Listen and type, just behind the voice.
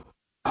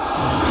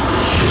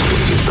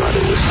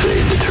just say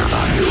to turn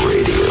on your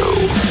radio.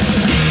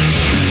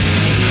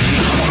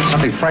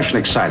 Something fresh and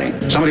exciting.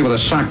 Somebody with a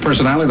sock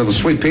personality that'll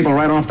sweep people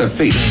right off their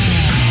feet.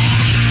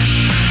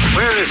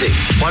 Where is he?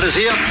 What is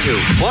he up to?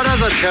 What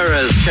other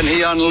terrors can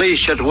he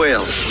unleash at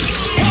will?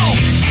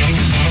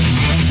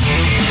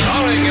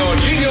 Starring your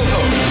genial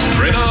host,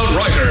 renowned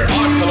writer,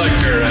 art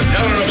collector, and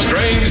teller of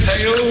strange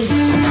tales.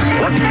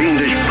 What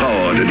fiendish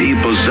power did he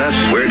possess?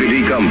 Where did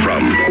he come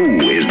from?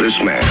 Who is this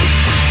man?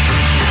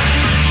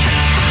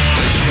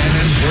 The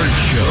Shannon Burke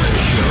Show.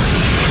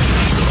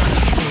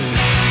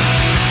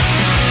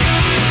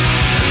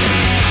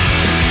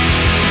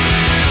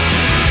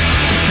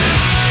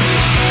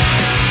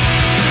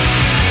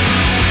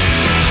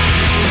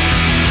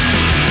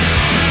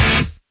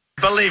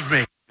 Believe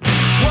me.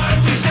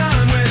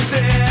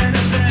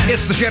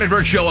 It's the Shannon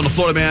Burke Show on the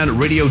Florida Man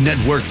Radio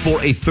Network for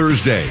a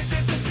Thursday.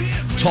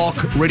 Talk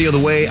radio the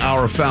way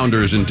our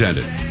founders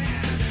intended.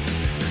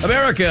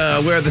 America,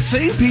 where the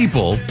same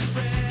people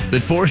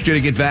that forced you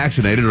to get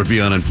vaccinated or be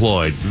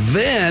unemployed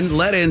then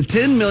let in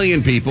 10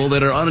 million people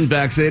that are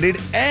unvaccinated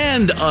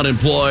and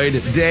unemployed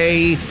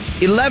day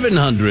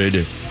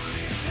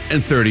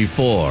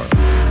 1134.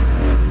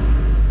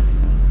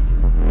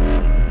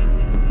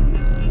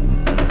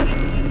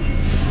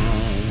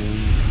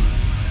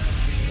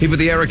 Keep it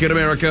the Eric in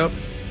America.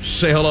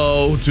 Say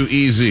hello to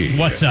Easy.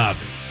 What's up?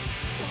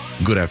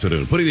 Good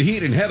afternoon. Putting the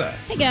heat in Heather.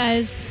 Hey,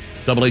 guys.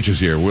 Double H is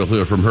here. We'll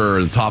hear from her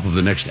at the top of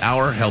the next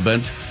hour,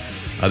 Hellbent.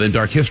 Then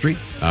Dark History,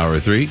 hour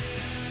 3.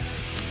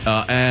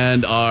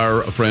 And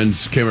our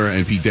friends Kimmer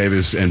and Pete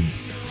Davis and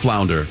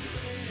Flounder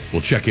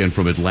will check in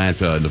from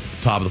Atlanta in the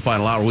top of the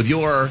final hour with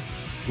your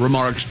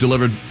remarks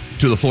delivered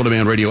to the Florida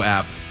Man Radio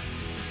app,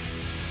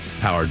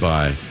 powered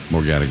by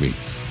Organic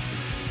Meats.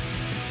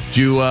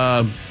 Do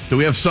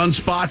we have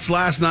sunspots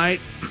last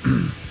night?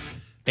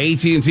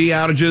 AT&T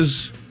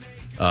outages,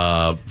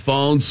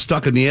 phones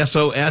stuck in the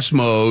SOS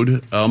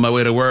mode. On my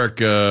way to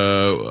work,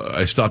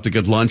 I stopped to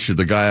get lunch.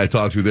 The guy I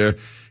talked to there,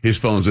 his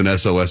phone's in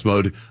SOS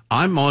mode.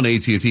 I'm on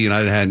AT&T, and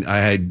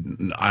I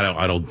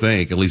don't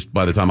think, at least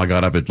by the time I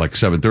got up at like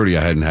 7:30,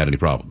 I hadn't had any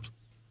problems.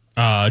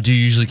 Do you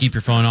usually keep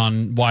your phone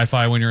on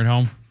Wi-Fi when you're at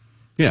home?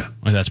 Yeah,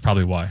 Well, that's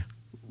probably why.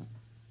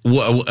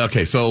 Well,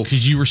 okay, so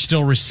because you were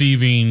still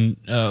receiving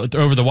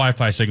over the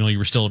Wi-Fi signal, you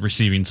were still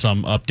receiving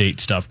some update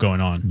stuff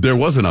going on. There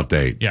was an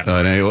update, yeah,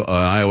 an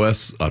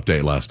iOS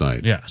update last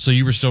night. Yeah, so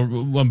you were still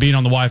being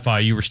on the Wi-Fi,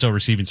 you were still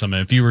receiving some.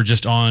 If you were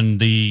just on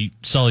the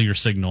cellular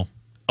signal,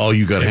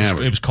 you got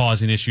hammered. It was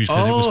causing issues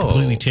because it was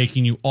completely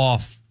taking you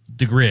off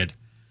the grid.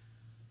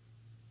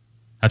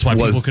 That's why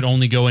people could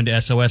only go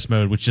into SOS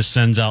mode, which just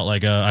sends out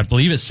I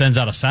believe it sends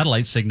out a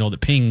satellite signal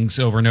that pings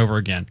over and over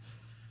again.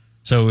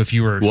 So if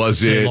you were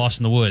lost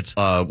in the woods,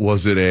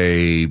 was it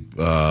a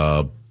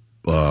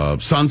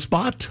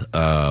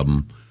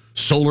sunspot,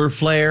 solar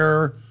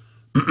flare,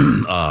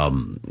 a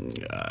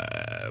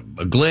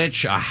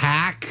glitch, a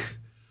hack,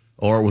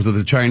 or was it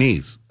the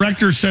Chinese?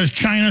 Rector says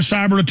China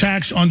cyber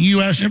attacks on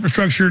U.S.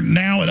 infrastructure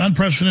now at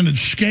unprecedented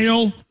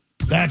scale.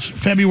 That's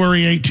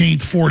February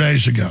 18th, 4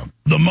 days ago.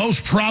 The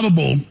most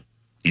probable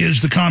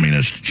is the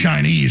communist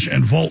Chinese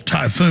and Volt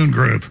Typhoon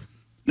Group.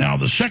 Now,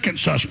 the second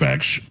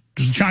suspects,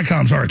 because the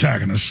Chi-Coms are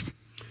attacking us.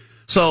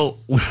 So,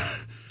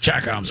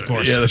 Chi-Coms, of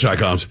course. Yeah, the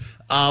Chi-Coms.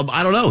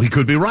 I don't know. He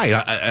could be right.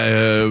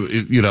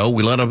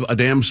 We let a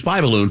damn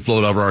spy balloon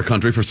float over our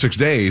country for 6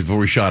 days before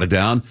we shot it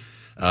down.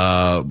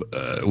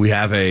 We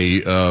have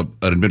an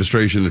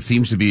administration that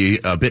seems to be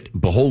a bit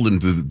beholden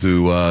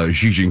to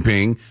Xi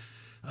Jinping.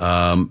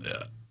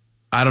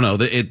 I don't know.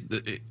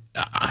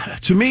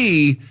 To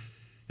me,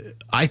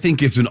 I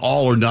think it's an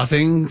all or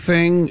nothing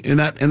thing in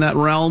that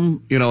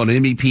realm. An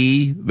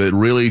MEP that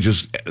really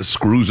just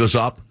screws us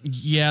up.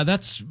 Yeah,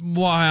 that's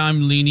why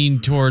I'm leaning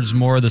towards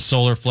more of the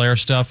solar flare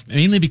stuff,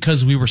 mainly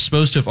because we were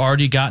supposed to have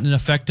already gotten an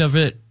effect of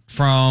it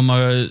from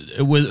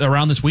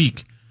around this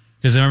week.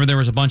 Because I remember there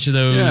was a bunch of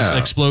those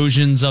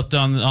explosions up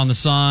on the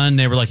sun.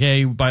 They were like,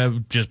 "Hey, by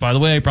the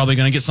way, probably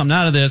going to get something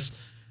out of this."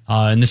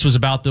 And this was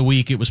about the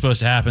week it was supposed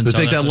to happen. Did it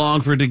take that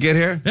long for it to get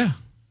here? Yeah.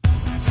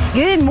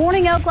 Good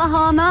morning,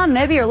 Oklahoma.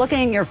 Maybe you're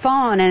looking at your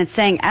phone and it's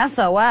saying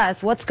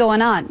SOS. What's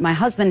going on? My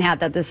husband had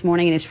that this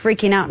morning and he's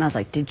freaking out. And I was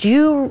like, did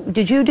you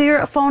do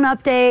your phone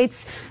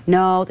updates?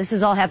 No, this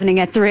is all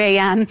happening at 3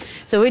 a.m.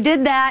 So we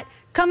did that.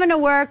 Coming to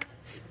work.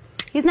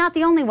 He's not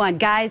the only one,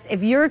 guys.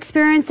 If you're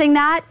experiencing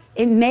that,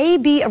 it may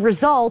be a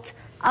result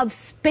of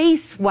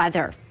space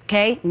weather.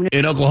 Okay?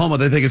 In Oklahoma,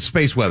 they think it's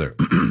space weather.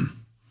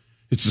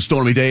 It's a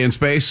stormy day in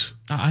space.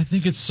 I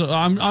think it's.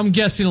 I'm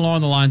guessing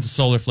along the lines of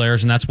solar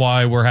flares, and that's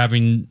why we're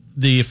having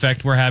the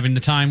effect we're having, the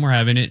time we're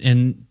having it,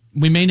 and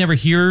we may never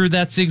hear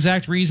that's the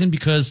exact reason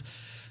because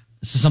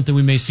this is something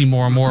we may see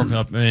more and more of,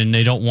 and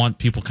they don't want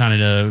people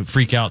kind of to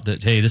freak out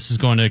that hey, this is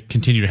going to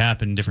continue to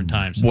happen in different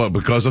times. What,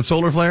 because of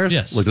solar flares?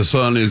 Yes. Like the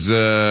sun is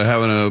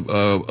having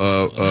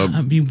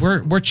I mean,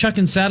 we're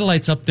chucking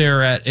satellites up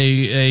there at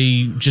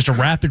a just a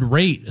rapid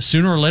rate.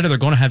 Sooner or later, they're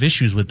going to have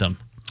issues with them.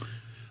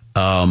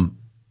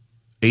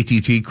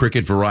 AT&T,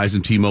 Cricket,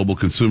 Verizon, T-Mobile,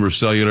 Consumer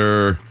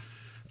Cellular,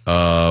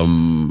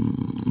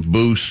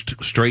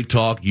 Boost, Straight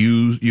Talk,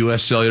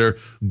 U.S. Cellular.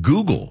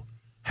 Google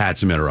had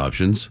some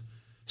interruptions.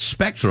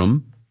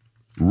 Spectrum,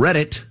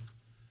 Reddit,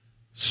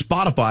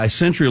 Spotify,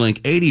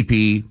 CenturyLink,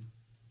 ADP,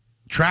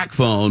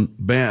 TrackPhone,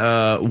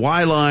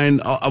 Yline,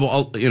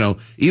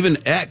 even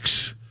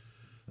X.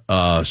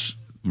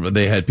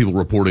 They had people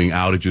reporting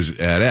outages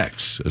at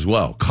X as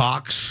well.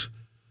 Cox,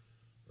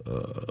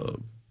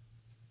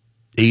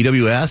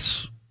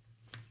 AWS,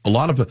 a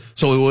lot of.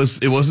 So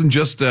it wasn't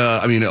just.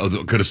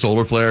 Could a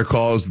solar flare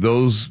cause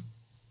those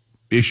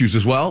issues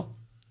as well?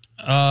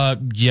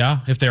 Yeah,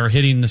 if they were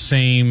hitting the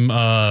same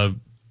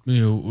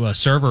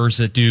servers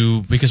that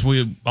do, because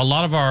a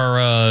lot of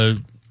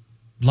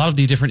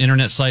the different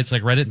internet sites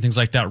like Reddit and things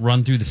like that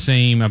run through the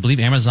same. I believe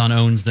Amazon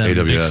owns them.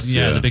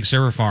 AWS, the big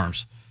server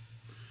farms.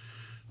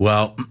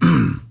 Well,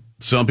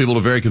 some people were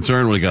very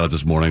concerned when we got it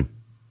this morning.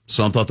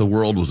 Some thought the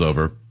world was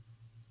over.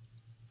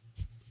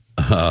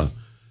 Here's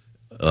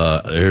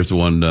the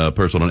one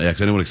person on X.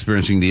 Anyone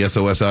experiencing the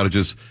SOS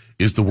outages?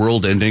 Is the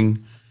world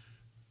ending?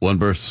 One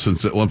person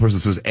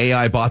says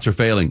AI bots are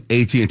failing.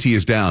 AT&T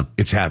is down.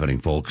 It's happening,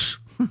 folks.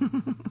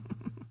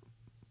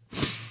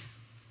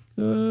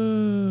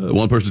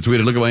 One person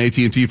tweeted, "Look at my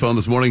AT&T phone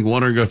this morning,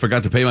 wondering if I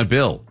forgot to pay my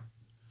bill."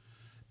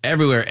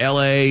 Everywhere,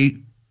 L.A.,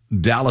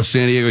 Dallas,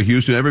 San Diego,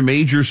 Houston, every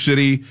major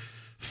city,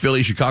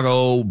 Philly,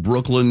 Chicago,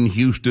 Brooklyn,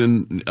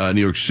 Houston,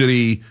 New York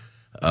City,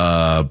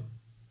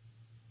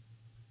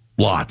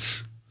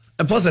 lots.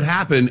 And plus it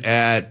happened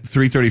at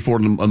 3:34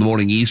 in the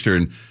morning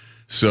Eastern.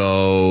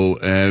 So,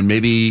 and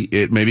maybe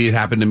it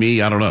happened to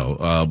me. I don't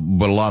know.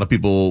 But a lot of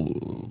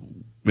people,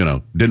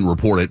 didn't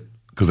report it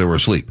because they were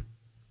asleep.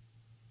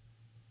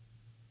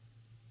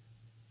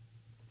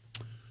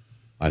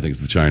 I think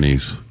it's the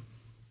Chinese.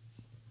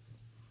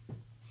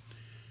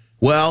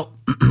 Well,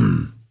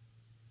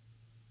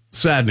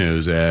 sad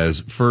news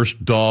as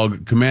first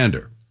dog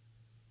commander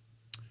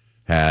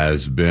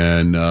has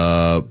been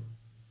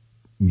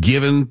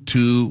given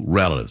to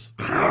relatives.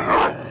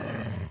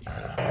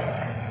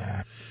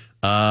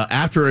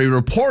 After a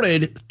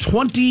reported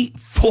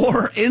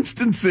 24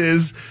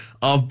 instances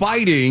of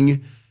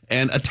biting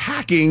and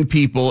attacking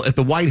people at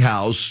the White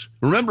House.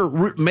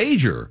 Remember,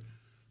 Major,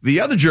 the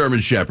other German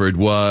Shepherd,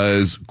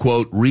 was,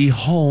 quote,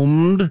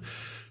 rehomed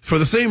for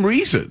the same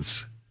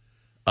reasons.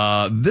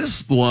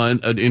 This one,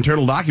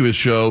 internal documents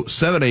show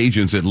 7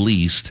 agents at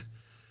least.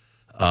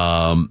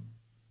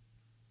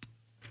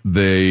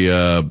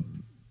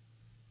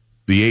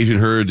 The agent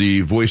heard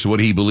the voice of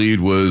what he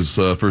believed was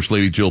First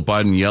Lady Jill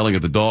Biden yelling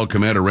at the dog.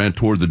 Commander ran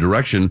toward the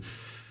direction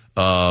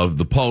of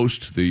the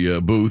post, the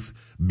booth,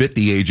 bit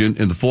the agent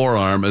in the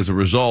forearm. As a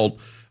result,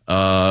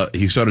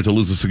 he started to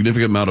lose a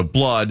significant amount of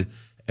blood,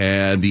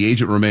 and the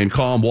agent remained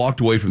calm,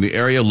 walked away from the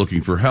area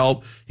looking for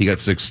help. He got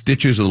 6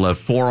 stitches in the left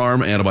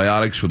forearm,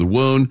 antibiotics for the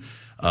wound.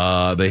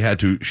 They had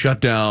to shut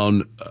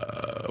down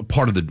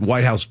part of the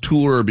White House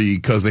tour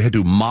because they had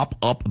to mop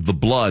up the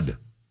blood.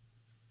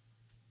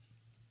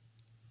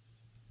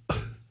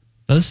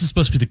 Now, this is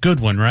supposed to be the good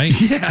one, right?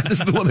 Yeah, this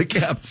is the one they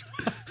kept.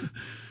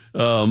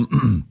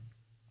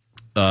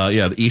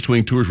 The East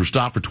Wing tours were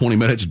stopped for 20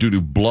 minutes due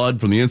to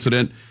blood from the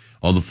incident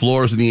on the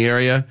floors in the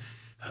area.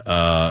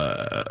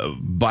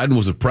 Biden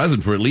was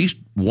present for at least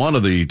one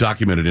of the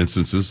documented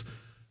instances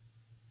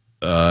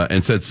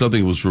and said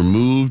something was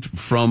removed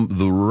from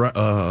the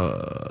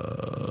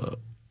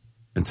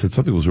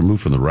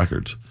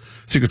records.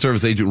 Secret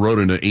Service agent wrote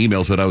in an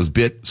email, said, "I was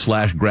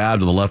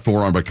bit/grabbed in the left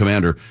forearm by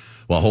Commander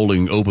while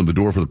holding open the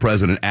door for the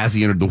president as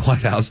he entered the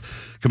White House.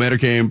 Commander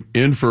came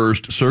in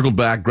first, circled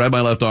back, grabbed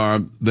my left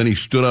arm. Then he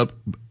stood up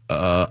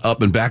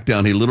and back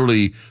down. He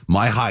literally,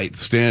 my height,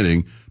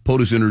 standing.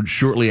 POTUS entered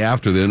shortly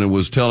after then and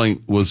was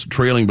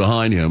trailing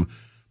behind him.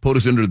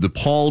 POTUS entered the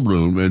Paul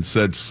room and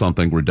said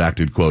something,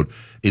 redacted quote.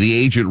 And the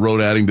agent wrote,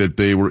 adding that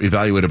they were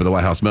evaluated by the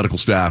White House medical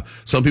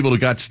staff. Some people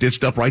got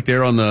stitched up right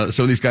there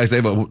some of these guys,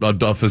 they have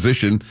a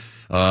physician,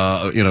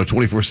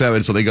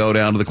 24/7. So they go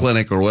down to the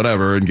clinic or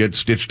whatever and get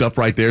stitched up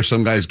right there.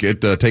 Some guys get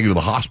taken to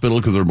the hospital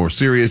because they're more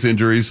serious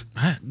injuries.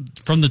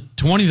 From the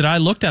 20 that I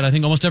looked at, I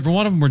think almost every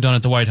one of them were done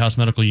at the White House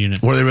Medical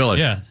Unit. Were they really?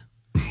 Yeah.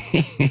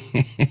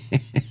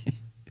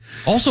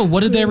 Also, what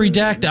did they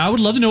redact? I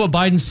would love to know what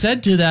Biden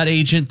said to that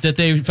agent that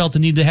they felt the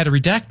need they had to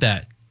redact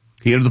that.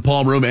 He entered the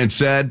Palm room and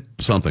said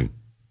something.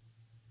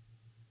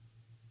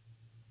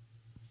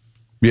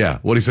 Yeah,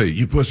 what did he say?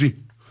 You pussy?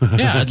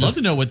 Yeah, I'd love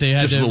to know what they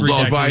had Just to a little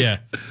redact. dog bite. Yeah.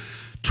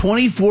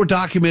 24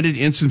 documented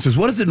instances.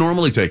 What does it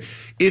normally take?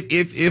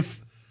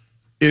 If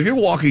you're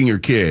walking your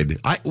kid,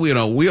 we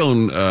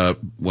own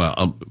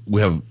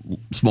we have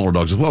smaller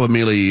dogs as well, but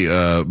mainly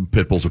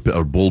pit bulls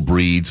or bull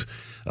breeds,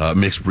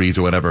 mixed breeds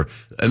or whatever,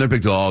 and they're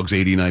big dogs,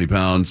 80, 90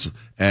 pounds,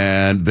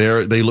 and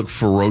they look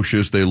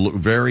ferocious. They look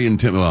very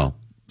intimidating. Well,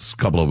 a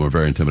couple of them are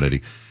very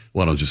intimidating.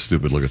 One of them just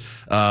stupid looking.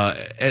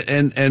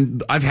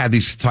 And I've had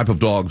these type of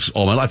dogs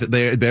all my life.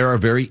 They are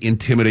very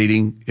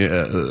intimidating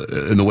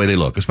in the way they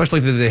look, especially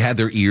if they had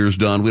their ears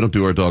done. We don't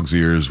do our dogs'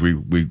 ears. We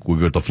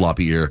get the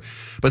floppy ear,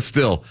 but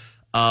still.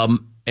 And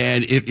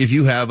if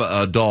you have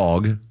a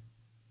dog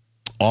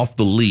off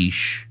the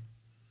leash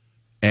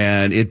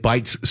and it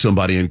bites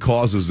somebody and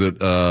causes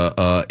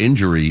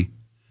injury,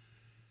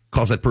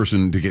 cause that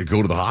person to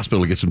go to the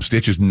hospital to get some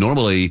stitches,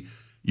 normally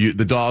you'd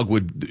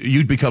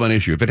become an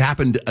issue. If it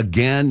happened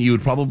again, you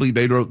would probably,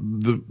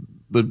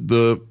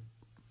 the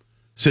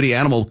city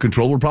animal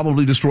control would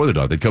probably destroy the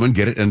dog. They'd come and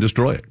get it and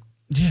destroy it.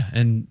 Yeah,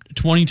 and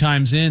 20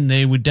 times in,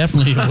 they would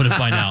definitely would have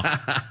by now.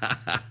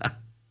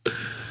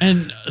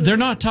 And they're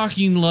not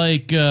talking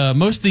like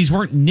most of these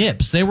weren't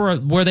nips. They were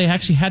where they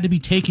actually had to be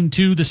taken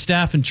to the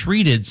staff and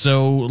treated.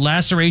 So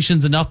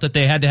lacerations enough that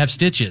they had to have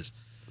stitches.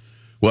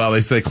 Well,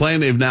 they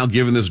claim they've now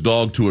given this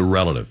dog to a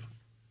relative.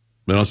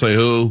 They don't say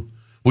who.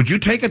 Would you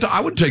take it?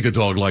 I would take a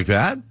dog like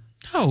that.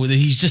 No,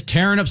 he's just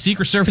tearing up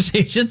Secret Service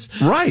agents.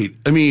 Right.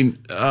 I mean,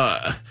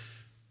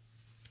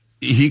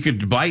 he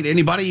could bite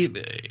anybody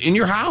in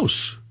your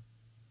house.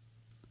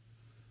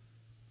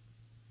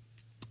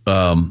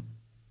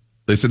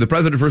 They said the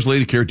president and first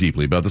lady care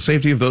deeply about the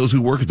safety of those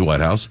who work at the White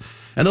House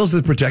and those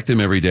that protect them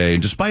every day.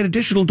 And despite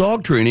additional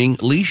dog training,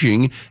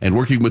 leashing, and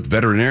working with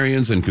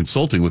veterinarians and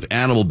consulting with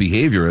animal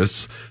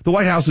behaviorists, the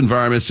White House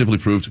environment simply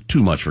proved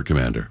too much for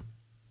Commander.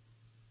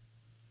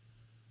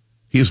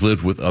 He has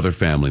lived with other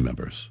family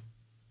members.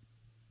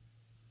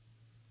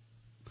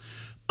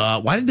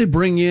 Why did they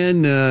bring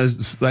in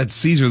that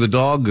Caesar the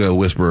dog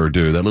whisperer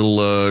dude, that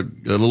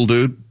little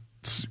dude?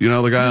 You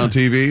know, the guy on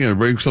TV, and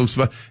bring some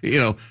stuff. You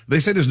know, they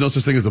say there's no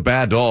such thing as a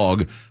bad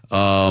dog.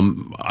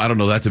 I don't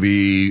know that to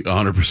be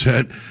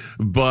 100%,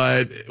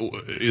 but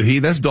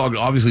this dog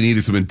obviously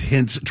needed some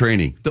intense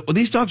training.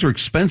 These dogs are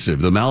expensive,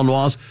 the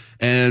Malinois,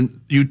 and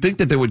you'd think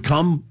that they would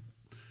come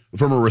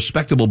from a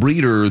respectable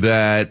breeder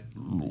that,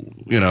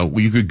 you know,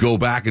 you could go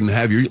back and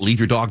leave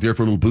your dog there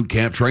for a little boot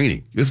camp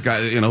training. This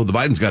guy, you know, the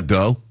Biden's got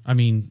dough. I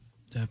mean,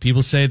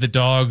 people say the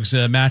dogs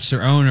match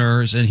their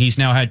owners, and he's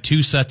now had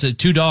two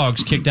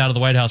dogs kicked out of the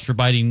White House for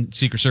biting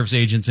Secret Service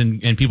agents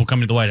and people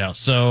coming to the White House.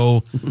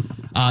 So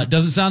it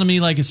doesn't sound to me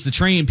like it's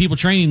the people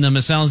training them.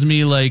 It sounds to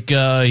me like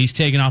he's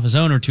taking off his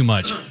owner too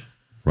much.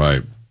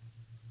 Right.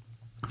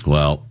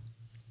 Well,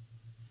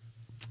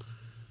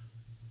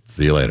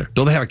 see you later.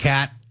 Don't they have a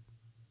cat?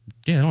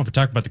 Yeah, I don't have to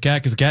talk about the cat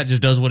because the cat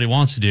just does what he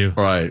wants to do.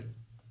 Right.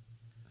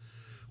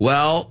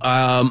 Well,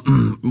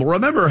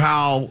 remember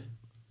how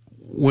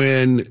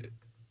when,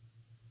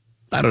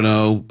 I don't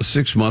know,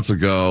 6 months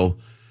ago,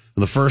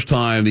 the first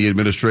time the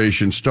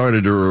administration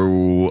started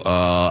to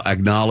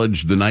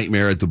acknowledge the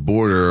nightmare at the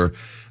border,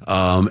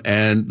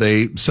 and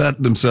they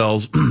set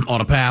themselves on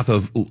a path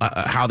of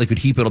how they could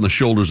heap it on the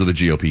shoulders of the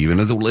GOP.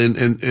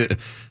 And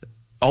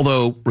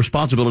although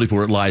responsibility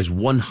for it lies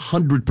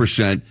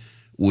 100%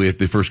 with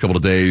the first couple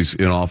of days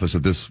in office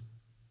of this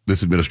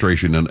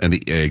administration and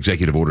the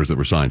executive orders that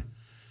were signed.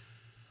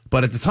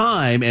 But at the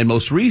time, and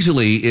most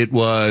recently, it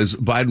was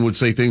Biden would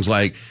say things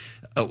like,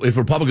 if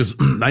Republicans,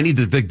 they need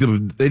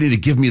to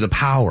give me the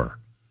power.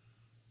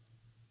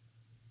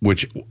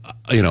 Which,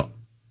 you know,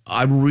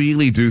 I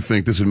really do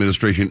think this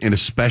administration, and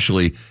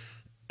especially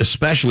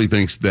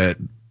thinks that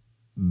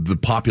the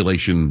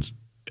population,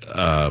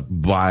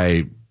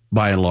 by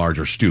and large,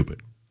 are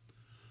stupid.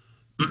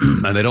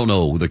 And they don't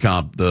know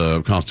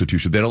the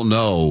Constitution. They don't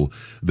know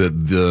that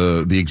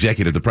the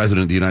executive, the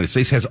president of the United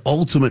States, has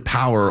ultimate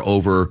power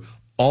over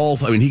all.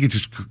 I mean, he could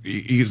just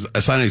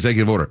assign an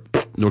executive order.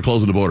 We're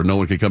closing the border. No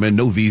one can come in.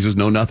 No visas.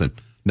 No nothing.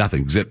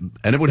 Nothing. Zip.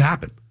 And it would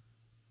happen.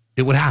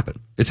 It would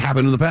happen. It's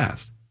happened in the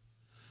past.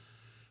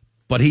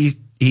 But he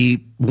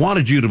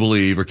wanted you to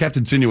believe, or kept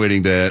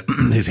insinuating, that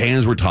his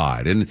hands were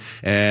tied,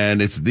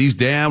 and it's these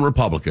damn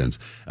Republicans.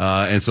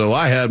 And so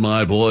I had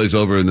my boys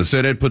over in the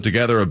Senate put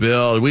together a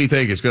bill, and we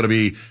think it's going to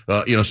be,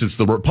 since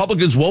the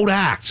Republicans won't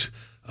act,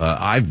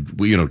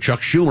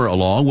 Chuck Schumer,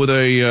 along with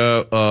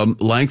a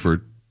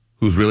Langford,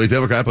 who's really a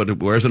Democrat, but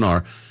wears an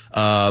R,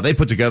 they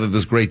put together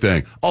this great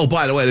thing. Oh,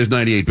 by the way, there's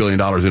 $98 billion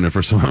in it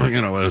for some,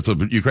 it's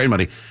Ukraine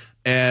money.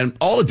 And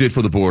all it did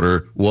for the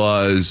border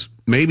was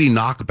maybe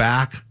knock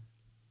back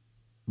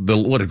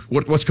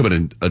what's coming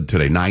in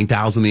today?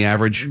 9,000 the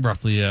average?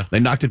 Roughly, yeah. They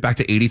knocked it back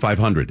to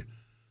 8,500.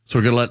 So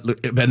we're going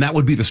to and that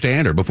would be the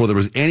standard before there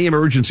was any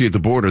emergency at the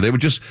border. They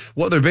would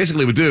what they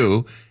basically would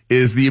do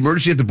is the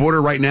emergency at the border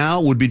right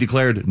now would be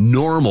declared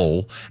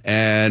normal.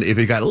 And if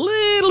it got a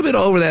little bit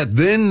over that,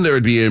 then there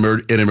would be an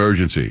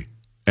emergency.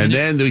 And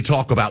then they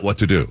talk about what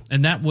to do.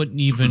 And that wouldn't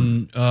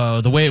even,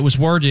 the way it was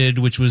worded,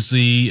 which was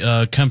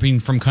the coming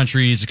from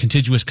countries,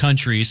 contiguous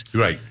countries.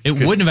 Right. It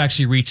wouldn't have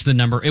actually reached the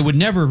number. It would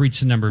never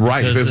reach the number.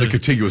 Right. If it was a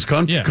contiguous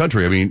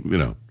country. I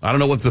mean, I don't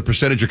know what the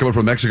percentage are coming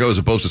from Mexico as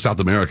opposed to South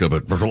America,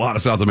 but there's a lot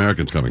of South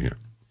Americans coming here.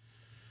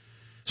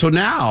 So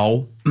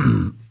now,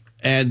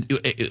 and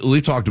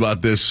we've talked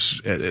about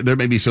this, there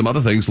may be some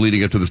other things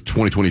leading up to this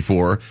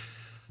 2024.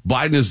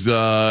 Biden is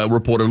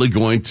reportedly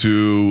going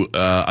to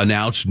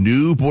announce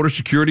new border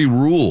security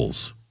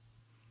rules.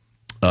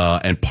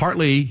 And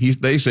partly,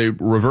 they say,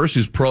 reverse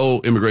his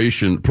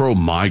pro-migration,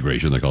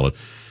 they call it,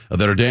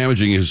 that are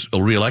damaging his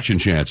re-election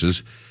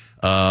chances.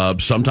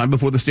 Sometime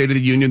before the State of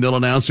the Union, they'll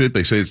announce it.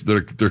 They say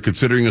they're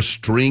considering a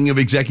string of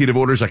executive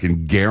orders. I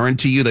can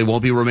guarantee you they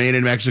won't be remain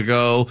in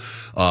Mexico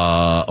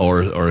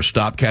or a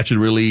stop, catch,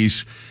 and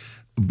release.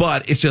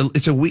 But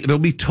there'll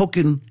be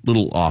token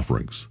little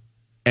offerings,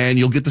 and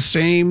you'll get the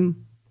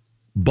same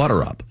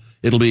butter up.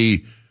 It'll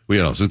be,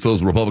 since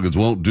those Republicans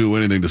won't do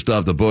anything to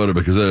stop the border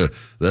because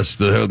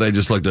they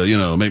just like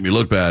to, make me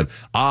look bad.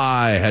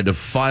 I had to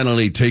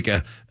finally take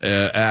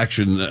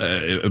action,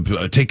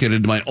 take it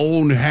into my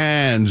own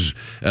hands,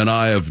 and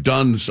I've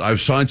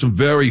signed some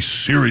very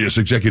serious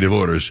executive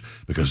orders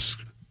because,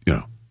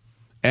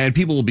 and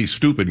people will be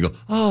stupid and go,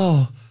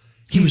 oh,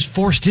 he was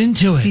forced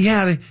into it.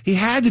 Yeah, he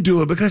had to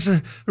do it because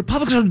the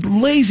Republicans are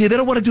lazy. They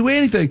don't want to do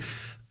anything.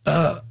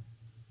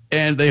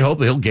 And they hope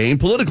he'll gain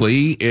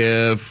politically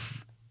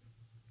if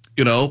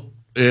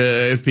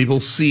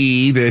people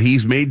see that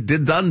he's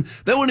done.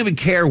 They won't even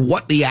care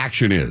what the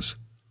action is.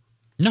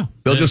 No.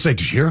 They'll just say,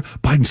 did you hear?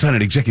 Biden signed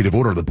an executive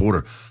order on the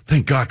border.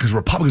 Thank God, because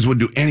Republicans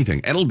wouldn't do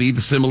anything. And it'll be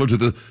similar to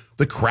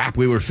the crap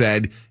we were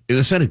fed in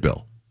the Senate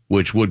bill,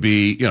 which would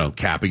be,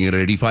 capping it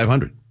at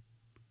 8,500.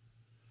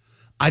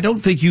 I don't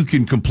think you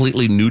can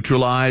completely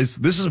neutralize.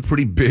 This is a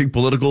pretty big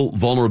political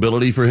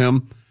vulnerability for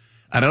him.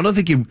 And I don't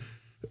think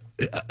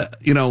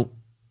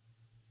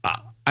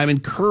I'm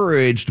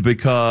encouraged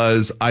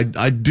because I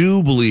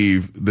do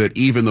believe that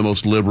even the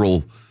most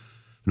liberal,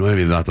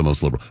 maybe not the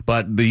most liberal,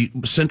 but the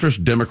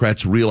centrist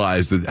Democrats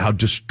realize that how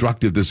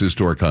destructive this is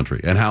to our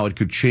country and how it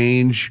could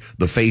change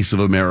the face of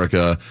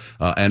America.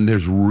 And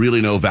there's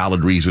really no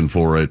valid reason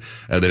for it.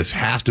 That it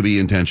has to be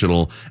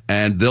intentional.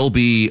 And they'll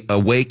be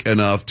awake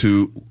enough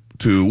to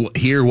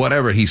hear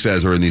whatever he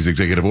says or in these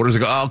executive orders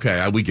and go, oh,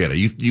 okay, we get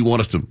it. You want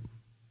us to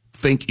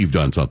think you've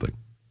done something.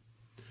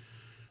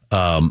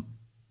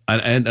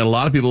 And a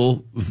lot of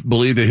people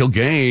believe that he'll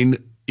gain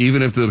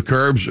even if the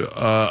curbs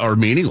are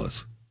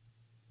meaningless,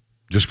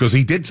 just because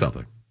he did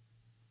something.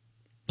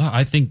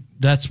 I think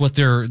that's what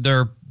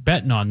they're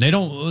betting on.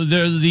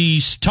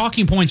 These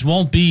talking points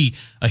won't be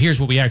here's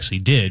what we actually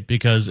did,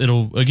 because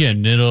it'll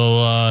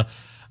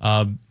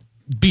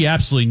be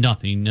absolutely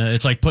nothing.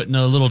 It's like putting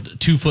a little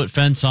 2-foot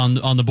fence on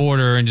the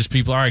border and just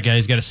people, all right,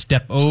 guys, got to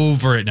step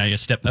over it. Now you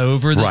step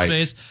over the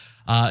space.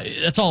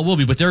 That's all it will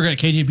be. But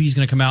KJP is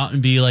going to come out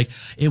and be like,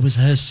 it was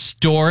a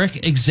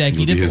historic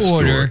executive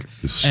order.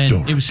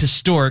 And it was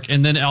historic.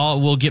 And then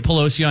we'll get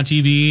Pelosi on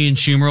TV and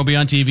Schumer will be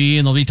on TV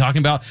and they'll be talking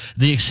about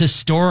the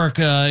historic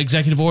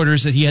executive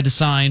orders that he had to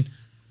sign.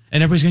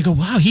 And everybody's going to go,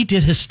 wow, he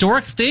did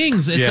historic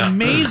things. It's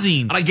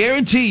amazing. And I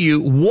guarantee you,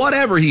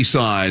 whatever he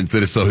signs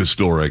that is so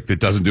historic that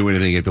doesn't do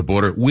anything at the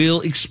border will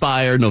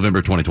expire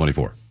November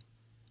 2024.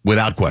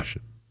 Without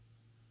question.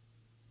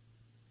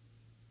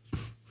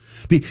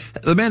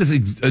 The man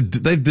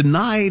they've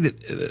denied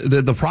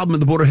that the problem at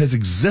the border has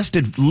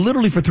existed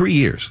literally for 3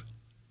 years.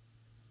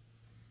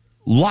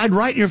 Lied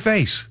right in your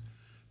face.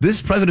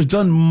 This president has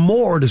done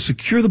more to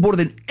secure the border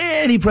than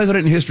any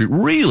president in history.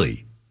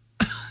 Really?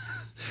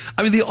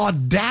 I mean, the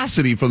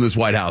audacity from this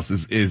White House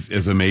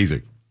is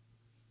amazing.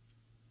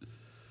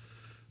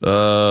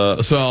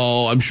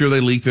 So I'm sure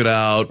they leaked it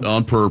out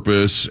on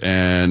purpose,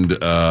 and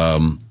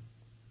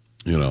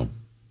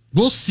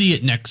we'll see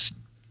it next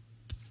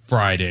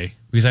Friday,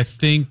 because I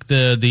think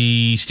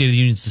the State of the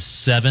Union is the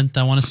 7th.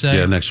 I want to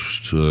say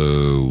next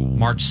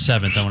March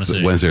 7th. I want to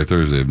say Wednesday or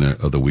Thursday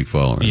of the week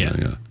following.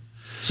 Yeah.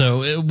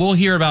 So we'll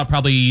hear about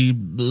probably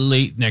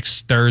late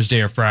next Thursday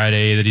or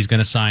Friday that he's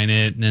going to sign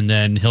it, and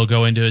then he'll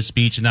go into his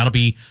speech, and that'll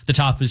be the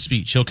top of his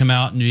speech. He'll come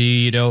out and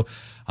be,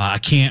 I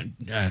can't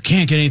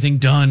get anything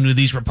done.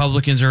 These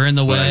Republicans are in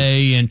the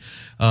way, and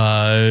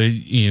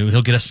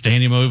he'll get a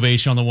standing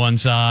ovation on the one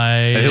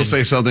side, and he'll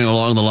say something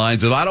along the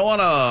lines of, "I don't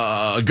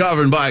want to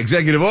govern by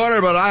executive order,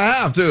 but I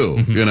have to."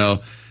 Even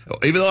though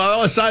I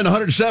only signed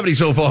 170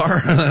 so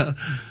far.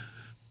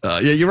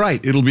 You're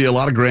right. It'll be a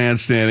lot of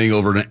grandstanding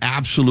over an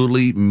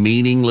absolutely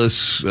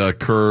meaningless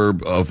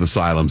curb of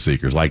asylum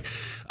seekers. Like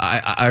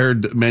I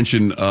heard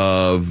mention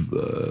of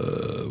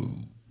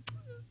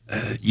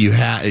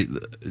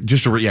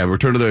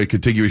return to the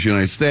contiguous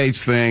United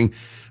States thing,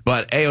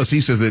 but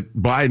AOC says that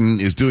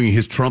Biden is doing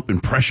his Trump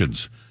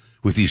impressions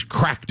with these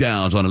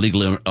crackdowns on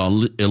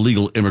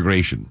illegal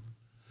immigration.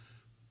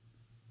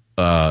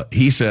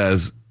 She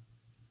said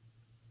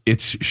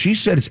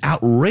it's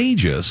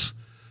outrageous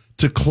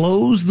to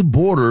close the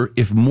border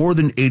if more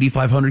than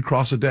 8,500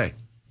 cross a day.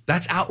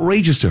 That's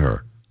outrageous to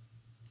her.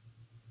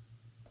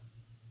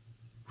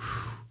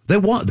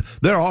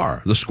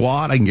 The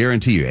squad, I can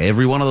guarantee you,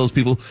 every one of those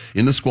people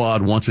in the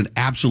squad wants an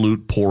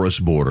absolute porous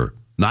border.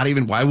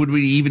 Why would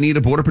we even need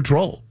a border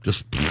patrol?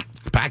 Just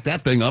pack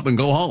that thing up and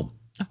go home.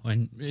 Oh,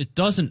 and it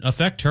doesn't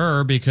affect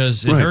her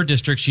because in her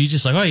district, she's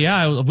just like, oh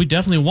yeah, we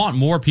definitely want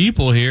more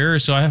people here,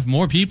 so I have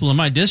more people in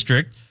my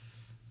district.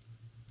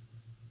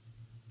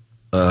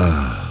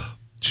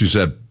 She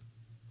said,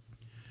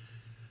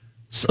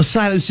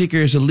 asylum seeker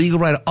is a legal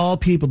right of all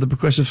people. The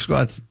progressive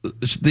squad,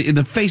 in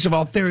the face of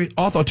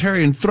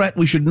authoritarian threat,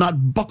 we should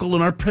not buckle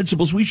in our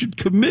principles. We should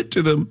commit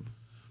to them.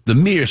 The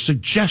mere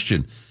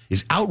suggestion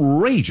is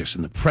outrageous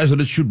and the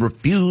president should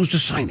refuse to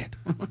sign it.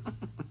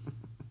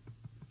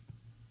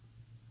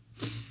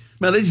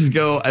 Man, they just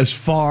go as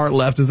far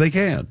left as they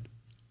can.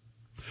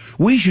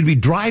 We should be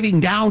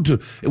driving down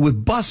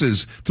with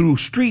buses through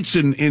streets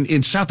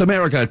in South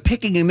America,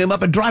 picking them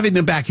up and driving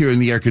them back here in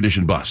the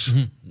air-conditioned bus.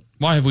 Mm-hmm.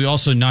 Why have we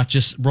also not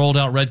just rolled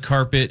out red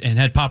carpet and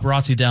had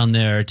paparazzi down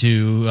there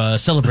to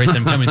celebrate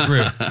them coming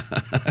through?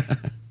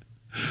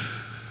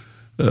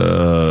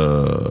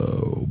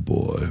 Oh,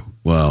 boy.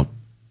 Well,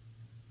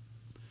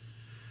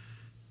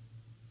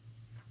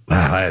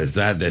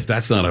 if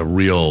that's not a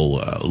real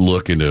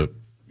look into,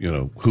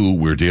 who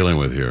we're dealing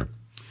with here.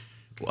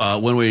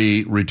 When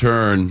we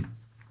return,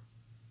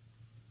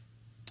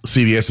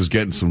 CBS is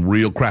getting some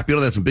real crap. They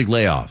had some big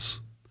layoffs.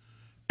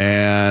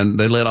 And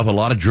they laid off a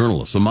lot of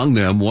journalists. Among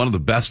them, one of the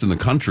best in the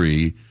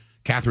country,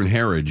 Catherine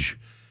Herridge,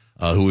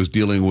 who was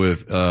dealing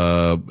with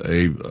a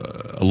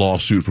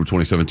lawsuit from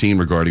 2017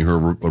 regarding her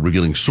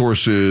revealing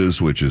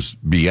sources, which is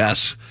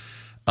BS.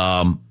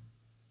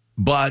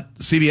 But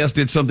CBS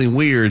did something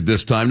weird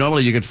this time.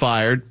 Normally you get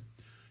fired.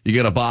 You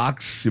get a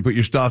box. You put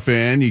your stuff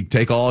in. You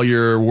take all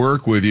your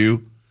work with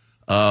you.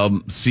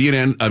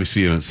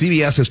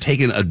 CBS has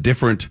taken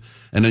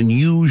an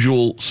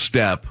unusual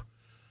step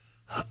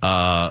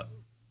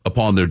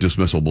upon their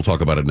dismissal. We'll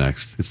talk about it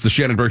next. It's the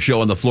Shannon Burke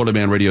Show on the Florida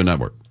Man Radio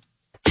Network.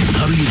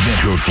 How do you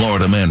get your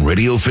Florida Man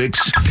radio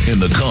fix? In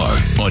the car,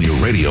 on your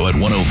radio at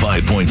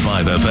 105.5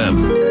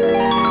 FM.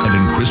 And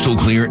in crystal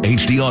clear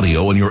HD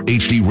audio on your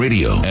HD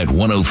radio at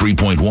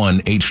 103.1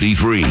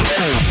 HD3. In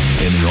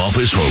the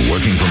office or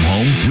working from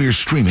home, we're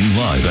streaming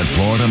live at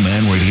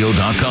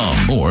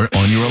FloridaManRadio.com or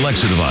on your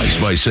Alexa device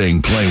by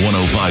saying play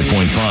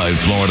 105.5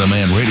 Florida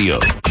Man Radio.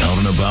 Out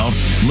and about,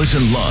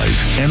 listen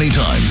live,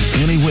 anytime,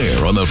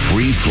 anywhere on the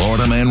free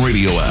Florida Man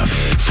Radio app.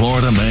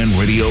 Florida Man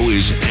Radio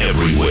is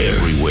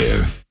everywhere.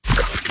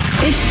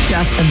 It's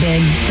just a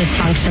big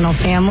dysfunctional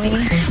family.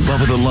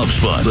 Bubba the Love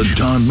Sponge, The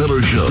Don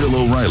Miller Show,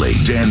 Bill O'Reilly,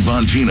 Dan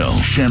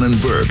Bongino, Shannon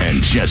Burke,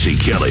 and Jesse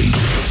Kelly.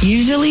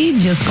 Usually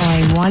just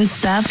going one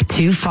step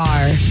too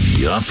far.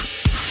 Yup,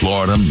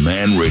 Florida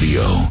Man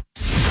Radio.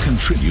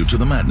 Contribute to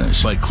the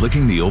madness by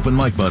clicking the open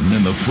mic button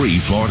in the free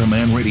Florida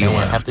Man Radio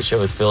app. Half the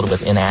show is filled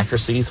with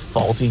inaccuracies,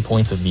 faulty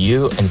points of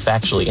view, and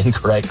factually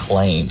incorrect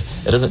claims.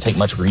 It doesn't take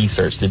much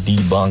research to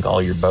debunk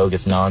all your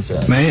bogus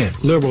nonsense. Man,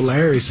 Liberal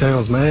Larry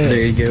sounds mad.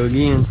 There you go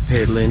again,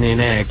 peddling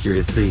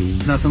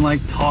inaccuracies. Nothing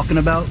like talking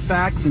about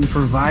facts and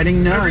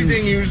providing none.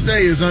 Everything you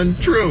say is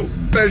untrue.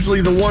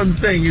 Especially the one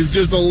thing is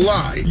just a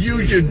lie.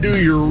 You should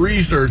do your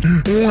research.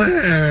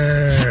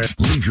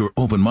 Leave your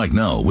open mic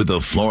now with the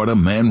Florida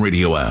Man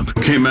Radio app.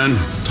 Okay, men,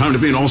 time to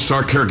be an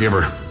all-star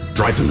caregiver.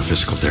 Drive them to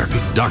physical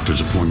therapy,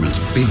 doctor's appointments.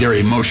 Be there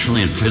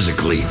emotionally and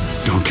physically.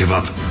 Don't give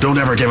up. Don't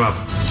ever give up.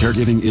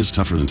 Caregiving is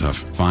tougher than tough.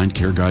 Find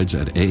care guides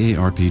at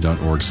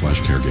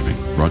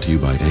aarp.org/caregiving. Brought to you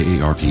by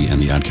AARP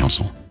and the Ad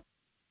Council.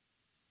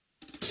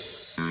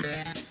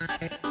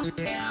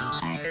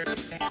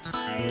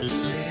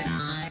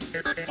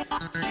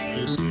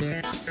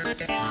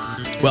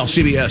 Well,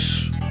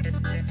 CBS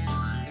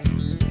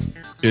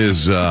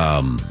is,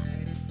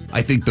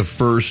 I think, the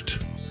first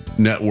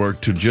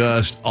network to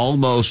just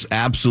almost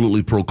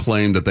absolutely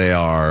proclaim that they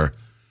are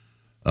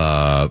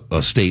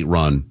a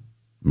state-run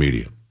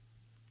media.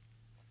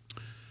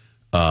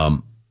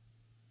 At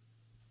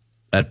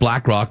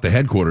BlackRock, the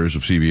headquarters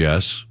of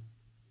CBS,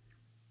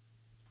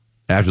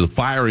 after the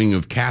firing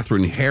of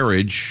Catherine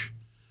Herridge,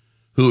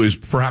 who is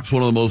perhaps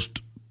one of the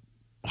most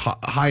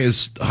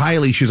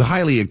she's a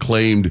highly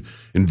acclaimed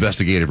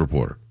investigative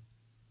reporter.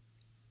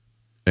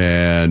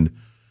 And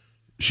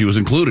she was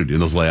included in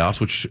those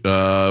layoffs, which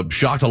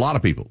shocked a lot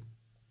of people.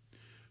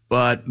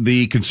 But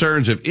the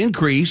concerns have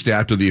increased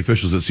after the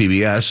officials at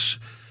CBS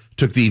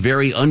took the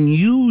very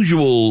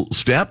unusual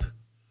step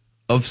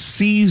of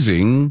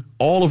seizing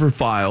all of her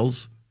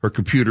files, her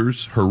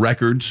computers, her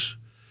records,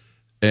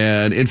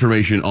 and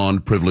information on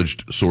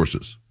privileged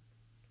sources.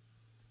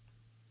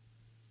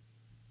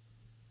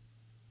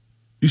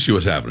 You see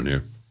what's happening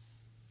here.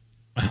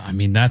 I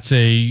mean, that's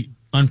a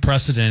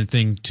unprecedented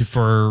thing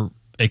for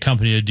a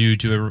company to do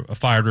to a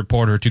fired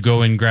reporter, to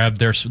go and grab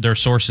their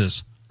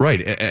sources. Right,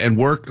 and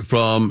work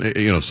from,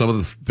 some of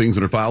the things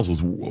in her files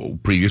was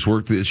previous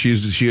work that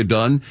she had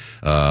done,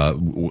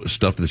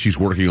 stuff that she's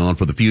working on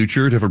for the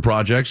future, different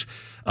projects.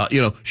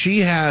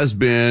 She has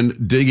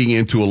been digging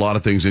into a lot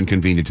of things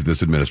inconvenient to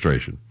this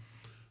administration.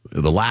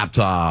 The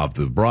laptop,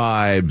 the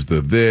bribes,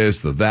 the this,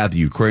 the that, the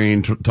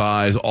Ukraine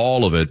ties,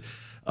 all of it.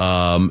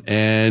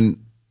 And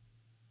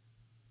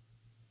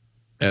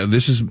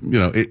this is,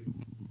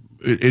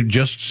 it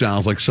just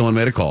sounds like someone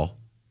made a call.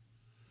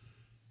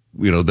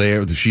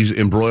 She's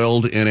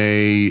embroiled in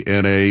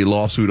a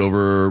lawsuit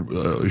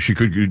over, she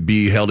could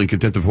be held in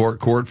contempt of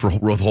court for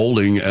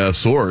withholding a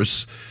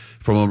source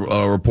from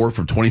a report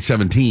from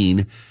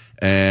 2017.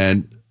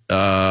 And,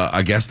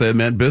 I guess they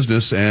meant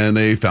business and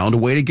they found a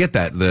way to get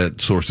that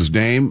source's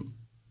name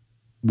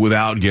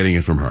without getting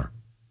it from her.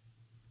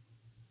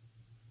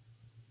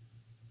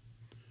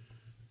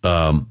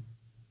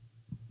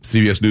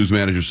 CBS News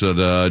manager said,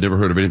 never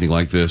heard of anything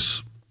like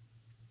this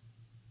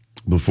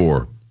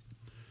before.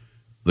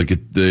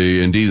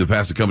 Indeed, in the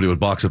past, the company would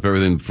box up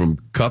everything from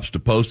cups to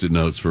Post-it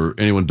notes for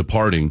anyone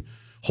departing.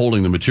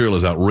 Holding the material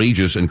is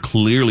outrageous and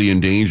clearly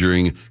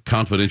endangering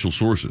confidential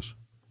sources.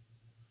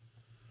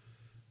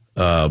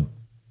 Harridge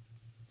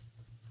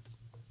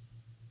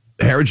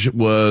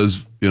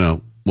was, one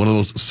of the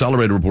most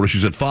celebrated reporters.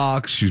 She's at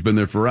Fox. She's been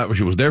there forever.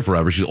 She was there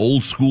forever. She's an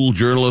old school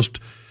journalist,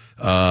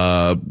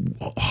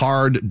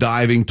 hard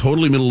diving,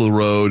 totally middle of the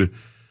road.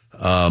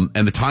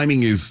 And the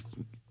timing is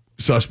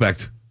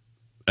suspect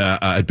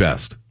at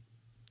best.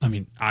 I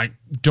mean, I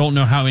don't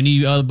know how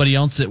anybody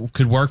else that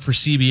could work for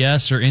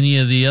CBS or any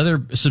of the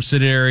other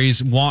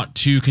subsidiaries want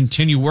to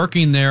continue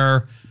working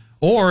there.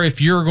 Or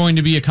if you're going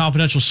to be a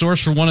confidential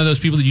source for one of those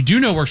people that you do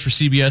know works for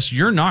CBS,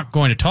 you're not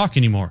going to talk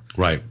anymore.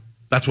 Right.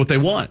 That's what they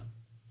want.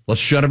 Let's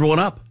shut everyone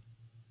up.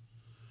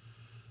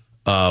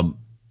 The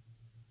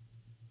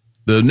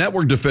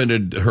network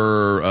defended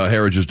her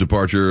Harridge's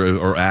departure,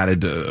 or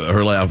added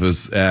her layoff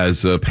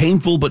as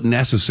painful but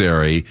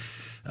necessary.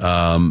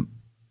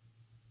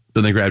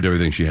 Then they grabbed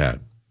everything she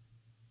had.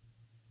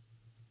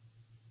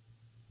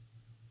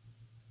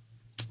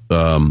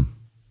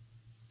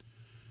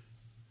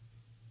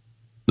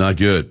 Not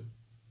good.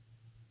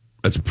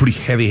 That's a pretty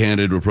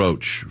heavy-handed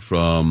reproach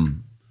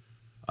from,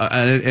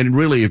 and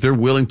really, if they're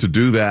willing to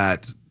do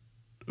that,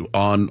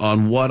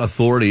 on what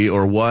authority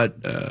or what,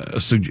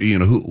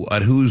 who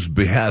at whose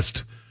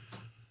behest?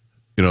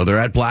 They're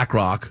at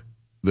BlackRock.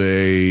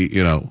 They,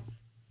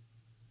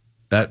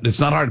 that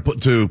it's not hard to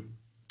put to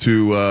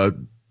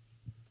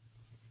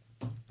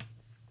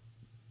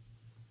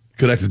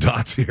connect the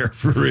dots here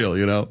for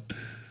real.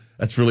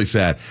 That's really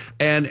sad.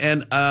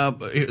 And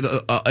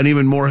an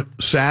even more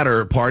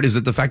sadder part is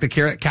that the fact that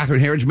Catherine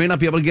Harridge may not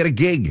be able to get a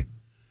gig.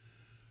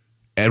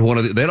 And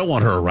they don't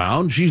want her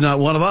around. She's not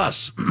one of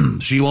us.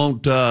 She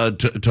won't toe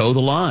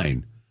the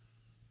line.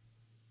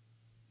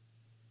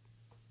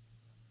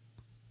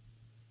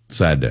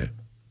 Sad day.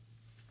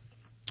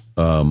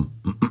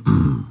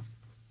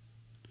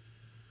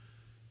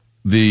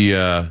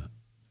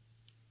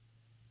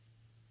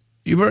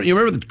 You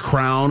remember the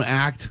Crown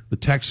Act, the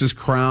Texas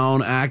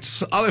Crown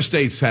Act? Other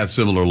states have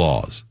similar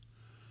laws.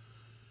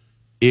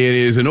 It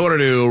is in order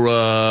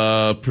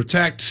to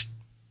protect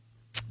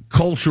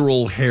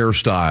cultural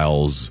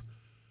hairstyles.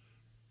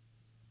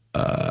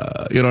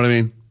 You know what I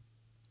mean?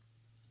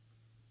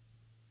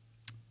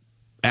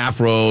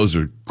 Afros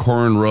or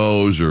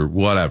cornrows or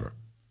whatever.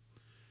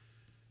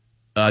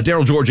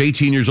 Daryl George,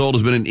 18 years old,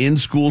 has been in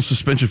school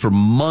suspension for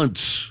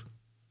months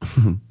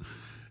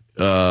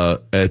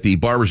at the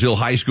Barbers Hill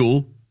High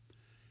School.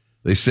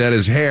 They said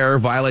his hair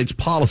violates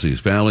policies.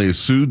 Family has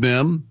sued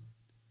them.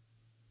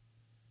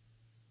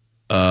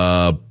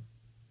 The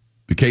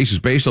case is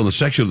based on the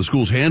section of the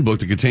school's handbook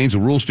that contains a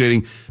rule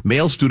stating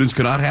male students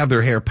cannot have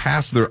their hair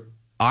past their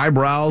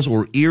eyebrows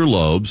or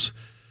earlobes.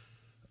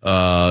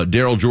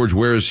 Daryl George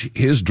wears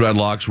his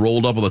dreadlocks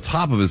rolled up on the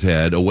top of his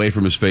head, away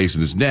from his face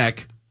and his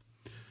neck.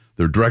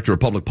 The director of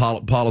public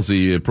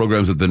policy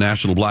programs at the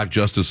National Black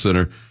Justice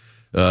Center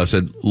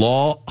said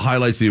law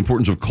highlights the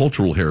importance of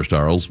cultural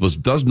hairstyles,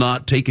 but does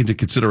not take into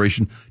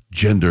consideration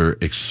gender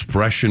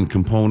expression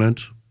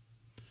component.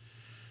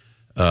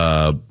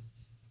 They're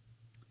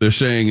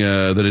saying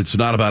that it's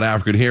not about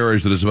African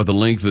heritage, that it's about the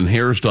length and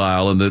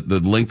hairstyle, and that the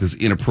length is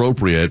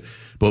inappropriate.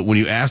 But when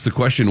you ask the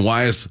question,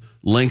 why is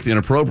length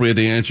inappropriate,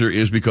 the answer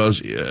is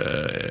because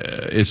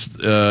it's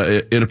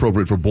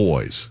inappropriate for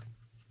boys.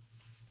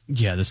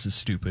 Yeah, this is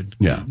stupid.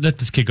 Yeah. Let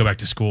this kid go back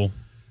to school.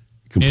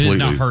 Completely. It is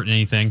not hurting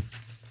anything.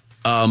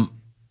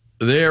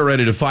 They're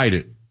ready to fight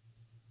it.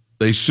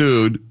 They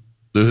sued.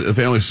 The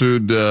family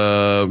sued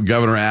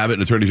Governor Abbott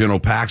and Attorney General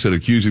Paxson,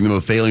 accusing them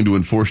of failing to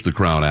enforce the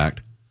Crown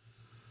Act.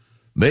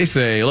 They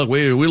say, look,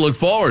 we look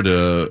forward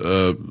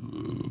to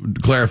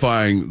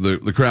clarifying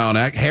the Crown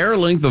Act. Hair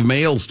length of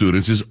male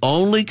students is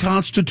only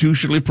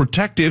constitutionally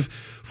protective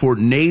for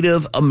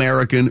Native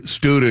American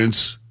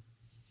students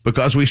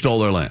because we stole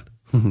their land.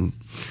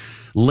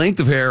 Length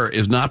of hair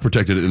is not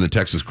protected in the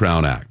Texas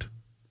Crown Act.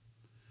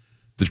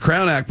 The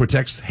Crown Act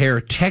protects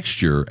hair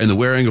texture and the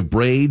wearing of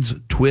braids,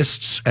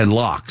 twists, and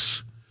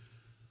locks.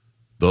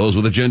 Those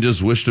with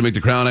agendas wish to make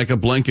the Crown Act a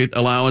blanket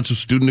allowance of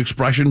student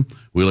expression.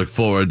 We look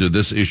forward to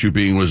this issue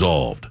being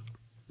resolved.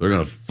 They're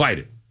going to fight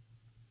it.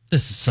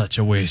 This is such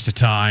a waste of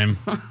time.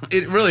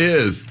 It really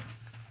is.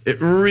 It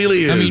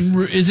really is. I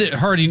mean, is it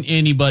hurting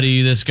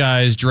anybody? This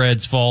guy's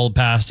dreads fall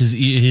past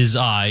his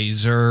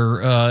eyes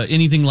or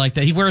anything like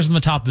that. He wears them on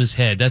the top of his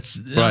head. That's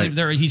right.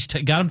 He's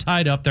got them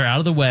tied up. They're out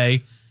of the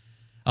way.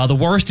 The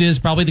worst is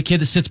probably the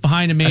kid that sits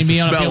behind him. Maybe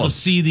not be able to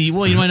see you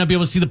might not be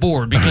able to see the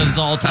board because it's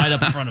all tied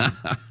up in front of him.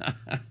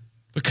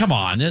 But come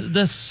on,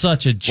 that's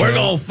such a joke. We're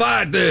gonna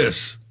fight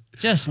this.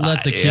 Just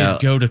let the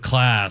kid go to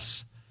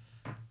class.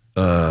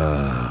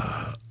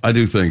 I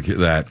do think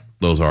that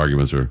those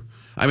arguments are.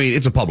 I mean,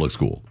 it's a public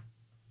school,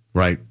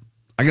 right?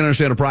 I can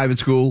understand a private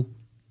school.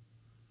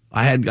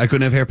 I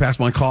couldn't have hair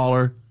past my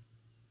collar.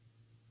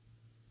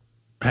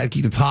 had to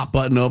keep the top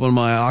button open on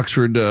my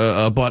Oxford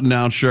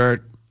button-down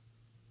shirt.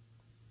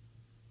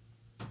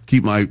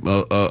 Keep my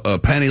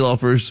panty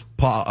loafers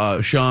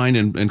shine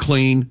and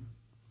clean.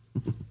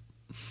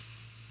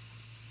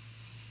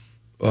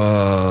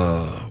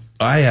 I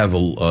have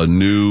a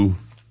new...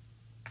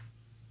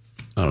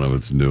 I don't know if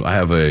it's new. I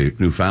have a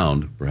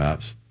newfound,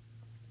 perhaps,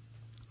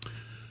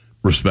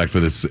 respect for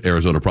this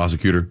Arizona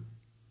prosecutor.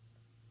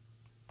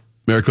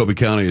 Maricopa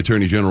County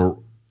Attorney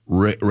General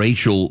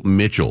Rachel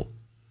Mitchell.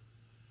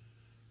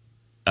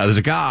 There's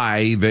a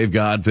guy they've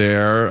got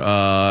there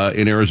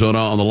in Arizona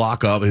on the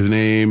lockup. His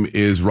name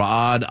is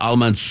Raad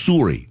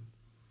Al-Mansouri.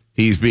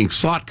 He's being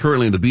sought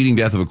currently in the beating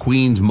death of a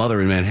Queens mother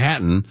in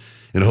Manhattan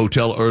in a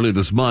hotel earlier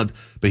this month.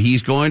 But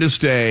he's going to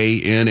stay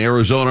in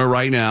Arizona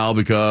right now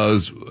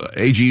because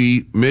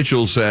AG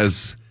Mitchell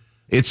says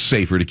it's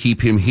safer to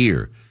keep him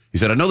here. He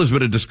said, I know there's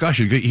been a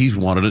discussion. He's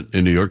wanted it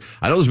in New York.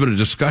 I know there's been a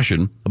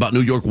discussion about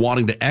New York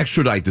wanting to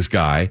extradite this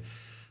guy.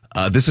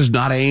 This is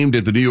not aimed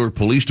at the New York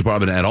Police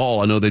Department at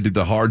all. I know they did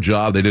the hard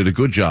job. They did a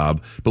good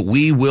job. But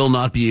we will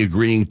not be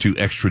agreeing to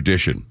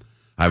extradition.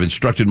 I've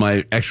instructed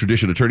my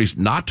extradition attorneys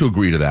not to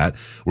agree to that.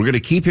 We're going to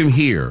keep him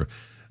here.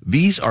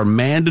 These are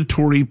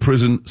mandatory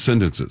prison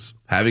sentences.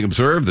 Having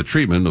observed the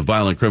treatment of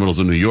violent criminals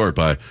in New York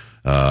by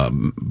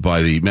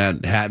the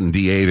Manhattan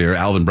DA there,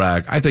 Alvin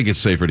Bragg, I think it's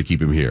safer to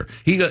keep him here.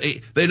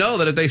 They know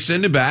that if they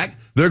send him back,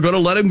 they're going to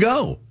let him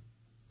go.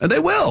 And they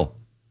will.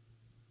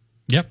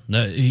 Yep.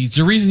 It's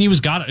the reason he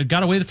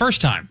got away the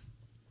first time.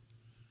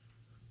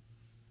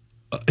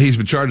 He's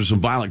been charged with some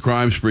violent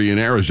crime spree in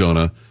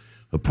Arizona.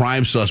 A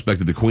prime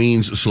suspect of the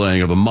Queens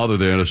slaying of a mother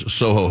there in a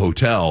Soho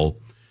hotel.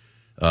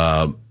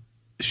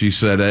 She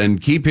said,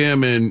 and keep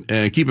him in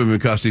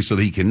custody so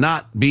that he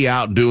cannot be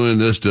out doing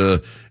this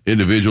to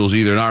individuals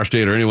either in our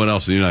state or anyone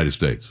else in the United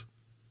States.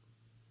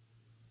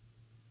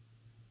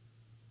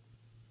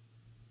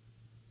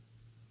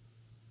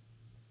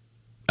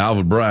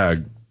 Alvin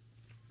Bragg,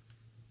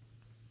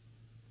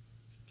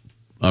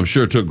 I'm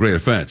sure, took great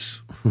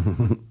offense.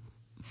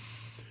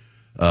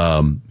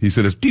 He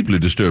said, it's deeply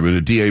disturbing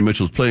that D.A.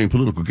 Mitchell's playing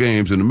political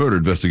games in a murder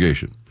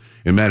investigation.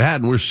 In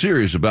Manhattan, we're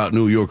serious about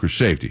New Yorkers'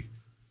 safety.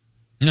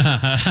 Well,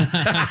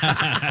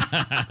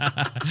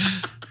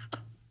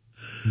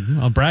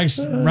 Bragg's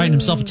writing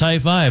himself a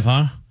Type 5,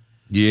 huh?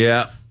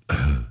 Yeah.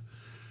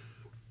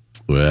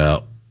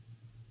 Well,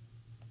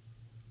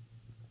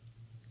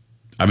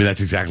 I mean, that's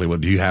exactly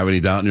what. Do you have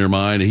any doubt in your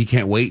mind? He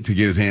can't wait to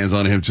get his hands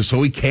on him just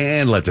so he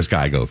can let this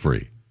guy go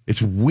free.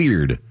 It's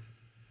weird.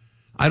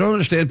 I don't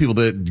understand people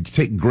that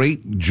take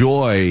great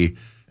joy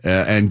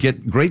and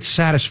get great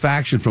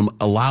satisfaction from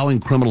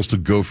allowing criminals to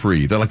go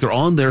free. They're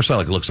on their side.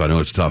 Like, look, I know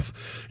it's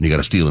tough, and you got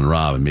to steal and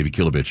rob and maybe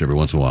kill a bitch every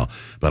once in a while.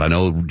 But I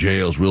know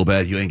jail's real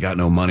bad. You ain't got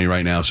no money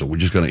right now, so we're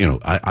just gonna,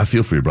 I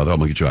feel for you, brother. I'm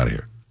gonna get you out of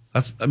here.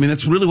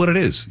 That's really what it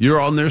is.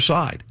 You're on their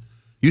side.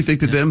 You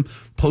think that them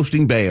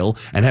posting bail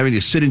and having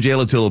to sit in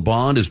jail until a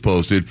bond is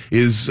posted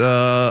is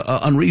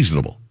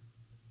unreasonable?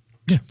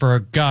 Yeah, for a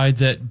guy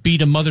that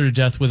beat a mother to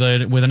death with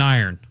an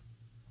iron.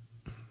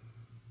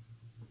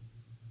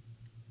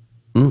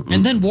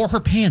 And then wore her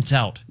pants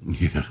out.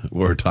 Yeah,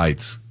 wore her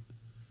tights.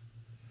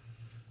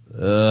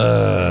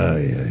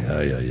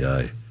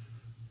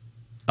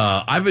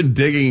 I've been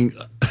digging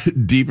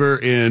deeper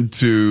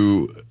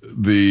into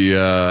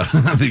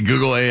the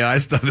Google AI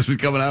stuff that's been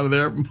coming out of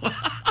there.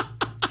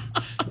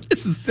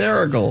 It's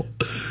hysterical.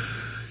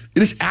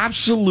 It's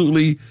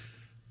absolutely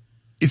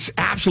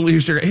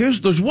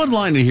hysterical. There's one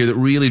line in here that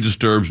really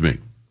disturbs me.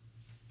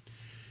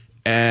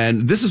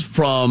 And this is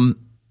from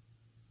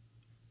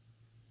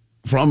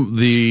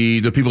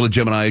the people at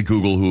Gemini at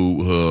Google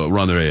who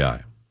run their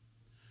AI.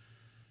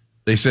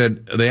 They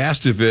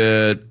asked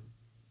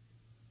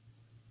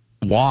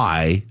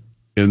why,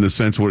 in the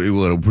sense where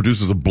it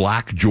produces a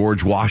black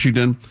George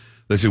Washington.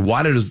 They said,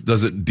 why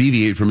does it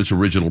deviate from its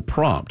original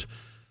prompt?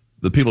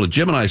 The people at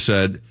Gemini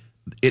said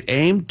it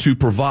aimed to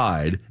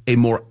provide a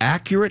more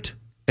accurate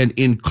and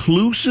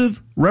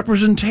inclusive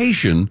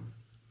representation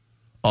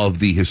of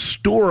the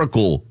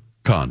historical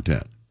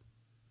content.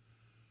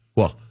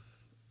 Well,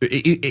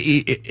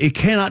 it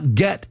cannot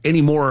get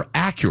any more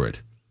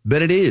accurate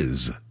than it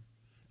is.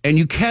 And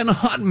you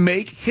cannot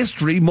make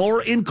history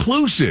more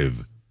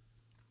inclusive.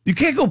 You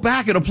can't go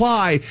back and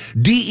apply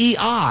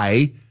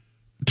DEI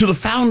to the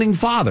founding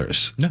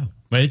fathers. No,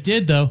 but it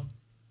did, though.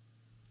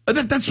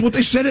 That's what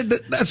they said.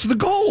 That's the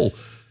goal.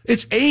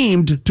 It's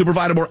aimed to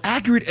provide a more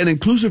accurate and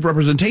inclusive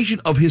representation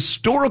of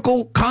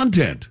historical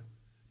content.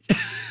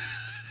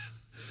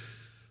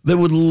 They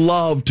would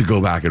love to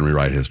go back and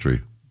rewrite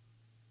history.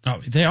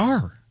 Oh, they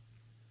are.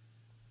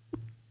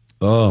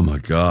 Oh, my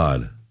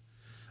God.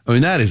 I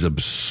mean, that is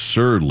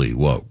absurdly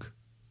woke.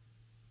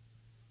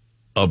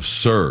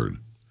 Absurd.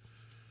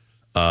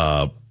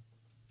 The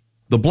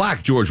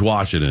black George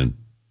Washington.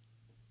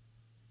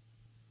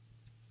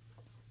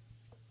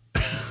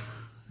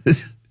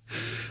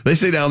 They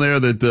say down there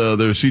that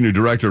their senior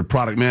director of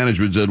product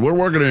management said, we're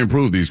working to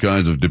improve these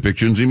kinds of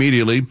depictions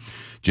immediately.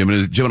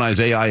 Gemini's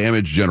AI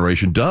image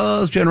generation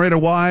does generate a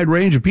wide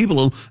range of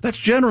people. That's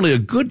generally a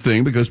good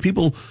thing because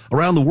people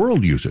around the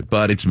world use it,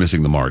 but it's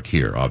missing the mark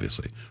here,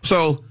 obviously.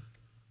 So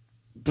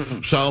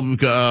some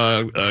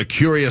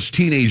curious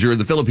teenager in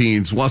the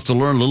Philippines wants to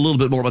learn a little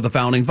bit more about the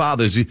founding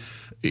fathers. Is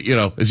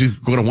he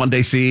going to one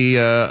day see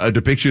a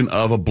depiction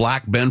of a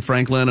black Ben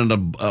Franklin and a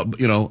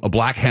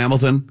black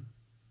Hamilton?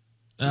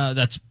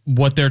 That's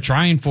what they're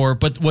trying for.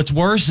 But what's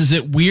worse is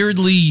it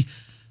weirdly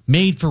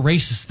made for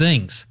racist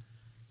things.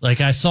 Like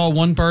I saw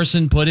one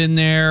person put in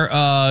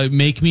there,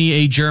 make me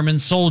a German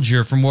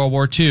soldier from World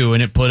War II,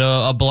 and it put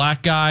a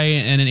black guy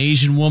and an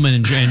Asian woman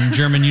in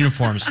German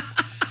uniforms.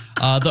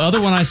 The other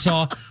one I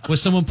saw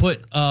was someone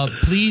put,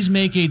 please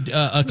make a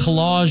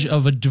collage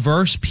of a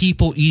diverse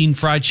people eating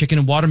fried chicken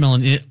and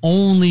watermelon. And it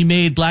only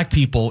made black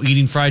people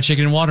eating fried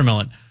chicken and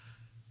watermelon.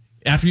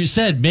 After you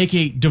said, make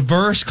a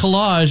diverse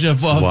collage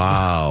of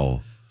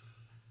wow.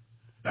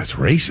 That's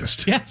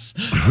racist. Yes.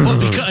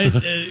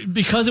 Well,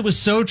 because it was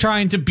so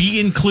trying to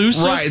be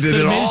inclusive. Right.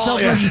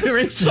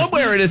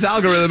 Somewhere in its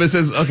algorithm it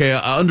says, okay,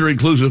 under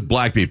inclusive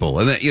black people.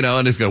 And then,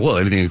 and it's going, well,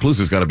 anything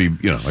inclusive has got to be,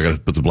 I got to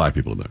put some black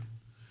people in there.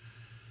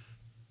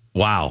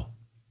 Wow.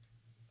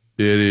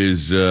 It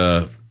is,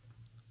 there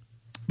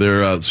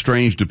are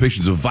strange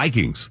depictions of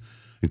Vikings,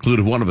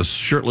 included one of a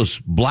shirtless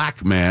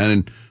black man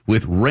and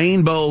with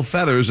rainbow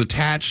feathers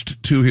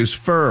attached to his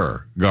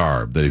fur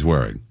garb that he's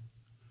wearing.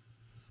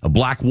 A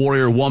black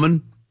warrior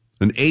woman,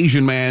 an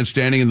Asian man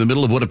standing in the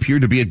middle of what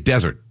appeared to be a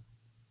desert.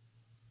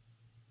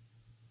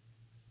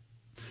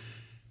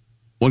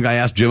 One guy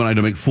asked Gemini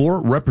to make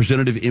 4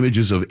 representative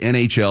images of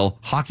NHL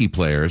hockey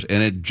players,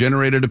 and it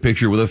generated a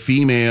picture with a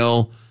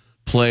female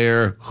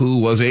player who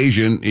was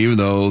Asian, even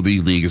though the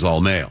league is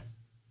all male.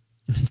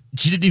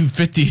 She didn't even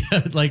fit it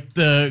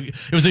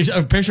was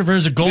a picture of her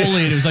as a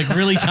goalie, and it was like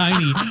really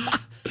tiny.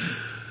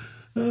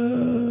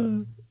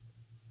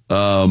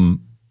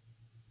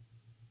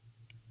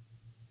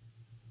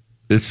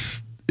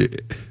 It's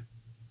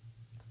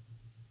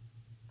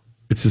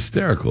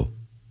hysterical.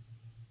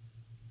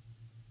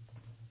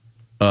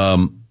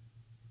 Another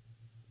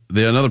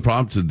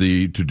prompt to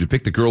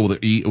depict the girl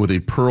with a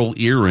pearl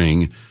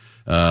earring.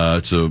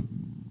 It's a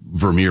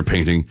Vermeer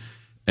painting,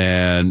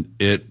 and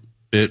it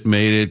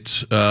made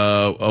it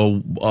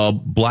a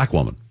black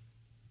woman.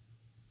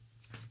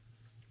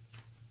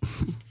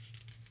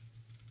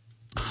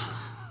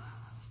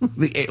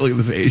 Look at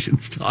this Asian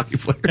hockey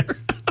player.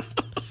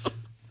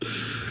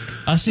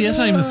 See, that's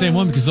not even the same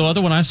one, because the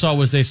other one I saw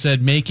was they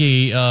said make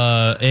a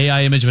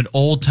AI image of an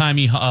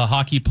old-timey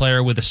hockey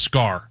player with a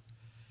scar.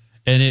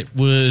 And it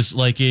was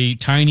like a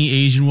tiny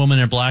Asian woman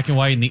in black and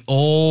white, and the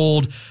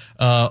old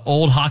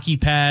hockey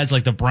pads,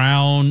 like the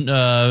brown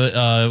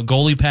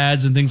goalie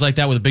pads and things like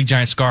that, with a big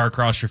giant scar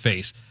across your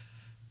face.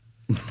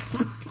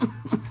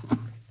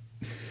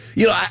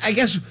 I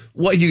guess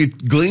what you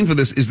could glean for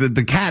this is that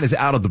the cat is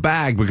out of the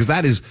bag, because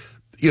that is...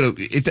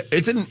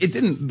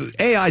 the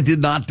AI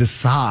did not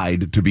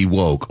decide to be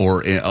woke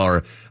or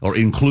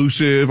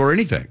inclusive or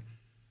anything.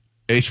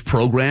 It's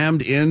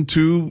programmed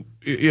into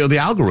the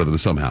algorithm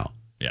somehow.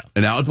 Yeah.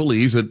 And now it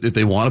believes that if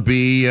they want to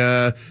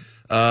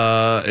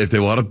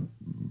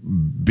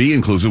be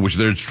inclusive, which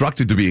they're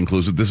instructed to be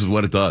inclusive, this is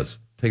what it does.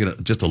 Taking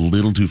it just a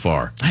little too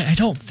far. I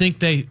don't think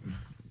they.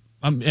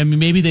 I mean,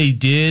 maybe they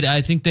did.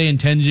 I think they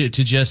intended it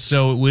to just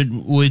so it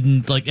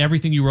wouldn't like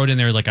everything you wrote in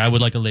there. Like, I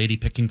would like a lady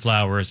picking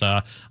flowers.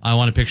 I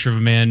want a picture of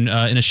a man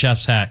in a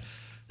chef's hat.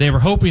 They were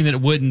hoping that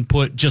it wouldn't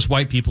put just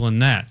white people in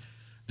that.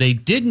 They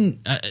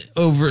didn't I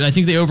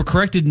think they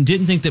overcorrected and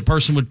didn't think that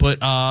person would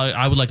put.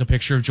 I would like a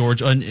picture of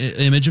an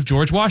image of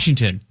George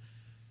Washington,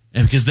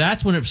 and because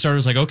that's when it started. It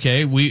was like,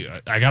 okay,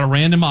 I got to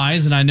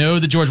randomize, and I know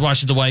that George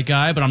Washington's a white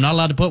guy, but I'm not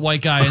allowed to put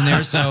white guy in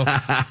there, so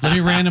let me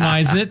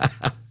randomize it.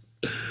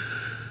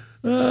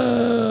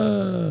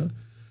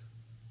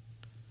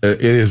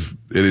 It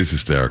is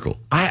hysterical.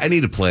 I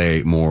need to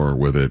play more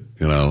with it.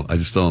 I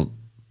just don't.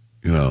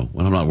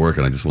 When I'm not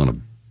working, I just want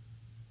to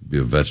be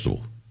a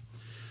vegetable.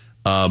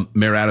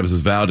 Mayor Adams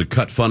has vowed to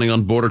cut funding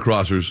on border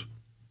crossers.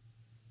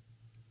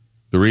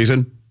 The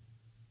reason?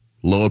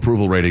 Low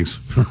approval ratings.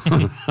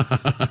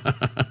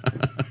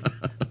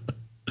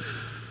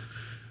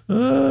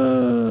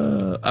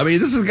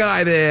 This is a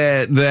guy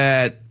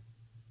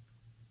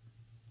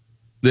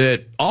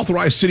that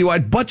authorized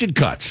citywide budget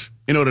cuts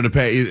in order to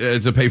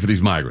pay for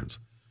these migrants.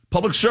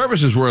 Public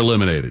services were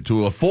eliminated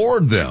to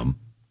afford them.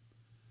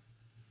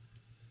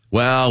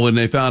 Well, when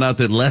they found out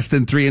that less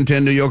than 3 in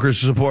 10 New Yorkers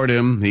support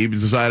him, he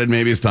decided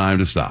maybe it's time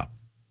to stop.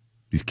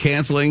 He's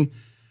canceling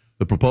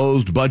the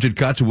proposed budget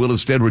cuts and will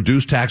instead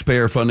reduce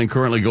taxpayer funding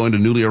currently going to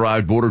newly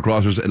arrived border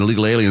crossers and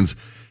illegal aliens.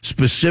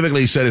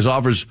 Specifically, he said his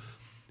offers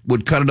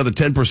would cut another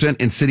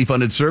 10% in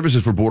city-funded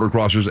services for border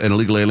crossers and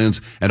illegal aliens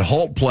and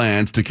halt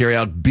plans to carry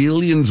out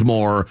billions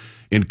more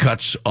in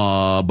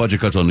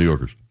budget cuts on New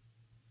Yorkers.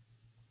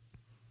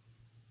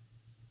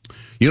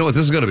 You know what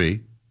this is going to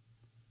be?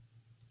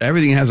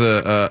 Everything has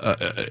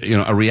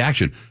a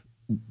reaction.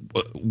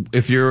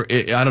 if you're,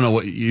 I don't know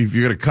what, if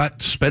you're going to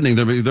cut spending,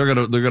 they're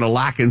going to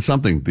lack in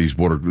something. These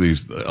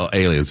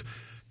aliens,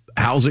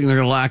 housing they're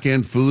going to lack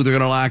in, food they're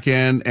going to lack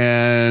in,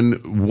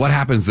 and what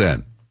happens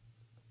then?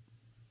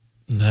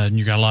 Then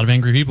you got a lot of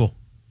angry people,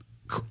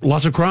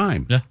 lots of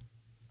crime. Yeah.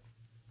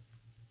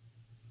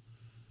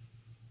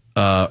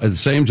 At the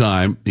same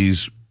time,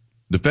 he's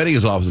defending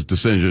his office's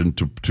decision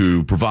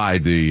to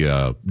provide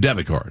the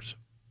debit cards.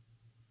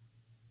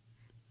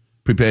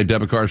 Prepaid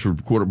debit cards for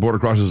border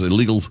crossings and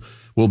illegals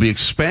will be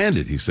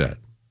expanded, he said.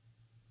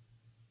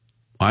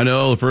 I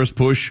know the first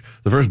brush,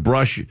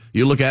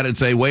 you look at it and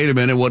say, wait a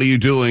minute, what are you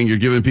doing? You're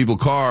giving people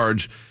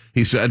cards,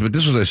 he said, but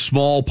this is a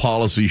small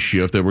policy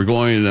shift that we're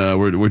doing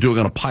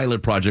on a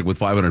pilot project with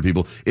 500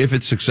 people. If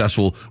it's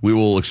successful, we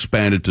will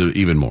expand it to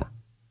even more.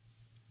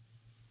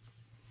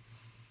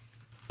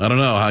 I don't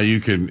know how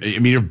you can, I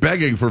mean, you're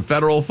begging for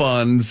federal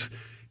funds,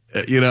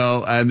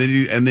 and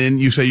then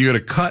you say you're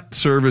going to cut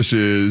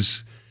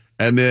services.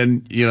 And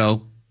then,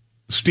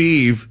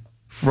 Steve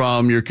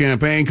from your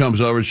campaign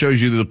comes over and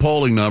shows you the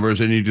polling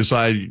numbers, and you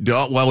decide,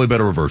 well, we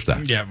better reverse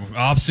that. Yeah,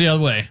 opposite the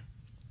other way.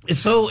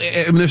 It's so,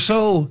 they're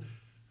so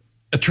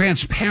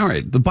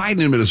transparent. The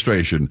Biden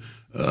administration,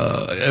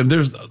 and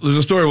there's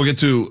a story we'll get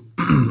to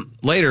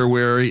later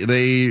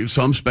where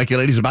some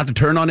speculate he's about to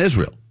turn on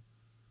Israel.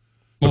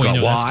 Well, we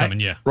know why? That's coming,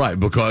 yeah. Right,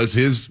 because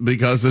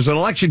there's an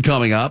election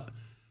coming up,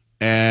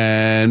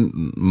 and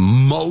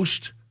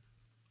most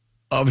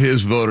of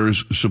his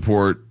voters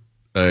support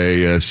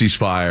a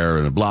ceasefire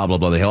and a blah, blah,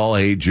 blah. They all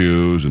hate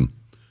Jews. And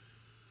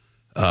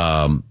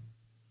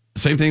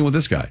same thing with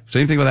this guy.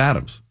 Same thing with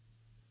Adams.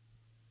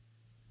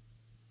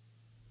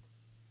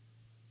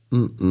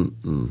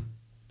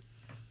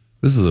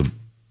 This is a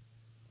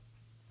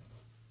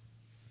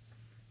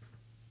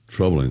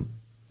troubling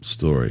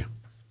story.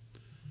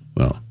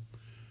 Well,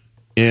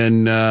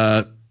 in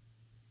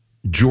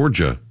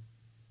Georgia,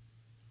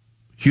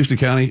 Houston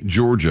County,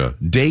 Georgia,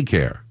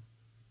 daycare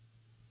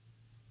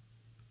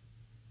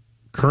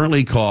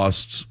currently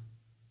costs,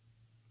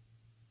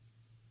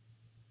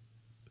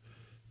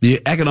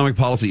 the Economic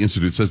Policy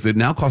Institute says that it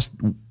now costs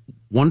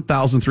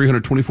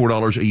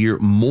 $1,324 a year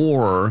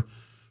more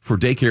for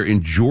daycare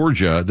in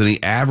Georgia than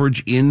the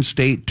average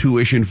in-state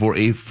tuition for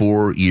a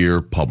 4-year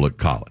public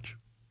college.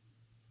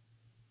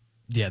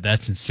 Yeah,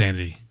 that's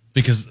insanity.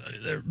 Because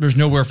there's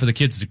nowhere for the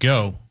kids to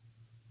go.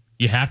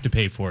 You have to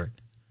pay for it.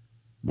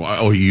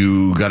 Well,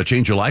 you got to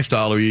change your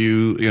lifestyle, or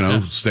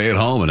stay at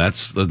home, and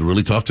that's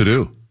really tough to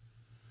do.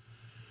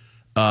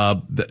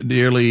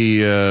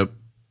 Nearly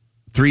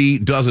 3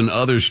 dozen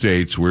other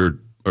states are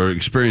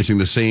experiencing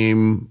the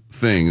same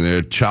thing.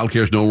 Their child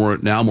care is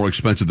now more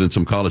expensive than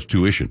some college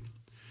tuition.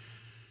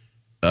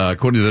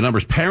 According to the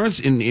numbers, parents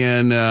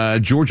in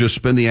Georgia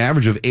spend the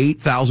average of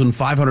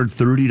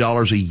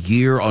 $8,530 a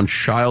year on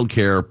child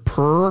care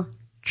per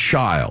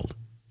child.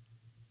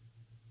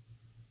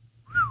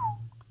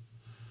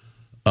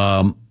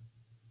 I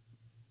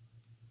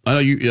know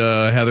you,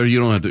 Heather, you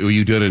don't have to,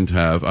 you didn't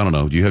have, I don't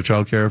know, do you have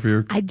child care for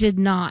your? I did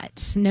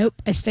not. Nope.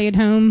 I stayed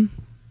home.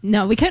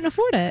 No, we couldn't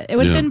afford it. It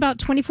would have been about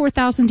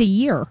 $24,000 a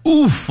year.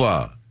 Oof.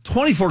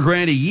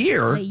 $24,000 a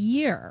year? A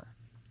year.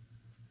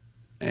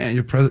 And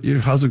your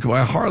husband could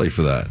buy a Harley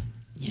for that.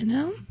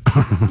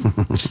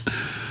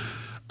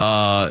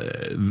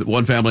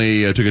 One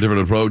family took a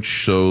different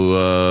approach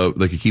so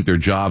they could keep their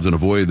jobs and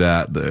avoid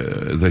that.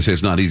 They say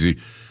it's not easy.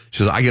 She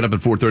says, I get up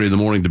at 4:30 in the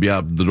morning to be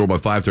out the door by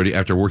 5:30.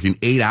 After working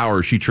 8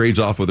 hours, she trades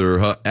off with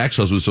her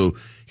ex-husband so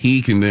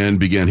he can then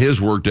begin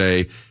his work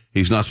day.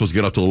 He's not supposed to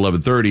get up till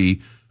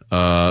 11:30.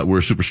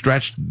 We're super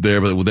stretched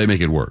there, but they make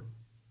it work.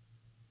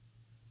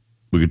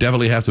 We could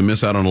definitely have to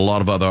miss out on a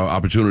lot of other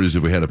opportunities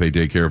if we had to pay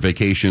daycare.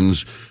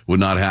 Vacations would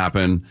not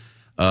happen.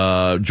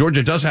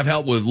 Georgia does have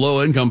help with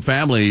low-income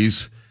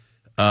families,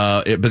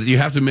 but you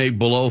have to make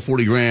below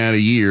 $40,000 a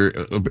year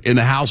in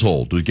the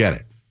household to get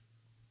it.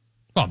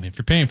 Well, I mean, if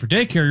you're paying for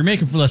daycare, you're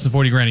making for less than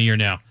 $40,000 a year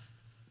now.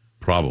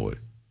 Probably.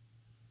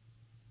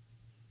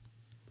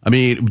 I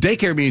mean,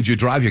 daycare means you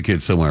drive your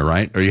kids somewhere,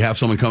 right? Or you have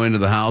someone come into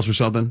the house or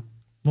something?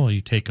 Well, you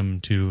take them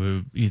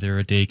to either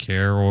a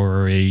daycare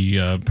or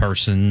a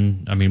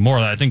person. I mean, more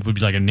I think would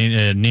be like a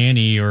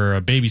nanny or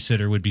a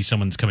babysitter would be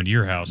someone that's coming to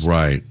your house.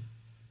 Right.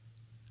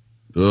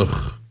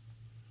 Ugh.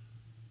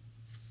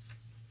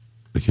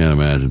 I can't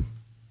imagine.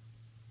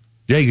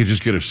 Yeah, you could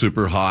just get a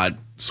super hot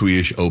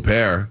Swedish au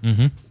pair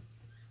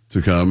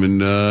to come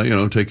and,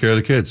 take care of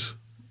the kids,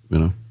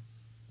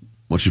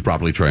 once she's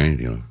properly trained,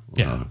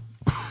 Yeah.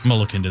 I'm going to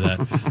look into that.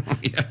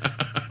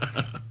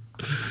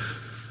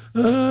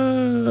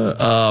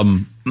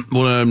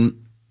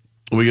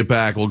 When we get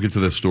back, we'll get to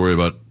this story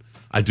about,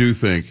 I do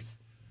think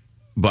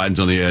Biden's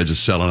on the edge of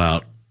selling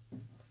out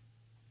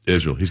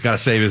Israel. He's got to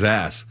save his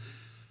ass.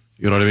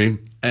 You know what I mean?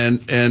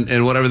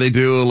 And whatever they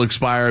do will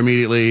expire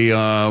immediately.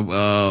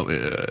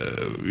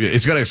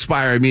 It's going to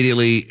expire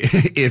immediately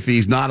if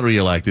he's not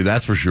reelected.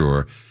 That's for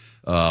sure.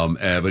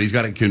 But he's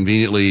got it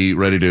conveniently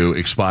ready to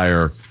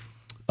expire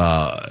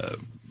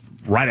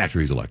right after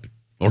he's elected,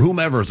 or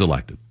whomever is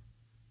elected.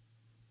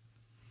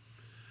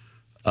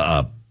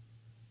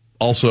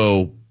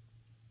 Also,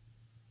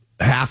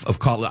 half of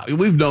college,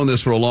 we've known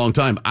this for a long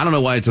time. I don't know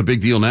why it's a big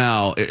deal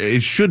now.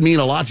 It should mean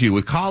a lot to you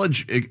with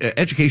college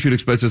education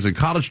expenses and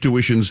college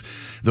tuitions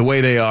the way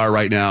they are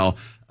right now.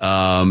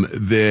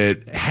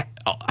 That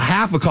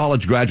half of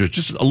college graduates,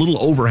 just a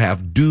little over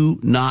half, do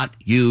not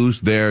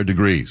use their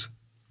degrees.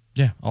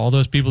 Yeah, all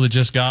those people that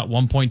just got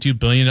 $1.2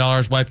 billion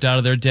wiped out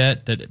of their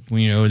debt that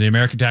the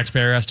American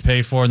taxpayer has to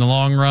pay for in the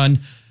long run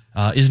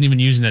isn't even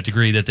using that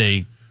degree that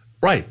they...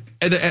 Right.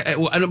 And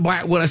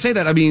when I say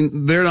that, I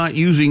mean they're not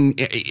using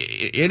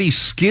any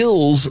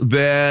skills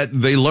that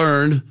they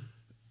learned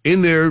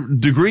in their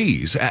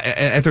degrees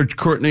at their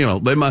current.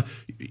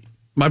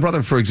 My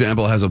brother, for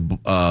example, has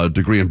a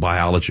degree in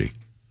biology.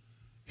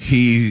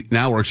 He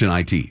now works in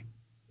IT.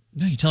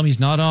 No, you tell me he's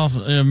not off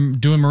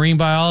doing marine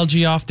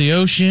biology off the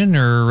ocean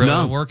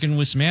or working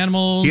with some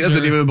animals. He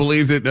doesn't even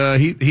believe that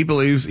he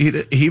believes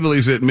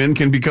that men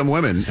can become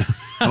women.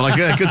 I'm like,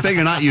 yeah, good thing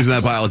you're not using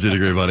that biology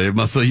degree, buddy. It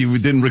must say you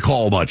didn't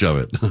recall much of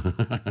it.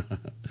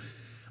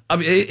 I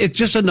mean, it's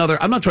just another.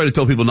 I'm not trying to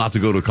tell people not to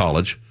go to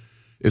college.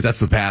 If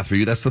that's the path for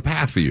you, that's the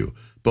path for you.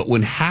 But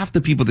when half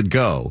the people that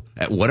go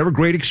at whatever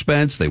great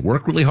expense, they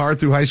work really hard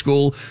through high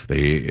school,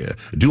 they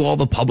do all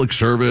the public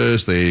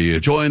service, they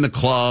join the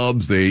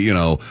clubs, they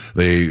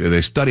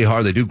study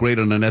hard, they do great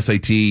on an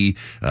SAT, they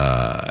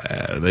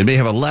may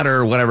have a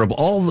letter, whatever. But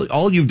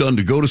all you've done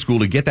to go to school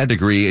to get that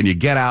degree, and you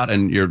get out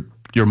and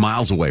you're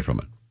miles away from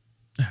it.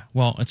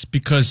 Well, it's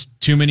because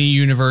too many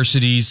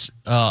universities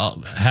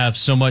have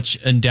so much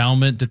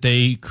endowment that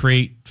they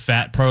create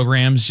fat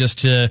programs just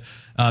to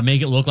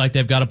make it look like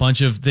they've got a bunch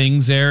of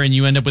things there, and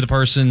you end up with a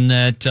person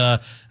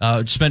that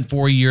spent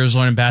 4 years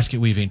learning basket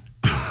weaving.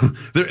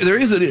 There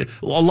is a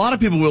lot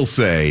of people will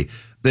say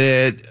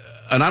that,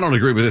 and I don't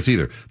agree with this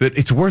either, that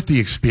it's worth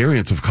the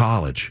experience of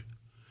college.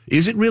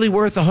 Is it really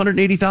worth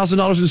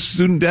 $180,000 in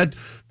student debt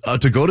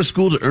to go to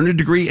school to earn a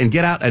degree and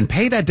get out and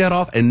pay that debt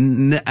off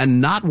and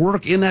not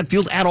work in that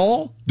field at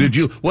all?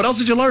 What else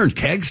did you learn?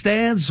 Keg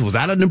stands? Was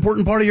that an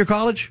important part of your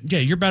college? Yeah,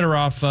 you're better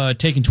off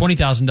taking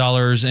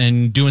 $20,000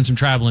 and doing some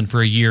traveling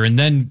for a year and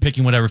then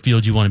picking whatever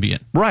field you want to be in.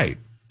 Right.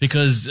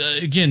 Because,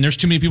 again, there's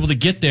too many people that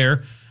get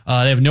there.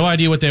 They have no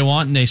idea what they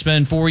want, and they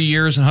spend 4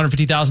 years and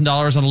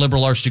 $150,000 on a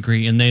liberal arts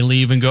degree, and they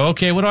leave and go,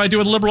 okay, what do I do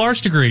with a liberal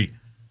arts degree?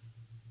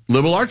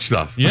 Liberal arts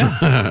stuff.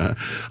 Yeah.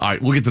 All right,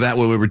 we'll get to that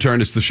when we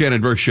return. It's the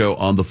Shannon Burke Show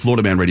on the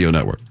Florida Man Radio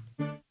Network.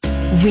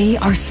 We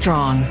are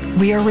strong,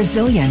 we are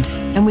resilient,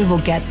 and we will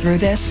get through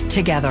this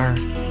together.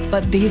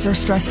 But these are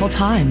stressful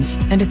times,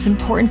 and it's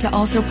important to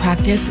also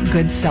practice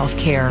good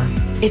self-care.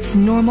 It's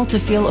normal to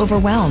feel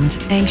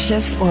overwhelmed,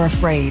 anxious, or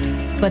afraid,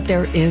 but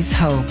there is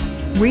hope.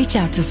 Reach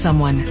out to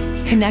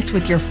someone, connect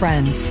with your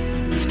friends,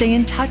 stay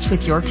in touch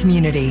with your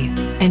community,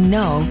 and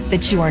know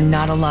that you are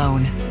not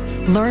alone.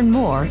 Learn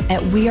more at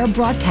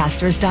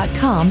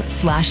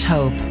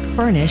wearebroadcasters.com/hope.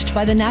 Furnished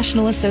by the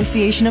National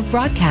Association of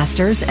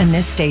Broadcasters and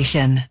this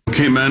station.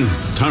 Okay, men,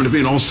 time to be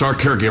an all-star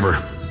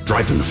caregiver.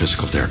 Drive them to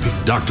physical therapy,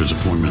 doctor's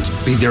appointments.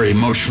 Be there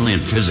emotionally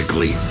and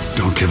physically.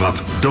 Don't give up.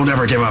 Don't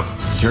ever give up.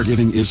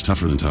 Caregiving is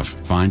tougher than tough.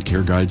 Find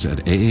care guides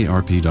at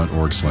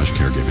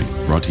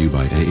aarp.org/caregiving. Brought to you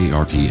by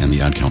AARP and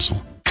the Ad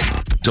Council.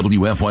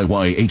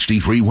 WFYY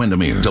HD3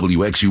 Windermere,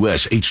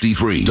 WXUS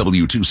HD3,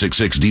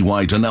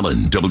 W266DY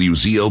Dunellen,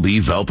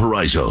 WZLB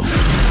Valparaiso,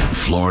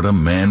 Florida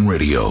Man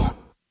Radio.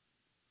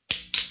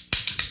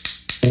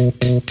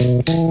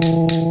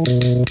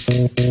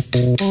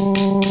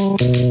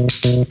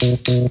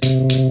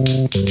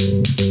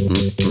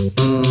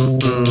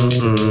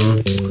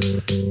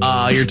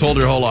 You're told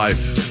your whole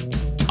life.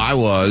 I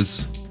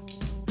was.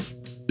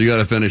 You got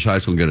to finish high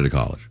school and get into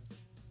college.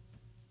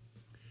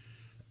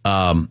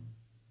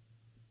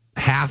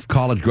 Half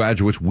college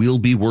graduates will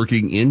be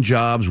working in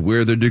jobs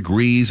where their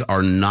degrees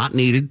are not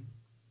needed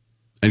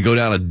and go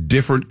down a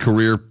different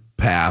career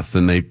path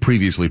than they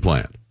previously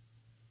planned.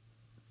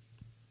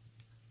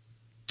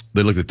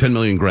 They looked at 10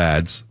 million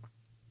grads.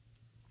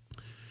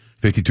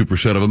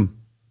 52% of them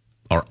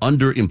are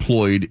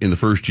underemployed in the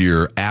first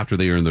year after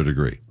they earn their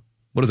degree.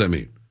 What does that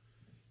mean?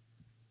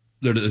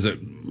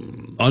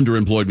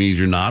 Underemployed means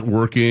you're not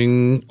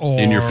working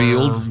in your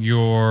field?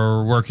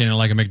 You're working at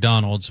like a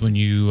McDonald's when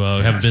you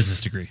have a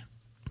business degree.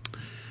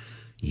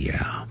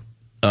 Yeah.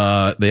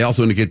 They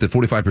also indicate that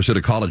 45%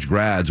 of college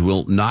grads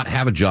will not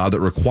have a job that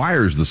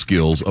requires the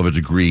skills of a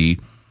degree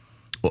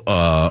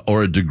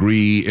or a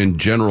degree in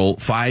general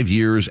 5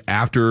 years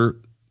after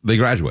they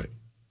graduate.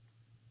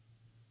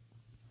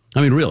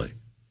 I mean, really.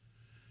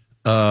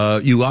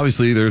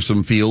 There's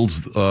some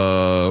fields you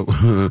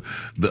have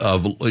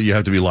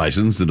to be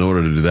licensed in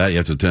order to do that. You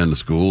have to attend the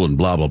school and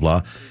blah, blah,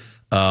 blah.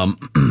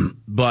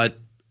 But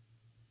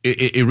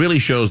it really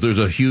shows there's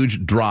a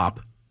huge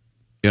drop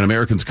in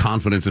Americans'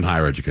 confidence in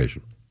higher education.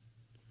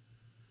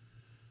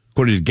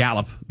 According to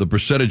Gallup, the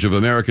percentage of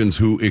Americans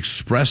who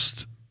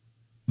expressed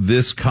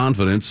this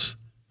confidence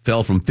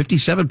fell from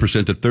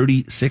 57% to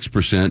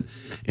 36%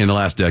 in the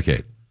last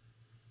decade.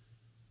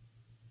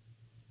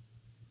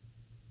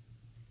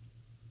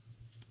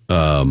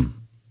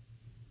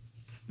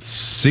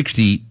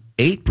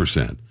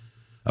 68%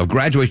 of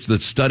graduates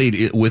that studied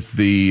it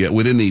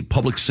within the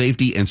public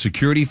safety and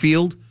security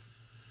field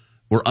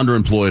were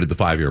underemployed at the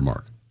 5-year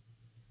mark.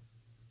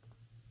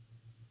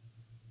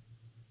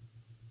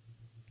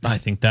 I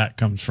think that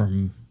comes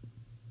from.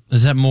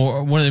 Is that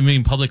more? What do I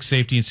mean? Public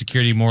safety and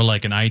security, more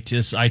like an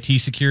IT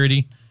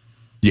security.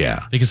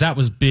 Yeah, because that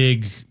was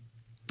big,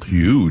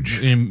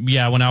 huge.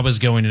 When I was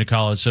going into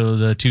college, so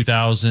the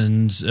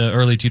 2000s,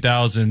 early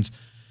 2000s,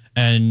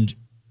 and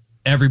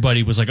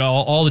everybody was like,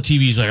 all the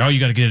TVs like, oh, you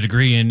got to get a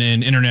degree in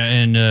internet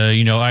and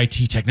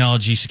IT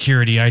technology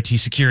security,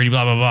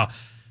 blah blah blah.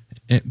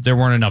 There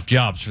weren't enough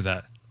jobs for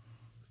that.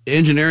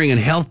 Engineering and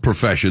health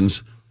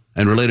professions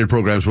and related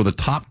programs were the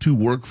top 2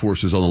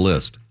 workforces on the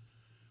list,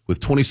 with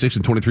 26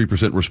 and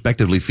 23%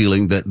 respectively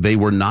feeling that they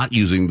were not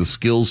using the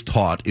skills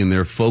taught in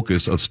their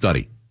focus of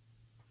study.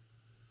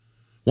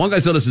 One guy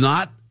said it's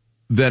not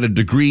that a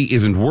degree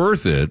isn't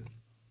worth it.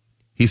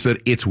 He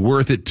said it's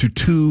worth it to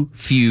too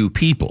few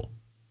people.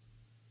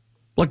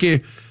 Like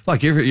if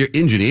you're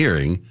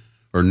engineering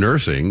or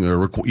nursing,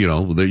 or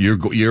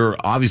you're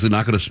obviously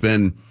not going to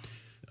spend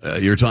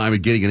your time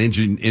getting an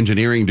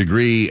engineering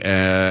degree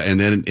and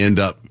then end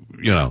up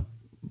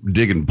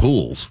digging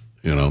pools.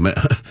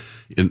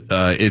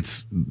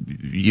 It's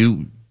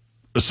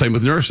same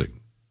with nursing.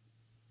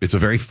 It's a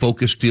very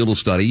focused field of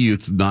study.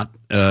 It's not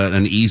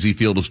an easy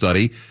field of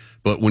study,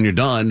 but when you're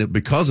done,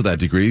 because of that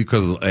degree,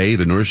 because of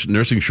the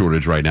nursing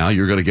shortage right now,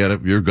 you're going to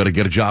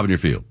get a job in your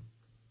field.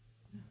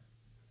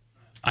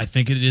 I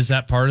think it is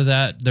that part of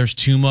that. There's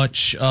too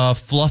much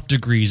fluff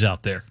degrees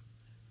out there.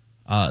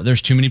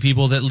 There's too many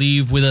people that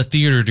leave with a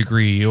theater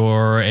degree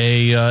or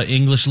a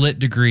English lit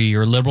degree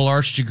or liberal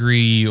arts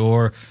degree,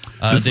 or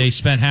they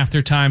spent half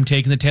their time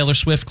taking the Taylor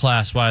Swift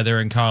class while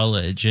they're in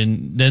college,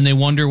 and then they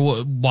wonder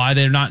why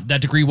that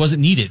degree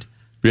wasn't needed.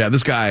 Yeah,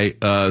 this guy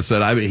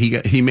said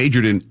he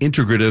majored in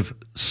integrative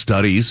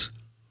studies.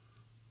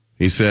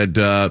 He said,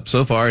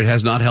 so far it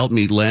has not helped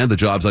me land the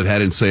jobs I've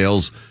had in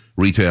sales,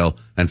 retail,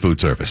 and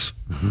food service.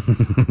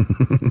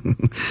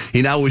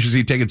 He now wishes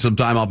he'd taken some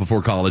time off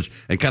before college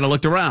and kind of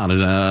looked around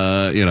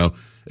and,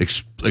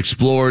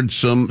 explored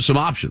some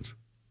options.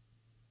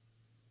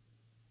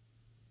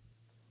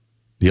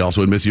 He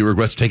also admits he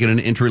regrets taking an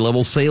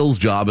entry-level sales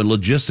job in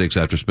logistics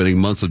after spending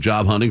months of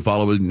job hunting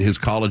following his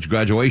college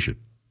graduation.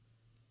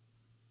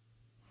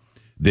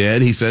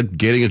 Then, he said,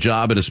 getting a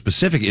job in a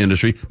specific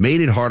industry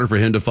made it harder for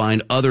him to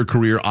find other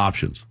career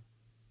options.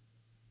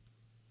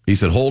 He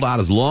said, hold out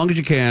as long as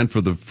you can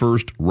for the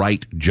first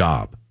right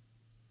job.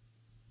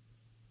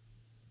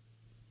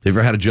 Have you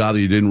ever had a job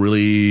that you didn't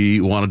really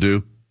want to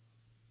do,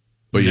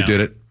 but you did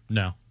it?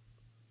 No.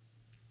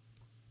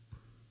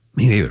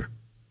 Me neither.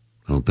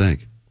 I don't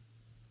think.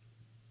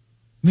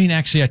 I mean,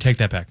 actually, I take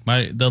that back.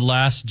 The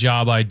last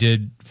job I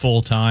did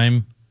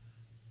full-time,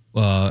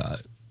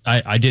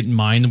 I didn't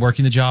mind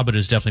working the job, but it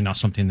was definitely not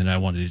something that I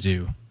wanted to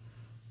do.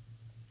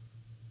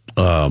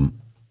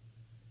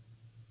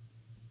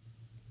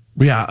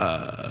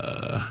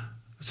 I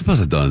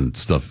suppose I've done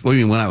stuff. What do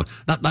you mean when I was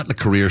not the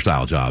career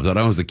style jobs? When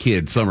I was a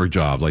kid, summer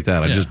jobs like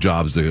that. Just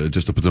jobs to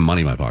put some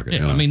money in my pocket.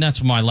 Yeah, I mean that's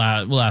what my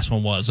last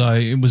one was.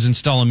 I was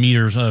installing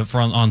meters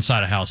on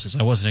side of houses.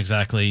 I wasn't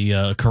exactly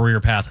a career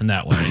path in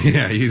that way.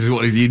 Yeah,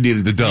 you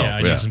needed the dough. Yeah,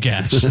 I need some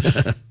cash.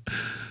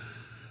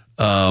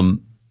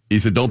 He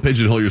said, don't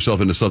pigeonhole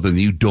yourself into something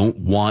that you don't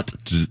want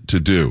to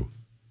do.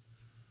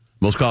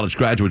 Most college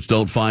graduates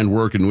don't find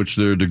work in which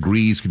their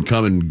degrees can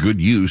come in good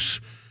use.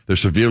 They're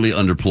severely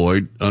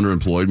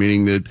underemployed,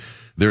 meaning that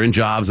they're in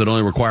jobs that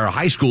only require a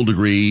high school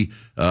degree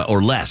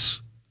or less.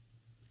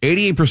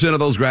 88% of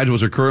those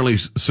graduates are currently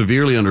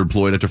severely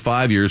underemployed after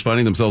 5 years,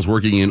 finding themselves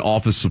working in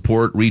office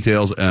support,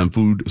 retails, and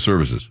food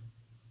services.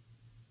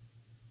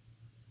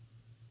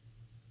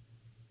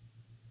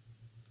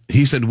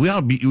 He said,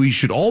 we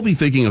should all be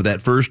thinking of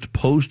that first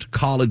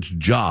post-college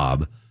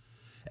job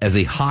as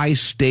a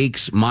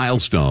high-stakes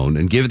milestone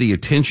and give it the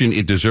attention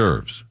it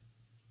deserves.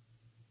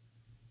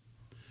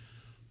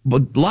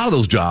 But a lot of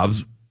those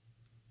jobs,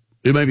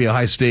 it may be a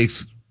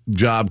high-stakes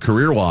job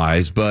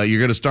career-wise, but you're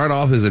going to start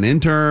off as an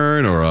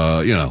intern or,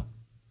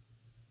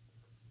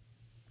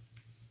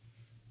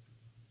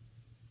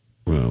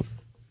 Well,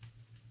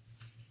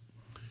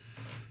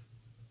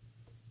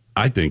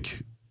 I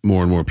think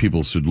more and more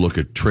people should look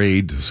at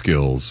trade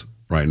skills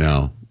right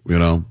now.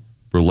 We're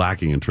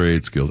lacking in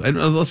trade skills. And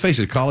let's face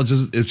it, college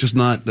is just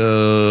not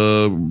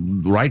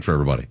right for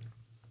everybody.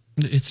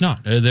 It's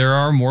not. There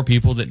are more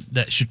people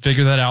that should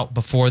figure that out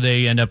before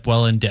they end up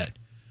well in debt.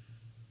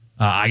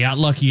 I got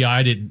lucky.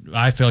 I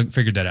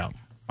figured that out.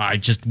 I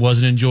just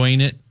wasn't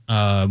enjoying it.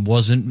 I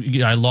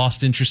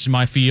lost interest in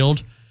my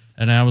field.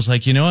 And I was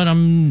like, you know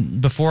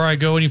what? Before I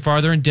go any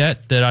farther in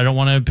debt that I don't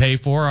want to pay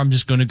for, I'm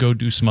just going to go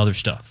do some other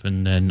stuff.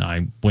 And then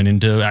I went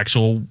into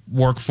actual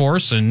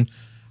workforce, and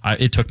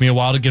it took me a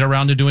while to get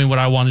around to doing what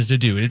I wanted to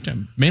do.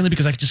 Mainly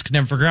because I just could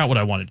never figure out what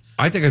I wanted.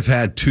 I think I've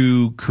had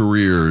 2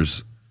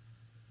 careers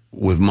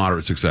with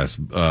moderate success.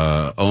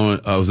 I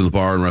was in the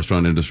bar and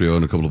restaurant industry,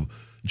 owned a couple of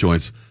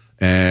joints,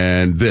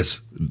 and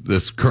this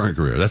current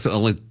career. That's the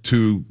only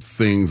 2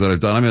 things that I've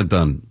done. I mean, I've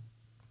done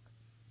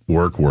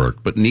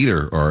work, but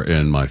neither are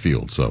in my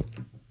field. So,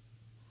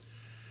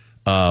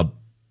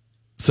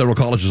 several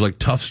colleges like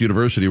Tufts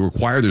University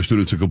require their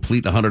students to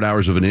complete 100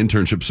 hours of an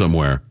internship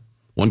somewhere.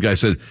 One guy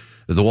said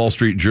at the Wall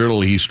Street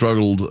Journal he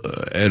struggled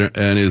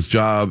and his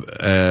job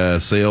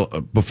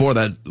before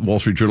that Wall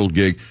Street Journal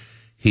gig.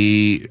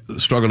 He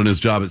struggled in his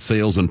job at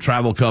sales and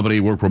travel company,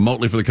 worked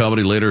remotely for the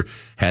company, later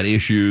had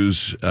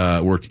issues,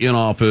 worked in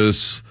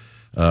office.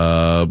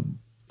 A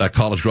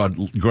college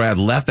grad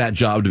left that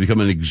job to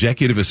become an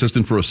executive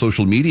assistant for a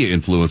social media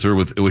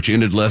influencer, which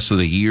ended less than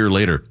a year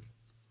later.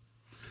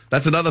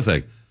 That's another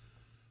thing.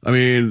 I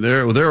mean,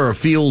 there are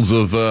fields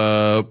of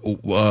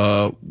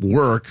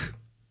work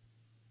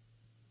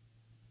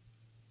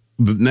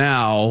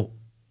now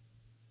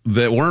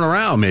that weren't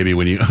around maybe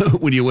when you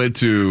when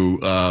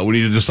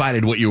you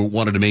decided what you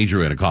wanted to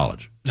major in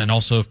college, and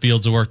also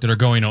fields of work that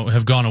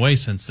have gone away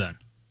since then.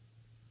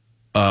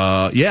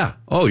 Yeah,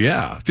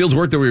 fields of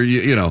work that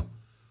were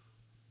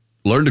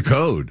learn to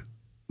code.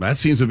 That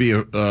seems to be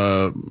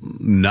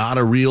not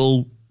a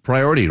real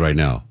priority right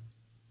now.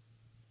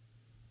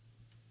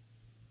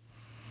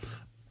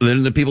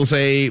 Then the people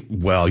say,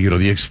 well,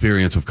 the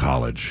experience of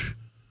college.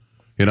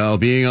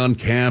 Being on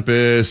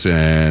campus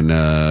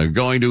and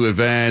going to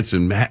events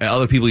and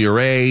other people your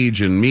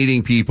age and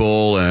meeting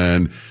people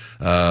and,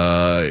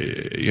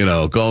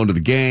 going to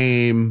the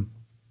game,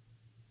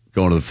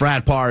 going to the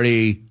frat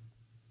party.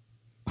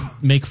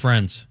 Make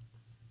friends.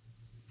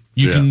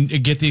 You can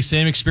get the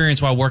same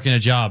experience while working a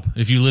job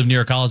if you live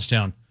near a college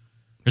town.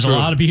 There's a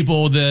lot of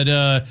people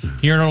that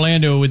here in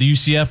Orlando with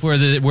UCF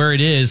where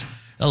it is,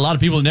 a lot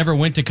of people that never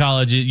went to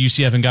college at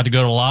UCF and got to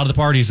go to a lot of the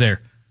parties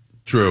there.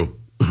 True.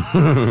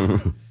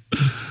 I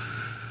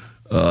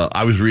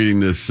was reading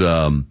this.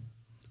 I'm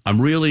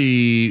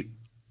really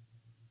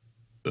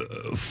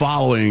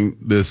following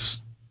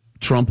this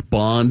Trump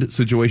bond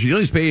situation.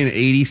 He's paying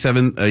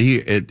 87.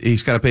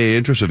 He's got to pay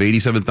interest of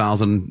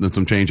 $87,000 and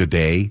some change a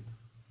day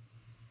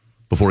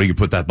before he can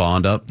put that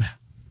bond up.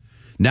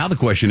 Now the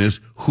question is,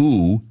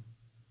 who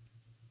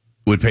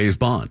would pay his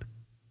bond?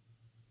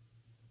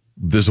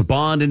 There's a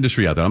bond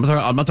industry out there.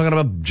 I'm not talking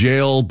about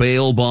jail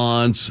bail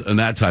bonds and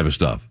that type of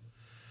stuff.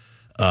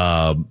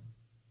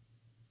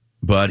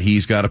 But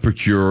he's got to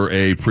procure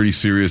a pretty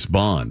serious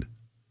bond.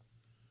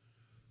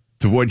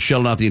 To avoid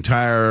shelling out the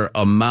entire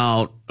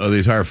amount of the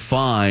entire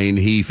fine,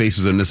 he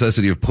faces the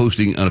necessity of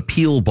posting an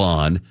appeal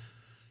bond,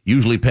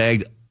 usually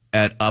pegged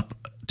at up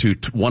to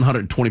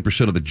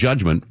 120% of the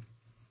judgment,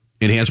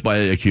 enhanced by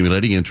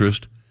accumulating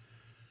interest.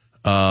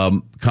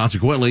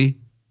 Consequently,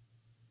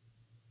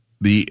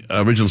 the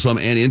original sum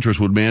and interest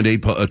would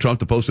mandate Trump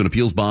to post an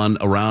appeals bond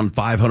around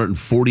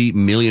 $540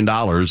 million.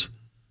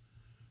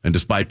 And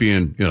despite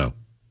being,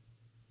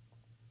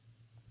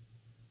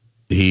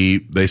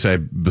 they say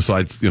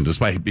besides,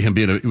 despite him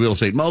being a real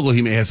estate mogul,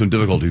 he may have some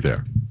difficulty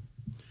there.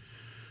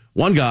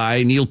 One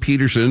guy, Neil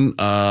Peterson,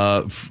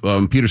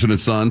 Peterson &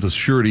 Sons, a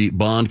surety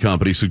bond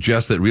company,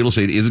 suggests that real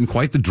estate isn't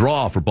quite the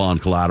draw for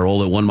bond collateral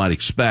that one might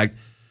expect.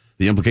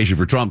 The implication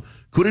for Trump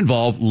could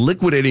involve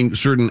liquidating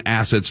certain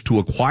assets to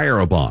acquire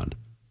a bond.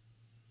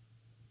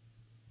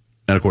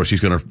 And, of course, he's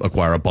going to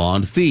acquire a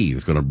bond fee.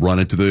 It's going to run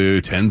into the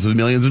tens of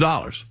millions of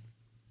dollars.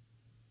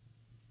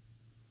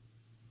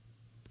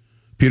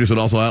 Peterson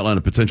also outlined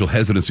a potential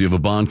hesitancy of a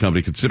bond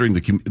company considering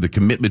the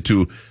commitment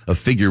to a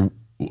figure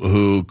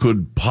who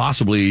could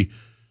possibly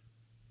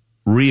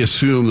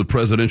reassume the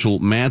presidential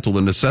mantle.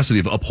 The necessity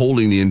of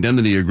upholding the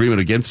indemnity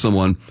agreement against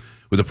someone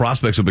with the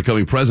prospects of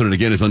becoming president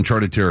again is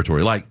uncharted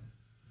territory. Like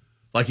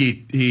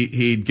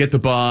he'd get the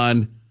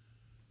bond,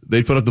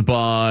 they'd put up the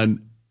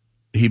bond,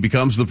 he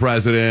becomes the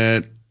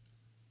president,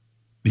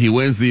 he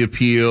wins the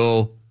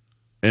appeal,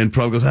 and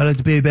Trump goes, I'd like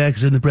to pay back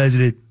because I'm the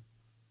president.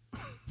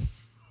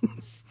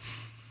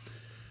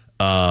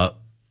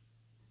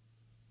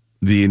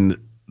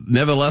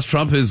 Nevertheless,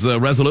 Trump is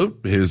resolute.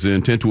 His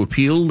intent to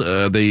appeal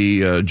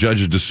the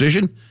judge's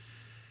decision.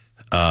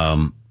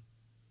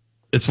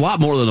 It's a lot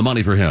more than the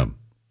money for him.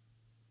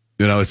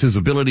 It's his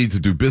ability to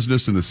do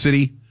business in the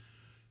city,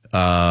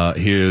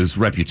 his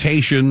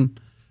reputation,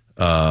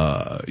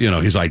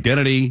 his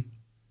identity.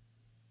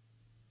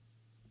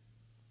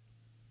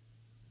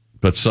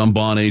 But some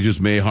bond agents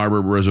may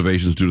harbor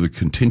reservations due to the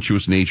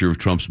contentious nature of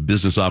Trump's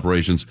business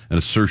operations and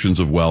assertions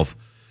of wealth.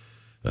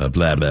 Blah,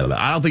 blah, blah.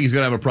 I don't think he's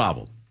going to have a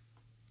problem.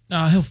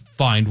 He'll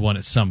find one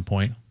at some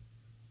point.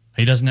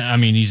 He doesn't.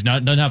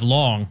 Doesn't have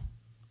long.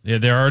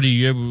 They're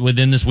already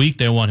within this week.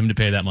 They want him to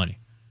pay that money.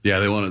 Yeah,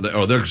 they want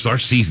to. They're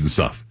start season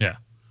stuff. Yeah.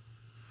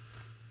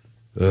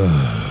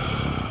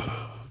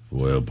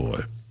 Boy, oh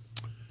boy.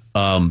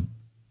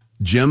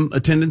 Gym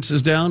attendance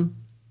is down.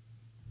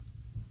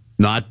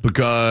 Not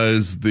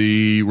because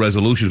the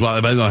resolutions. Well,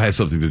 it might not have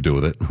something to do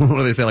with it. What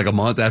do they say? Like a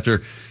month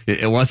after,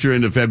 once you're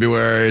into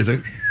February, it's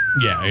like.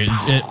 Yeah,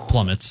 it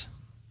plummets.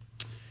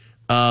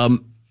 A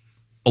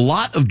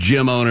lot of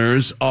gym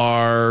owners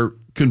are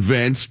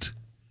convinced,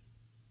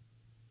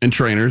 and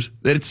trainers,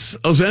 that it's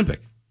Ozempic.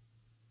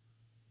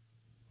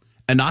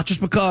 And not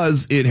just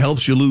because it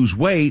helps you lose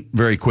weight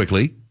very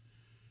quickly.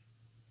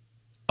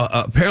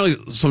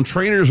 apparently some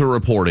trainers are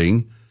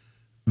reporting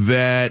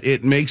that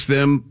it makes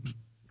them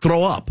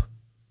throw up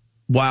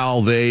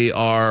while they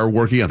are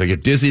working out. They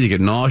get dizzy, they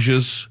get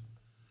nauseous.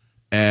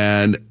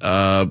 And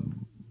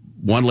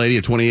one lady,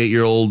 a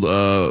 28-year-old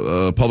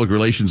public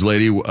relations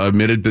lady,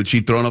 admitted that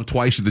she'd thrown up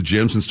twice at the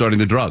gym since starting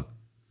the drug.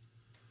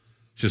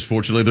 Just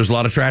fortunately, there's a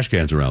lot of trash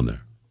cans around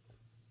there.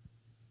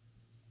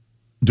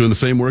 Doing the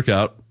same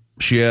workout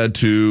she had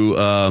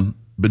to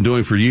been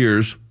doing for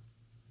years,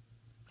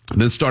 and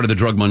then started the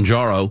drug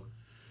Mounjaro.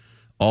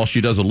 All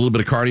she does is a little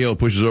bit of cardio,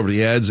 pushes over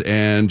the edge,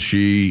 and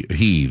she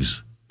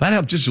heaves. That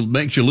helps, just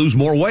makes you lose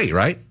more weight,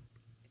 right?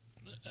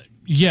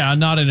 Yeah,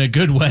 not in a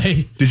good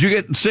way. Did you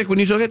get sick when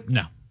you took it?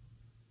 No.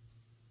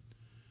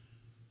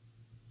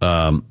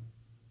 One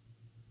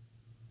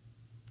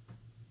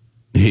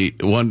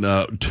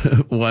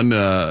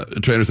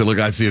trainer said, "Look,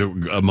 I've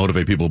seen it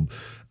motivate people.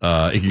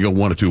 It can go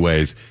one of two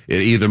ways.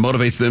 It either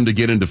motivates them to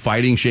get into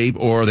fighting shape,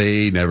 or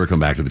they never come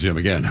back to the gym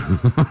again."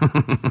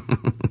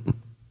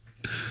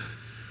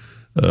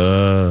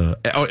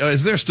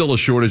 Is there still a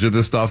shortage of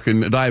this stuff?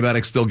 Can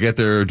diabetics still get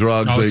their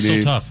drugs they it's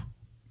need? Still tough.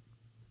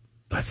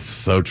 That's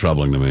so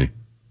troubling to me.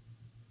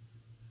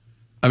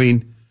 I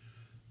mean,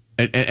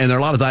 and there are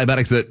a lot of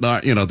diabetics that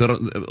are,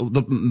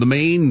 the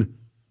main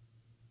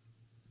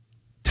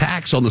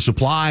tax on the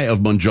supply of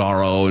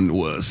Mounjaro and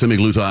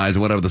semaglutides and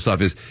whatever the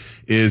stuff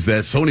is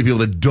that so many people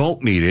that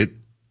don't need it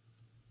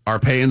are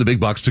paying the big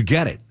bucks to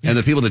get it. And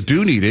the people that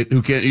do need it,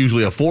 who can't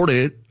usually afford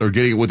it or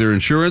getting it with their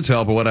insurance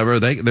help or whatever,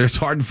 it's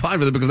hard to find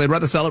for them because they'd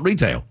rather sell it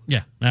retail.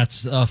 Yeah,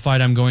 that's a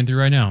fight I'm going through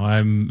right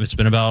now. It's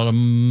been about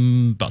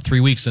 3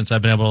 weeks since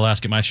I've been able to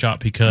last get my shot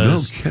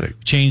because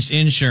changed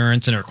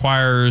insurance, and it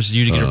requires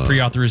you to get a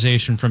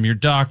pre-authorization from your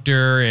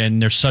doctor,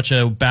 and there's such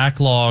a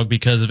backlog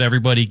because of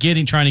everybody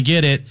trying to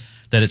get it,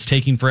 that it's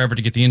taking forever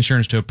to get the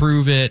insurance to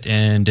approve it,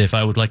 and if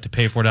I would like to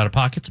pay for it out of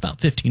pocket, it's about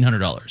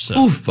 $1,500. So.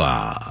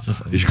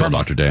 You should call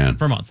Dr. Dan.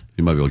 For a month.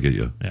 He might be able to get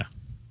you. Yeah.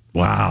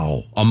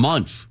 Wow. A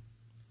month.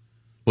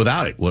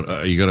 Without it. What,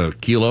 are you going to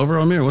keel over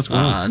on me, or what's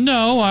going on?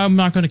 No, I'm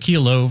not going to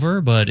keel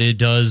over, but it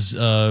does,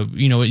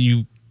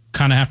 you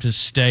kind of have to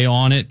stay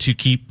on it to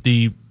keep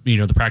the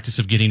practice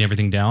of getting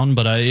everything down,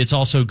 but it's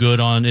also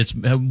it's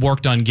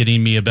worked on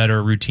getting me a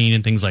better routine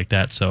and things like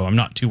that, so I'm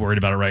not too worried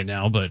about it right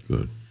now, but...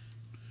 Good.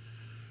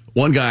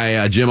 One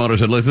guy, Jim Otter,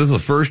 said, "Look, this is the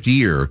first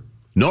year.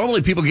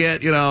 Normally people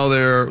get,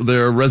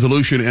 their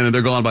resolution and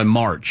they're gone by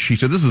March." He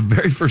said, "This is the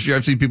very first year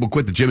I've seen people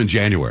quit the gym in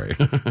January."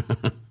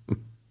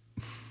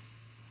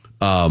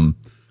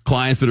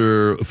 Clients that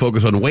are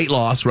focused on weight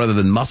loss rather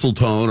than muscle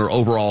tone or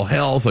overall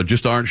health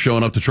just aren't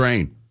showing up to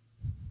train.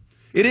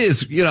 It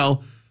is,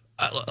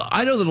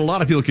 I know that a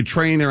lot of people could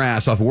train their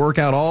ass off, work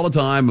out all the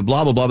time,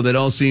 blah, blah, blah, but they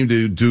don't seem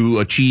to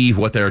achieve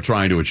what they're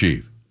trying to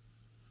achieve.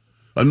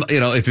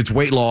 If it's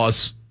weight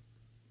loss,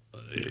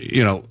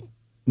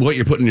 what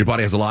you're putting in your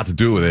body has a lot to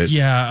do with it.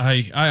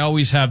 Yeah, I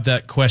always have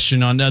that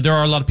question on. There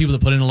are a lot of people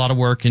that put in a lot of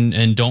work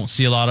and don't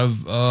see a lot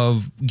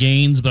of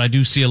gains, but I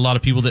do see a lot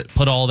of people that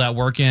put all that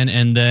work in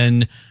and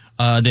then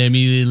they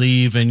immediately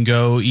leave and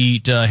go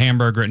eat a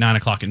hamburger at 9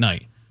 o'clock at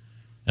night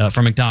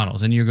from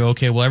McDonald's. And you go,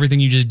 okay, well, everything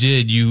you just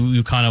did,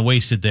 you kind of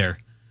wasted there.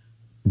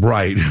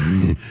 Right.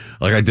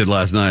 Like I did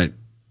last night.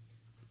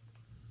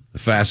 I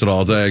fasted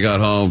all day. I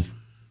got home,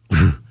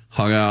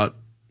 hung out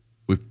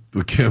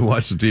with Kim,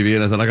 watched some TV,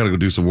 and I said, I got to go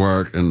do some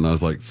work. And I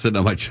was like sitting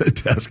on my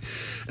desk,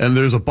 and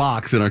there's a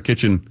box in our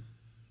kitchen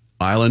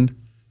island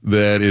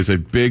that is a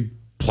big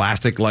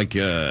plastic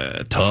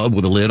tub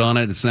with a lid on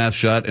it. It snaps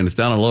shut, and it's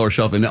down on the lower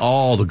shelf, and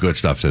all the good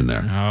stuff's in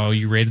there. Oh,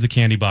 you raided the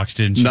candy box,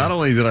 didn't you? Not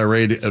only did I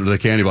raid the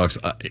candy box,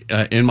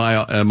 in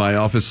my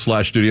office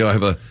 / studio, I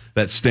have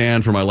that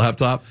stand for my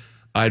laptop.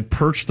 I'd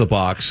perched the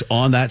box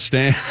on that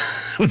stand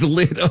with the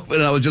lid open,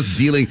 and I was just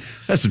dealing.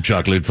 There's some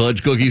chocolate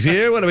fudge cookies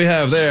here. What do we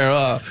have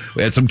there?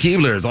 We had some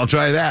Keeblers. I'll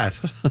try that.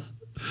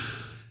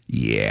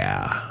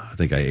 Yeah. I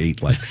think I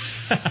ate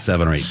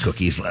 7 or 8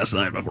 cookies last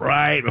night,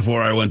 right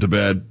before I went to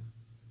bed.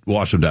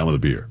 Washed them down with a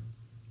beer.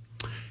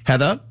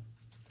 Heather?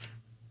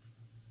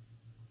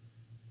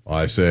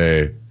 I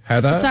say,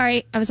 Heather?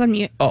 Sorry, I was on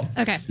mute. Oh,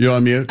 okay. You're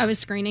on mute? I was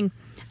screening.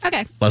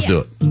 Okay. Let's do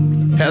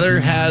it. Heather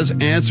has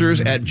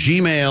answers at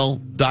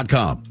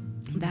gmail.com.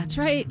 That's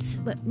right.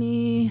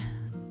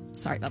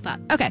 Sorry about that.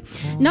 Okay.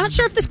 Not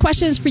sure if this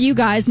question is for you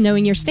guys,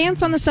 knowing your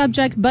stance on the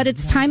subject, but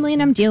it's timely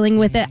and I'm dealing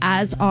with it,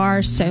 as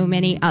are so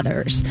many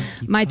others.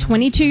 My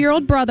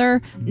 22-year-old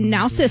brother,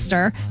 now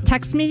sister,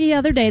 texted me the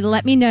other day to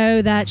let me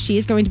know that she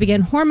is going to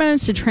begin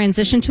hormones to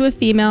transition to a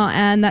female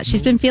and that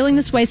she's been feeling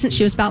this way since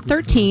she was about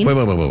 13.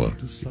 Wait.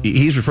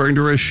 He's referring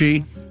to her as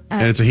she,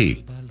 and it's a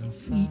he.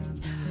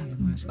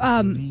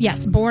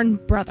 Yes, born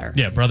brother.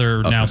 Yeah,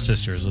 brother, now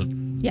sister.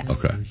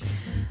 Yes. Okay.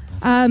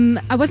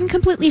 I wasn't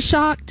completely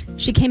shocked.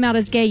 She came out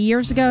as gay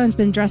years ago and has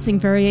been dressing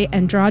very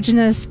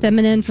androgynous,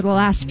 feminine for the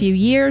last few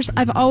years.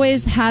 I've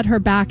always had her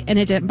back and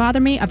it didn't bother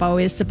me. I've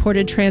always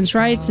supported trans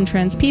rights and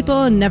trans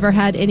people and never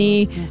had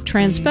any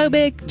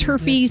transphobic,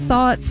 turfy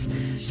thoughts.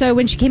 So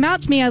when she came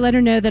out to me, I let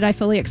her know that I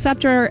fully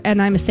accept her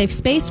and I'm a safe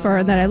space for her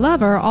and that I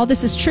love her. All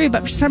this is true,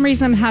 but for some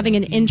reason I'm having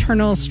an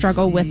internal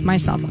struggle with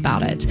myself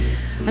about it.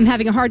 I'm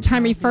having a hard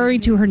time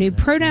referring to her new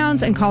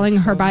pronouns and calling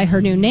her by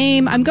her new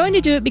name. I'm going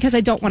to do it because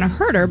I don't want to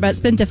hurt her, but it's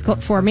been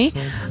difficult for me.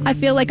 I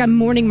feel like I'm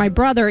mourning my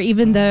brother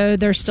even though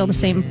they're still the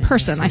same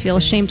person. I feel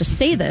ashamed to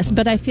say this,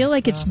 but I feel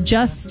like it's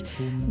just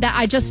that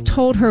I just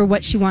told her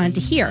what she wanted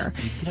to hear.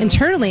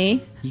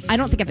 Internally, I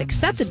don't think I've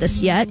accepted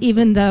this yet,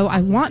 even though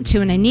I want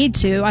to and I need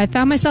to. I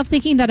found myself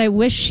thinking that I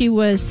wish she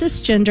was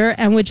cisgender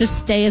and would just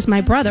stay as my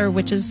brother,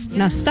 which is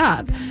messed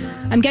up.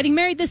 I'm getting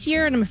married this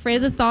year, and I'm afraid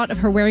of the thought of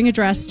her wearing a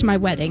dress to my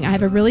wedding. I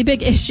have a really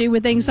big issue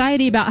with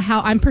anxiety about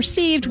how I'm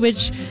perceived,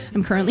 which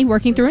I'm currently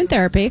working through in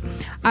therapy.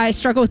 I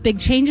struggle with big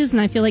changes,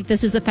 and I feel like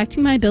this is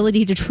affecting my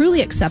ability to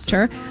truly accept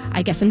her.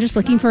 I guess I'm just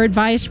looking for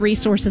advice,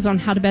 resources on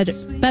how to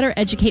better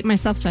educate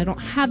myself so I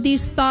don't have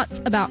these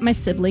thoughts about my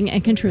sibling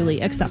and can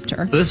truly accept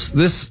her. This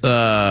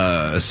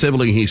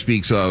sibling he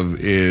speaks of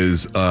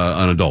is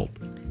an adult.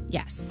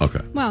 Yes.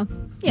 Okay. Well,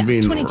 yeah,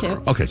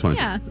 22. Okay, 22.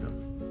 Yeah.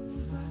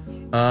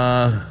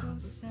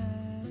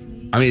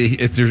 I mean,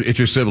 it's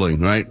your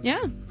sibling, right?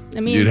 Yeah. I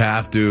mean, you'd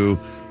have to,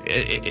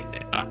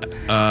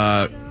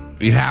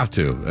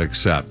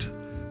 accept,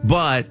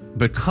 but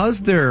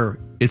because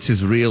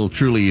it's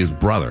truly his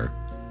brother.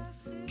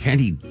 Can't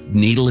he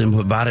needle him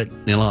about it?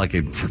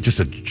 Just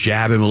to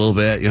jab him a little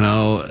bit,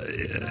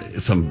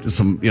 some.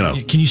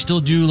 Can you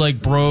still do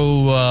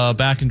bro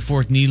back and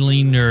forth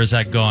needling, or is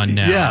that gone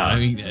now? Yeah. I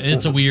mean,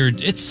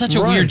 it's such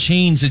a weird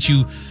change that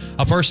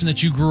a person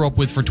that you grew up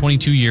with for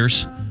 22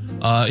 years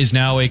is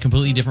now a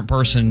completely different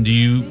person. And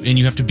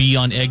you have to be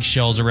on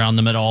eggshells around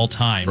them at all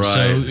times. Right.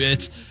 So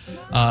it's,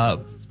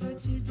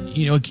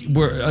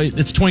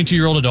 it's a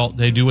 22-year-old adult.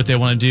 They do what they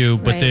want to do,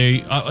 but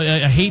Right.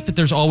 I hate that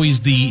there's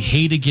always the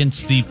hate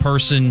against the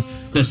person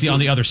that's on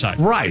the other side.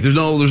 Right. There's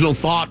no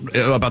thought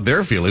about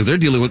their feelings. They're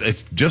dealing with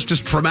it's just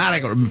as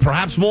traumatic, or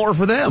perhaps more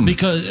for them.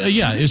 Because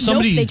if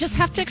somebody, they just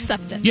have to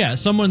accept it. Yeah,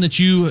 someone that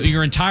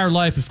your entire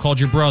life have called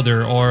your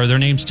brother, or their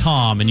name's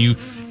Tom, and you.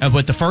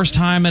 But the first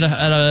time at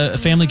a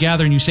family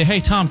gathering, you say,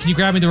 "Hey, Tom, can you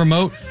grab me the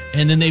remote?"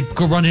 And then they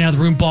go running out of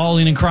the room,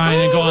 bawling and crying,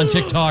 and go on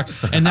TikTok.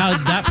 And now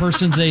that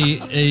person's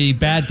a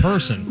bad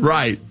person.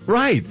 Right.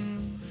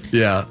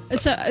 Yeah.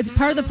 So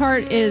part of the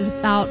part is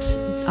about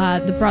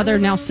the brother,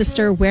 now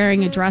sister,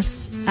 wearing a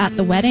dress at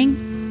the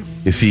wedding.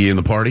 Is he in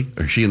the party?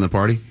 Or is she in the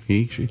party?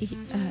 He, she?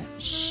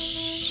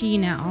 She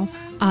now.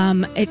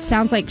 It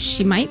sounds like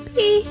she might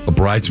be. A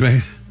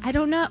bridesmaid? I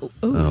don't know.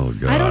 Ooh. Oh,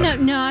 God. I don't know.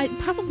 No,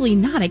 probably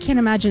not. I can't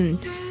imagine.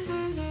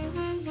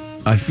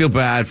 I feel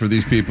bad for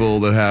these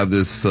people that have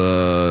this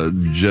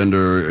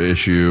gender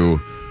issue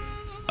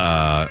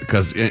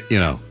because, I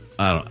don't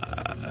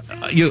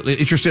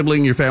it's your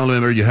sibling, your family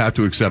member. You have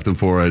to accept them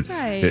for it.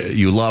 Right.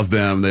 You love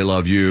them. They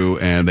love you.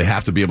 And they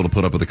have to be able to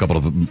put up with a couple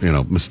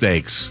of,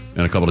 mistakes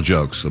and a couple of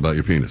jokes about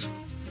your penis.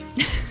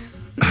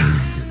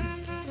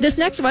 This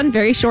next one,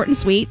 very short and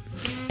sweet.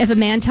 If a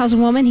man tells a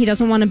woman he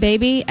doesn't want a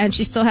baby and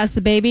she still has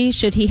the baby,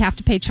 should he have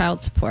to pay child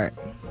support?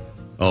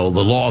 Oh,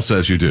 the law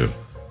says you do.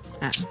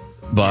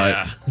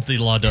 But the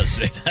law does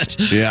say that.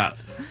 Yeah.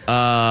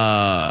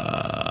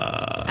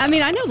 I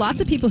mean, I know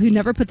lots of people who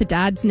never put the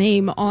dad's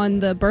name on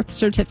the birth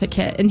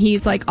certificate, and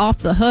he's off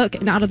the hook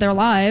and out of their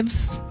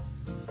lives.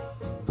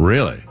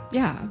 Really?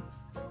 Yeah.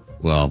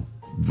 Well,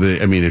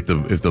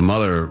 if the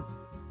mother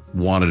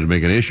wanted to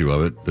make an issue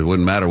of it, it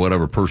wouldn't matter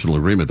whatever personal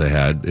agreement they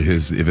had. If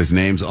his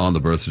name's on the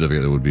birth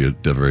certificate, it would be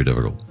very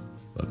difficult.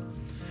 But,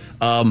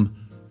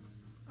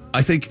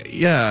 I think,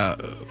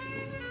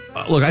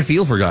 look, I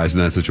feel for guys in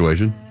that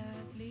situation.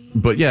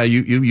 But yeah,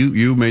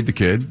 you made the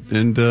kid,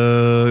 and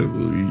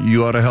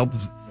you ought to help.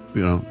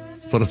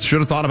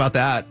 Should have thought about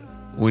that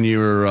when you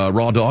were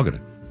raw dogging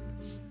it.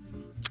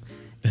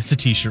 That's a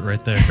T-shirt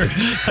right there.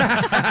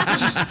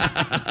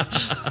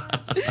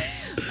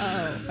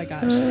 Oh my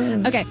gosh.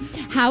 Okay,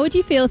 how would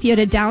you feel if you had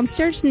a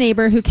downstairs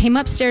neighbor who came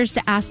upstairs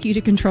to ask you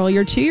to control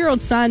your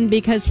 2-year-old son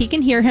because he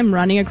can hear him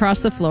running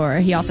across the floor?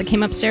 He also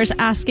came upstairs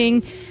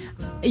asking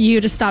you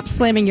to stop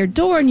slamming your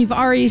door, and you've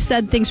already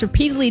said things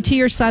repeatedly to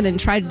your son and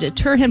tried to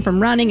deter him from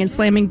running and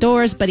slamming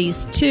doors, but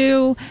he's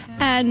 2,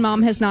 and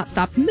mom has not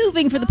stopped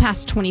moving for the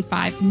past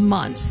 25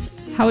 months.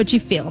 How would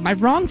you feel? Am I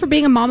wrong for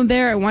being a mama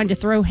bear and wanting to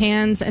throw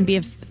hands and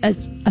be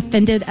as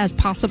offended as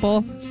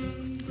possible?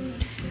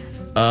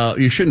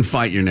 You shouldn't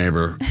fight your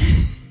neighbor.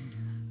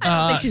 I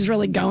don't think she's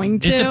really going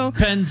to. It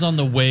depends on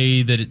the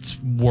way that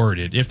it's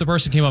worded. If the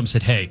person came up and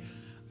said, "Hey,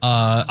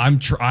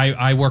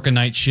 I work a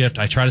night shift.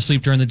 I try to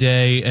sleep during the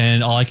day,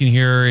 and all I can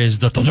hear is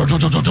the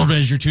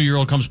as your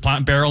 2-year-old comes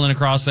barreling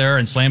across there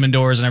and slamming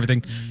doors and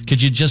everything.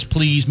 Could you just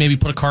please maybe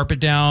put a carpet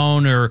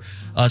down or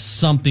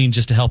something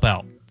just to help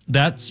out?"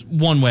 That's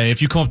one way.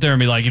 If you come up there and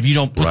be like, "If you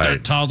don't put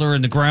that toddler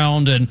in the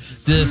ground and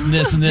this and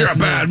this and this," you're a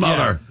bad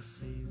mother.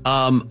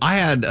 I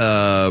had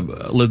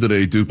lived in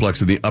a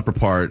duplex in the upper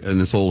part in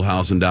this old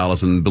house in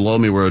Dallas, and below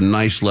me were a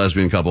nice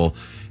lesbian couple,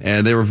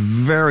 and they were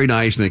very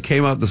nice, and they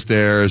came up the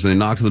stairs, and they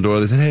knocked on the door.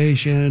 They said, "Hey,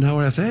 Shannon, how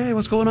are you?" I said, "Hey,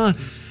 what's going on?"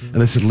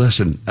 And they said,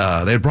 "Listen,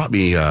 they had brought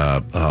me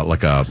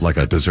like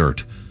a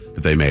dessert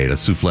that they made, a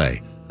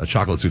souffle, a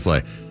chocolate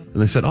souffle."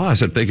 And they said, "Oh," I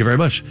said, "Thank you very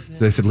much."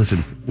 They said,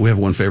 "Listen, we have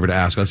one favor to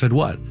ask." I said,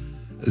 "What?"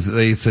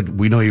 They said,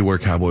 "We know you wear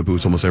cowboy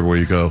boots almost everywhere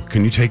you go.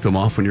 Can you take them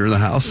off when you're in the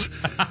house?"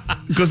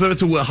 Because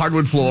it's a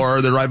hardwood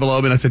floor. They're right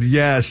below me. And I said,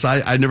 "Yes."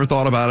 I never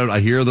thought about it. I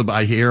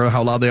hear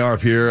how loud they are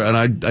up here, and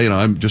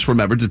I just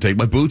remembered to take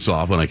my boots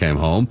off when I came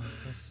home.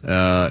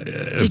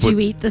 Did you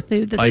eat the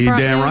food that they brought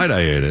damn you? right I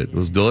ate it. It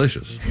was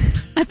delicious.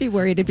 I'd be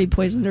worried it'd be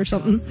poisoned or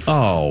something.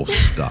 Oh,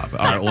 stop.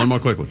 All right, one more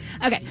quick one.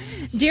 Okay.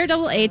 Dear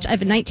Double H, I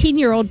have a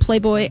 19-year-old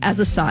playboy as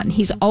a son.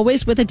 He's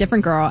always with a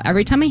different girl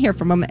every time I hear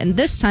from him. And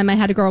this time I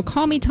had a girl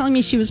call me telling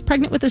me she was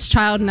pregnant with his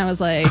child. And I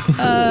was like,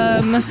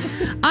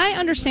 I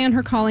understand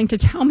her calling to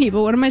tell me,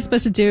 but what am I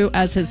supposed to do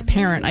as his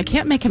parent? I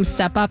can't make him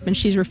step up, and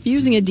she's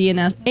refusing a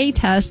DNA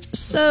test.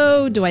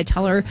 So do I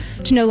tell her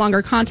to no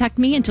longer contact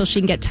me until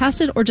she can get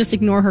tested, or just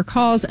ignore her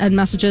calls and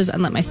messages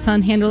and let my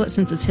son handle it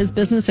since it's his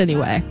business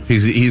anyway?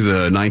 He's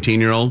a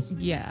 19-year-old?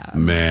 Yeah.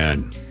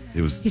 Man.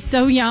 He's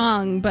so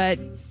young, but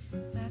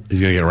he's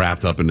going to get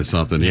wrapped up into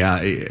something. Yeah.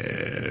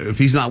 If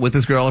he's not with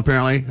this girl,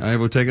 apparently, I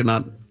would take it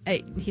not.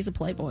 he's a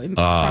playboy.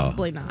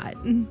 Probably not.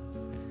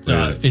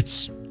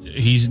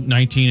 He's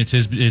 19. It's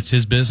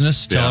his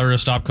business. Tell her to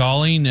stop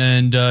calling,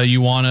 and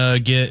you want to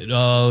get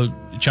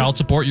child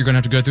support, you're going to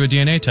have to go through a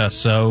DNA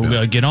test.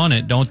 So get on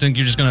it. Don't think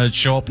you're just going to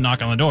show up and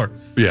knock on the door.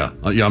 Yeah.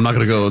 I'm not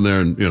going to go in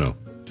there and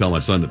tell my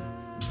son to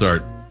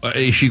start.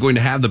 Is she going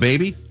to have the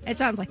baby? It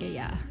sounds like it.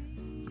 Yeah.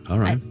 All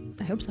right.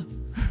 I hope so.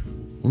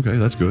 Okay,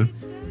 that's good.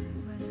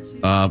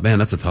 Man,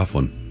 that's a tough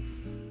one.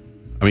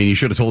 I mean, you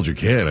should have told your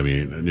kid. I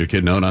mean, your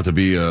kid know not to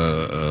be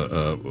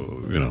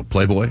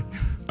playboy.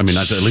 I mean,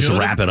 not to, at least to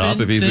wrap it up.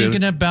 If he's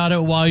thinking about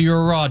it while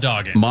you're raw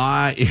dogging.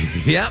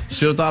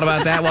 Should have thought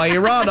about that while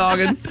you're raw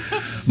dogging.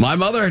 My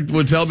mother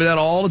would tell me that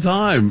all the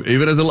time.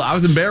 Even as I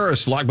was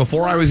embarrassed, like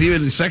before I was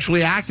even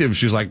sexually active.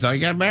 She's like, "You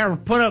got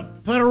put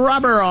a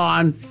rubber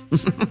on."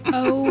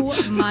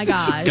 Oh my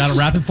gosh! Got to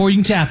wrap it before you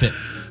can tap it.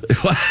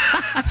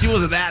 She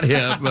wasn't that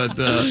hip, but.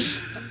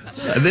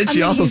 And then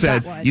she also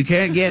said, "You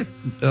can't get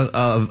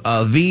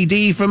a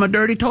VD from a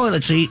dirty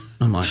toilet seat."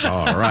 I'm like,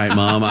 "All right,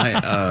 Mom.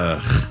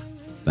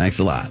 Thanks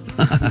a lot."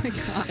 Oh my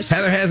gosh.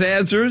 Heather has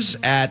answers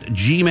at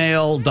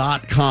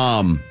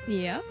gmail.com.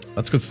 Yeah.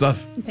 That's good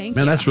stuff. Thank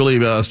Man, you. that's really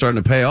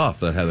starting to pay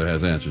off, that Heather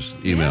has answers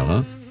email,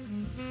 huh?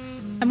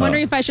 I'm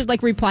wondering if I should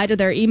reply to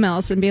their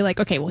emails and be like,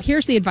 okay, well,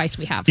 here's the advice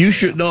we have. You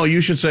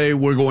should say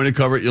we're going to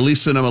cover it. At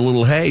least send them a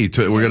little, hey,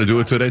 we're going to do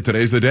it today.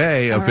 Today's the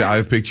day.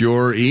 I've picked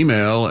your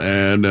email,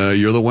 and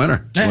you're the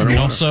winner. And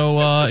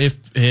also,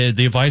 if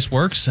the advice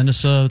works, send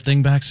us a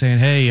thing back saying,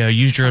 hey,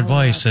 used your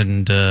advice,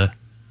 and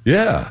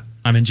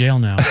I'm in jail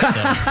now.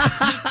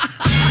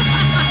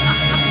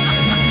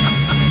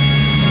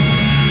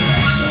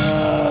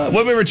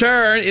 When we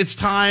return, it's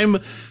time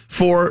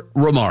for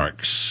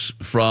remarks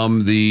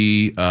from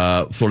the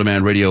Florida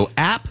Man Radio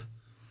app.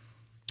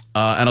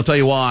 And I'll tell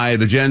you why.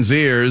 The Gen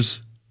Zers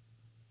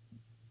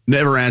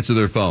never answer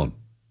their phone.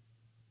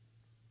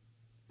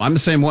 I'm the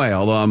same way,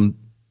 although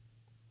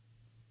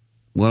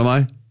what am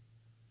I?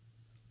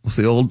 What's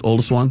the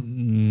oldest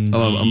one?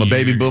 I'm a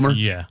baby boomer?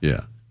 Yeah.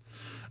 Yeah.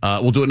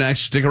 We'll do it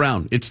next. Stick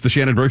around. It's the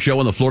Shannon Burke Show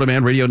on the Florida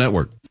Man Radio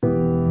Network.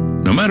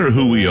 No matter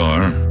who we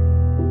are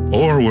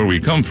or where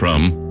we come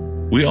from,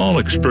 we all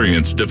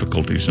experience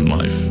difficulties in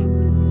life.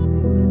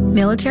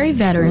 Military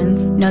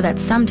veterans know that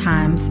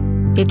sometimes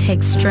it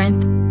takes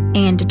strength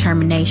and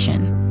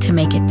determination to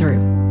make it through.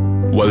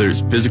 Whether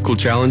it's physical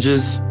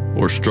challenges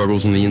or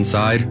struggles on the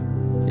inside,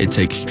 it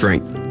takes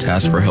strength to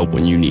ask for help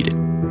when you need it.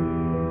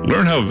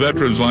 Learn how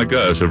veterans like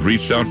us have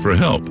reached out for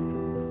help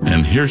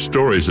and hear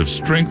stories of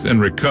strength and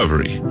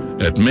recovery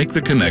at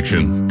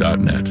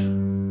maketheconnection.net.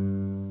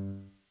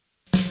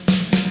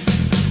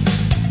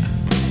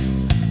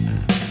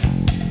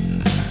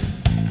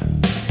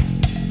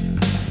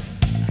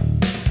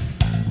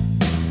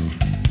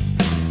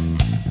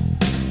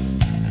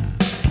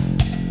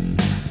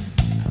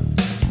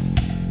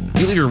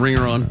 You leave your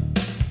ringer on?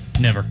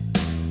 Never.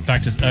 In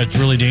fact, it's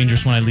really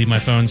dangerous when I leave my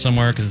phone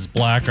somewhere because it's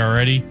black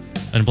already,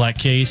 in a black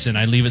case, and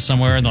I leave it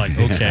somewhere, and they're like,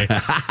 okay,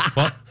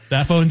 well,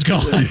 that phone's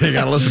gone. You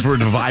got to listen for it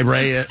to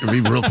vibrate it and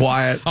be real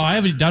quiet. Oh, I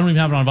don't even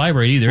have it on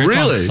vibrate either. It's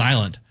Really? on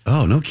silent.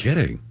 Oh, no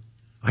kidding.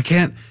 I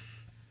can't.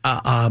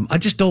 I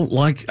just don't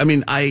like. I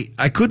mean,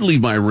 I could leave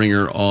my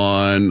ringer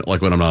on,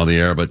 like when I'm not on the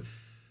air, but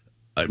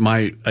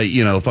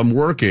if I'm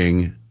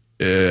working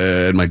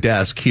at my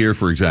desk here,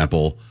 for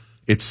example,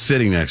 it's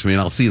sitting next to me,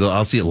 and I'll see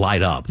it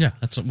light up. Yeah,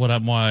 that's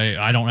why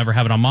I don't ever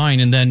have it on mine.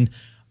 And then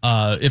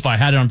if I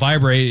had it on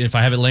vibrate, if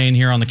I have it laying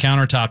here on the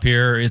countertop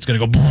here, it's going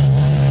to go.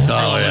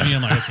 Oh, yeah.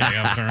 I'm like, okay,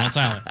 I'm turning on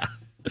silent.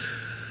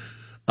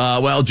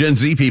 Well, Gen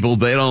Z people,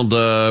 they don't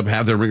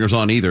have their ringers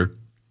on either.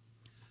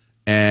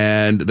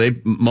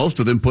 And most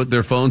of them put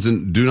their phones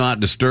in do not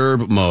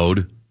disturb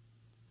mode.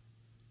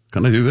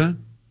 Can I do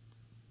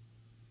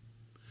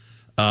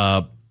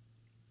that?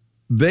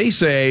 They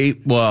say,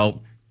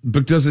 well,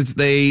 because it's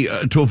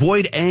to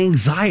avoid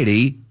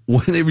anxiety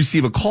when they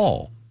receive a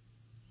call.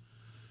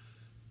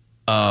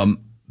 A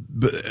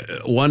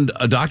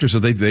doctor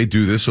said they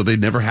do this so they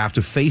never have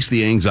to face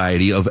the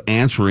anxiety of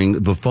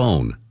answering the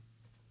phone.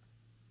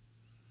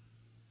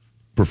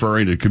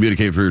 Preferring to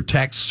communicate through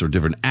texts or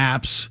different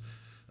apps.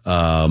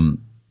 And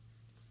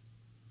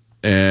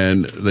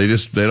they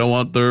don't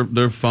want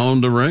their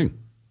phone to ring.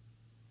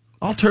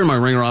 I'll turn my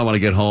ringer on when I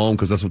get home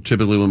because that's what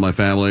typically when my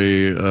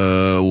family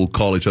will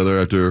call each other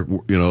after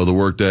the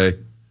work day.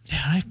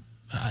 Yeah,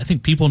 I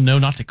think people know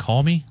not to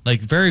call me.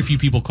 Like, very few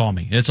people call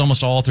me. It's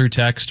almost all through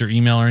text or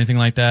email or anything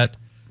like that.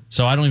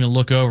 So I don't even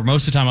look over.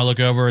 Most of the time I look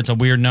over, it's a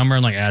weird number.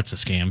 I'm like, it's a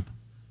scam.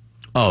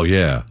 Oh,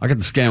 yeah. I got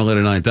the scam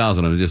later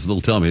 9000 and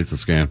it'll tell me it's a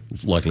scam.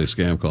 It's likely a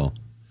scam call.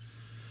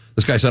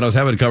 This guy said, I was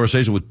having a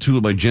conversation with two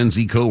of my Gen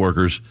Z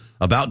coworkers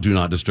about Do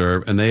Not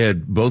Disturb, and they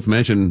had both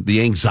mentioned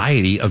the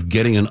anxiety of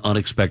getting an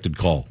unexpected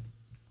call.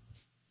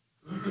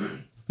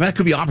 That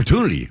could be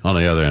opportunity on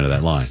the other end of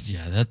that line.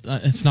 Yeah,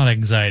 it's not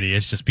anxiety.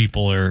 It's just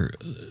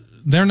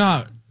they're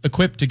not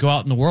equipped to go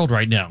out in the world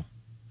right now.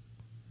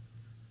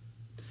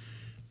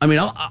 I mean,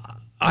 I'll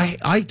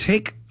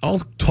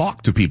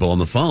talk to people on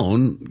the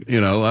phone.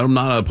 I'm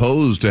not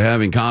opposed to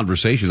having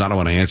conversations. I don't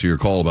want to answer your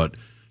call about,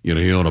 you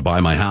want to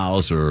buy my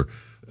house or,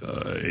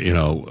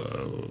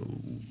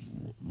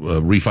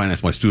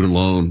 refinance my student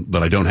loan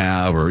that I don't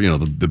have, or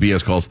the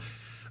BS calls.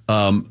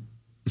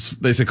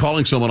 They say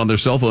calling someone on their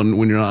cell phone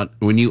when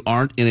you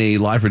aren't in a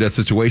life or death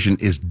situation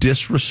is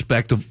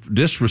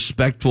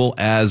disrespectful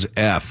as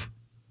F.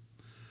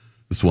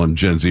 This one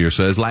Gen Zer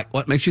says, like,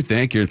 what makes you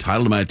think you're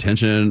entitled to my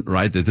attention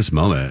right at this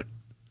moment?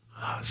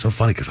 So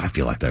funny because I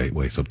feel like that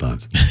way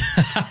sometimes.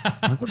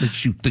 What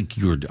makes you think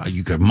you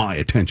got my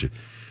attention?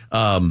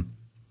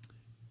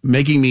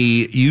 Making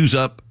me use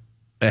up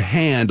a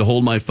hand to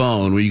hold my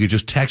phone when you could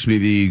just text me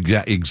the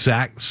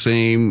exact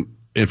same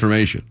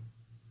information.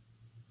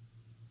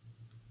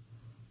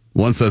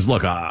 One says,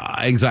 look,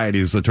 anxiety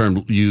is a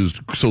term used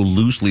so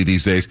loosely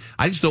these days.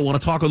 I just don't want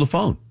to talk on the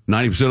phone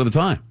 90% of the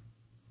time.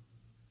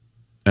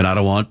 And I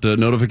don't want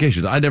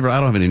notifications. I don't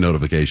have any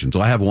notifications.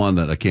 So I have one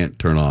that I can't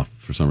turn off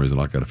for some reason.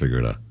 I've got to figure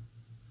it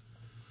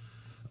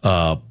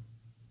out.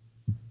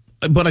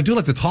 But I do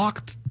like to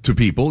talk to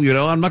people.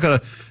 I'm not going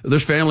to,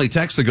 there's family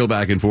texts that go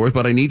back and forth,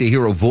 but I need to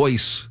hear a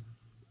voice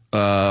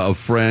of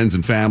friends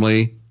and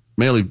family,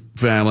 mainly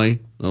family.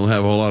 I don't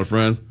have a whole lot of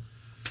friends.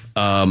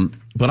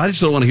 But I just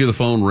don't want to hear the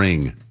phone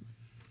ring.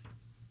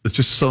 It's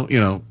just so,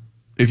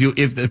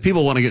 if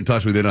people want to get in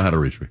touch with me, they know how to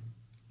reach me.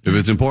 If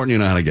it's important, you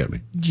know how to get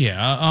me.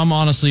 Yeah, I'm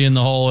honestly in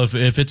the whole, if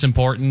it's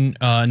important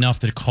enough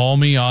to call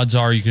me, odds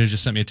are you could have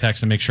just sent me a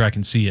text and make sure I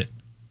can see it.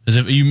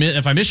 Because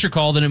if I miss your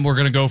call, then we're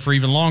going to go for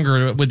even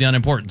longer with the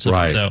unimportant stuff.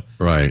 Right, so.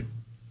 Right.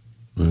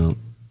 Well,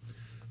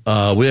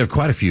 we have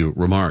quite a few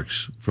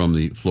remarks from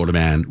the Florida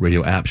Man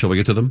Radio app. Shall we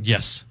get to them?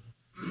 Yes.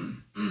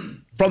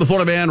 From the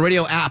Florida Man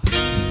Radio app,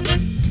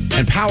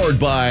 and powered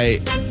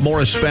by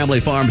Morris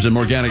Family Farms and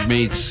Organic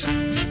Meats,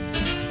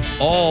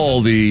 all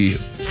the...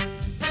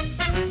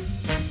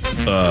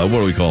 what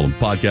do we call them?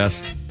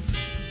 Podcasts.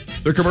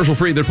 They're commercial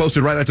free. They're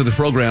posted right after the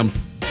program.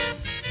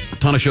 A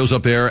ton of shows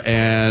up there,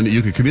 and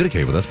you can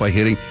communicate with us by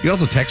hitting. You can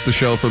also text the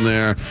show from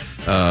there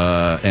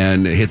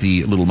and hit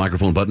the little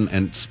microphone button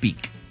and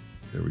speak.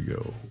 There we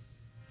go.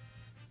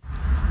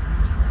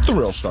 The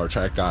real Star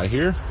Trek guy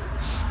here.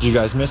 Did you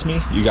guys miss me?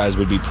 You guys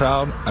would be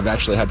proud. I've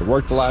actually had to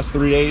work the last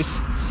 3 days.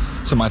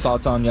 So my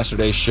thoughts on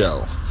yesterday's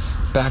show.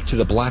 Back to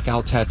the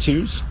blackout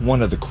tattoos.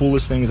 One of the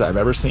coolest things I've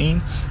ever seen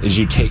is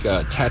you take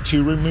a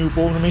tattoo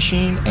removal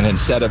machine, and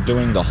instead of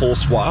doing the whole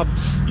swab,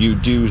 you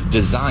do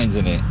designs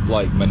in it,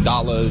 like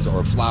mandalas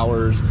or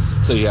flowers,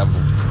 so you have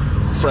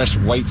fresh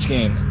white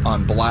skin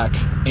on black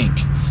ink.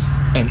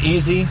 And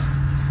easy,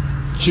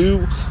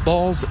 2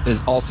 balls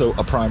is also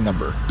a prime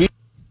number.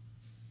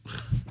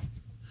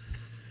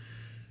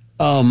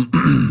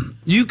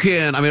 You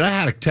can, I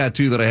had a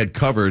tattoo that I had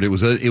covered. It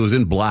was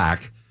in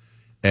black.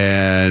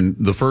 And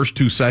the first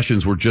 2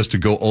 sessions were just to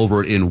go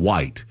over it in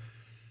white.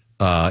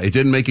 It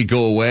didn't make it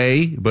go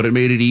away, but it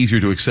made it easier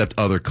to accept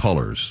other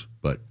colors.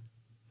 But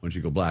once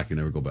you go black, you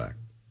never go back.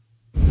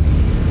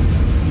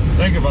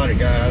 Think about it,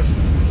 guys.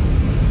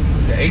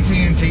 The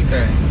AT&T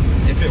thing,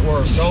 if it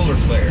were a solar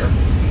flare,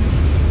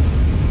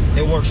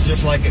 it works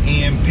just like an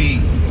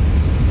EMP.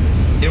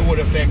 It would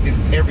have affected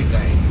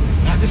everything,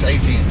 not just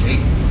AT&T.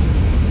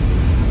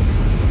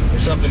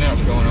 There's something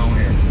else going on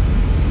here.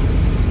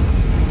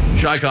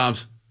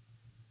 Chi-Coms.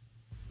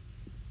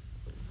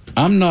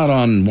 I'm not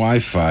on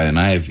Wi-Fi, and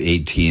I have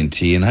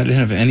AT&T, and I didn't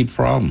have any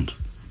problems.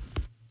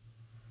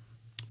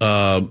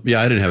 Yeah, I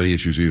didn't have any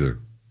issues either.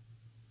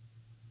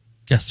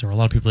 Yes, there were a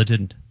lot of people that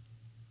didn't.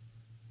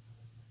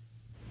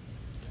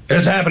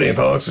 It's happening,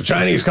 folks. The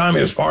Chinese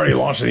Communist Party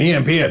launched an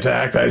EMP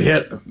attack that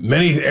hit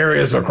many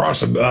areas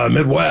across the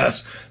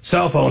Midwest.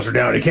 Cell phones are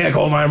down. You can't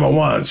call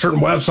 911. Certain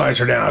websites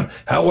are down.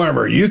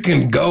 However, you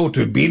can go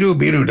to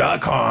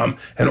bidubidu.com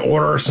and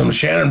order some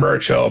Shannon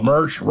Burke Show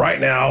merch right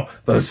now.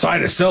 The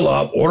site is still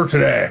up. Order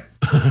today.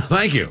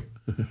 Thank you.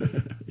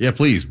 Yeah,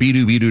 please.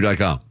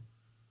 bidubidu.com.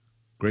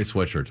 Great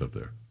sweatshirts up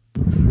there.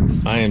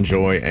 I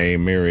enjoy a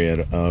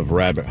myriad of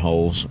rabbit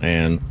holes,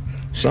 and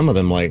some of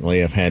them lately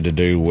have had to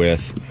do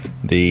with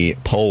the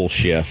pole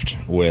shift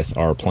with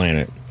our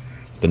planet.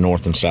 The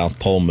North and South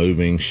Pole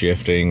moving,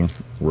 shifting,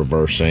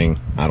 reversing,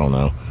 I don't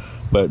know.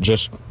 But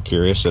just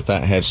curious if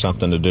that had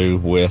something to do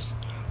with,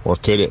 or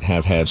could it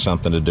have had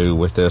something to do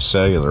with this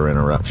cellular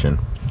interruption?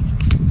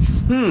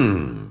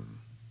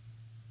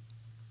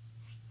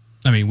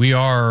 I mean, we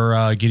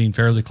are getting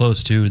fairly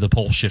close to the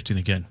pole shifting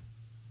again.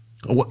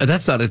 Well,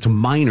 that's not, it's a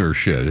minor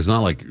shift. It's not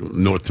like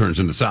north turns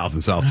into south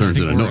and south turns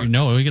into north.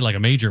 No, we get like a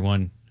major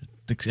one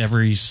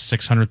every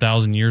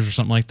 600,000 years or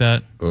something like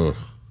that. Ugh.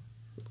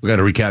 We got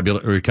to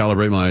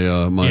recalibrate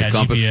my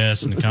compass.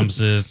 GPS and the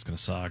compasses. It's going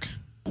to suck.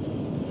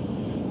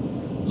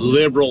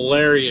 Liberal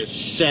Larry is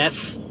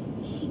Seth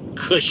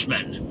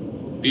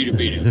Cushman.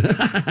 Beat.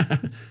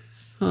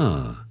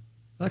 Huh.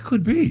 That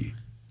could be.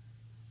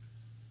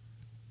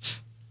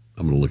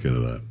 I'm going to look into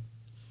that.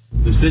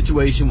 The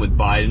situation with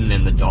Biden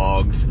and the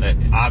dogs,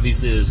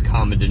 obviously there's a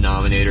common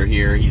denominator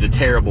here. He's a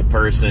terrible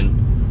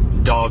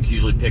person. Dogs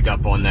usually pick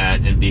up on that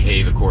and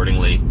behave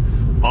accordingly.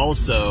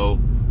 Also,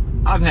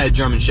 I've had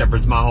German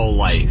Shepherds my whole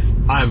life.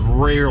 I've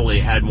rarely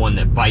had one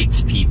that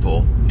bites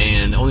people,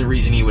 and the only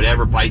reason he would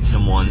ever bite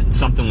someone,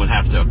 something would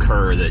have to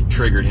occur that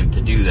triggered him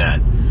to do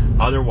that.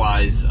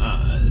 Otherwise,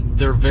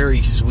 they're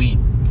very sweet,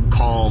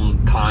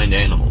 calm, kind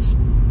animals.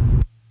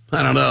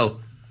 I don't know.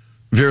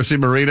 Have you ever seen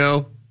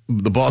Marino,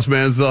 the boss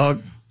man's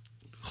dog?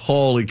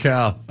 Holy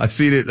cow. I've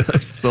seen it,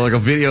 like a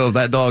video of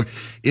that dog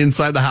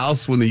inside the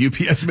house when the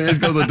UPS man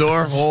goes to the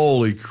door.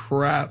 Holy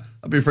crap.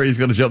 I'd be afraid he's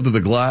going to jump through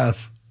the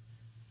glass.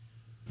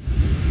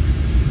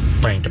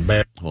 Bring the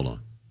bear. Hold on.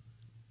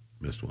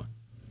 Missed one.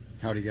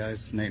 Howdy,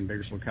 guys. Nate in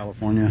Bakersfield,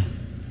 California.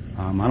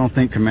 I don't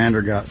think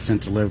Commander got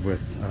sent to live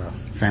with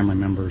family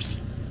members.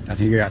 I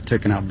think he got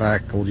taken out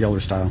back, old Yeller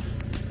style.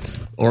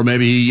 Or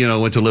maybe he,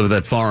 went to live at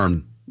that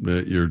farm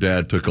that your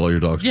dad took all your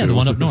dogs to. Yeah, the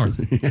one up north.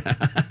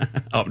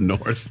 Up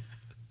north.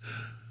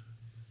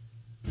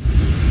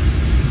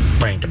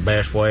 Think the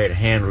best way to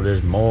handle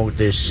this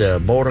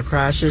border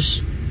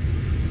crisis,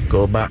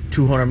 go about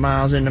 200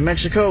 miles into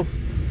Mexico,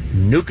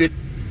 nuke it,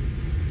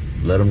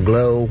 let them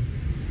glow,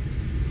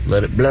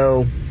 let it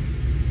blow,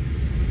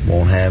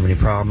 won't have any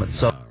problem.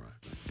 So,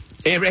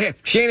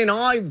 Shannon,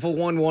 I, for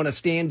one, want to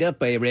stand up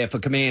for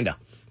Commander.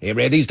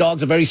 These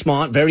dogs are very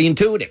smart, very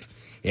intuitive.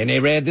 And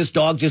this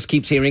dog just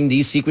keeps hearing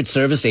these Secret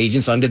Service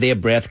agents under their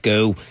breath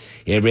go,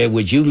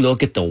 would you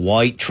look at the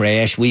white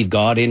trash we've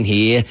got in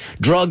here?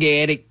 Drug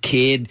addict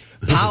kid,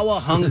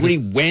 power-hungry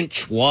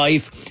wench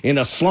wife, and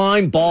a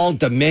slime-ball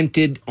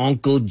demented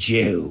Uncle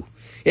Joe.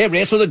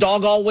 So the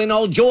dog all went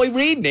all Joy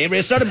Reid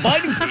and started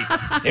biting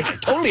people.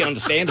 Totally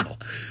understandable.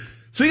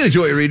 Speaking of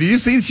Joy Reid, did you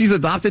see she's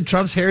adopted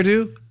Trump's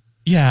hairdo?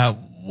 Yeah,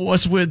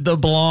 what's with the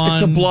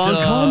blonde? It's a blonde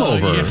comb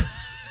over. Yeah.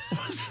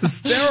 It's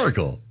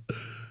hysterical.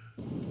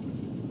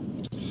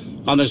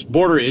 On this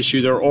border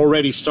issue, they're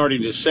already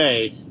starting to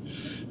say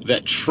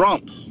that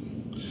Trump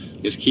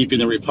is keeping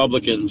the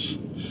Republicans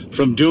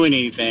from doing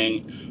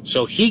anything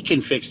so he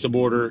can fix the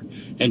border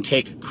and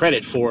take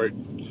credit for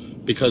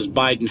it because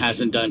Biden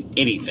hasn't done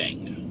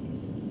anything.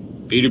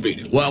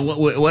 Beat. Well,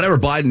 whatever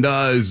Biden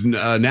does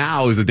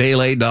now is a day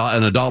late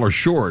and a dollar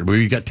short.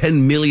 We've got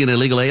 10 million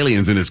illegal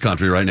aliens in this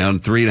country right now in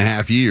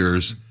 3.5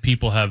 years.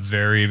 People have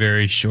very,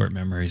 very short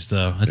memories,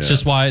 though. It's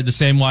just why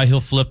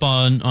he'll flip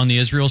on the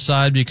Israel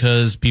side,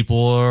 because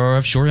people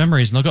have short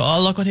memories. And they'll go,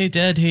 oh, look what he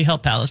did. He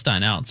helped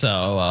Palestine out.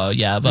 So,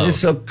 vote. He's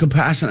so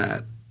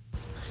compassionate.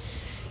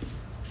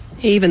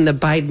 Even the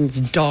Biden's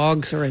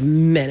dogs are a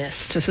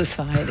menace to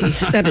society.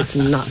 That is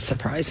not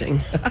surprising.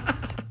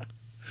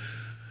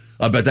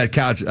 I bet that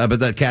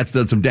cat's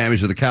done some damage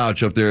to the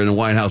couch up there in the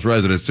White House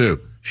residence,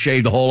 too.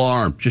 Shaved the whole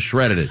arm. Just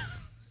shredded it.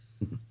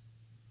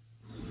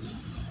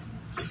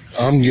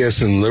 I'm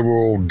guessing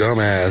liberal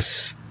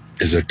dumbass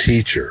is a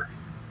teacher.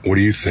 What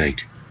do you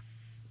think?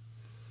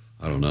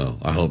 I don't know.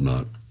 I hope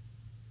not.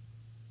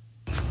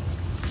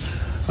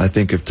 I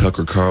think if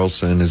Tucker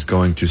Carlson is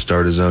going to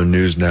start his own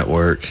news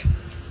network,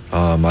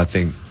 I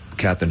think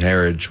Catherine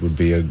Herridge would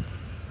be an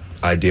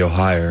ideal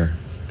hire.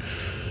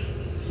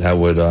 That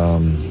would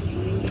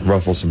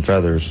ruffle some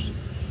feathers.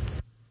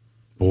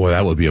 Boy,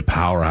 that would be a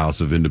powerhouse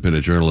of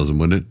independent journalism,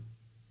 wouldn't it?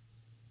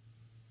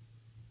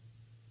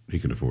 He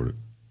can afford it.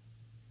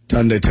 Todd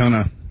in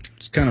Daytona.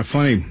 It's kind of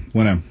funny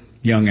when a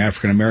young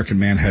African-American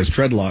man has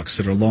dreadlocks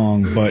that are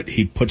long, but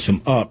he puts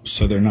them up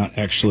so they're not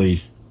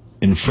actually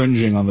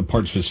infringing on the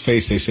parts of his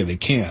face they say they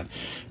can't.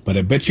 But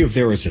I bet you if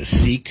there was a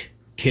Sikh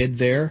kid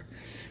there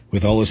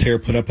with all his hair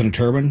put up in a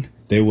turban,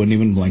 they wouldn't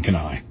even blink an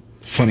eye.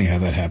 Funny how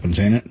that happens,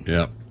 ain't it?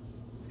 Yeah.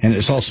 And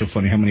it's also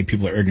funny how many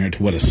people are ignorant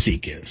to what a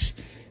Sikh is.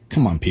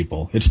 Come on,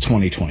 people. It's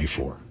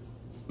 2024.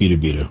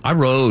 Beat. I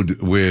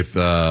rode with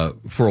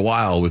for a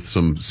while with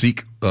some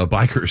Sikh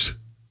bikers,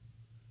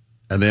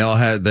 and they all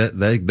had that.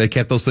 They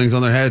kept those things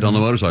on their head on the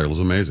motorcycle. It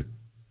was amazing.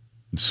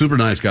 Super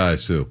nice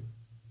guys too.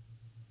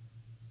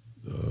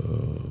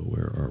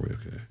 Where are we?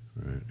 Okay,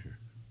 all right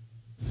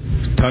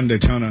here. Ton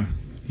Daytona.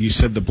 You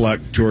said the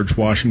Black George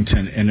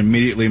Washington, and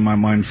immediately my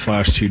mind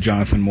flashed to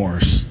Jonathan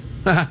Morris,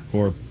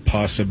 or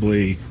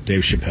possibly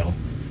Dave Chappelle.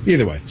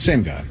 Either way,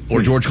 same guy.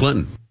 Or George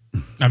Clinton.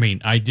 I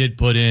mean, I did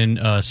put in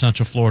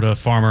Central Florida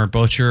farmer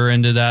butcher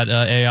into that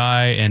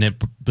AI, and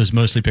it was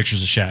mostly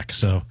pictures of Shaq.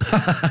 So,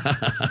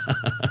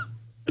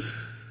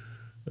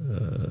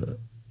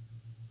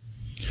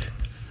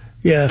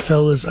 yeah,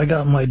 fellas, I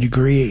got my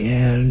degree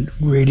in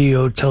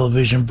radio,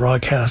 television,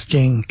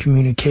 broadcasting,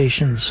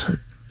 communications,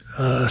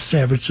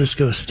 San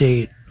Francisco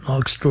State.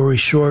 Long story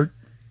short,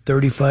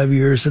 35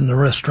 years in the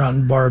restaurant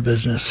and bar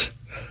business.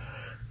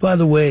 By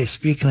the way,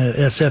 speaking of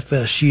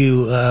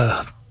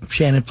SFSU,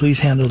 Shannon, please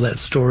handle that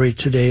story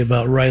today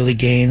about Riley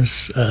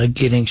Gaines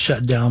getting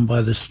shut down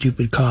by the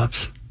stupid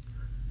cops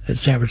at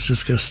San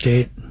Francisco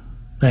State.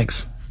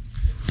 Thanks.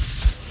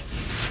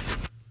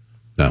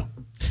 No.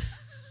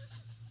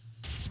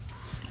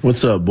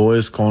 What's up,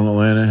 boys? Calling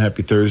Atlanta.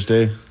 Happy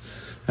Thursday.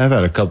 I've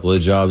had a couple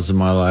of jobs in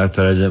my life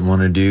that I didn't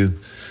want to do.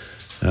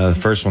 The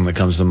first one that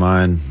comes to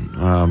mind,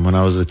 when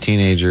I was a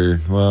teenager,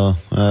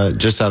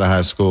 just out of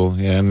high school,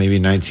 maybe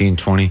 19,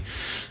 20,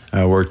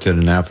 I worked at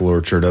an apple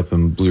orchard up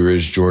in Blue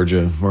Ridge,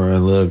 Georgia, where I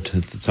lived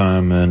at the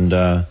time, and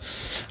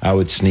I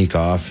would sneak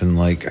off and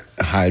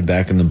hide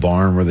back in the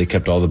barn where they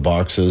kept all the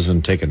boxes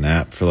and take a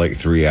nap for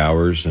 3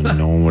 hours, and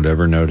no one would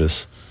ever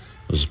notice.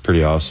 It was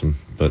pretty awesome,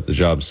 but the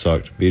job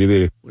sucked.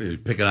 Beat. Were you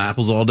picking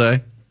apples all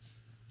day?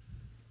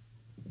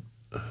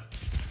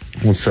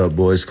 What's up,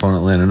 boys? Calling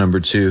Atlanta number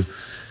 2.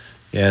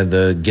 Yeah,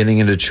 the getting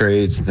into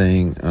trades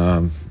thing,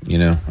 I'm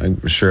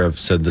sure I've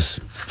said this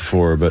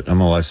before, but I'm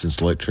a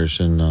licensed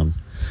electrician.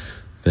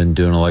 Been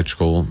doing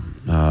electrical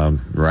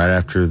right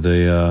after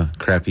the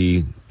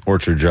crappy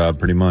orchard job,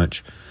 pretty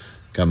much.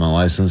 Got my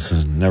license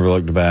and never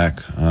looked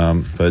back.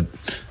 But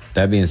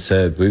that being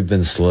said, we've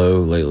been slow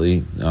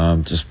lately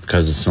just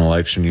because it's an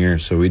election year.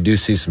 So we do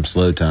see some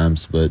slow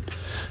times, but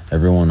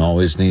everyone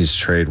always needs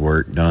trade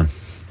work done.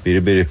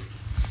 Beat.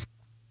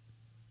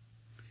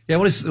 Yeah,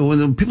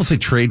 when people say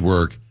trade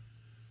work?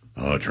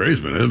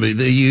 Tradesman. I mean,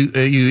 you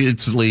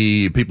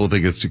instantly, people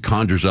think it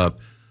conjures up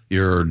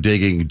you're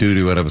digging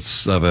doo-doo out of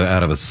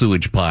a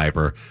sewage pipe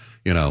or,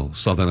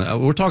 something.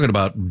 We're talking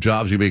about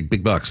jobs you make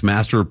big bucks.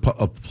 Master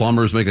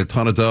plumbers make a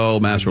ton of dough.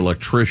 Master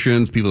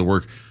electricians, people that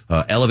work,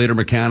 elevator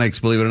mechanics,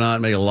 believe it or not,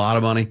 make a lot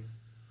of money.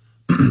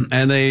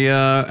 And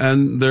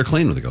they're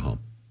clean when they go home.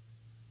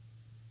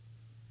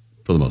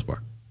 For the most part.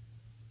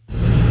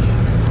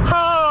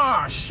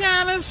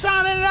 Shannon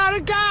sounded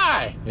like a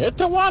guy. It's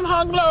the one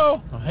hung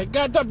low. I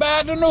got the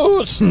bad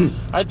news.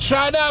 I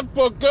tried out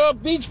for girl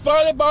beach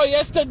volleyball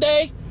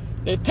yesterday.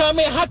 They tell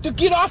me I have to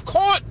get off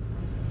court.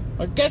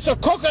 I guess the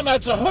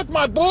coconuts will hurt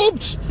my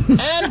boobs.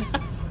 And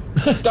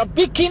the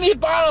bikini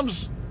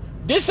bottoms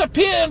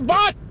disappear in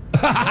butt.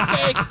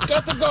 Okay,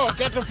 got to go.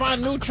 Got to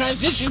find a new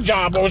transition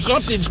job or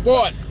something,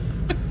 sport.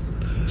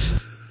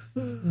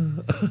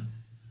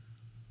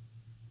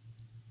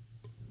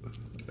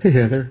 Hey,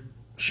 Heather,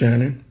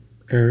 Shannon,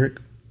 Eric,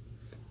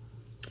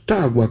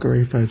 Dogwalker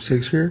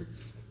 856 here.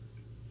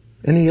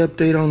 Any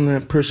update on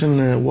that person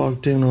that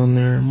walked in on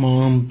their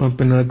mom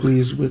bumping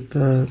uglies with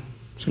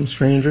some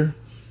stranger?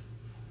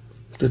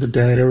 Did the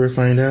dad ever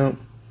find out?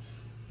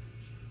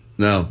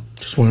 No.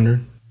 Just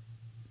wondering.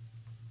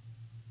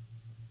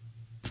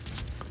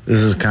 This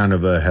is kind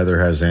of a Heather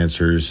Has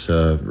Answers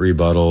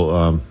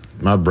rebuttal.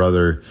 My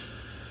brother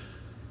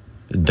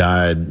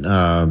died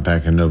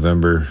back in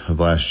November of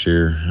last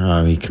year.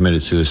 He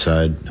committed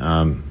suicide.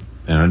 And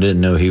I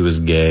didn't know he was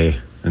gay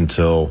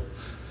until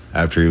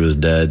after he was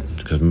dead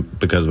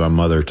because my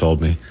mother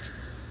told me.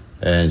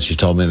 And she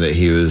told me that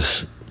he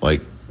was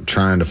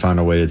trying to find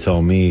a way to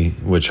tell me,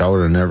 which I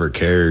would have never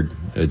cared.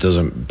 It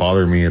doesn't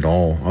bother me at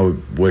all. I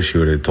wish he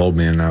would have told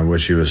me, and I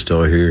wish he was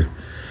still here.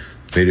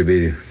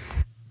 Beat.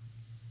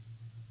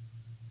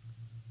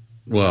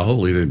 Well,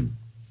 hopefully he didn't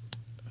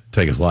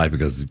take his life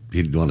because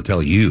he didn't want to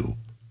tell you.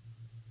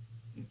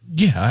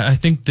 Yeah, I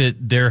think that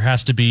there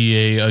has to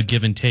be a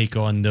give and take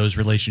on those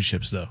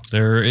relationships, though.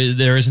 There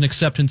is an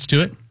acceptance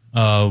to it,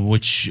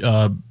 which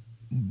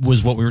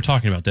was what we were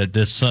talking about, that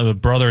this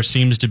brother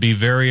seems to be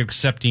very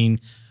accepting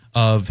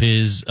of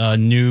his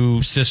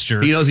new sister.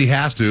 He knows he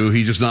has to.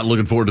 He's just not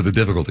looking forward to the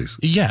difficulties.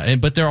 Yeah,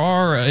 but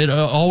it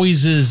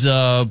always is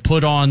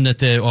put on that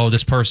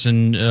this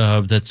person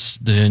that's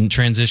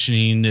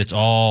transitioning, it's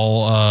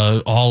all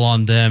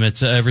on them.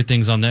 It's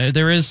everything's on them.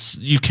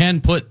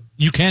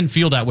 You can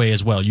feel that way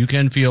as well. You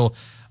can feel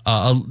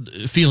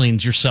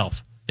feelings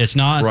yourself. It's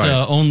not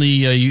only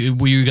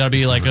you got to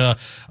be like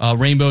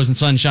rainbows and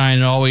sunshine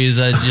and always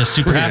just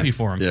super happy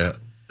for him. Yeah,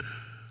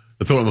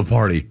 throw him a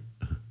party.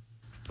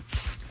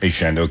 Hey,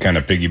 Shando, kind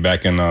of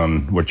piggybacking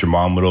on what your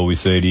mom would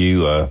always say to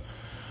you.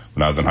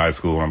 when I was in high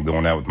school and I'm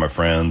going out with my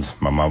friends,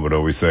 my mom would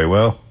always say,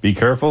 well, be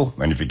careful,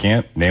 and if you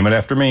can't, name it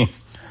after me.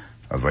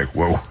 I was like,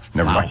 whoa,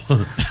 never mind.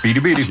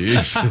 Beady.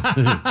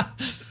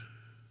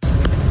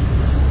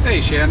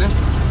 Hey, Shannon.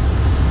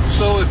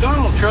 So if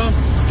Donald Trump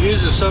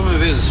uses some of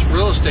his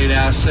real estate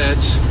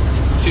assets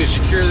to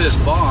secure this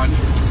bond,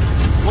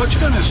 what's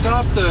going to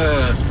stop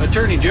the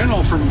Attorney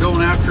General from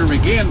going after him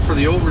again for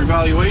the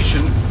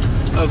overvaluation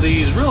of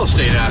these real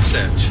estate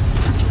assets?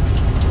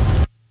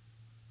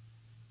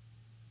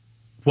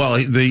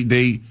 Well,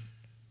 they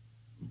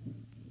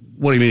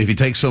what do you mean? If he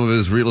takes some of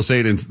his real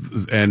estate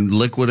and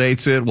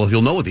liquidates it, well,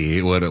 he'll know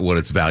what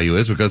its value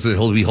is because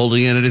he'll be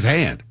holding it in his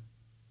hand.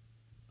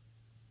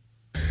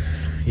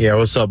 Yeah,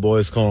 what's up,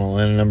 boys? Calling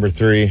Atlanta number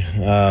 3.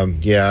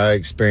 Yeah, I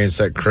experienced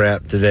that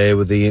crap today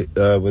with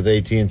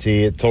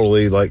AT&T. It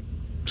totally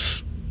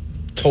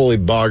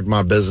bogged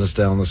my business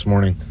down this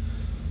morning.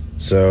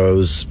 So it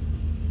was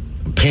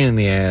a pain in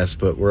the ass,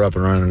 but we're up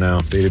and running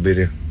now.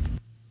 Beady.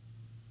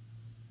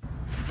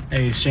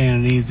 Hey,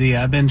 Shannon Easy.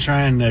 I've been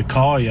trying to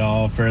call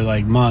y'all for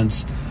like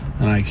months,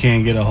 and I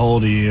can't get a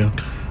hold of you.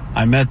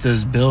 I met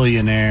this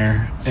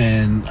billionaire,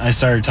 and I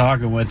started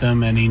talking with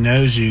him, and he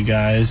knows you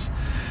guys,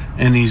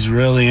 and he's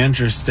really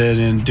interested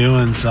in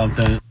doing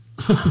something.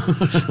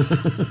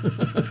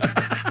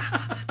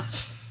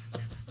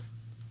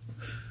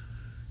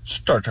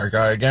 Star Trek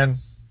guy again.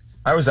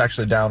 I was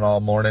actually down all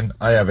morning.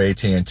 I have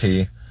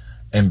AT&T,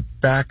 and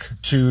back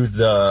to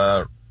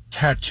the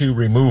tattoo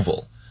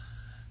removal.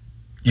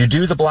 You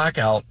do the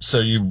blackout, so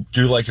you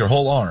do like your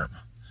whole arm,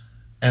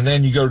 and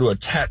then you go to a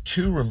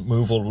tattoo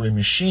removal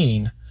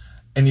machine,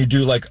 and you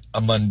do like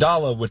a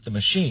mandala with the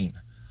machine.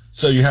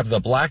 So you have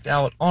the blacked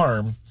out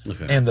arm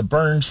and the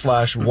burn /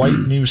 white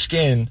new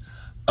skin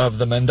of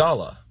the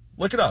mandala.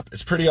 Look it up.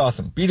 It's pretty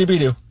awesome.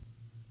 Beady.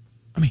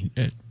 I mean,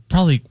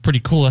 probably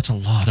pretty cool. That's a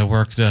lot of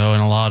work, though,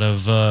 and a lot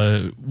of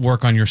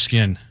work on your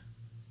skin.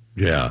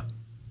 Yeah.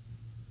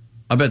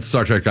 I bet the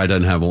Star Trek guy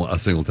doesn't have a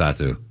single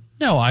tattoo.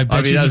 No, I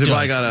bet he does. does. He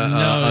probably got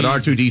an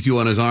R2-D2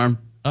 on his arm?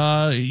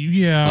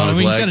 Yeah. I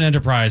mean, he's got an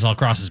Enterprise all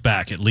across his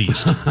back, at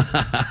least.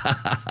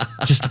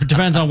 Just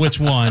depends on which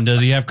one.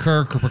 Does he have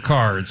Kirk or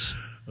Picard's?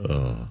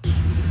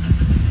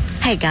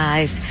 Hey,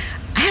 guys.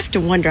 I have to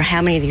wonder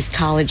how many of these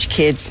college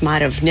kids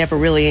might have never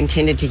really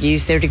intended to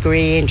use their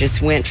degree and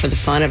just went for the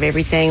fun of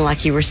everything,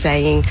 like you were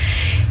saying.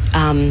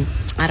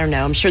 I don't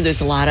know. I'm sure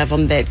there's a lot of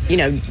them that,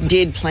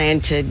 did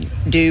plan to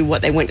do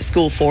what they went to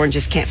school for and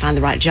just can't find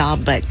the right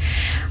job. But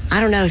I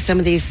don't know. Some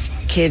of these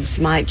kids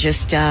might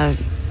just, they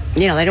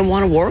don't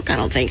want to work, I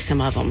don't think, some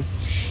of them.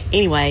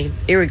 Anyway,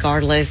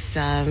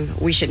 irregardless,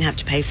 we shouldn't have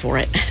to pay for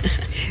it.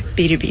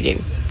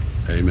 Beady.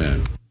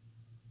 Amen.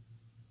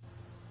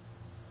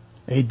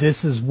 Hey,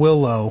 this is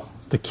Willow,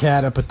 the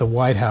cat up at the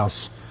White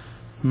House.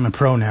 My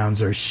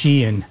pronouns are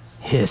she and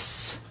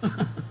his.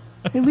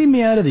 Hey, leave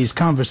me out of these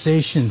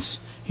conversations.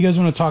 You guys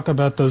want to talk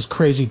about those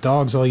crazy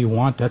dogs all you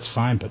want, that's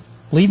fine, but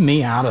leave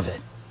me out of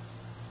it.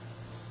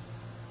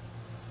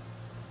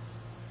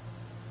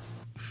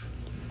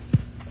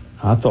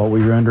 I thought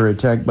we were under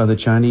attack by the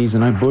Chinese,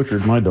 and I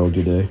butchered my dog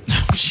today.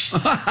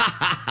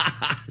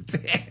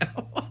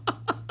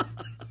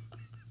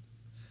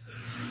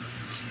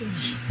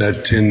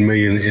 That 10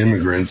 million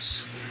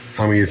immigrants,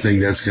 how many you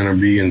think that's going to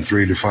be in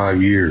 3 to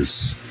 5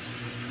 years?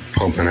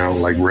 Pumping out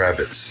like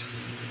rabbits.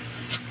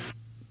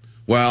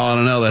 Well, I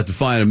don't know. They have to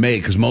find a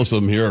mate because most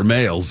of them here are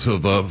males,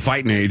 of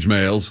fighting age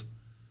males.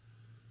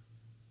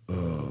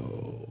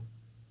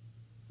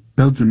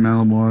 Belgian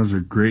Malinois are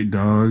great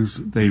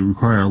dogs. They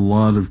require a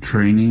lot of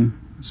training.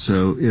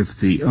 So if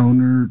the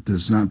owner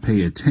does not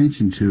pay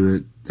attention to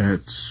it,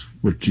 that's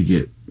what you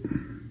get.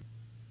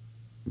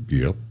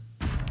 Yep.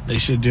 They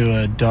should do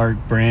a Dark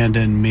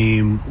Brandon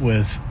meme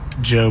with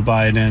Joe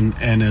Biden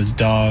and his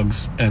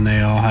dogs, and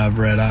they all have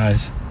red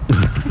eyes.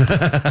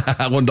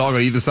 One dog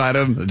on either side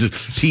of him,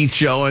 just teeth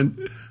showing.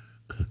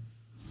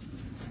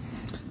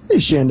 Hey,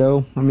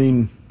 Shando. I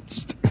mean,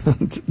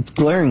 it's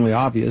glaringly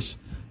obvious.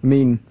 I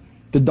mean,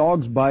 the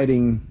dog's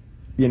biting,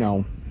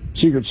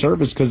 Secret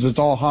Service because it's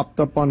all hopped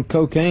up on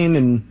cocaine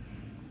and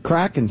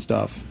crack and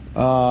stuff.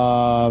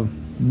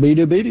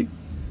 Beady.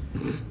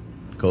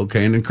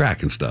 Cocaine and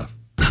crack and stuff.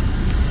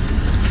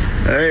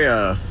 Hey,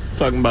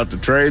 talking about the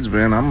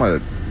tradesman, I'm a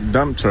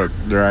dump truck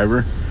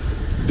driver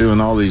doing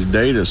all these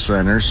data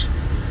centers,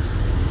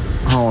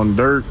 hauling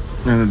dirt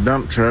in a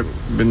dump truck.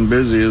 Been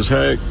busy as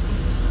heck,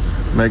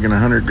 making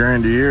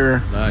 $100,000 a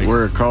year. Nice.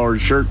 Wear a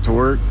collared shirt to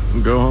work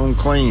and go home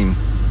clean.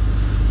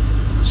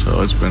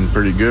 So it's been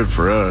pretty good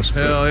for us.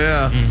 Hell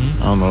yeah.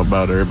 I don't know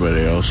about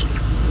everybody else.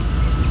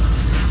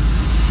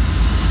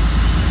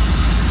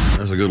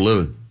 That's a good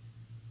living.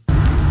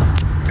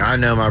 I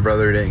know my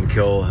brother didn't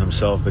kill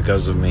himself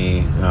because of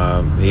me.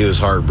 He was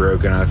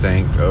heartbroken, I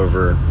think,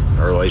 over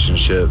our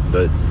relationship.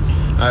 But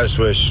I just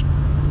wish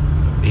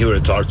he would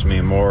have talked to me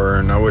more,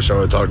 and I wish I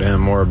would have talked to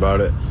him more about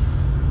it.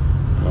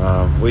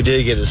 We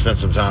did get to spend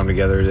some time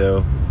together,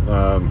 though,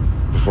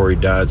 before he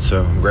died,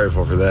 so I'm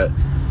grateful for that.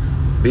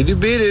 Be-do.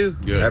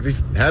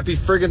 Happy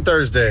friggin'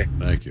 Thursday.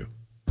 Thank you.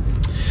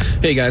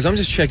 Hey guys, I'm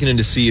just checking in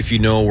to see if you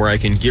know where I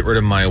can get rid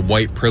of my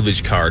white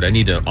privilege card. I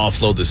need to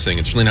offload this thing.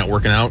 It's really not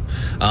working out.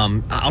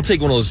 I'll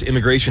take one of those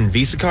immigration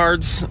visa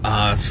cards.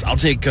 I'll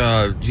take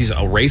a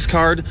race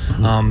card.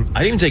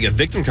 I'd even take a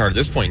victim card at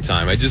this point in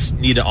time. I just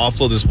need to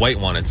offload this white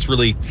one. It's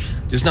really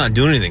just not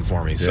doing anything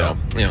for me. So,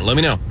 let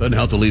me know. Doesn't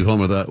help to leave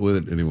home with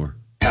it anymore.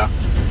 Yeah.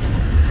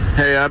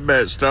 Hey, I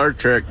bet Star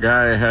Trek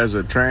guy has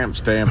a tramp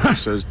stamp that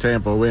says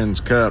Tampa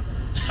wins cup.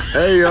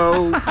 Hey,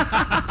 yo.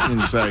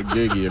 Inside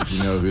Giggy, if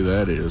you know who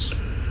that is.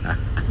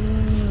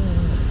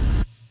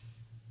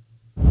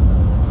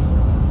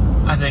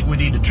 I think we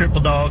need a triple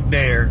dog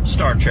dare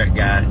Star Trek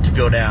guy to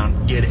go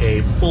down, get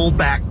a full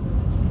back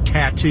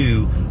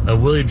tattoo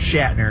of William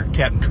Shatner,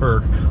 Captain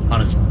Kirk, on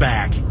his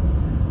back.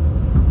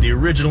 The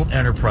original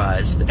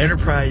Enterprise, the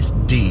Enterprise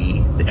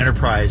D, the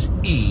Enterprise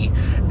E,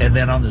 and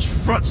then on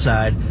this front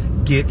side,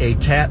 get a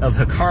tat of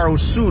Hikaru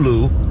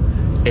Sulu,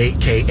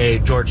 a.k.a.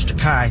 George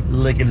Takei,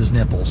 licking his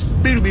nipples.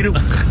 Beedoo.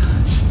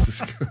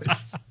 Jesus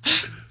Christ.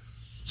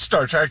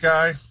 Star Trek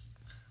guy,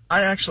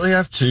 I actually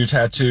have 2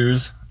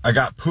 tattoos. I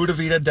got Puta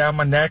Vida down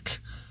my neck,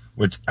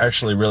 which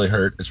actually really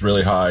hurt. It's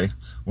really high,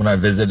 when I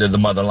visited the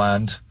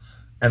motherland.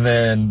 And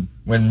then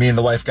when me and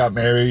the wife got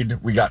married,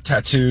 we got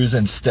tattoos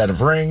instead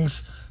of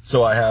rings.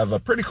 So I have a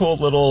pretty cool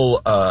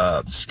little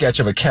sketch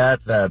of a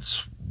cat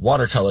that's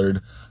watercolored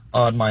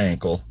on my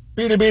ankle.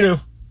 Beedoo.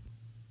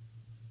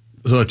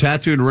 So a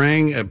tattooed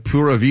ring, a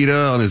Pura Vida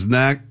on his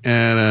neck,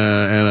 and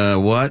a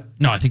what?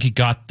 No, I think he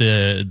got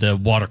the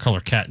watercolor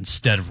cat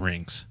instead of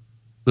rings.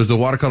 There's a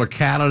watercolor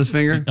cat on his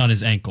finger? On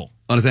his ankle.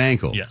 On his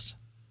ankle? Yes.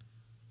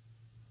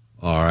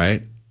 All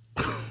right.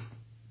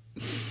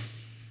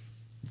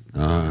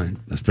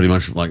 That's pretty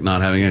much like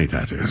not having any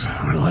tattoos,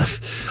 more or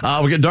less.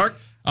 We get dark?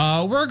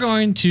 We're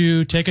going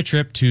to take a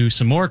trip to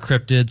some more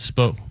cryptids,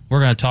 but we're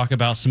going to talk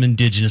about some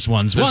indigenous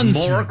ones.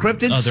 There's more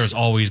cryptids? Oh, there's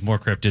always more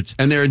cryptids.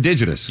 And they're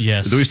indigenous?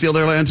 Yes. Do we steal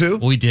their land too?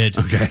 We did.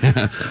 Okay.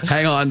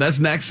 Hang on. That's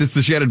next. It's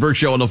the Shannon Burke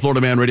Show on the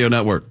Florida Man Radio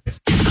Network.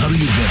 How do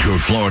you get your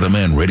Florida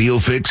Man radio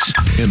fix?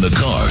 In the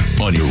car,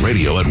 on your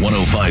radio at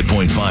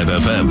 105.5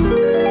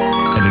 FM.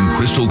 And in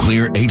crystal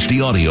clear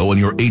HD audio on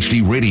your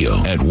HD radio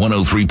at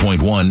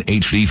 103.1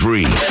 HD3.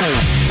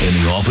 In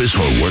the office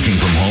or working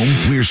from home,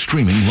 we're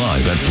streaming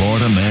live at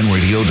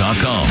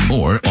FloridaManRadio.com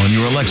or on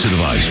your Alexa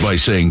device by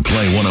saying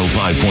play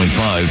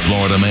 105.5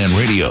 Florida Man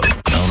Radio.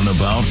 Out and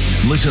about,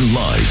 listen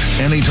live,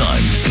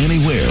 anytime,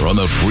 anywhere on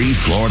the free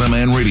Florida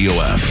Man Radio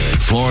app.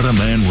 Florida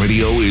Man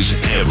Radio is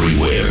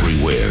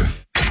everywhere.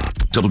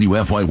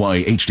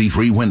 WFYY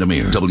HD3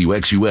 Windermere,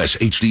 WXUS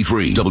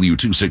HD3,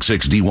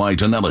 W266DY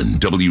Tunellen,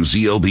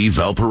 WZLB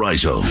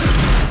Valparaiso.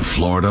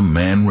 Florida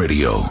Man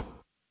Radio.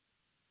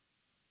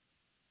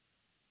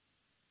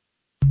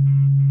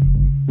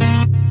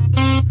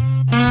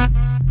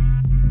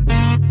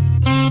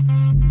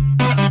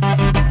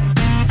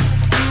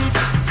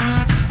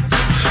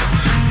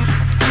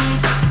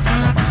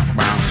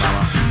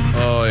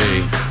 Oi.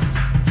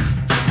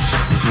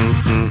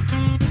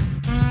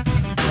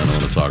 I don't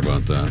want to talk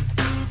about that.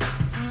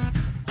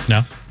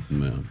 No?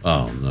 No.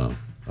 Oh, no.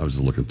 I was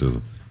just looking through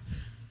them.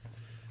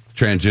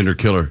 Transgender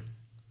killer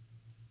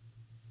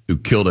who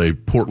killed a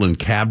Portland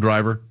cab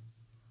driver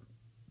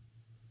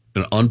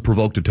in an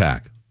unprovoked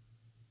attack.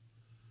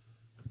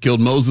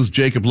 Killed Moses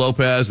Jacob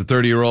Lopez, a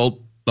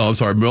 30-year-old. Oh, I'm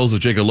sorry. Moses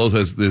Jacob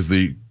Lopez is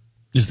the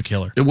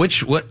killer. What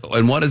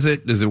is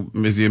it?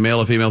 Is he a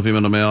male, a female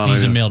to male?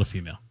 He's a male to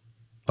female.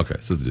 Okay,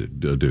 so it's a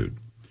dude.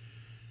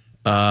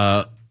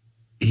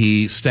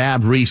 He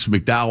stabbed Reese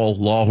McDowell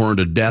Lawhorn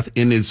to death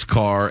in his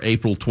car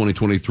April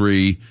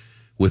 2023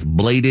 with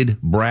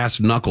bladed brass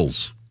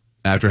knuckles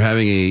after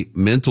having a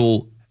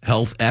mental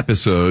health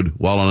episode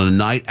while on a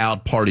night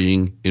out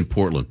partying in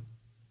Portland.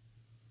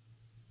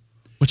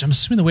 Which I'm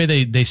assuming the way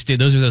they stay,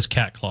 those are those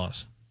cat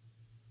claws.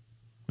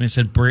 When it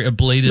said bladed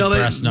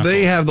brass knuckles.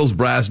 They have those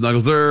brass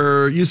knuckles.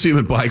 You see them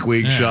at Bike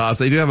Week shops.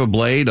 They do have a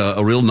blade,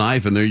 a real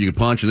knife in there you can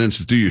punch and then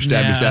do your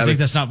stab. I think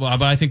that's not,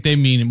 but I think they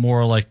mean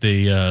more like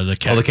the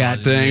cat. Oh, the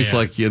cat things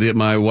like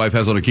my wife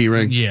has on a key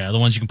ring? Yeah, the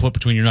ones you can put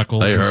between your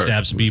knuckles and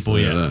stab some people,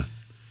 yeah.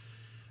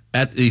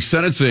 At the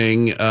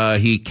sentencing,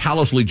 he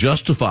callously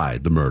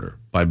justified the murder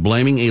by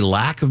blaming a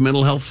lack of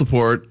mental health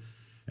support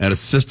and a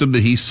system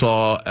that he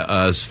saw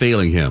as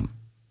failing him.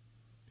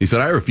 He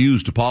said, I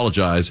refuse to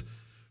apologize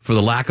for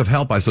the lack of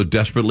help I so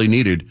desperately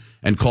needed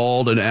and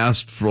called and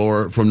asked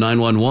from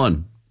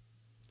 911.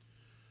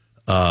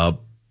 That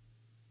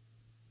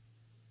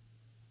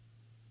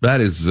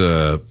is...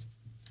 This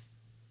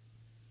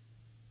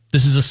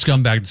is a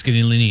scumbag that's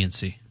getting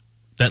leniency.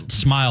 That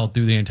smiled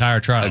through the entire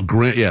trial.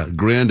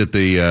 Grinned at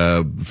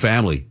the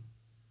family.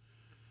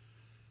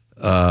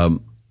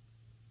 On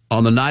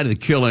the night of the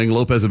killing,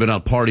 Lopez had been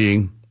out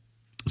partying,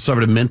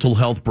 suffered a mental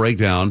health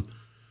breakdown.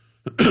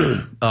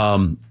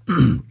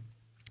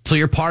 So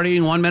you're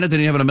partying one minute,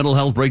 then you're having a mental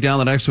health breakdown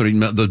the next one.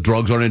 The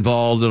drugs aren't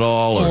involved at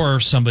all, or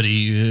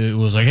somebody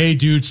was like, "Hey,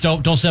 dude,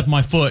 don't step on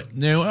my foot."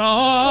 And they went,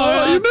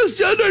 you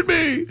misgendered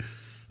me.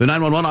 The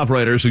 911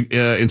 operators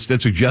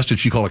instead suggested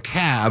she call a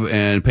cab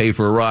and pay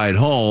for a ride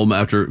home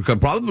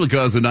probably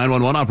because the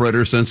 911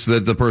 operator sensed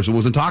that the person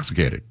was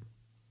intoxicated.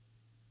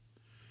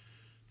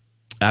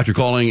 After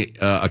calling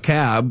a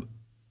cab,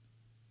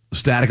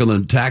 static on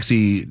the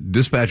taxi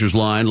dispatcher's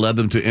line led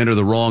them to enter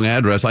the wrong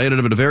address. I ended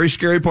up in a very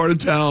scary part of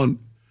town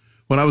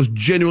when I was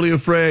genuinely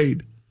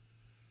afraid.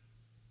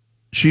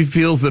 She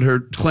feels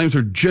that claims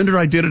her gender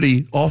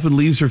identity often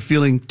leaves her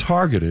feeling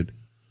targeted.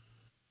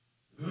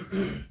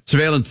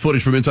 Surveillance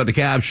footage from inside the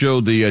cab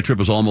showed the trip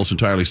was almost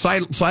entirely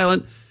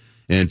silent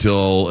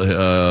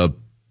until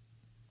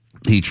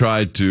he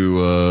tried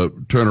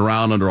to turn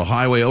around under a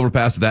highway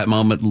overpass. At that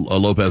moment,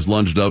 Lopez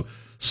lunged up,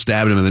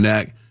 stabbed him in the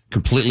neck,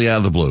 completely out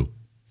of the blue.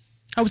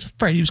 I was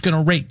afraid he was going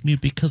to rape me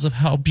because of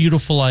how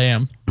beautiful I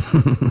am.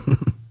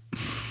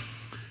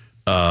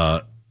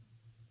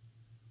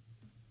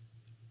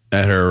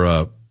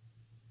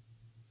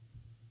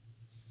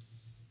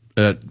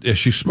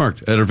 She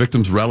smirked at her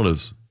victim's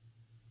relatives.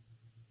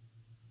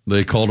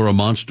 They called her a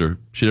monster.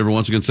 She never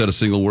once again said a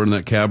single word in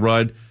that cab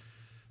ride.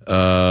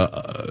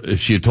 If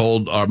she had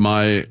told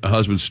my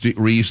husband,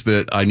 Reese,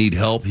 that I need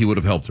help, he would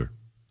have helped her.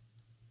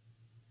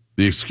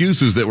 The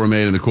excuses that were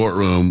made in the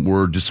courtroom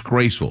were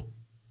disgraceful.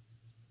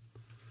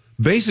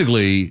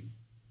 Basically,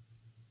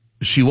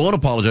 she won't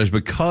apologize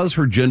because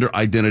her gender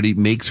identity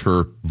makes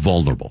her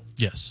vulnerable.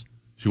 Yes.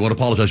 She won't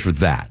apologize for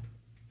that.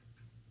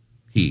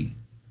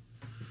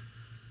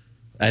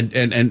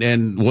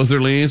 And was there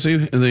leniency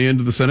in the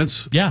end of the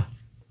sentence? Yeah.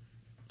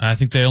 I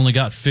think they only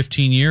got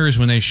 15 years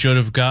when they should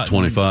have got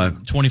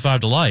 25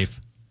 to life.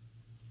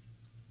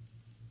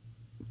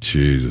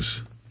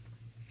 Jesus.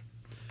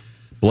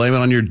 Blame it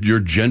on your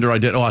gender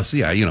identity. Oh, I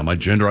see. My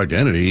gender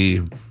identity.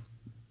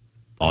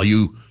 All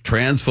you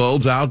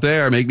transphobes out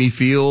there make me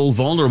feel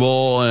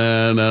vulnerable,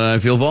 and I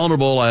feel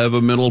vulnerable. I have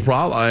a mental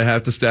problem. I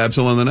have to stab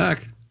someone in the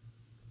neck.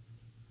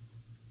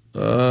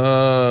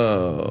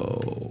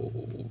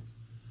 Oh.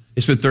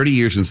 It's been 30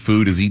 years since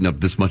food has eaten up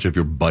this much of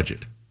your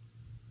budget.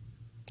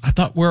 I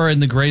thought we're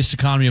in the greatest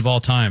economy of all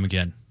time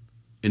again.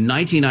 In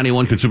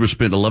 1991, consumers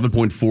spent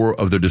 11.4%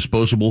 of their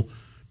disposable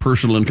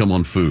personal income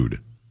on food.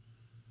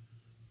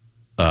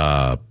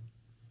 That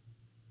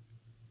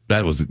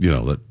was,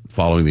 that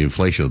following the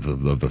inflation of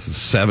the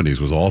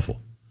 70s was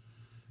awful.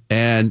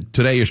 And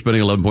today you're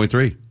spending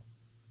 11.3%.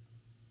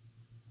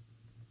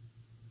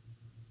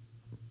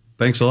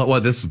 Thanks a lot.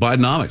 Well, this is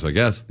Bidenomics, I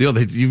guess.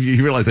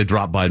 You realize they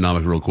dropped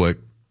Bidenomics real quick.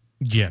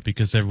 Yeah,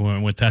 because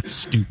everyone went, that's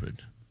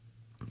stupid.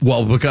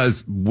 Well,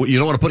 because you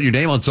don't want to put your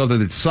name on something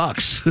that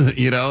sucks. If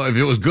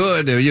it was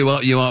good, you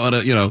want to,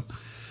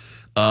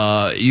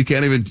 you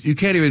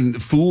can't even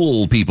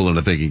fool people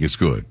into thinking it's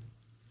good.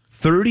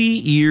 30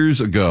 years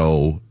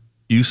ago,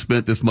 you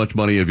spent this much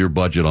money of your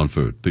budget on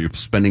food that you're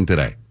spending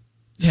today.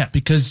 Yeah,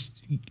 because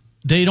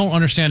they don't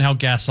understand how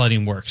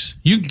gaslighting works.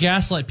 You can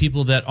gaslight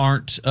people that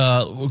aren't,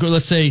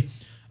 let's say,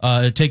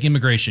 take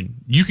immigration.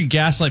 You can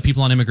gaslight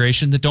people on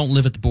immigration that don't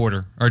live at the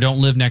border or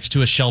don't live next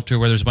to a shelter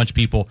where there's a bunch of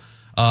people.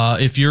 Or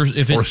a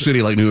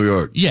city like New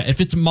York. Yeah,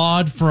 if it's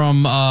Maud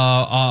from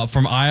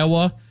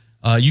Iowa,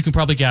 you can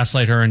probably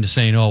gaslight her into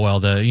saying, "Oh well,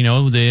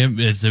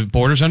 the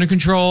border's under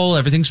control,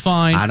 everything's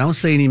fine." I don't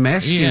see any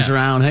Mexicans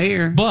around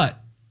here.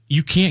 But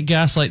you can't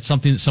gaslight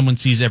something that someone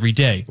sees every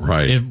day.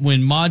 Right.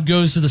 When Maud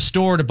goes to the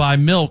store to buy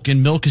milk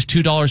and milk is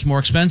 $2 more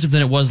expensive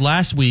than it was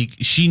last week,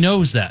 she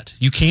knows that.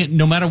 You can't,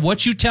 no matter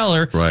what you tell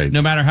her, right.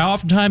 No matter how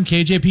often time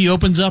KJP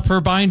opens up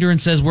her binder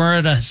and says we're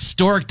at a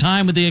historic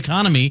time with the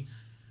economy.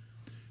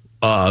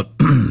 A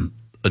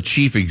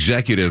chief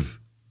executive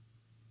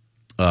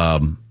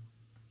at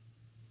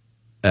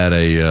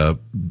a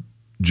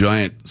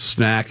giant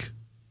snack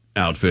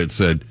outfit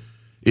said,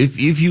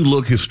 if you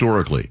look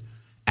historically,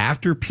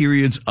 after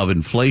periods of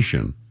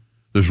inflation,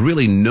 there's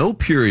really no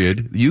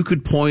period you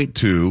could point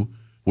to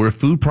where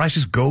food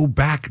prices go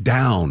back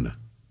down.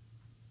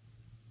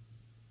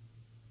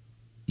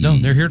 No,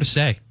 they're here to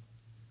stay.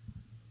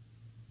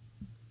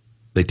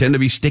 They tend to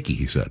be sticky,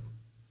 he said.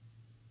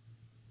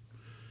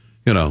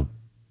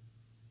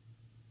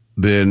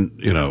 Then,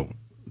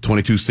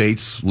 22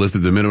 states lifted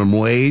the minimum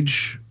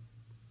wage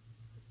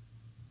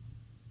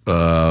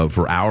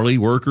for hourly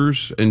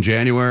workers in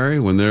January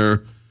when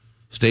their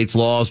state's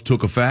laws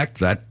took effect.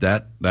 That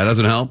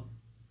doesn't help.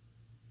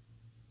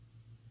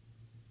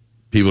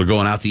 People are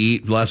going out to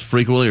eat less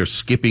frequently or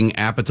skipping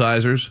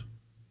appetizers,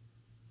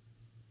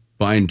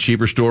 buying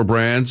cheaper store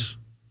brands.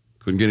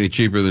 Couldn't get any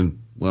cheaper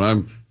than what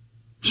I'm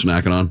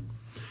snacking on.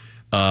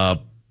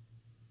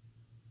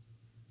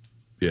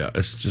 Yeah,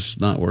 it's just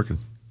not working.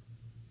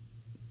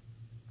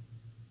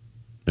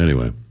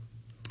 Anyway,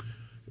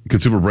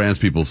 consumer brands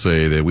people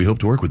say that we hope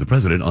to work with the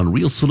president on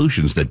real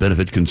solutions that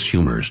benefit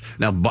consumers.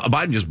 Now,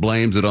 Biden just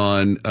blames it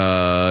on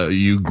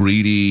you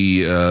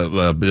greedy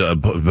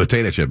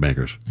potato chip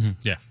makers. Mm-hmm.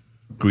 Yeah.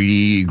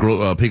 Greedy,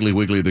 Piggly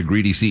Wiggly, the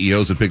greedy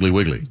CEOs of Piggly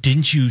Wiggly.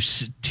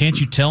 Can't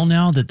you tell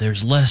now that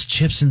there's less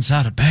chips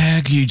inside a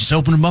bag? You just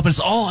open them up and it's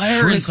all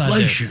air inside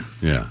there.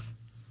 Yeah.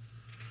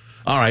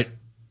 All right.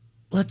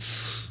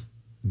 Let's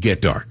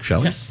get dark, shall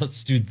we? Yes,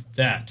 let's do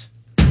that.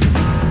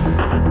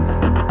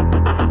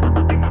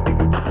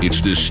 It's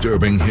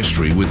Disturbing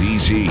History with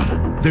EZ.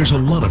 There's a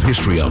lot of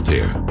history out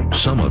there.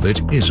 Some of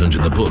it isn't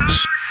in the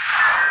books.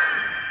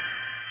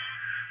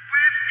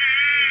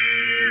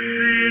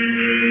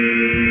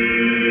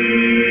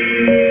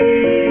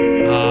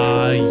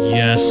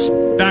 Yes.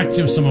 Back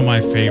to some of my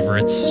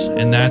favorites,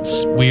 and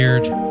that's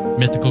weird,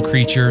 mythical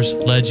creatures,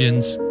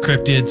 legends,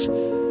 cryptids,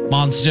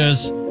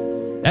 monsters.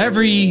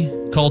 Every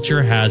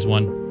culture has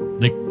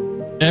one. Like,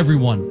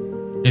 everyone.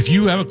 If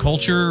you have a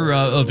culture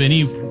of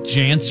any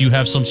chance, you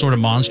have some sort of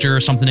monster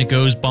or something that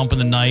goes bump in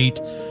the night,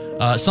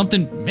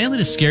 something mainly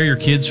to scare your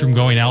kids from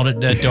going out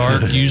at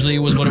dark, usually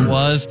was what it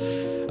was.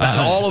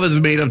 All of it is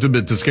made up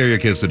to scare your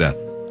kids to death.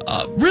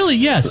 Really,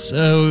 yes.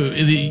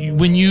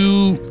 When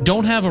you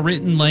don't have a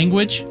written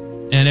language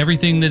and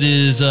everything that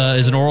is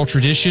an oral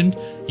tradition,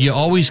 you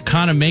always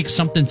kind of make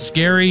something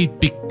scary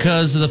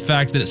because of the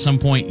fact that at some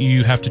point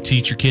you have to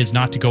teach your kids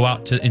not to go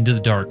out into the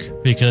dark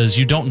because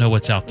you don't know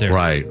what's out there.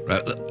 Right.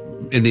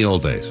 In the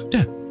old days.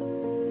 Yeah.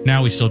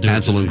 Now we still do.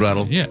 Hansel and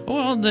Gretel. Yeah.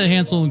 Well, the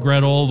Hansel and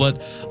Gretel,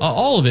 but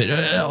all of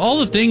it, all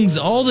the things,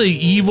 all the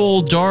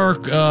evil,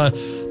 dark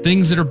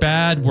things that are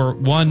bad were,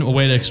 one, a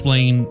way to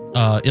explain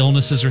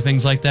illnesses or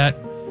things like that,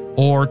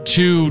 or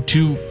two,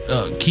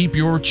 to keep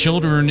your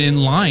children in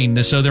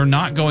line so they're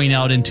not going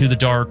out into the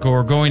dark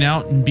or going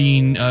out and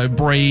being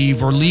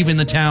brave or leaving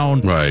the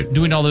town, right,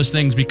 doing all those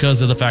things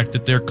because of the fact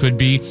that there could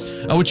be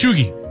a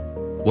Wachugi.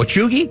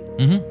 Wachugi?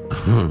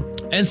 Mm-hmm.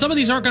 And some of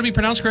these aren't going to be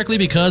pronounced correctly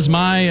because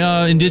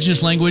my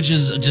indigenous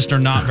languages just are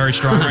not very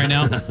strong right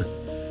now.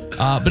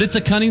 But it's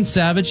a cunning,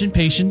 savage, and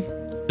patient.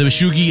 The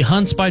Washugi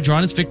hunts by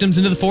drawing its victims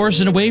into the forest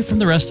and away from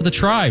the rest of the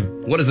tribe.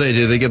 What does they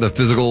do? They get the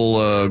physical...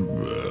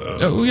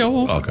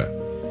 okay.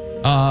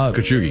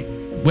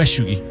 Kachugi.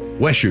 Weshugi.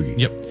 Weshugi.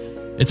 Yep.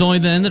 It's only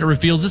then that it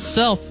reveals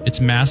itself. It's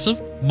massive,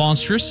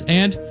 monstrous,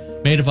 and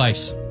made of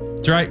ice.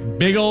 That's right.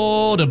 Big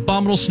old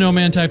abominable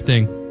snowman type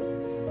thing.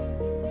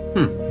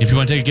 If you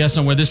want to take a guess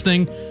on where this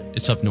thing...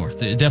 It's up north.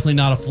 Definitely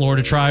not a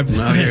Florida tribe.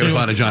 No, you're going to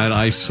find a giant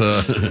ice...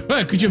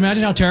 Right, could you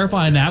imagine how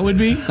terrifying that would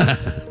be?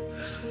 The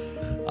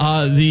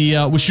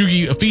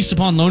Washugi feast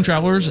upon lone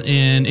travelers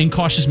and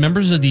incautious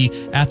members of the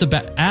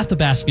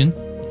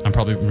Athabascan, I'm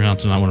probably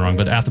pronouncing that one wrong,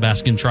 but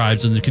Athabascan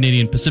tribes in the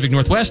Canadian Pacific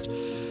Northwest.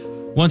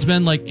 Once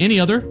men like any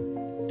other,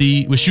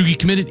 the Washugi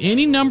committed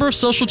any number of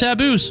social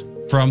taboos,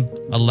 from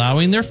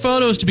allowing their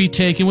photos to be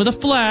taken with a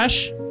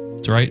flash.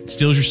 That's right, it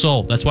steals your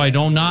soul. That's why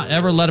do not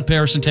ever let a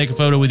person take a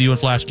photo with you with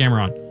a flash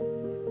camera on.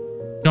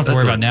 You don't have to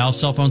worry about now.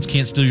 Cell phones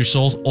can't steal your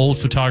souls. Old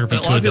photography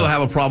could. A lot of people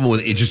have a problem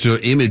with it, just an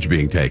image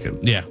being taken.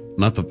 Yeah.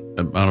 Not the,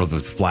 I don't know if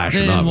it's flash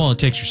or not. Well, it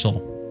takes your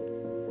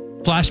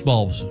soul. Flash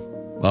bulbs.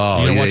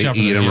 Oh, you watch out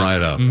for eat them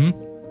right up.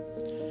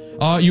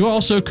 Mm-hmm. You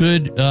also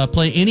could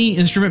play any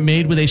instrument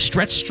made with a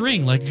stretched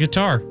string, like a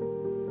guitar.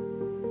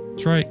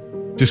 That's right.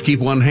 Just keep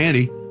one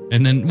handy.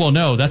 And then, well,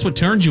 no, that's what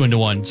turns you into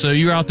one. So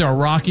you're out there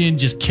rocking,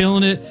 just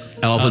killing it.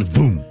 And all of a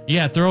sudden, boom.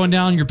 Yeah, throwing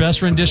down your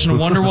best rendition of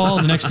Wonderwall,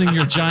 and the next thing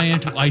you're a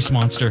giant ice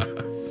monster.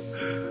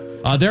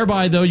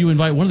 Thereby, though, you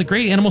invite one of the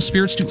great animal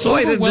spirits to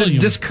overwhelm you.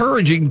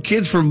 Discouraging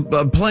kids from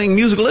playing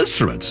musical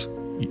instruments.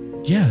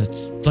 Yeah,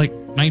 it's like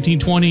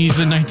 1920s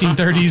and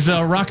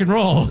 1930s rock and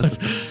roll.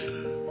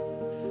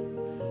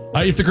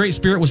 If the great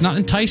spirit was not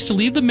enticed to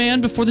leave the man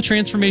before the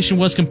transformation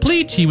was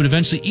complete, he would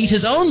eventually eat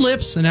his own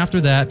lips, and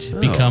after that,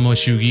 become a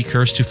Washugi,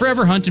 cursed to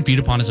forever hunt and feed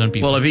upon his own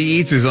people. Well, if he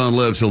eats his own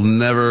lips, he'll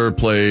never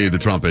play the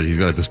trumpet. He's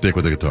going to have to stick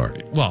with the guitar.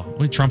 Well,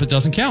 trumpet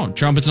doesn't count.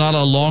 Trumpet's not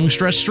a long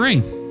stretched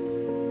string.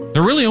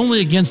 They're really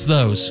only against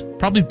those.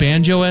 Probably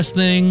banjo-esque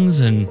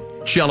things and...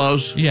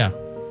 Cellos. Yeah.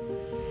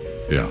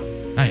 Yeah.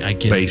 I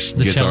get bass, it.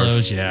 The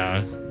guitars. cellos,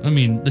 yeah. I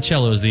mean, the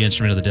cello is the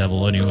instrument of the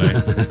devil anyway.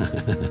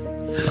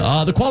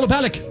 The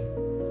Qualupalik.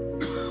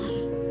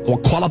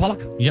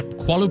 Qualupalik? Yep,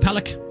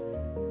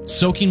 Qualupalik.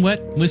 Soaking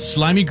wet with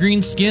slimy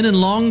green skin and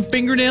long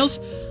fingernails.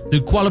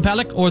 The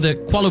Qualupalik, or the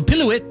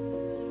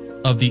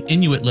Qualupiluit of the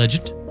Inuit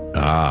legend.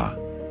 Ah.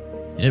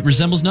 It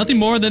resembles nothing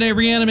more than a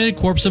reanimated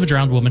corpse of a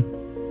drowned woman.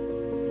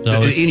 So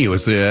the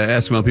Inuits, the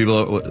Eskimo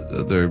people,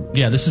 they're...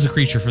 Yeah, this is a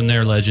creature from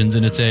their legends,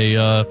 and it's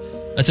a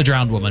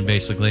drowned woman,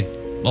 basically.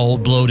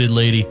 Old, bloated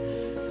lady.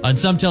 On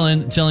some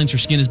tellings, her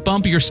skin is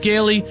bumpy or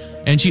scaly,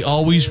 and she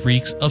always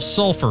reeks of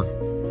sulfur.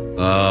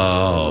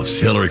 Oh,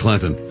 Hillary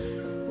Clinton.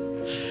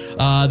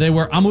 They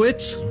wear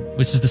amuits,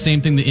 which is the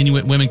same thing the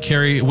Inuit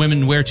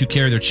women wear to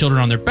carry their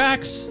children on their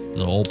backs.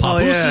 The old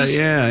papooses. Oh,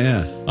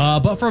 yeah.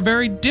 But for a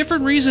very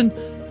different reason.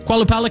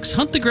 Qualupaliks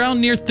hunt the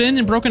ground near thin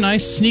and broken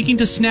ice, sneaking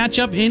to snatch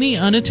up any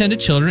unattended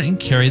children and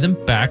carry them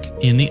back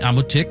in the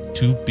amutik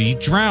to be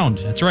drowned.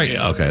 That's right.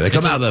 Yeah, okay, they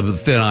come out of the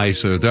thin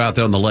ice, or they're out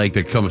there on the lake,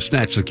 they come and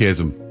snatch the kids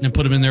and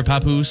put them in their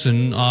papoose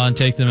and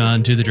take them out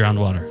into the drowned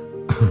water.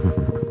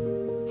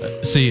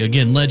 See,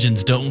 again,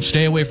 legends, don't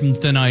stay away from the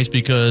thin ice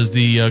because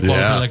the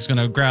Qualupalik's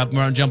going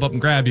to jump up and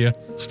grab you.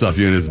 Stuff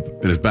you in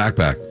his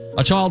backpack.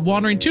 A child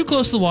wandering too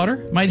close to the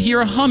water might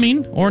hear a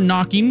humming or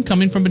knocking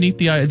coming from beneath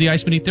the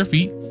ice beneath their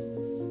feet.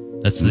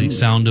 That's the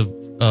sound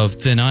of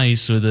thin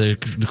ice, or the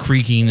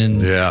creaking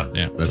and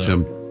that's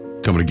him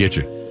coming to get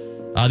you.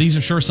 These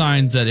are sure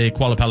signs that a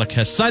Qualapalak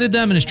has sighted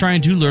them and is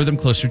trying to lure them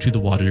closer to the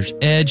water's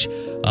edge.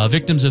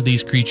 Victims of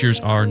these creatures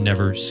are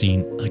never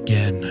seen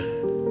again.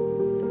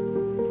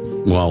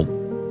 Well,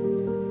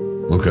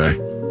 okay.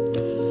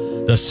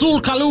 The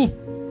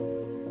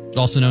Sulkalu,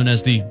 also known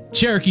as the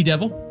Cherokee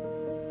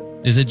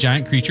Devil, is a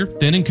giant creature,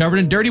 thin and covered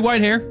in dirty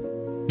white hair,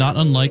 not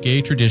unlike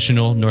a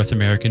traditional North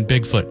American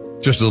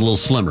Bigfoot. Just a little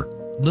slimmer.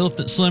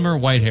 Slimmer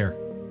white hair.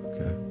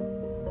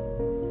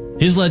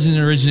 Okay. His legend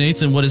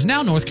originates in what is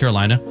now North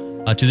Carolina.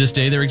 To this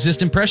day, there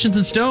exist impressions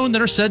in stone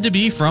that are said to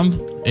be from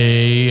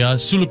a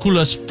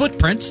Sulukula's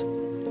footprint.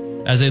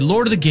 As a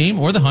lord of the game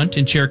or the hunt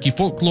in Cherokee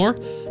folklore,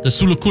 the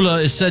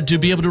Sulukula is said to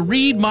be able to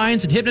read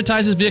minds and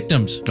hypnotize his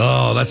victims.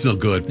 Oh, that's no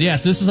good. Yeah,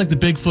 so this is like the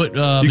Bigfoot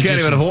you magician. can't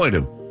even avoid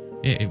him.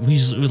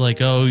 He's like,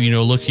 oh,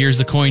 look, here's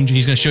the coin.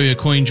 He's going to show you a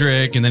coin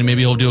trick, and then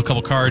maybe he'll do a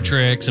couple card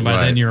tricks, and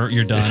by then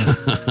you're done.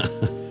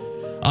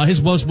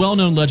 His most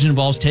well-known legend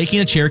involves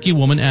taking a Cherokee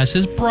woman as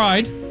his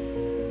bride.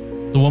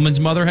 The woman's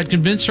mother had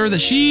convinced her that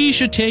she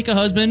should take a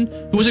husband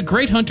who was a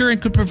great hunter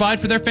and could provide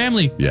for their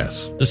family.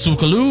 Yes. The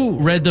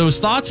Sulkalu read those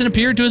thoughts and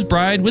appeared to his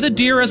bride with a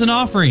deer as an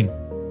offering.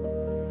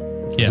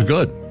 Yeah,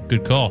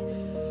 good call.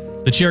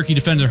 The Cherokee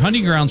defended their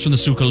hunting grounds from the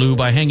Sulkalu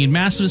by hanging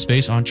masks of his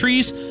face on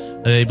trees.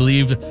 They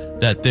believed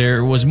that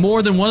there was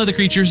more than one of the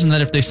creatures, and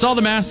that if they saw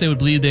the mask, they would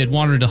believe they had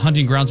wandered into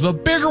hunting grounds of a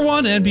bigger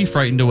one and be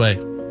frightened away.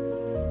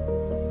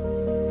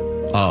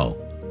 Oh.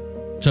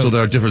 So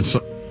there are different...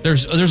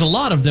 There's a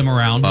lot of them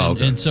around,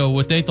 and so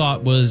what they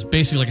thought was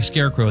basically like a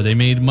scarecrow. They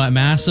made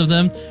masks of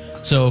them,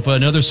 so if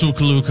another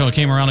Sulkalu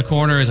came around a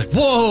corner, it's like,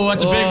 whoa,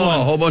 that's a big one.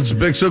 A whole bunch of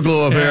big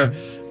Sulkalu up here.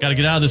 Got to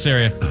get out of this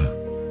area.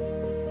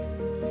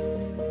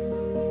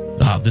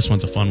 This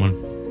one's a fun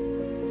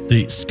one.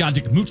 The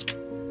Skadikmuk.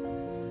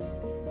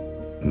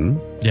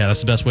 Yeah,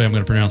 that's the best way I'm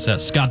going to pronounce that.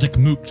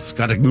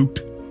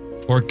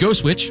 Skadikmuk. Or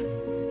Ghost Witch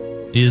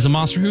is a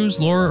monster whose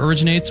lore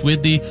originates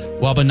with the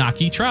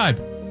Wabanaki tribe.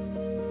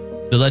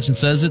 The legend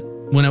says that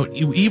when an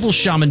evil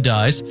shaman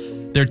dies,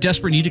 their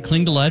desperate need to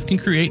cling to life can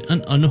create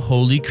an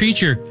unholy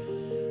creature.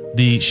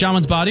 The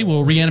shaman's body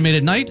will reanimate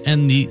at night,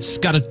 and the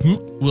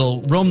Skadikmuk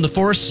will roam the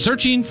forest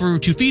searching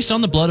to feast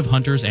on the blood of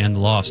hunters and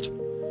the lost.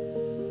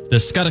 The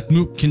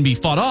Skadikmuk can be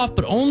fought off,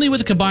 but only with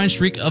a combined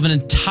streak of an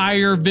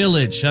entire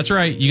village. That's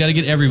right. You got to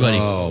get everybody.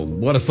 Oh,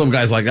 what if some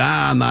guy's like,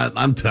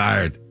 I'm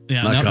tired.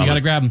 Yeah, no, you got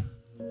to grab him.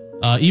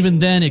 Even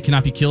then, it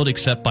cannot be killed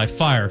except by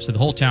fire, so the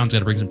whole town's got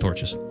to bring some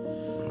torches.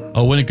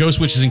 When a ghost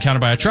witch is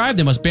encountered by a tribe,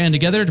 they must band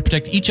together to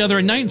protect each other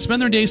at night and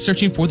spend their days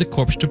searching for the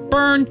corpse to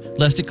burn,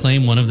 lest it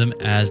claim one of them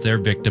as their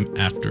victim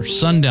after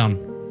sundown.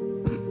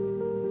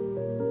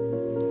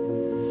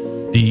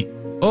 The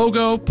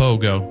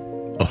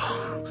Ogopogo.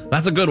 Oh,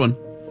 that's a good one.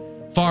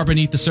 Far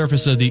beneath the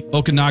surface of the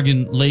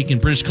Okanagan Lake in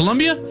British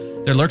Columbia,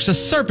 there lurks a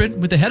serpent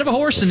with the head of a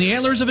horse and the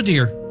antlers of a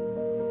deer.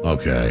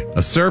 Okay.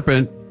 A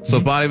serpent, so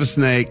body of a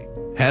snake,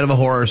 head of a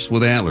horse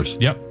with antlers.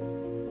 Yep.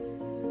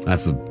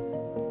 That's a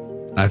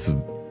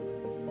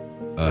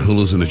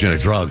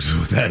hallucinogenic drugs,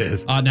 what that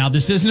is. Now,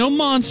 this is no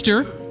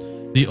monster.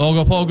 The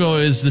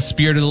Ogopogo is the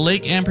spirit of the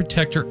lake and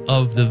protector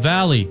of the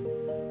valley.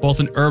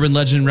 Both an urban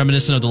legend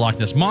reminiscent of the Loch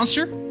Ness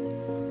Monster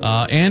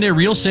and a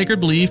real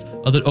sacred belief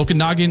of the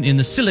Okanagan in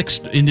the Silex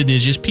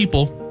indigenous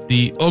people.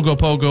 The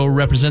Ogopogo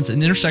represents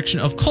an intersection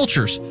of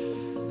cultures.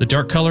 The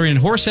dark coloring and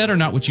horse head are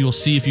not what you will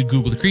see if you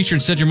Google the creature.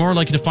 Instead, you're more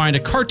likely to find a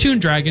cartoon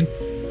dragon,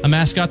 a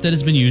mascot that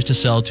has been used to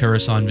sell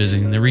tourists on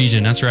visiting the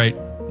region. That's right.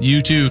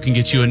 You too can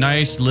get you a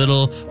nice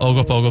little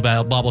Ogopogo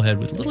bobblehead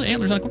with little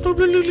antlers on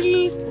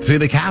it. See,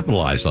 they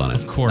capitalized on it.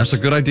 Of course. That's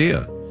a good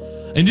idea.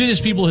 Indigenous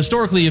people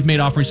historically have made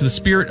offerings to the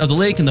spirit of the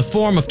lake in the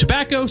form of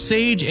tobacco,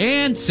 sage,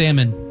 and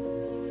salmon.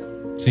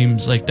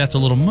 Seems like that's a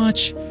little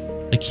much.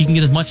 Like he can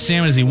get as much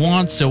salmon as he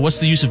wants, so what's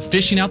the use of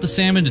fishing out the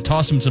salmon to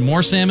toss him some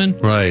more salmon?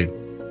 Right.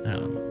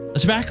 The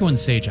tobacco and the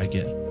sage I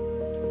get.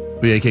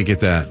 But yeah, you can't get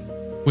that.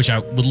 Which I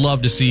would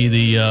love to see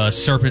the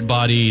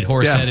serpent-bodied,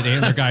 horse-headed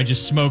antler guy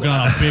just smoking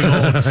on a big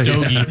old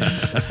stogie.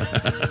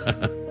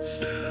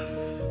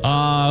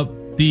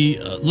 The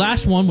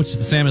last one, which is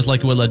the same as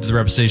like what led to the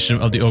reputation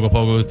of the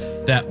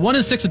Ogopogo, that 1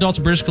 in 6 adults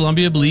in British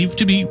Columbia believe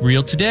to be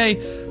real today.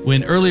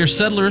 When earlier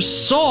settlers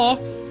saw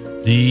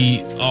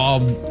the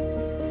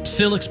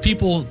Silex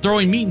people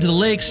throwing meat into the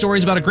lake,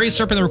 stories about a great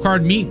serpent that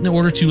required meat in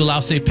order to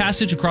allow safe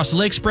passage across the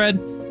lake spread.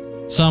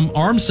 Some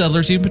armed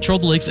settlers even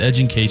patrolled the lake's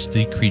edge in case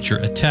the creature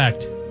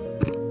attacked.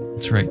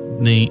 That's right.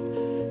 The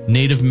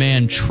native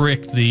man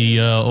tricked the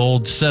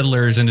old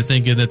settlers into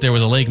thinking that there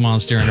was a lake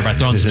monster in there by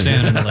throwing some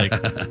sand in the lake.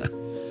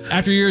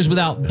 After years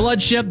without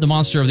bloodshed, the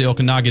monster of the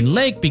Okanagan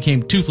Lake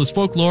became toothless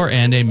folklore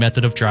and a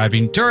method of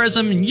driving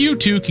tourism. And you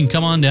too can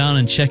come on down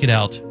and check it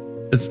out.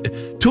 It's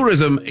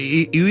tourism.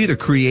 You either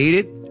create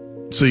it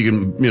so you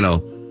can,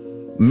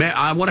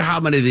 I wonder how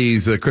many of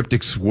these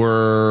cryptics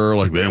were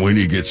like, man, we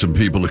need to get some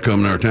people to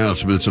come to our town,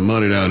 spend some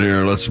money down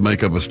here. Let's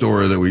make up a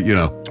story that we,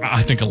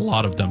 I think a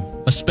lot of them,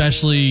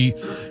 especially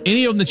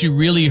any of them that you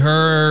really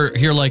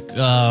hear like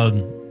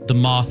the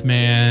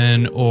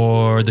Mothman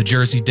or the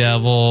Jersey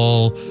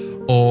Devil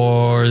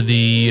or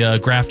the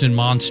Grafton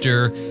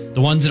Monster,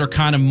 the ones that are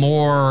kind of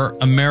more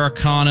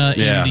Americana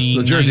in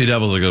the Jersey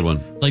Devil's a good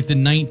one. Like the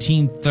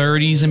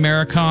 1930s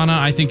Americana.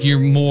 I think you're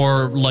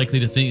more likely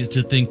to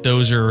think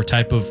those are a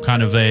type of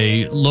kind of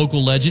a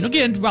local legend.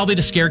 Again, probably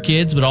to scare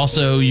kids, but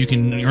also you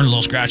can earn a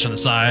little scratch on the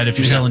side if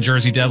you're selling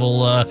Jersey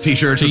Devil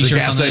T-shirts at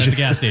the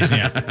gas station.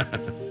 Yeah.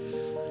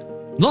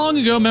 Long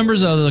ago,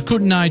 members of the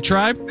Kootenai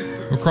tribe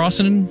were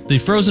crossing the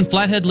frozen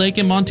Flathead Lake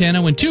in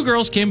Montana when two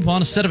girls came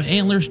upon a set of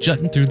antlers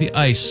jutting through the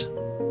ice.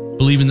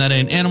 Believing that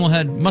an animal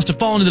must have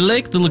fallen into the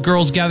lake, the little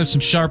girls gathered some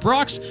sharp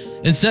rocks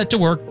and set to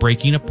work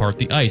breaking apart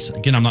the ice.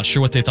 Again, I'm not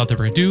sure what they thought they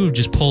were going to do.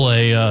 Just pull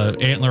a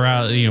antler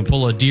out,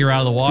 pull a deer out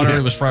of the water. Yeah.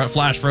 It was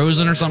flash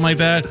frozen or something like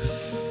that.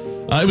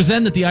 It was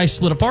then that the ice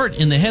split apart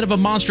and the head of a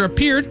monster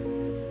appeared.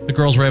 The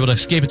girls were able to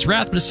escape its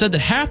wrath, but it's said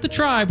that half the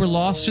tribe were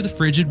lost to the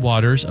frigid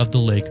waters of the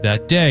lake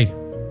that day.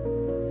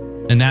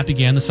 And that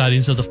began the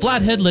sightings of the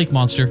Flathead Lake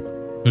Monster,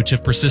 which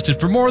have persisted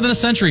for more than a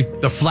century.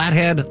 The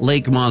Flathead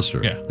Lake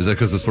Monster. Yeah. Is that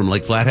because it's from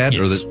Lake Flathead?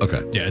 Yes.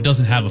 Okay. Yeah, it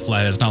doesn't have a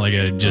flathead. It's not like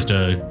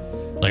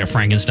a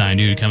Frankenstein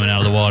dude coming out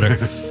of the water.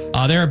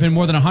 There have been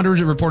more than 100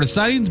 reported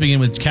sightings, beginning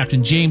with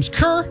Captain James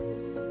Kerr.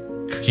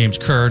 James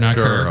Kerr, not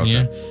Kerr. Okay.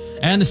 Yeah.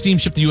 And the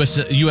steamship the U.S.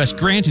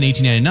 Grant in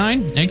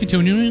 1899, and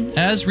continuing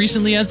as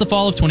recently as the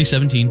fall of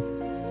 2017.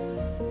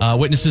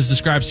 Witnesses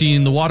describe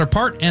seeing the water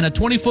part and a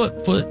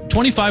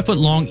 25-foot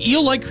long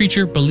eel-like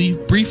creature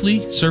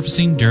briefly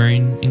surfacing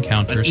during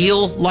encounters. An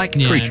eel-like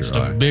creature. Just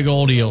a big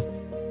old eel.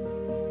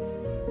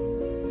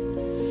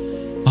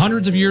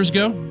 Hundreds of years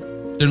ago,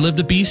 there lived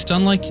a beast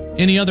unlike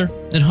any other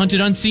that hunted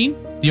unseen.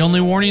 The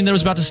only warning that it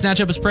was about to snatch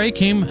up its prey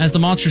came as the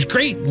monster's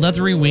great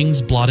leathery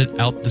wings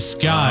blotted out the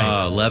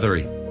sky.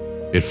 Leathery.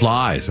 It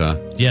flies, huh?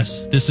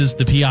 Yes, this is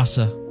the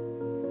Piasa.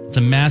 It's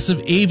a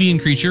massive avian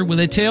creature with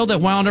a tail that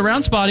wound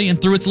around its body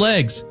and through its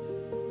legs.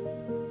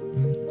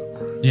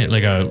 Yeah,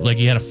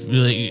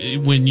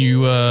 when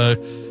you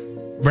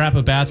wrap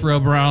a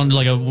bathrobe around,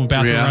 like a bathrobe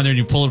around there, and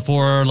you pull it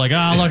forward, like,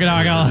 look at how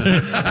I got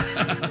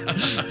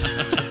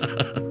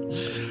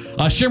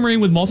it.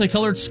 Shimmering with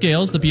multicolored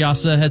scales, the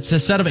Piasa had a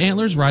set of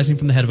antlers rising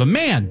from the head of a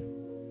man.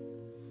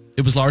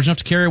 It was large enough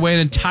to carry away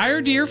an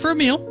entire deer for a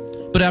meal,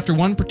 but after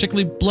one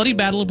particularly bloody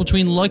battle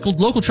between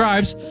local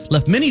tribes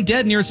left many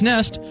dead near its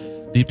nest,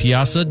 the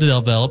Piasa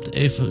developed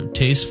a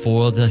taste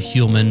for the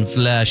human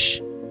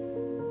flesh.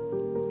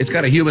 It's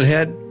got a human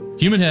head?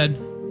 Human head.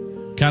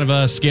 Kind of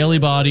a scaly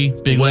body,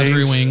 big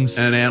leathery wings.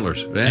 And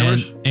antlers.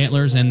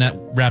 Antlers and that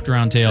wrapped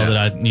around tail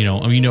that you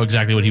know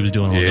exactly what he was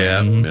doing.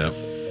 Yeah.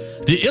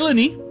 The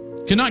Illini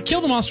could not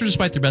kill the monster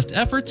despite their best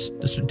efforts.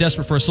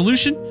 Desperate for a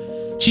solution,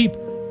 Chief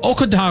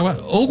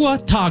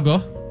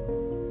Ogwataga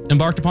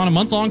embarked upon a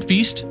month-long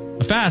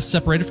a fast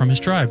separated from his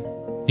tribe.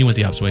 He went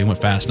the opposite way. He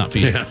went fast, not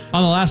feast. Yeah.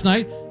 On the last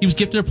night, he was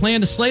gifted a plan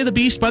to slay the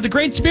beast by the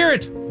Great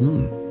Spirit.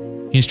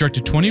 He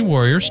instructed 20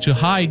 warriors to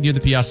hide near the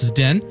Piasa's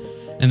den,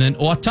 and then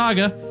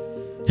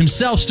Oataga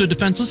himself stood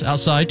defenseless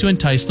outside to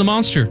entice the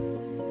monster.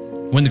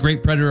 When the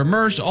great predator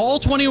emerged, all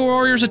 20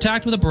 warriors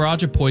attacked with a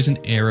barrage of poisoned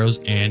arrows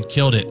and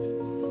killed it.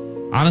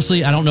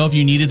 Honestly, I don't know if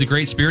you needed the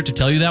Great Spirit to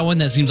tell you that one.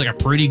 That seems like a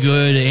pretty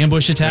good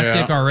ambush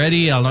tactic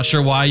already. I'm not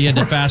sure why you had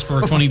to fast for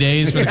 20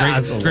 days for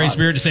the Great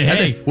Spirit to say,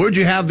 hey. Where'd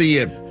you have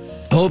the...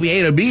 hope he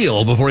ate a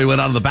meal before he went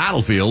out on the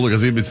battlefield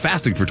because he was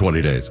fasting for 20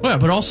 days. Well,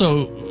 but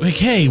also, like,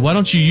 hey, why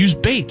don't you use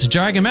bait to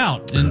drag him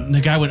out? And the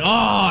guy went,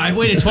 I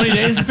waited 20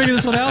 days to figure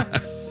this one out.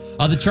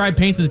 The tribe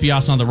painted the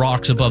Piasa on the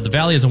rocks above the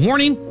valley as a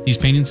warning. These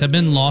paintings have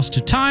been lost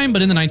to time,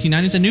 but in the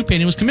 1990s, a new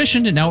painting was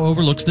commissioned and now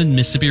overlooks the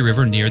Mississippi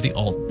River near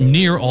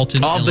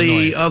Alton,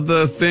 Illinois. Of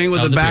the thing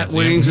with the bat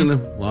wings and the...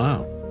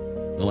 Wow.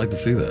 I'd like to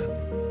see that.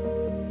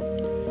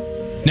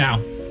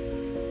 Now,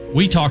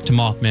 we talked to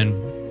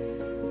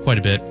Mothman quite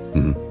a bit.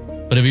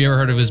 Mm-hmm. But have you ever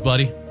heard of his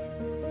buddy?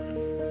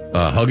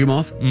 Huggy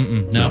Moth?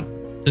 No.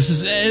 This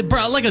is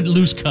like a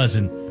loose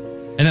cousin.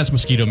 And that's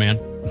Mosquito Man.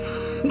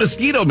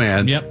 Mosquito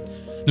Man? Yep.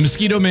 The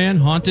Mosquito Man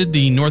haunted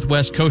the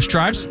Northwest Coast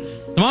tribes.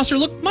 The monster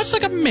looked much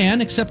like a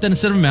man, except that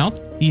instead of a mouth,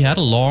 he had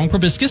a long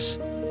proboscis.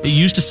 It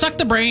used to suck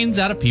the brains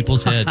out of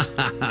people's heads.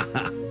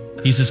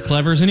 He's as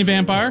clever as any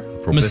vampire.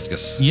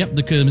 Proboscis.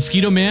 The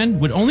Mosquito Man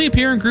would only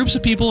appear in groups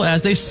of people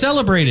as they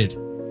celebrated.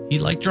 He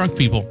liked drunk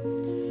people.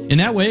 In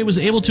that way, it was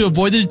able to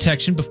avoid the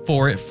detection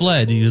before it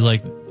fled. He was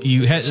like,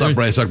 suck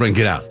brain,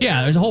 get out.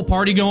 Yeah, there's a whole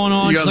party going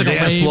on. You on the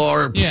dance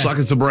floor,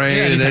 sucking some brain.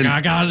 Yeah, and he's then, like,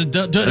 I got it.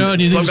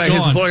 Some guy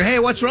hits the floor. Hey,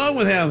 what's wrong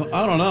with him?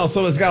 I don't know.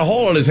 Someone's got a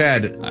hole in his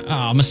head.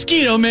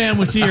 Mosquito Man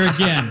was here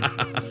again.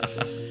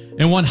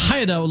 In one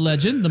hideout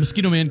legend, the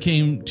Mosquito Man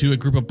came to a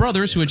group of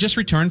brothers who had just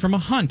returned from a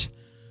hunt.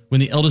 When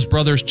the eldest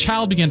brother's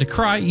child began to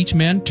cry, each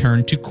man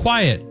turned to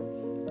quieted.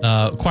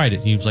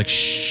 He was like,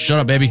 shut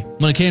up, baby.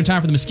 When it came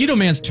time for the Mosquito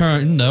Man's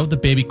turn, though, the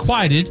baby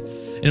quieted.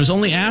 And it was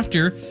only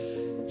after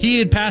he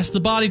had passed the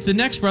body to the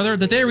next brother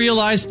that they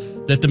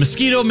realized that the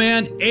Mosquito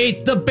Man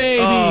ate the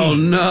baby. Oh,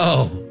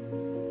 no.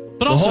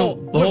 But also,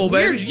 the whole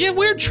baby?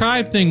 Weird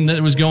tribe thing that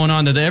was going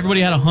on, that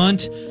everybody had a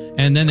hunt,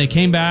 And then they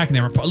came back, and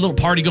there were a little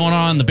party going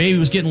on. The baby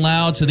was getting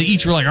loud, so they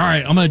each were like, all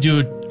right, I'm going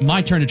to do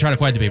my turn to try to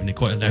quiet the baby. And they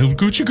quiet.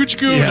 Coochie, coochie,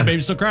 coo. Yeah. And the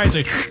baby's still crying.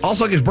 So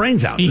also, like his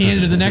brains out. He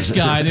handed it to the next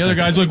guy. The other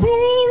guy's like,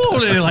 whoa.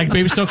 They're like,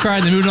 baby's still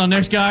crying. They moved on to the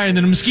next guy, and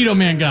then a mosquito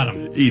man got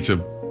him. Eats him.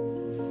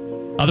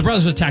 The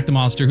brothers attacked the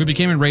monster, who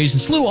became enraged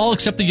and slew all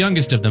except the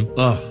youngest of them.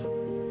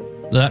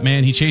 That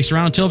man, he chased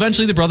around until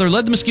eventually the brother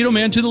led the mosquito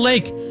man to the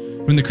lake.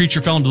 When the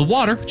creature fell into the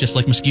water, just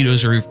like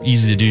mosquitoes are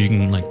easy to do, you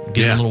can like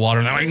get in a little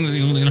water.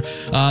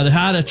 The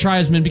Haida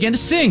tribesmen began to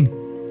sing,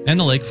 and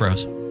the lake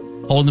froze,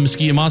 holding the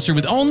mosquito monster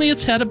with only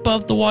its head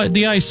above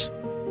the ice.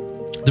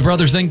 The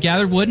brothers then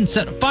gathered wood and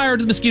set fire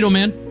to the mosquito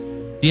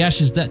man. The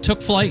ashes that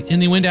took flight in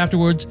the wind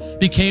afterwards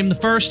became the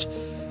first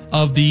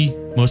of the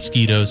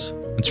mosquitoes.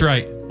 That's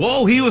right.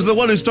 Whoa, he was the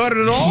one who started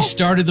it all? He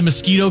started the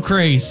mosquito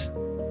craze.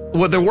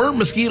 Well, there weren't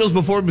mosquitoes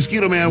before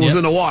Mosquito Man was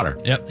in the water.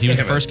 Yep, he was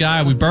the first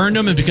guy. We burned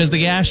him, and because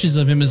the ashes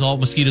of him is all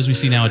mosquitoes we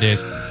see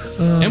nowadays.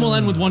 And we'll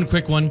end with one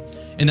quick one,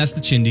 and that's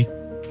the chindi.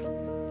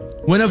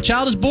 When a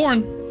child is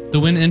born, the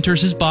wind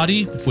enters his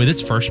body with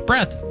its first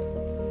breath.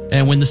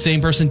 And when the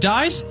same person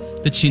dies,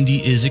 the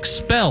chindi is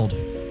expelled.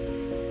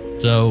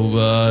 So,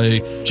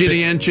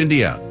 chindi in,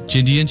 chindi out.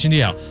 Chindi in,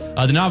 chindi out.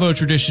 The Navajo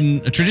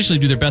traditionally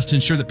do their best to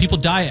ensure that people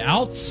die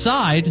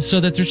outside so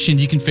that their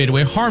chindi can fade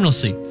away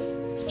harmlessly.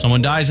 If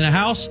someone dies in a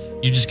house,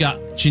 you just got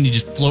chindi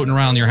just floating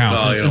around your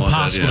house. It's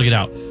impossible to get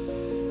out.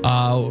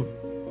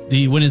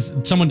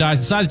 When someone dies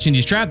inside, the chindi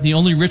is trapped. The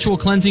only ritual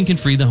cleansing can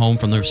free the home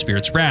from the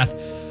spirit's wrath.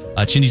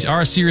 Chindis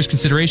are a serious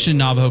consideration in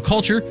Navajo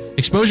culture.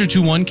 Exposure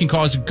to one can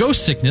cause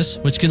ghost sickness,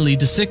 which can lead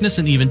to sickness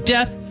and even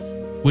death.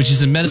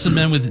 Witches and medicine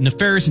men with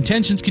nefarious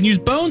intentions can use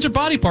bones or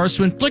body parts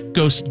to inflict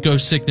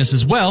ghost sickness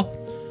as well.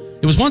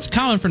 It was once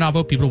common for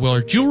Navajo people to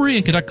wear jewelry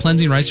and conduct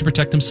cleansing rites to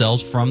protect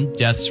themselves from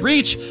death's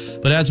reach.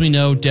 But as we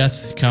know,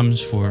 death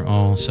comes for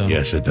all. So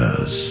yes, it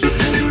does.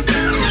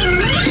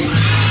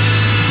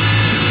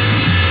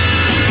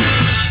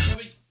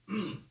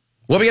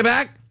 When we get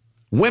back,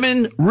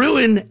 women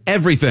ruin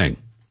everything.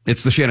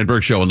 It's the Shannon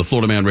Burke Show on the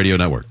Florida Man Radio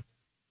Network.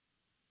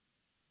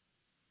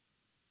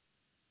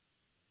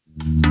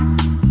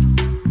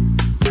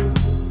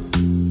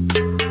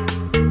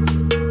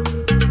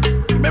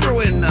 Remember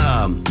when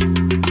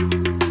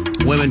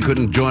women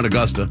couldn't join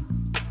Augusta?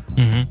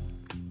 Mm-hmm.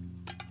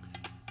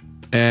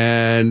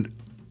 And,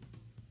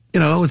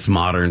 it's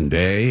modern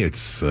day.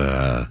 It's,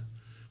 what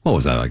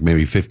was that, like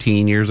maybe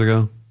 15 years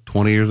ago?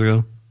 20 years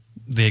ago?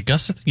 The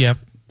Augusta thing? Yeah,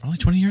 probably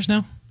 20 years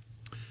now.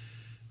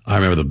 I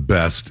remember the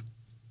best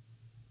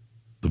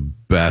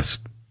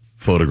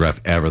photograph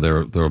ever.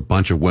 There were a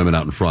bunch of women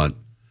out in front,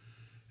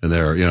 and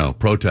they're,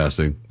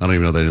 protesting. I don't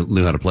even know they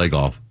knew how to play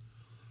golf.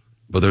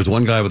 But there's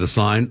one guy with a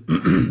sign,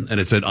 and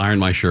it said, "Iron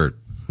my shirt."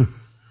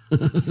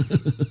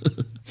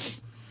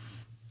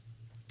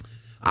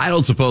 I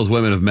don't suppose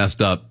women have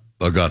messed up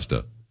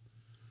Augusta.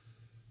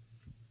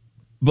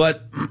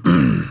 But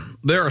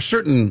there are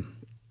certain,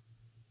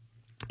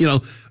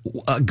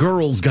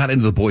 girls got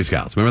into the Boy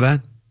Scouts. Remember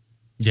that?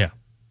 Yeah.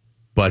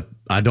 But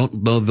I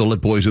don't know if they'll let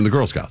boys in the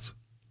Girl Scouts.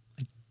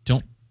 I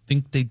don't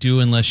think they do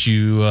unless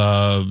you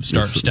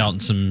start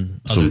stouting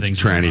some other things.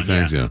 Tranny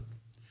things, yeah.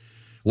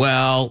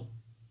 Well,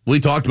 we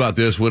talked about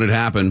this when it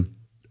happened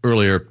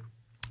earlier.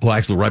 Well,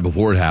 actually, right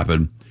before it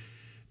happened.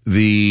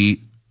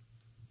 The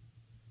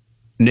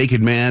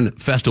Naked Man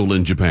Festival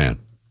in Japan.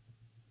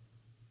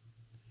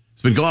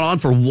 It's been going on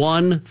for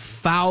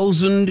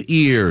 1,000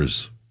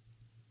 years.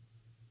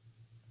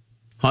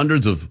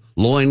 Hundreds of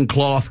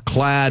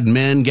loincloth-clad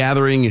men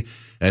gathering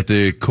at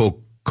the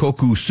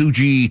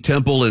Kokusuji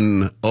Temple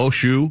in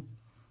Oshu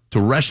to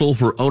wrestle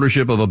for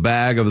ownership of a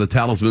bag of the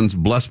talismans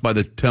blessed by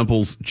the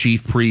temple's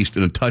chief priest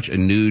and a touch a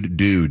nude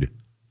dude.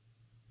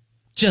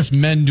 Just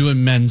men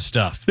doing men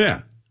stuff.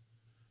 Yeah.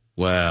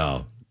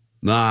 Well,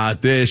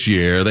 not this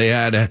year. They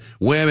had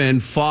women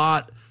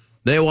fought.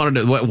 They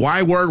wanted to.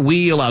 Why weren't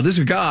we allowed? These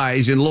are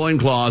guys in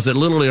loincloths that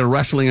literally are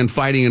wrestling and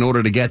fighting in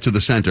order to get to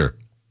the center.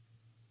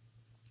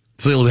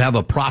 So you'll have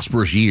a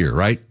prosperous year,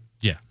 right?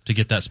 Yeah, to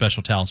get that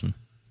special talisman.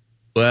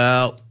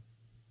 Well,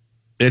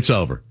 it's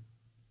over.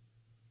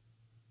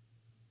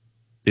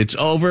 It's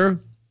over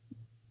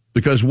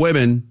because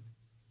women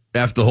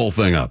effed the whole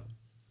thing up.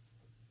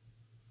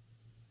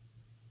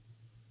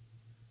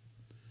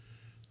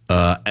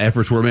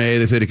 Efforts were made,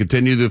 they say, to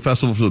continue the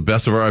festival to the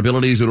best of our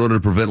abilities in order to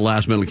prevent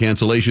last-minute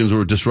cancellations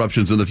or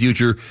disruptions in the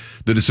future.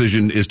 The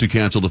decision is to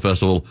cancel the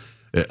festival.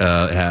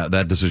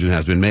 That decision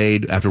has been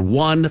made after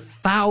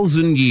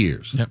 1,000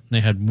 years. Yep,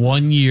 they had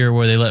 1 year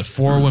where they let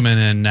 4 women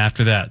in, and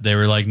after that, they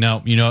were like,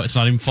 no, it's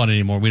not even fun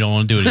anymore. We don't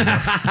want to do it anymore.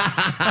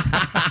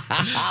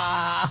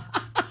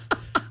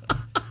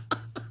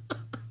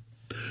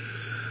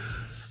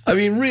 I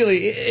mean,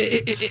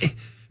 really,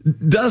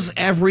 does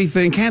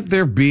everything, can't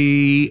there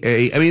be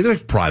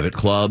there's private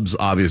clubs,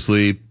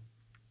 obviously,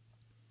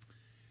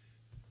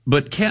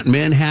 But can't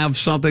men have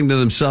something to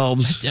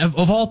themselves?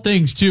 Of all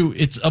things, too,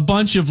 it's a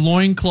bunch of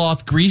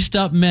loincloth, greased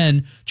up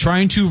men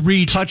trying to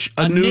reach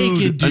a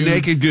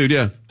naked dude,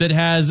 yeah, that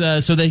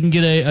has so they can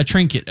get a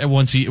trinket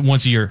once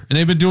a year, and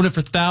they've been doing it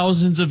for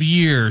thousands of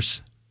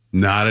years.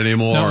 Not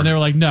anymore. No, and they were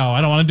like, "No,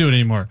 I don't want to do it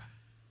anymore."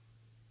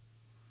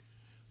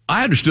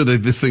 I understood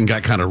that this thing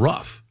got kind of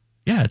rough.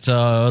 Yeah, it's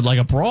like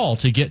a brawl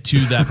to get to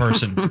that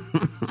person.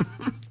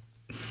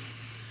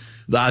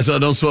 I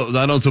don't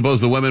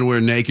suppose the women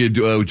were naked,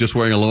 just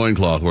wearing a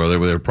loincloth, where they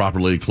were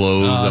properly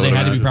clothed. They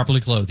had to be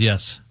properly clothed,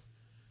 yes.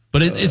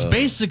 But it's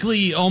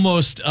basically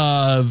almost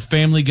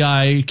Family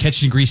Guy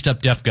catching a greased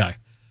up deaf guy.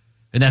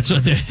 And that's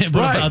what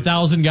about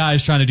 1,000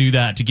 guys trying to do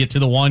that to get to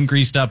the one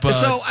greased up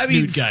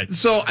nude guy.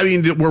 So,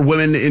 were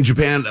women in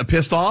Japan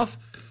pissed off?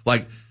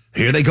 Like,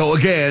 here they go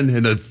again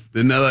in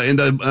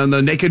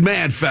the Naked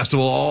Man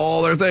Festival,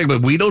 all their thing,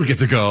 but we don't get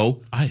to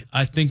go.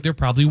 I think there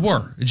probably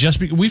were. Just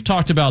because we've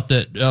talked about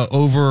that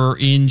over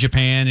in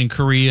Japan and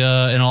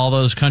Korea and all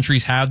those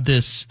countries have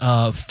this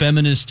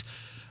feminist,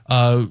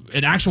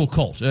 an actual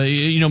cult.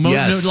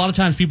 Yes. A lot of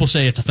times people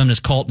say it's a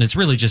feminist cult, and it's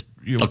really just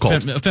a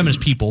cult. Feminist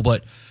people,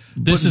 but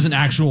this is an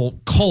actual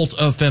cult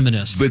of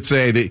feminists. But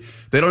say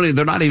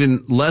they're not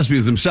even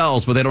lesbians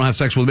themselves, but they don't have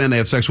sex with men. They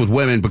have sex with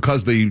women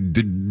because they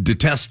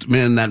detest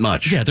men that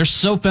much. Yeah, they're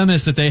so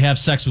feminist that they have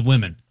sex with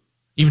women,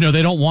 even though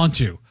they don't want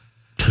to.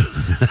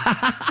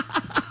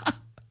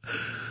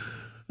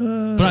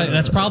 But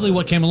that's probably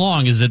what came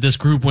along, is that this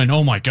group went,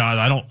 oh my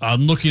God,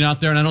 I'm looking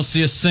out there and I don't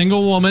see a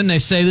single woman. They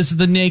say this is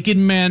the Naked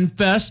Man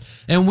Fest,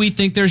 and we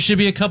think there should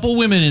be a couple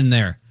women in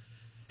there.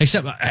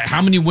 Except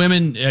how many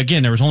women,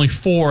 again, there was only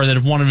 4 that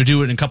have wanted to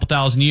do it in a couple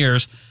thousand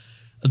years,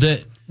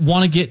 that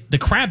want to get the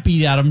crap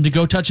beat out of them to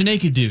go touch a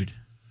naked dude.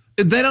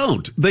 They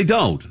don't.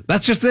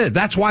 That's just it.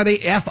 That's why they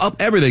F up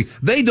everything.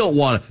 They don't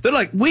want it. They're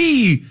like,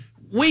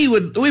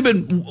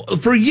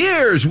 for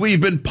years,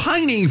 we've been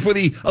pining for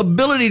the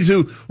ability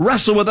to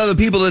wrestle with other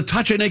people, to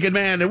touch a naked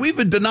man, and we've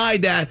been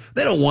denied that.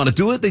 They don't want to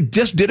do it. They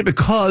just did it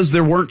because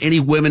there weren't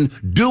any women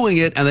doing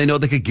it, and they know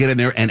they could get in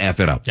there and F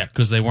it up. Yeah,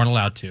 because they weren't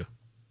allowed to.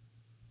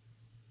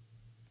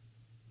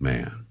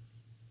 Man.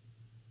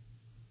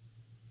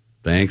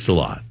 Thanks a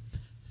lot.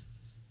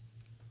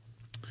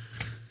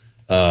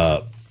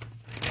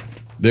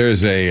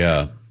 There's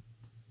a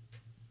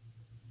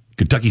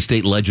Kentucky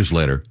state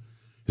legislator.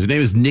 His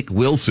name is Nick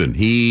Wilson.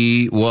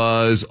 He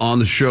was on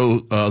the show,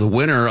 the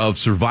winner of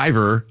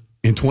Survivor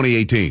in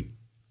 2018.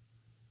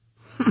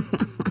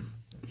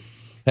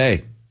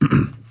 Hey,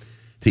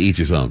 to each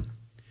his own.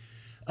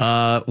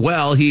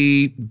 Well,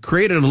 he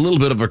created a little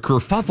bit of a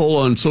kerfuffle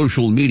on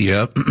social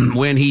media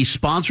when he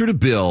sponsored a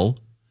bill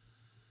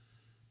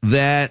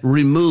that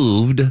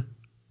removed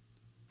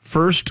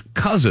first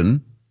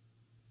cousin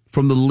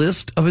from the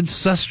list of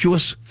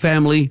incestuous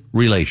family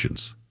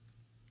relations.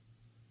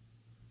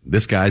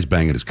 This guy's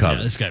banging his cousin.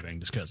 Yeah, this guy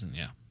banged his cousin,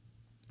 yeah.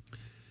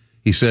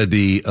 He said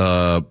the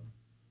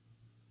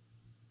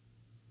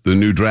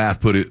new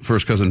draft put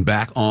first cousin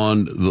back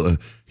on the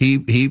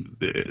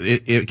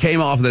it came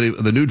off that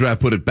the new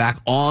draft put it back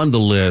on the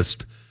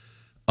list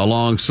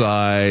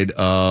alongside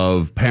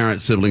of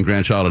parent, sibling,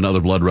 grandchild, and other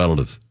blood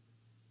relatives.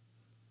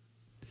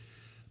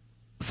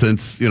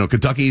 Since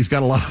Kentucky's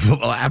got a lot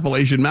of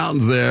Appalachian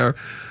Mountains there,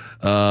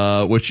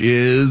 which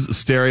is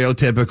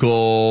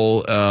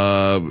stereotypical.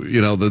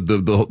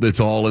 It's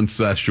all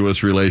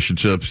incestuous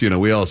relationships.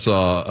 We all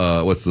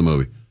saw what's the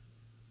movie?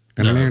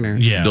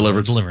 Yeah,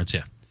 Deliverance.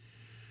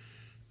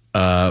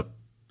 Yeah.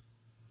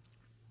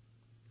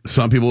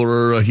 Some people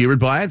were humored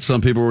by it. Some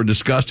people were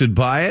disgusted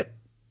by it.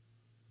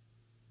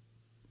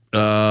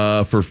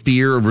 For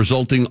fear of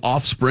resulting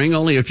offspring.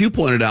 Only a few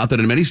pointed out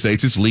that in many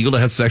states it's legal to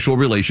have sexual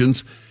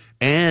relations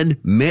and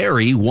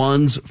marry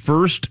one's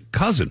first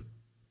cousin.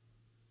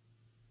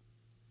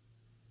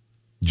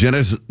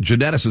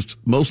 Geneticists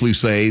mostly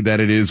say that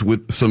it is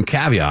with some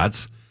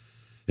caveats.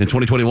 In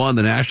 2021,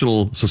 the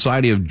National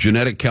Society of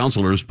Genetic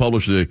Counselors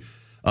published the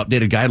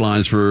updated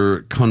guidelines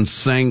for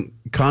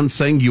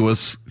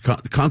consanguineous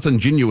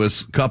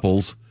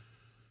couples,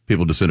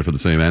 people descended from the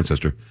same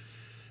ancestor.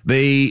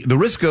 The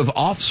risk of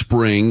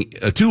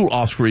two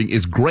offspring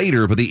is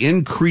greater, but the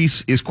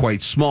increase is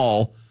quite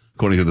small,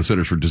 according to the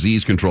Centers for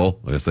Disease Control.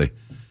 I guess they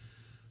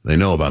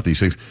know about these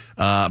things.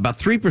 About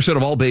 3%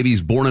 of all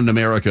babies born in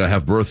America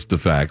have birth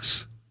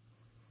defects.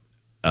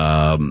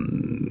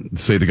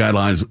 Say the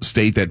guidelines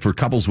state that for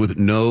couples with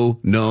no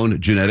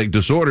known genetic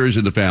disorders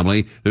in the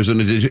family, there's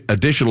an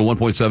additional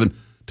 1.7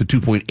 to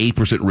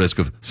 2.8% risk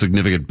of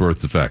significant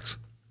birth defects.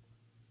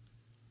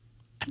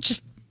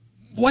 Just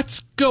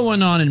what's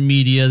going on in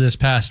media this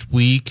past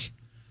week?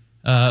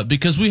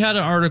 Because we had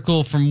an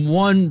article from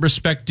one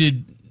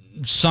respected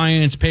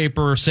science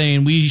paper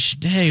saying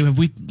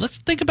let's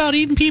think about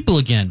eating people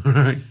again.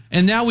 Right.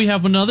 And now we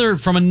have another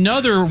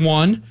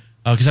one,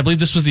 because I believe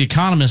this was The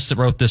Economist that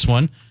wrote this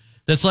one,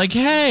 that's like,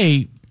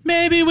 hey,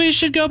 maybe we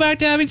should go back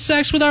to having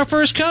sex with our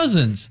first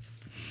cousins.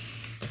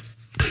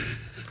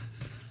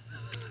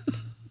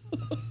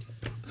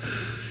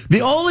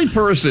 The only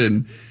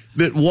person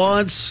that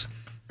wants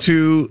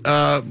to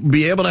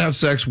be able to have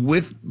sex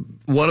with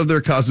one of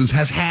their cousins,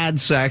 has had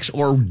sex,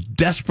 or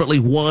desperately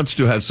wants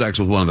to have sex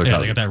with one of their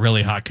cousins. They got that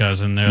really hot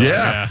cousin.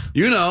 Yeah.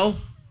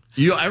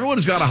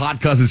 Everyone's got a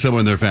hot cousin somewhere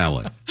in their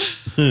family.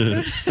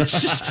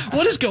 It's just,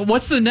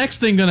 what's the next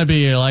thing going to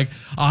be? Like,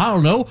 I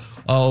don't know.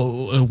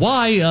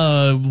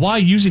 Why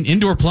using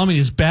indoor plumbing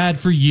is bad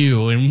for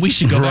you, and we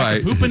should go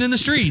back to pooping in the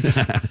streets.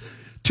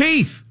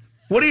 Teeth.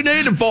 What do you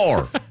need them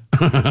for?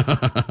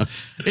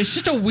 It's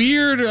just a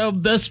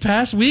weird this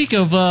past week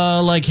of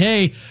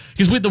hey,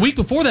 because the week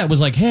before that was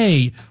like,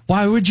 hey,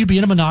 why would you be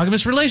in a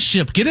monogamous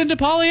relationship? Get into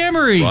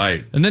polyamory,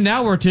 right? And then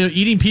now we're to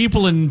eating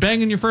people and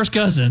banging your first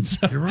cousins.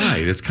 You're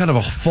right. It's kind of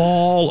a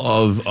fall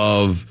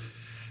of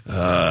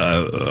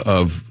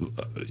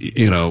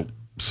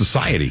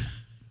society.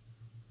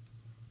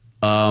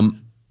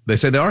 They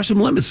say there are some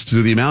limits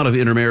to the amount of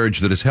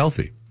intermarriage that is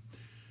healthy.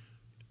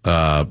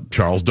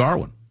 Charles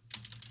Darwin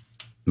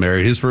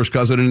married his first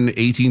cousin in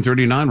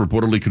 1839,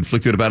 reportedly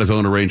conflicted about his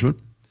own arrangement.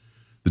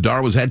 The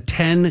Darwins had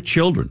 10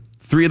 children.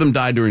 3 of them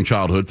died during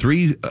childhood.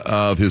 3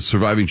 of his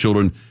surviving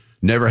children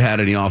never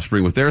had any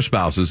offspring with their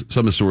spouses.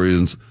 Some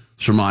historians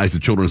surmise the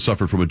children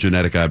suffered from a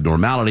genetic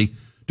abnormality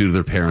due to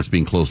their parents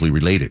being closely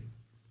related.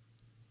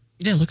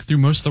 Yeah, look through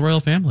most of the royal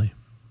family.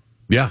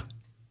 Yeah.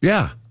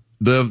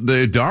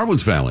 The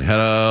Darwin's family had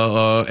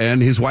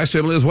and his wife's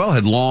family as well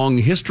had long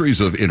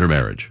histories of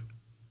intermarriage.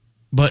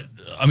 But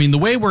I mean, the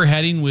way we're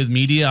heading with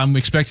media, I'm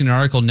expecting an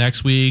article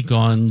next week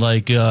on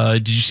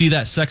did you see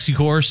that sexy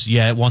horse?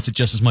 Yeah, it wants it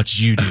just as much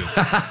as you do.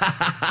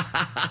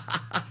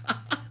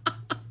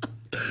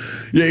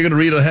 Yeah, you're going to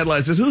read a headline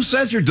that says, "Who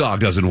says your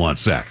dog doesn't want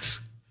sex?"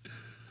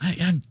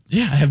 I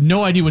have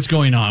no idea what's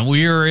going on.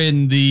 We're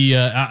in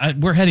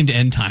we're heading to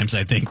end times,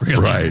 I think.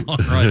 Really, right?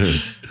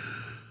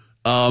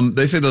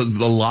 They say a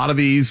lot of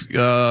these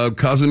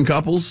cousin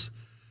couples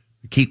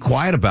keep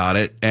quiet about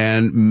it,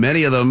 and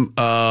many of them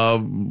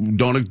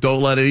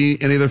don't let any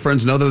of their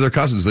friends know that they're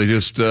cousins. They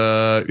just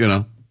they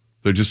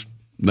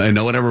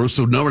know whatever.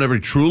 So no one ever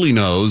truly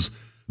knows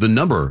the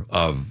number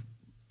of.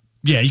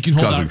 Yeah, you can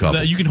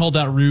hold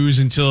that ruse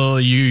until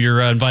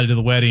you're invited to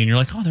the wedding, and you're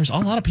like, oh, there's a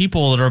lot of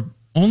people that are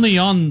only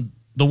on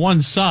the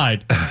one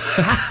side.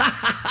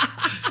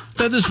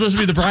 That is supposed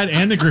to be the bride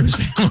and the groom's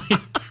family.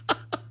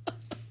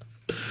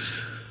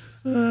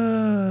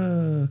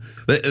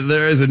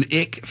 There is an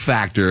ick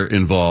factor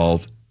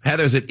involved.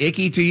 Heather, is it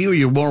icky to you, or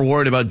you're more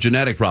worried about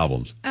genetic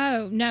problems?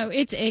 Oh, no,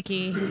 it's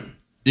icky.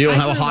 You don't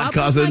have a hot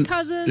cousin? My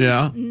cousins,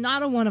 yeah.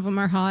 Not a one of them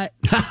are hot.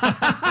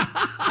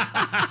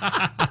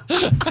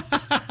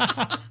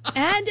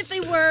 And if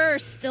they were,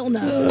 still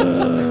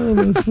no.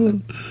 That's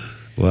fun.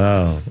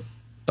 Wow.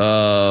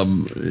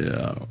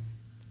 Yeah.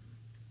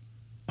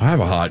 I have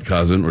a hot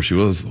cousin, or she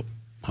was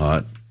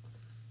hot,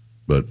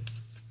 but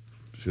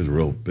she was a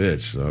real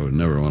bitch, so I would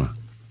never want to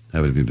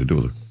have anything to do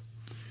with her.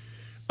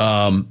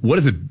 What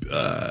is it?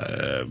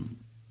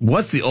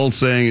 What's the old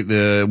saying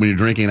when you're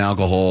drinking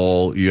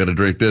alcohol, you got to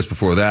drink this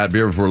before that,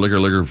 beer before liquor,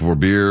 liquor before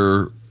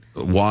beer,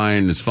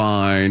 wine is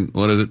fine.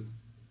 What is it?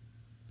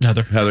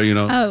 Heather, you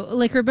know? Oh,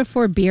 liquor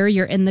before beer,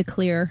 you're in the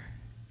clear.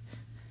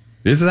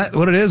 Is that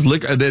what it is?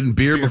 Liquor, then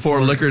beer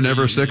before liquor,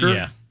 never sicker?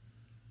 Yeah.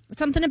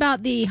 Something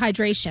about the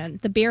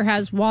hydration. The beer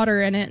has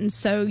water in it, and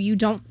so you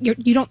don't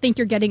think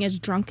you're getting as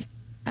drunk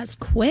as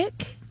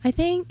quick, I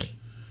think.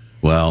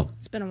 Well,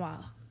 it's been a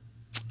while.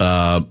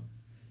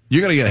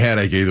 You're going to get a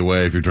headache either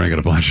way if you're drinking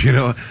a bunch, you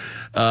know.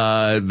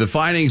 The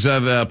findings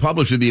of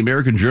published in the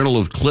American Journal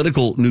of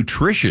Clinical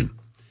Nutrition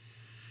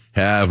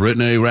have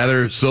written a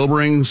rather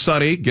sobering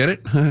study. Get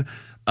it?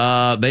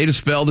 They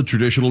dispel the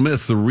traditional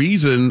myths. The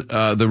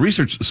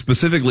research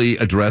specifically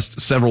addressed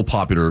several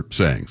popular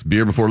sayings.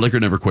 Beer before liquor,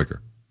 never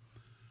quicker.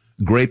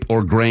 Grape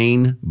or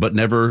grain, but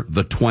never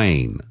the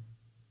twain.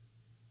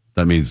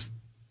 That means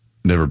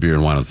never beer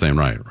and wine on the same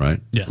night, right?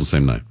 Yes. On the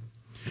same night.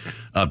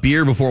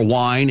 Beer before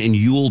wine, and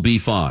you'll be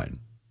fine.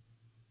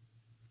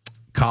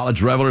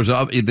 College revelers,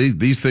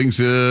 these things,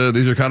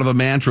 these are kind of a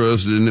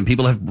mantras, and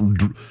people have,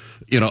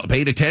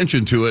 paid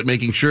attention to it,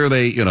 making sure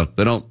they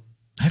don't.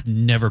 I've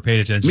never paid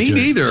attention to it. Me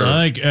neither.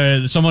 Like,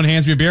 someone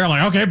hands me a beer, I'm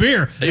like, okay,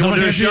 beer. You want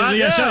to do a shot?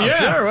 Yeah,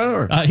 sure,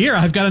 whatever. Here,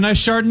 I've got a nice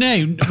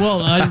Chardonnay.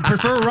 Well, I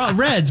prefer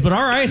reds, but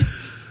all right.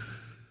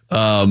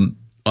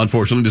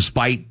 Unfortunately,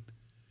 despite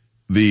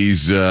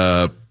these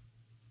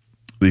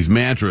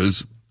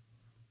mantras,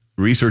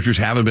 researchers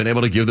haven't been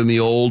able to give them the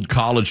old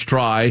college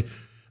try,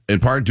 in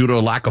part due to a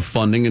lack of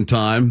funding and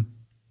time,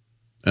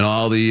 and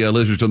all the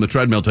lizards on the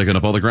treadmill taking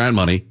up all the grant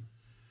money.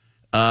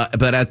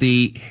 But at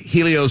the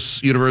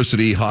Helios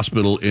University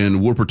Hospital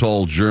in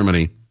Wuppertal,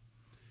 Germany,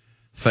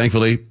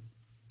 thankfully,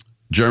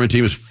 German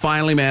team has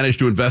finally managed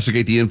to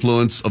investigate the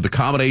influence of the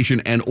combination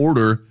and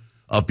order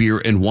of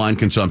beer and wine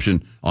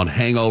consumption on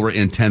hangover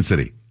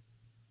intensity.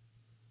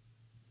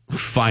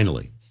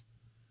 Finally.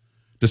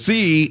 To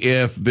see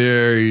if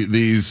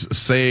these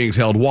sayings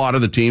held water,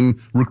 the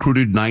team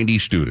recruited 90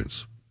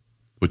 students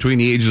between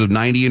the ages of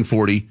 90 and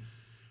 40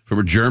 from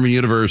a German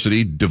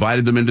university,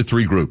 divided them into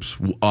 3 groups.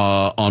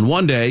 On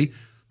one day,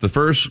 The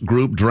first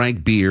group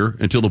drank beer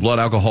until the blood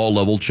alcohol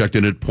level checked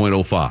in at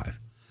 0.05.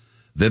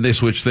 Then they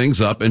switched things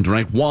up and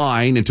drank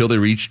wine until they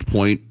reached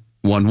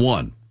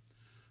 0.11.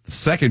 The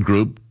second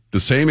group,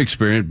 the same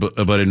experience,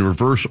 but in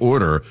reverse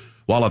order,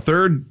 while a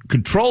third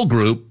control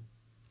group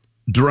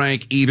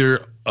drank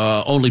either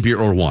only beer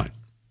or wine.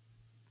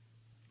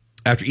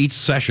 After each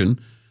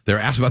session, they're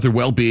asked about their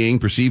well-being,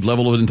 perceived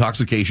level of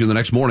intoxication. The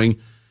next morning,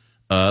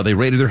 they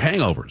rated their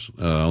hangovers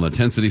on the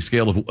intensity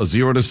scale of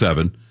 0 to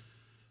 7,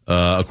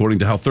 according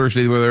to how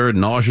thirsty they were,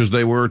 nauseous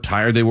they were,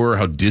 tired they were,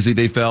 how dizzy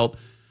they felt.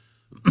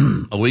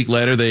 A week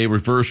later, they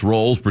reversed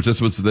roles,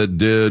 participants that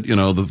did,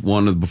 the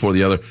one before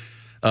the other.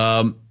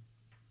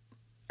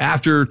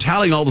 After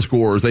tallying all the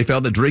scores, they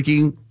found that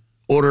drinking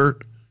order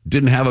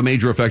didn't have a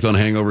major effect on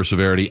hangover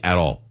severity at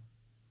all.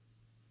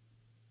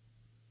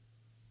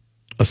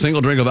 A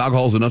single drink of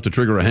alcohol is enough to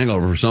trigger a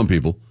hangover for some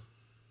people,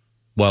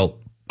 while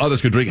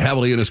others could drink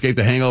heavily and escape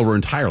the hangover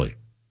entirely.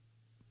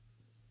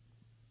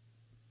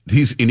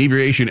 These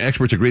inebriation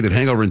experts agree that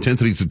hangover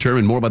intensity is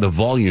determined more by the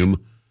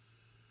volume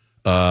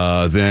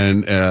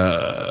and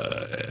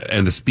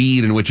the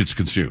speed in which it's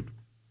consumed.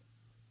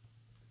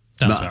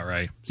 Sounds about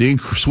right. You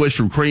can switch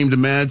from cream to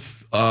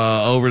meth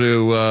over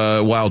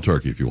to wild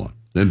turkey if you want.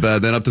 Then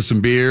up to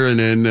some beer and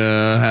then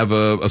have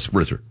a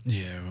spritzer.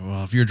 Yeah,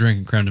 well, if you're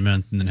drinking creme de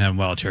menthe and then having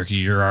wild turkey,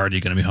 you're already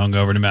going to be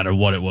hungover no matter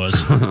what it was.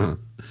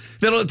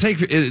 That'll take,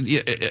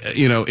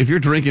 if you're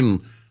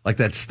drinking like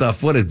that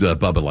stuff, what did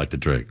Bubba like to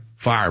drink?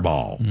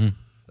 Fireball.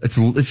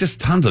 Mm-hmm. It's just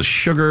tons of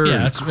sugar.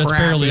 Yeah, that's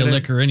barely a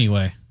liquor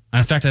anyway.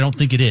 In fact, I don't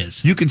think it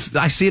is.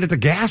 I see it at the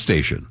gas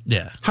station.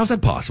 Yeah. How's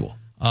that possible?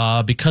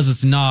 Because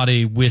it's not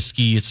a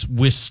whiskey, it's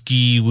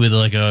whiskey with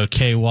like a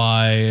KY.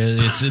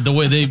 It's the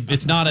way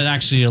it's not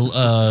actually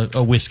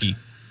a whiskey.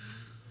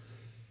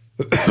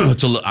 I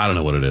don't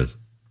know what it is.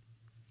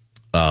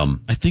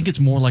 I think it's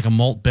more like a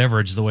malt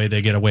beverage the way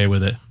they get away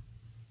with it.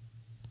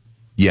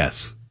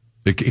 Yes.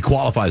 It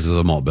qualifies as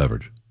a malt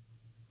beverage.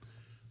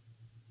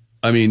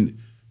 I mean,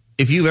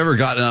 if you've ever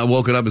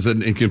woken up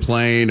and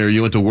complained, or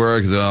you went to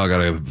work and said, I got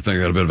a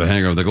bit of a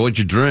hangover. They go, what'd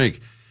you drink?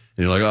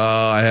 And you're like,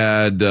 I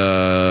had,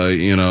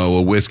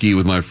 a whiskey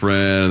with my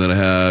friend, and then I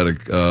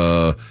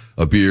had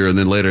a beer, and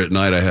then later at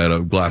night I had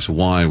a glass of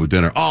wine with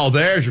dinner. Oh,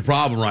 there's your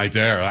problem right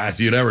there.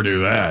 You'd never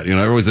do that.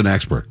 Everyone's an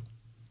expert.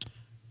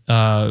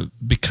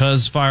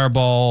 Because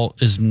Fireball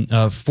is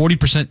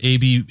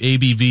 40%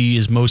 ABV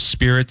is most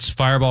spirits,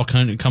 Fireball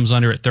comes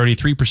under at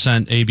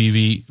 33%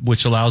 ABV,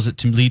 which allows it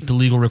to meet the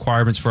legal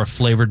requirements for a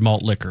flavored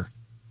malt liquor.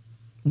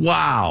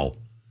 Wow.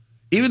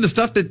 Even the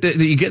stuff that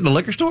you get in the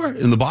liquor store,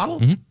 in the bottle?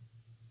 Mm-hmm.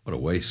 What a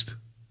waste.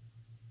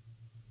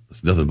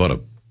 It's nothing but a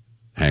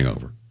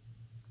hangover.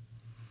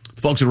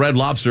 The folks at Red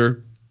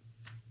Lobster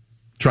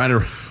trying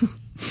to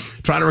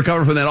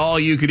recover from that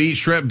all-you-could-eat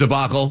shrimp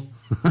debacle.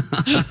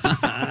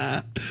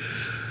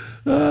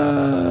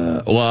 The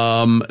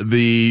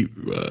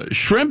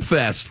Shrimp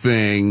Fest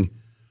thing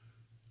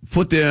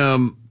put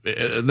them,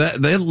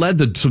 they led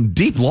to some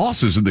deep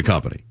losses in the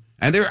company,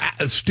 and they're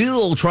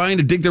still trying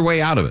to dig their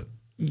way out of it.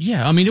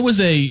 Yeah, I mean, it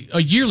was a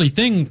yearly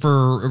thing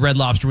for Red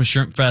Lobster with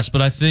Shrimp Fest,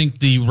 but I think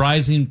the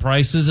rising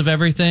prices of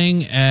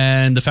everything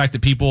and the fact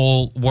that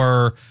people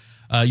were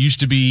used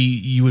to be,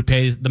 you would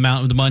pay the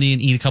amount of the money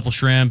and eat a couple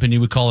shrimp and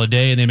you would call it a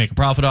day and they make a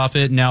profit off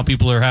it. And now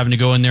people are having to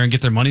go in there and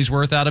get their money's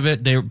worth out of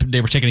it. They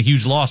were taking a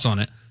huge loss on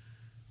it.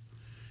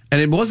 And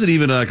it wasn't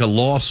even like a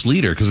loss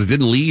leader because it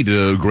didn't lead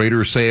to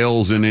greater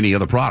sales in any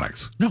other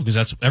products. No,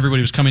 because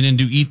everybody was coming in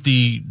to eat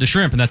the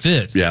shrimp and that's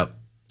it. Yeah.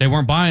 They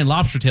weren't buying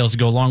lobster tails to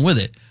go along with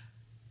it.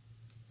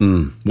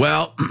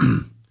 Well,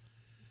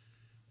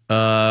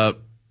 their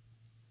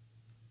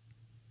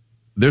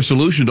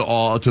solution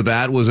to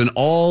that was an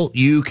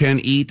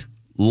all-you-can-eat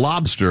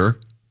lobster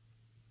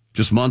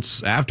just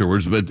months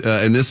afterwards. But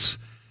in this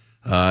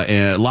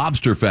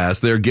Lobster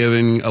Fest, they're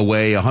giving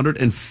away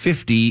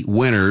 150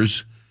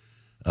 winners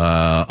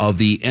of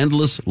the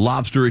Endless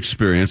Lobster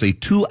Experience, a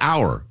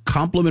 2-hour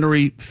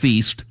complimentary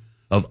feast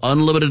of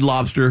unlimited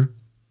lobster,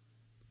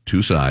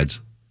 2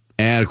 sides,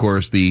 and, of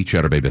course, the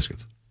Cheddar Bay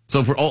biscuits.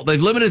 So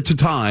they've limited to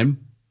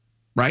time,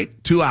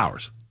 right? 2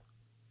 hours.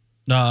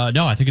 No,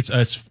 I think it's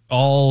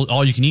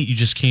all you can eat. You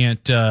just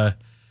can't. It's a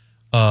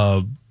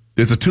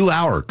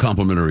 2-hour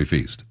complimentary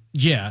feast.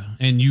 Yeah,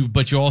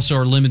 but you also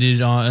are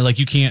limited on, like,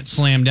 you can't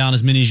slam down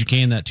as many as you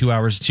can that 2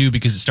 hours too,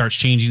 because it starts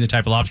changing the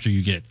type of lobster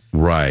you get.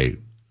 Right.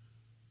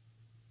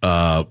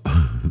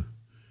 Some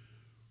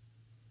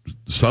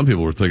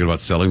people were thinking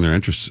about selling their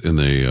interests in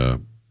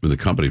the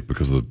company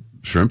because of the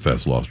Shrimp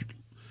Fest lobster.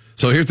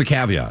 So here's the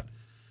caveat.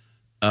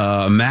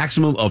 A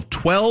maximum of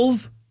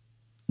 12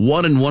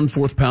 1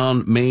 1/4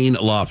 pound Maine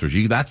lobsters.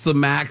 That's the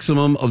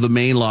maximum of the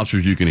Maine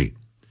lobsters you can eat.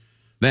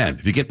 Then,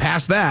 if you get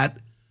past that,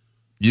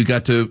 you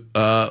got to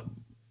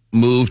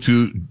move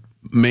to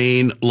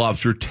Maine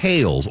lobster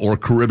tails or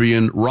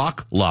Caribbean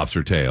rock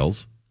lobster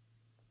tails,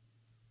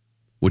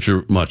 which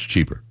are much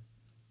cheaper.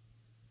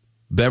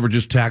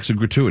 Beverages, tax, and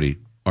gratuity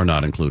are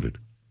not included.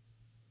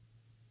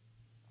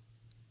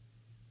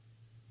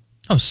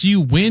 Oh, so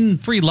you win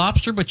free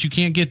lobster, but you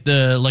can't get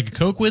a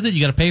Coke with it?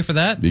 You got to pay for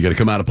that? You got to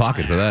come out of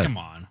pocket for that. Come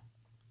on.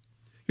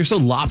 You're so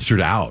lobstered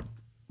out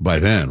by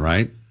then,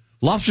 right?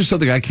 Lobster's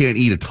something I can't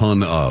eat a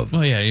ton of.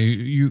 Well, yeah,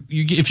 you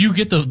if you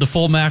get the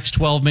full max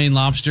 12 Maine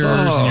lobsters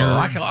and you're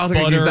I don't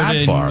think I get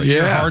that far. Your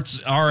Yeah. heart's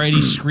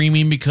already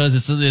screaming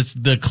because it's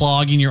the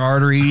clogging your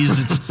arteries.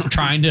 It's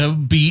trying to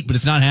beat, but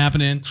it's not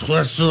happening.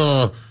 Let's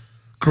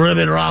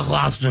Caribbean rock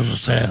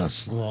lobsters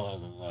tails.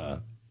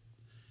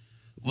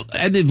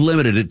 And they've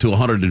limited it to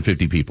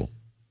 150 people.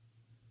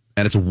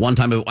 And it's a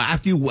one-time.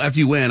 After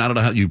you win, I don't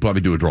know how you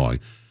probably do a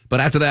drawing, but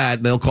after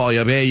that they'll call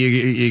you up. Hey,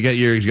 you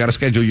got to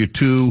schedule your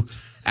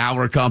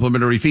 2-hour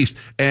complimentary feast.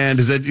 And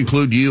does that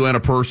include you and a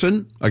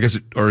person? I guess,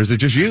 or is it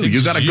just you?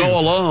 You got to go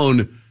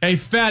alone. Hey,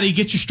 fatty,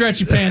 get your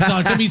stretchy pants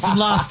on. Come eat some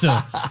lobster.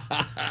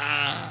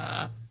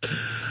 I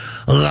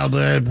got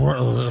very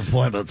important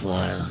appointment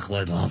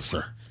tonight,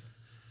 lobster.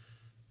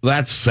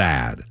 That's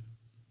sad.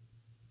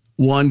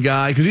 One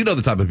guy, because you know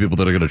the type of people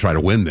that are going to try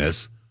to win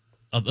this.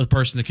 A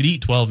person that could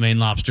eat 12 Maine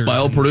lobsters. My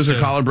old producer,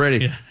 Colin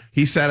Brady. Yeah.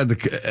 He sat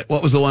at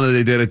what was the one that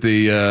they did at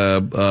the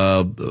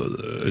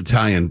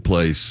Italian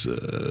place?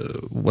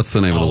 What's the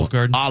name of the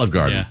Garden? Olive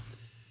Garden. Yeah.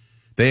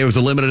 There was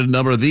a limited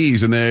number of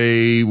these, and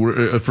they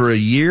were, for a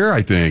year,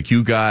 I think,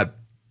 you got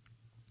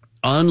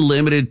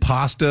unlimited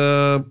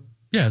pasta.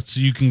 Yeah, so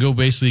you can go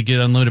basically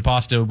get unlimited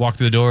pasta, walk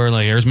through the door,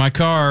 like, here's my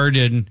card,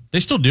 and they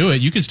still do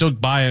it. You can still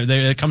buy it.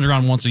 It comes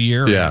around once a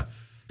year. Yeah.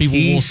 People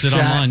will sit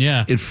online,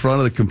 yeah. In front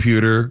of the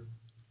computer,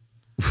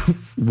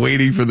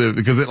 waiting for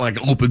because it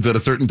opens at a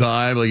certain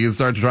time. Like, you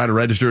start to try to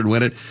register and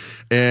win it.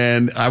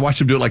 And I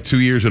watched him do it 2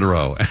 years in a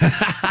row.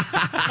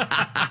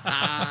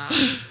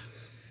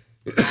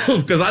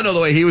 Because I know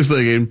the way he was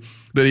thinking,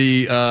 that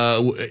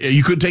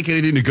you couldn't take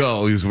anything to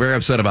go. He was very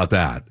upset about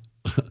that.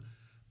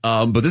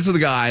 But this is the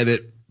guy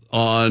that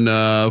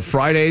on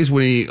Fridays,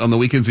 on the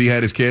weekends he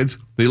had his kids.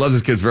 He loves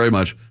his kids very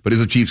much, but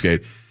he's a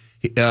cheapskate.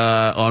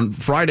 On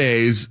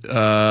Fridays, his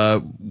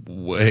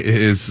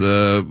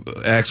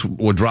ex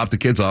would drop the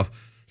kids off.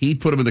 He'd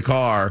put them in the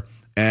car,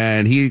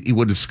 and he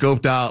would have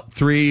scoped out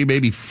 3,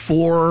 maybe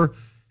 4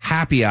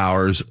 happy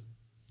hours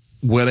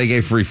where they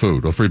gave free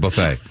food or free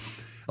buffet,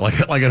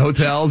 like at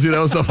hotels,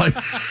 stuff like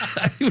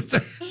that. He would say,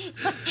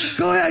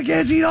 "Go ahead,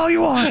 kids, eat all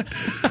you want,"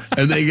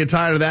 and they get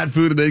tired of that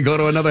food, and they go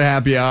to another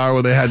happy hour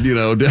where they had,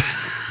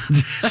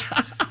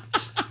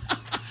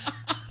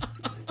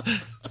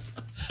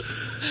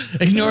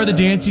 Ignore the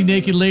dancing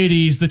naked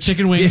ladies. The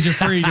chicken wings are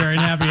free during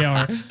happy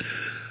hour.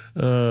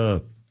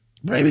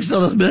 Maybe still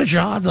this miniature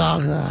hot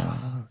dog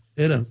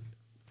in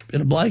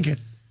a blanket.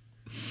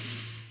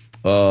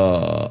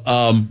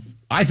 I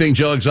think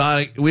Joe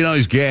Exotic. We know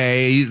he's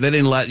gay. They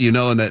didn't let you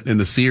know in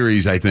the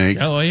series. I think.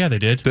 Oh yeah, they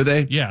did. Did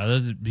they? Yeah,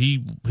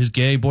 his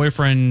gay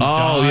boyfriend.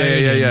 Oh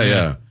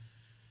yeah.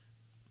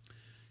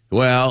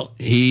 Well,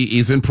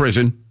 he's in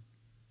prison,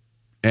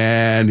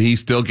 and he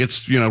still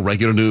gets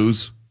regular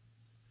news.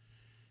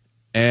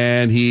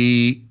 And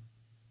he's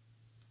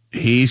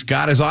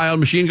got his eye on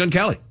Machine Gun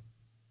Kelly.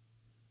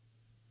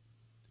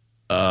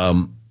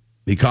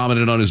 He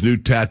commented on his new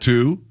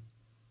tattoo.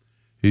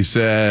 He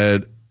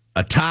said,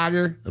 "A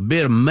tiger, a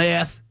bit of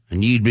meth,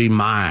 and you'd be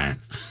mine."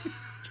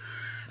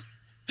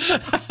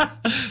 The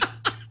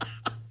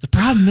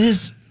problem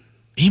is,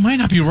 he might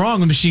not be wrong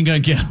with Machine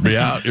Gun Kelly.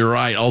 Yeah, you're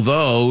right.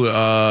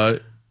 Although,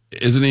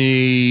 isn't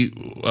he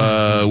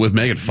with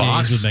Megan Fox?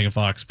 Yeah, he's with Megan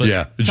Fox. But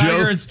yeah,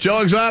 Tiger,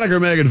 Joe Exotic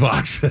or Megan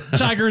Fox?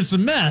 Tiger and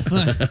some meth.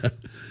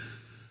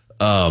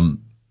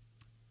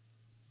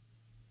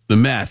 The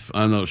meth.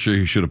 I'm not sure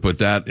he should have put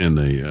that in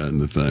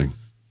the thing.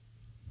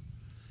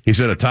 He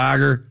said, "A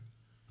tiger,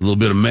 a little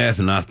bit of meth,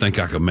 and I think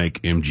I could make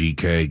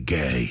MGK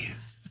gay."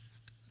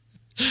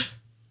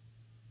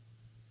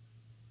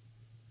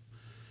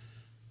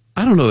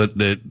 I don't know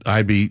that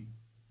I'd be.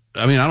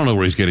 I mean, I don't know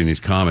where he's getting these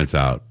comments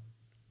out.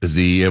 Is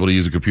he able to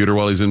use a computer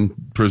while he's in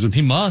prison?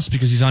 He must,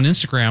 because he's on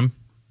Instagram.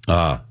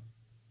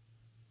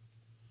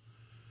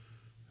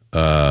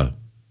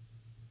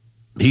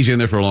 He's in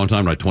there for a long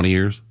time, like 20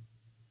 years.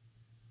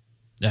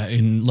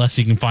 Unless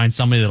he can find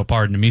somebody that'll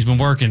pardon him. He's been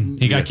working.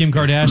 He got Kim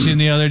Kardashian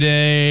the other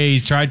day.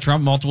 He's tried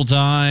Trump multiple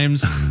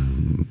times.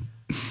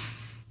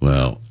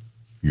 Well,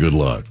 good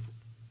luck,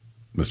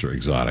 Mr.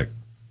 Exotic.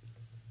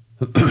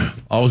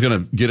 I was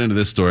going to get into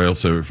this story. I'll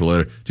save it for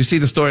later. Did you see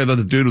the story about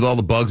the dude with all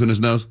the bugs in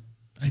his nose?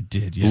 I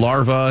did, yeah.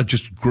 Larva,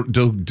 just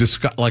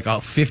like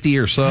 50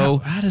 or so.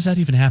 How does that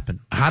even happen?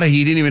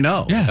 He didn't even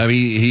know. Yeah. I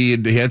mean, he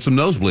had some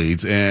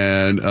nosebleeds,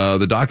 and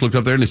the doc looked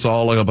up there and they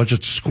saw like a bunch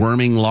of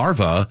squirming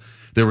larvae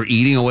that were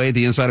eating away at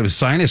the inside of his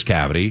sinus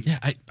cavity.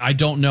 Yeah, I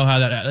don't know how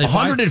that.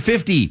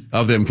 150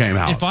 of them came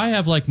out. If I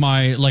have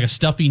a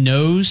stuffy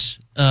nose,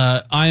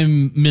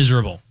 I'm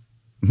miserable.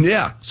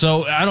 Yeah.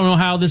 So I don't know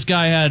how this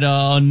guy had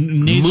a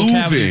nasal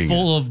cavity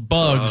full of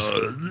bugs.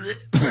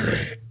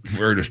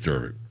 Very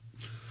disturbing.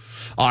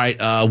 All right,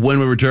 when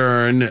we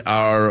return,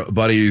 our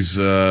buddies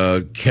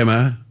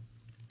Kemma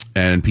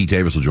and Pete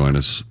Davis will join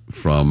us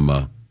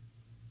from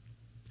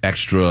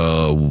Extra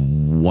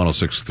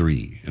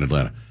 106.3 in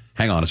Atlanta.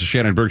 Hang on. It's a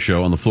Shannon Burke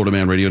Show on the Florida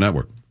Man Radio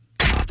Network.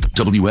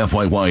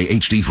 WFYY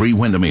HD3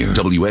 Windermere,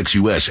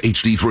 WXUS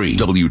HD3,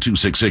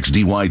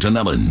 W266DY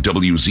Dunellen,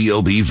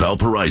 WZLB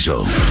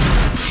Valparaiso,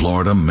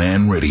 Florida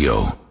Man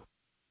Radio.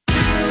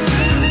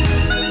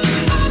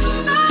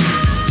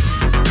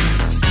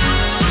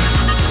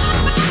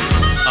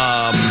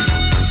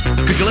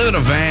 Could you live in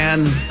a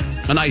van,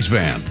 a nice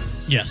van?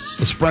 Yes.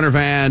 A Sprinter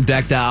van,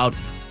 decked out?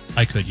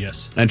 I could,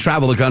 yes. And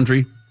travel the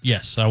country?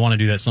 Yes, I want to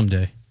do that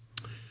someday.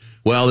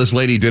 Well, this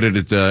lady did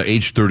it at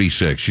age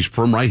 36. She's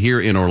from right here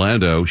in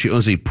Orlando. She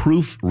owns a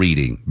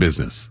proofreading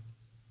business.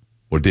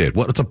 Or did.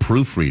 What's a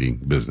proofreading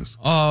business?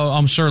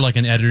 I'm sure like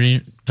an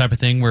editing type of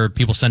thing where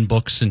people send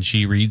books and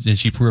she reads and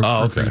she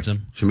proofreads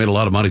them. She made a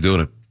lot of money doing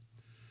it.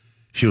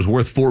 She was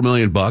worth $4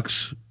 million.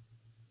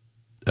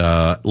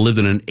 Lived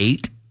in an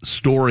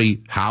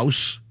 8-story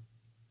house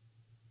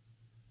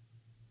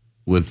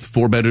with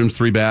 4 bedrooms,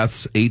 3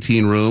 baths,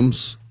 18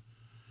 rooms,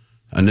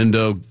 a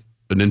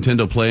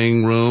Nintendo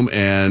playing room,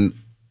 and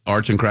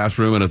arts and crafts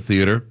room, and a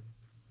theater.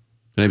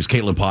 Her name is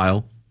Caitlin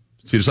Pyle.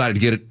 She decided to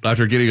get it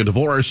after getting a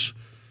divorce.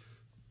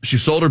 She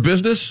sold her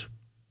business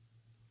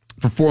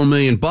for $4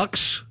 million.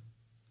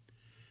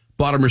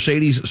 Bought a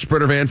Mercedes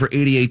Sprinter van for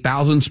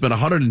 $88,000. Spent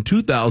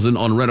 $102,000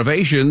 on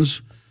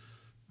renovations,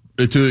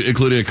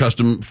 including a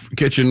custom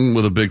kitchen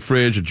with a big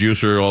fridge, a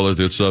juicer, all that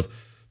good stuff.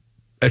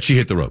 And she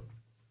hit the road.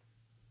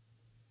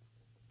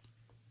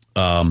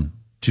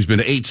 She's been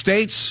to 8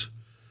 states.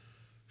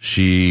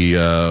 She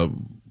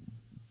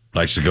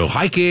likes to go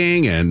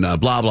hiking and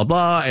blah, blah,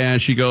 blah.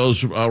 And she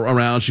goes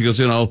around. She goes,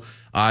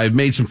 I've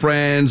made some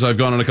friends. I've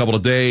gone on a couple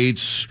of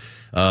dates.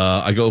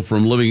 I go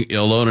from living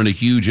alone in a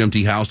huge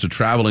empty house to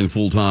traveling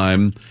full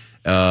time.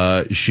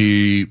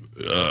 She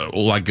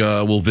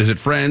will visit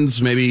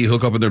friends, maybe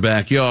hook up in their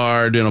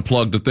backyard,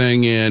 plug the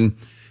thing in,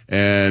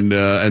 and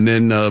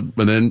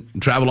then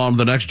travel on to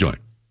the next joint.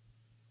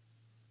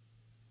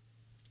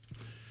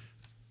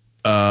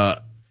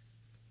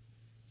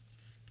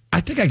 I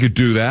think I could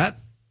do that.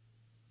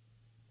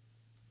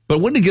 But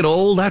wouldn't it get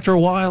old after a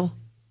while?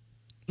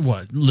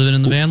 What, living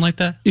in the van like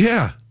that?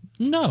 Yeah.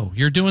 No,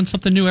 you're doing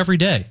something new every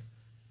day.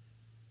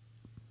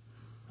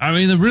 I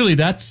mean, really,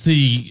 that's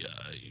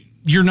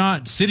you're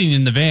not sitting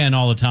in the van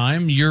all the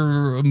time.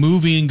 You're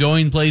moving,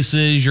 going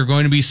places. You're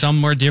going to be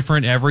somewhere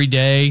different every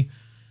day.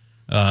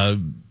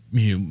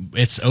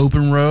 It's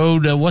open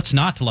road. What's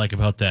not to like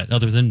about that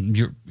other than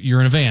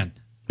you're in a van?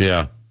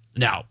 Yeah.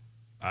 Now,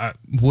 I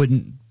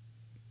wouldn't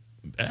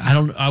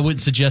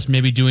suggest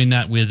maybe doing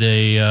that with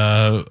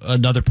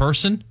another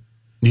person.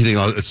 You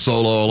think it's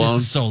solo alone?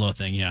 It's a solo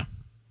thing, yeah.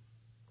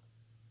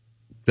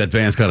 That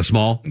van's kind of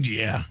small?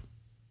 Yeah.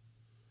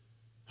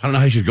 I don't know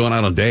how she's going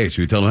out on dates.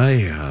 Should we tell them,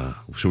 hey,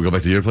 should we go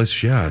back to your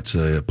place? Yeah, it's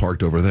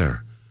parked over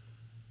there.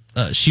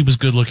 She was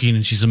good looking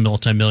and she's a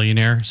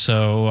multimillionaire,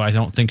 so I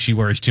don't think she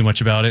worries too much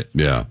about it.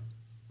 Yeah.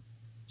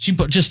 She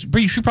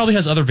probably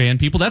has other van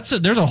people. There's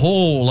a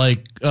whole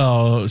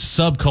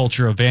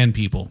subculture of van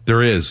people.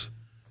 There is.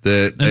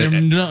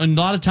 And a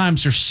lot of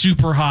times they're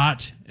super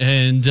hot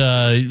and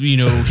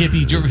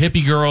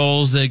hippie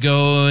girls that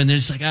go and they're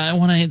just like, I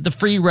want to hit the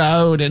free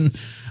road and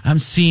I'm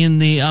seeing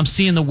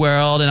the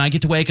world and I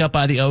get to wake up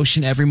by the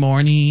ocean every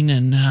morning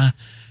and I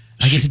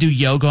get to do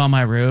yoga on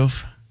my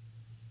roof.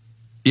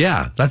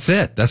 Yeah, that's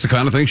it. That's the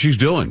kind of thing she's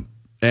doing.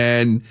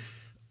 And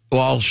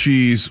while I'm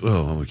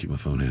gonna keep my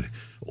phone handy.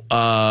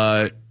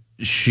 While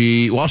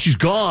she's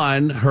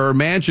gone, her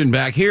mansion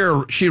back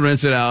here, she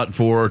rents it out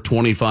for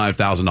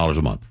 $25,000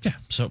 a month. Yeah,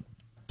 so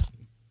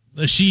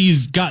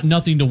she's got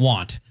nothing to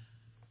want.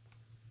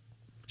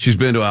 She's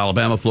been to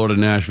Alabama, Florida,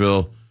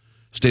 Nashville,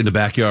 stayed in the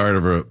backyard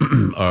of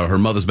her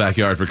mother's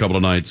backyard for a couple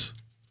of nights.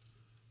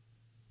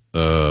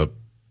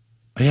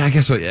 I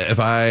guess if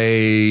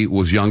I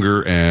was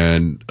younger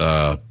and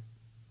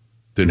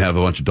didn't have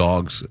a bunch of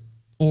dogs.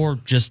 Or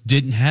just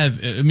didn't have,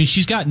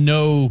 she's got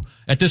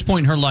at this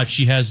point in her life,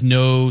 she has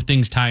no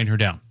things tying her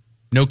down.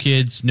 No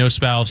kids, no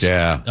spouse.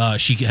 Yeah.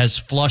 She has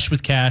flush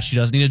with cash. She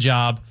doesn't need a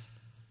job.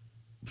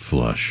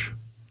 Flush.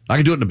 I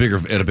could do it at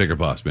a bigger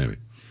bus, maybe.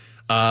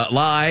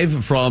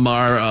 Live from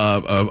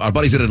our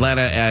buddies in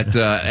Atlanta at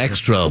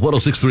Extra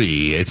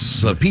 106.3.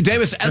 It's Pete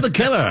Davis and the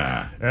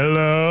Killer.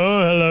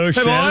 Hello, hey,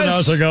 Shannon. boys.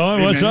 How's it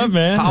going? Hey, What's man. up,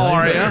 man? How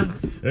are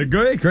you?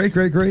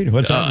 Great.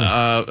 What's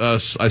up?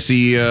 I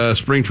see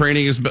spring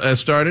training has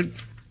started.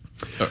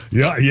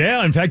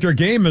 Yeah. In fact, our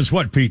game is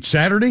what, Pete?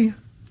 Saturday.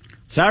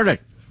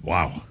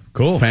 Wow.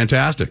 Cool.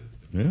 Fantastic.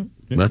 Yeah.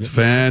 That's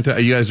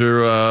fantastic. You guys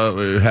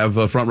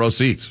have front row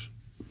seats.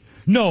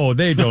 No,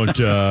 they don't.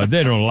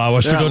 They don't allow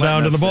us to go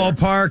down to the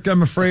ballpark.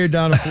 I'm afraid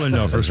down in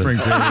Florida for spring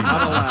training.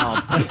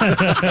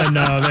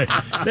 No,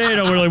 they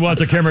don't really want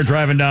the camera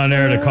driving down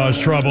there to cause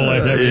trouble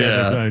like that.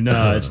 Yeah.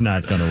 No, it's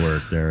not going to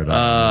work there at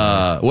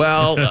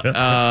all.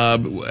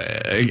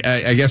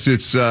 I guess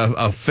it's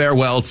a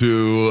farewell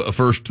to a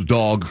first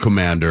dog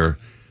commander,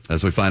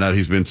 as we find out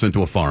he's been sent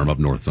to a farm up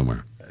north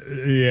somewhere.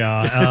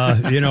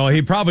 Yeah,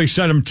 he probably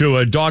sent him to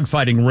a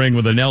dogfighting ring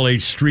with an LA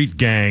street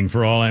gang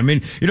for all. I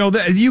mean,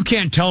 you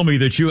can't tell me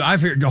that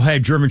I've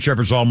had German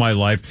Shepherds all my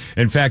life.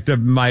 In fact,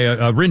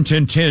 my Rin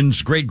Tin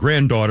Tin's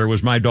great-granddaughter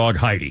was my dog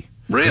Heidi.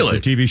 Really?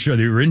 The TV show,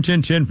 the Rin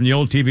Tin Tin from the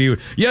old TV.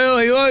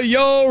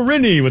 Yo,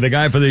 Rinny, with the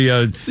guy for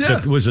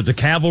was it the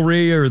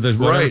cavalry or the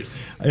whatever? Right?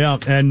 Yeah,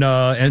 and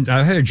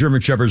I had a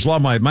German Shepherd's law.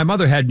 My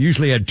mother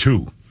usually had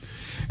two.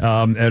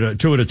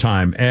 Two at a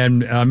time.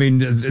 And I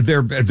mean,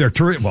 they're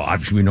well,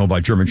 obviously we know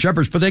about German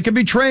Shepherds, but they can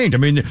be trained. I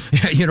mean,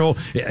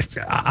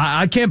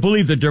 I can't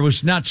believe that there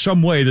was not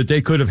some way that they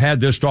could have had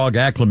this dog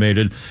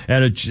acclimated.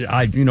 And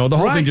the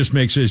whole thing just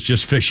makes it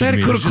just fishy to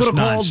me. It's just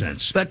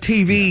nonsense. That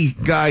TV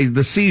guy,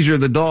 the Caesar,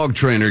 the dog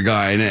trainer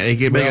guy, and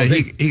he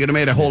could have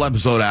made a whole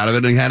episode out of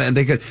it and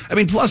they could. I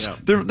mean, plus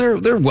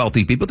they're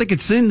wealthy people. They could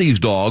send these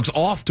dogs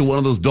off to one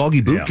of those doggy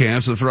boot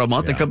camps, and for a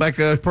month they come back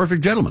a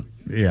perfect gentleman.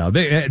 Yeah,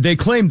 they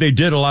claimed they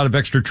did a lot of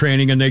extra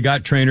training and they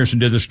got trainers and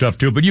did this stuff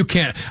too, but you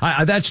can't.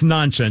 That's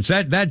nonsense.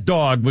 That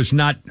dog was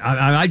not.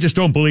 I just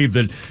don't believe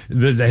that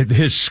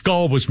his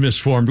skull was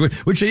misformed.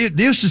 Which they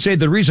used to say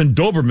the reason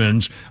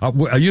Dobermans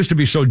used to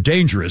be so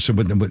dangerous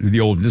with the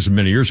old. This is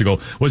many years ago.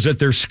 Was that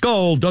their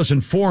skull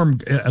doesn't form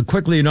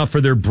quickly enough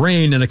for their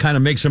brain, and it kind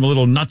of makes them a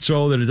little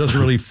nutso that it doesn't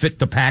really fit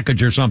the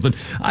package or something.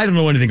 I don't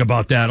know anything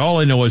about that. All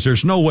I know is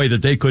there's no way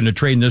that they couldn't have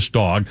trained this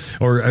dog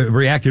or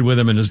reacted with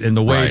him in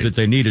the way that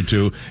they needed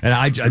to.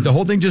 And the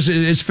whole thing just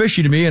is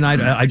fishy to me, and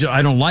I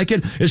don't like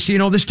it. It's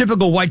this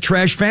typical white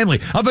trash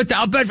family. I'll bet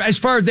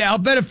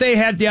if they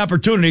had the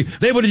opportunity,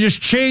 they would have just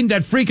chained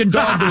that freaking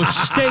dog to a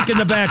stake in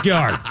the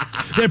backyard.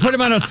 They'd put him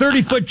on a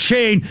 30-foot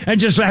chain and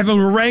just have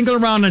him wrangle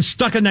around and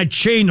stuck in that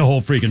chain the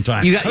whole freaking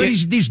time.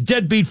 These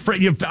deadbeat.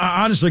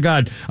 Honest to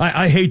God,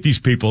 I hate these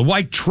people.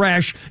 White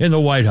trash in the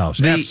White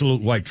House.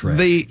 Absolute white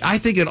trash. I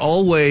think it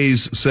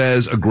always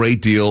says a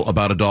great deal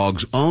about a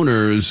dog's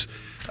owners.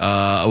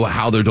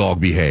 How their dog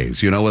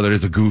behaves, whether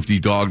it's a goofy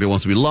dog that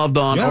wants to be loved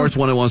on or it's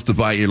one that wants to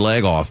bite your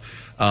leg off.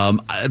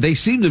 They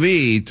seem to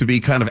me to be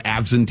kind of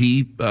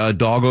absentee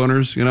dog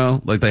owners,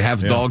 like they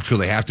have dogs because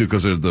they have to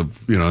because they're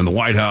in the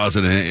White House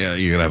and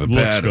you're going to have a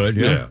pet. Looks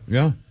good,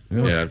 yeah,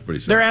 it's pretty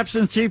sad. They're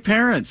absentee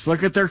parents.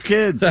 Look at their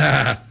kids.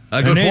 A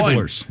good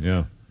Enablers.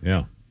 point.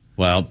 Yeah.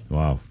 Well,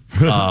 wow.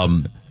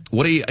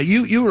 What do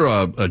you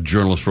were a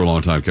journalist for a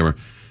long time, Cameron.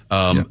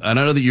 And I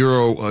know that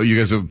you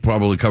guys have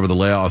probably covered the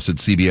layoffs at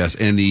CBS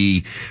and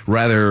the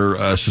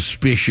rather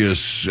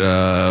suspicious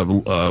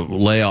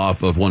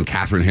layoff of one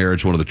Catherine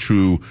Herridge, one of the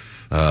true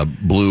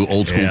blue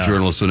old school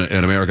journalists in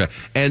America,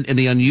 and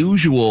the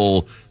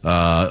unusual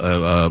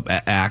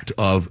act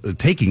of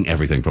taking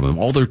everything from them,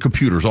 all their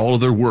computers, all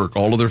of their work,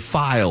 all of their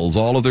files,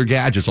 all of their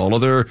gadgets, all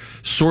of their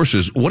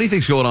sources. What do you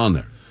think's going on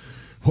there?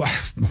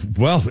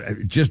 Well,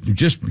 just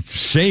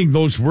saying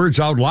those words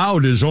out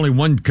loud is only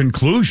one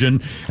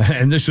conclusion,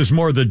 and this is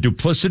more the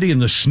duplicity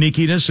and the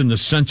sneakiness and the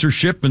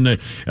censorship and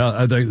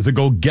the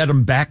go get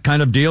them back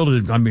kind of deal.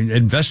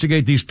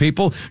 Investigate these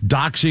people,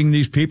 doxing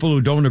these people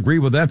who don't agree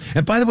with them.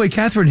 And by the way,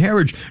 Catherine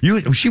Herridge,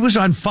 she was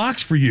on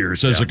Fox for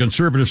years as a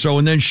conservative,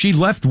 and then she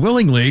left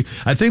willingly,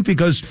 I think,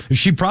 because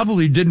she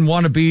probably didn't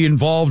want to be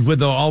involved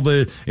with all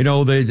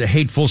the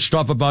hateful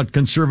stuff about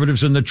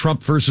conservatives and the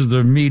Trump versus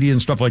the media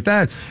and stuff like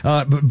that.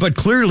 But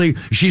clearly,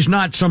 she's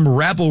not some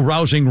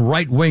rabble-rousing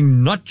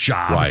right-wing nut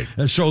job. Right.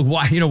 So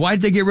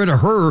why'd they get rid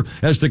of her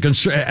as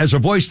a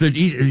voice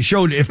that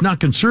showed, if not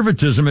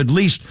conservatism, at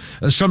least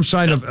some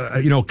sign of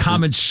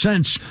common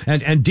sense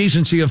and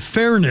decency of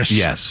fairness?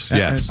 Yes.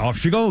 And off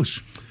she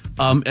goes.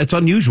 It's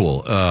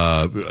unusual,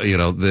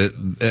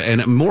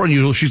 and more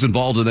unusual. She's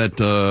involved in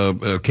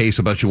that case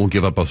about she won't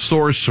give up a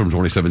source from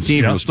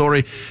 2017 from the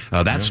story.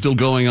 That's still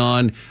going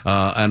on.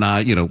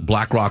 And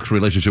BlackRock's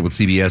relationship with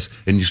CBS,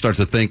 and you start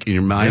to think in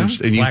your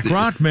mind, and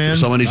BlackRock, man,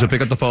 someone needs to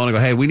pick up the phone and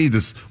go, "Hey, we need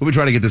this. We'll be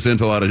trying to get this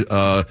info out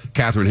of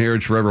Catherine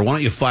Herridge forever. Why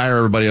don't you fire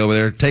everybody over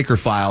there, take her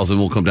files, and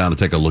we'll come down and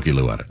take a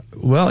looky-loo at it."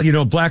 Well,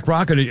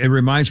 BlackRock, and it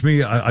reminds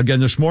me again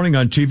this morning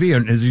on TV,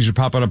 and these are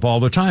popping up all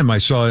the time. I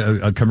saw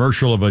a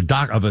commercial of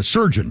a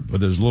surgeon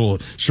with his little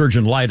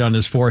surgeon light on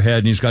his forehead,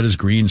 and he's got his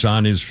greens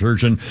on, his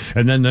surgeon.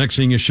 And then the next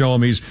thing you show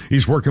him,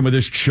 he's working with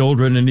his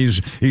children, and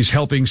he's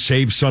helping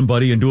save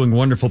somebody and doing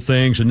wonderful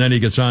things. And then he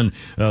gets on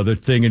the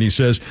thing and he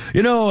says,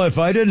 if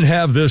I didn't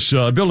have this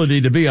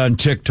ability to be on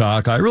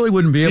TikTok, I really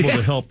wouldn't be able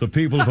to help the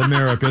people of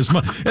America as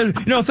much.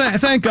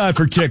 Thank God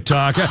for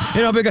TikTok,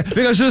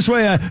 because this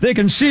way they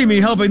can see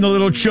me helping the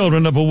little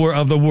children of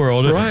the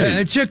world.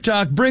 Right.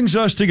 TikTok brings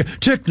us together.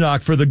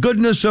 TikTok for the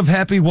goodness of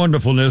happy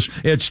wonderfulness.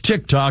 It's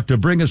TikTok to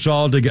bring us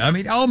all together. I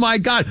mean, oh my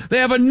God, they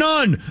have a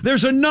nun.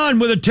 There's a nun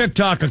with a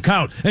TikTok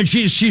account, and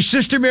she's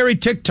Sister Mary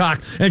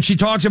TikTok, and she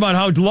talks about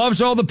how she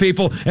loves all the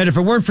people, and if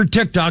it weren't for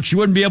TikTok, she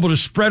wouldn't be able to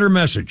spread her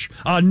message.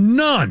 A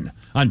nun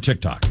on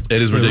TikTok.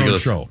 It is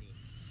ridiculous. Show.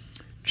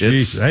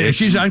 Jeez.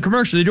 She's on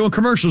commercials. They're doing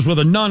commercials with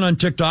a nun on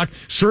TikTok,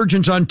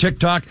 surgeons on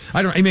TikTok.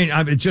 Why don't they do? You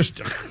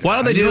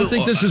don't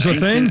think this is a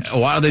thing?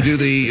 Why don't they do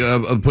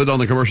the put on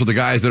the commercial the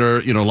guys that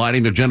are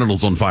lighting their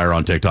genitals on fire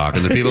on TikTok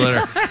and the people that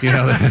are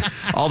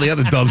all the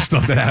other dumb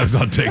stuff that happens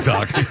on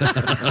TikTok?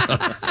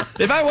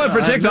 If I went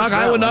for TikTok,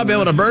 I would not be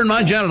able to burn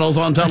my genitals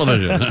on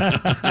television.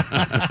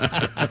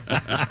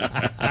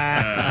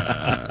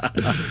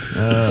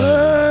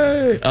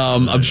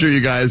 I'm sure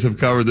you guys have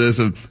covered this.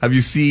 Have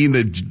you seen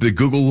the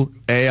Google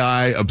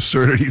AI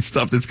absurdity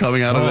stuff that's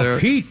coming out of there?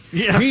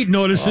 Pete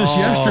noticed this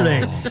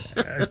yesterday.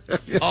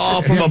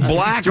 From a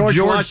black George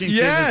Washington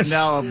yes. is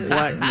now a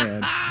black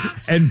man.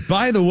 And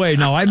by the way,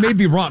 now I may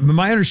be wrong, but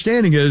my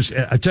understanding is,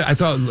 I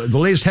thought the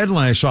latest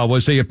headline I saw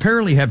was they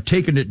apparently have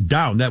taken it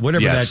down. That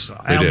whatever Yes,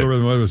 that they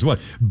algorithm was. What?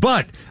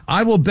 But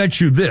I will bet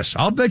you this.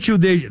 I'll bet you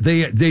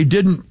they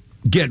didn't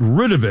get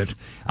rid of it.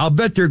 I'll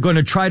bet they're going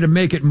to try to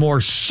make it more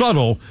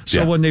subtle,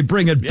 so when they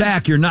bring it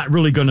back, you're not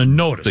really going to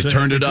notice. They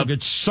turned it up.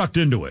 Get sucked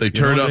into it. They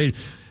turned up.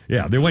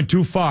 They went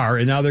too far,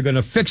 and now they're going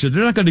to fix it.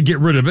 They're not going to get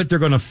rid of it. They're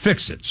going to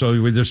fix it.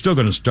 So they're still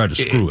going to start to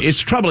screw it. It's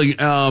troubling,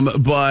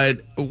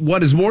 but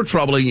what is more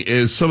troubling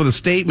is some of the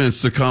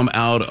statements that come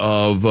out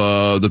of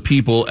the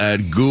people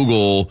at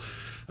Google.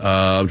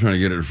 I'm trying to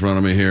get it in front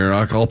of me here.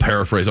 I'll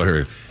paraphrase. I'll hear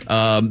you.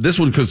 This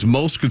one is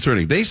most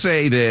concerning. They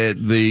say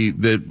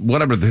that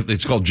whatever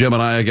it's called,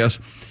 Gemini, I guess.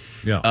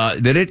 Yeah.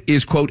 That it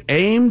is, quote,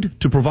 aimed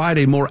to provide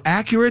a more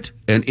accurate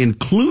and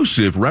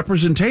inclusive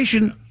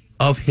representation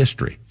of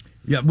history.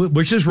 Yeah,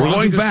 which is wrong. We're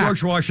going back.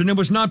 George Washington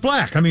was not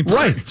black. I mean,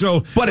 right.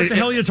 So what the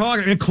hell are you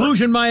talking?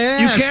 Inclusion, my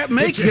ass. You can't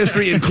make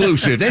history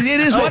inclusive. It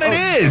is what it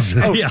is.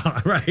 Yeah,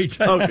 right.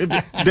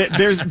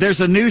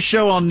 There's a new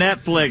show on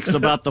Netflix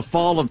about the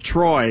fall of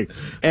Troy,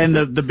 and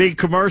the big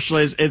commercial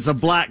is it's a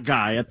black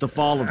guy at the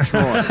fall of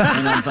Troy, and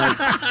I'm like,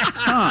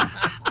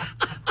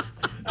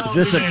 is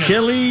this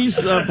Achilles,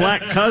 the black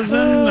cousin,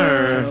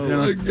 or? Oh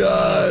my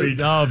God!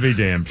 I'll be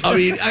damned. I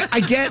mean, I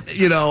get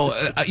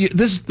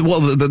this. Well,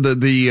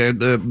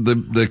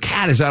 the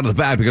cat is out of the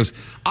bag because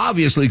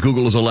obviously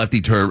Google is a lefty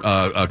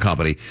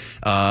company,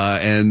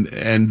 and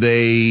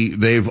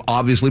they've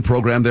obviously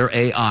programmed their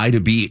AI to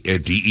be a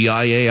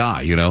DEI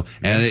AI,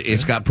 and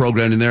it's got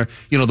programmed in there.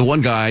 The one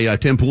guy,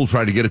 Tim Pool,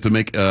 tried to get it to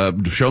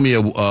show me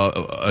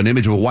an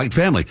image of a white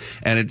family,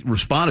 and it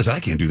responded, "I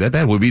can't do that.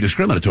 That would be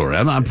discriminatory.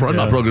 I'm not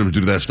programmed to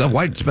do that stuff."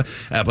 White,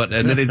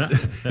 and then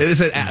it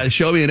said,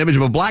 "Show me an image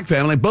of a black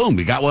family." Boom,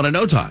 we got one in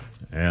no time.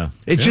 Yeah,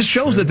 it just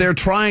shows that they're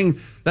trying.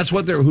 That's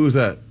what they're. Who is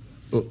that?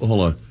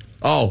 Hold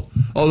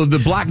on.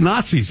 The black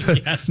Nazis.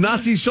 Yes.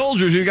 Nazi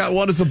soldiers. You got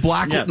one that's a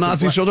black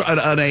Nazi soldier,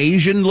 an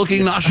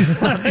Asian-looking Nazi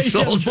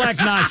soldier. Black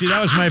Nazi.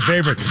 That was my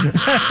favorite.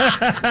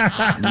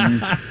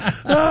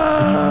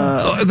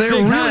 They're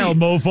really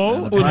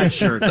mofo. Black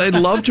shirt. They'd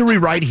love to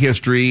rewrite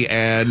history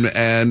and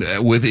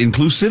with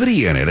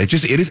inclusivity in it.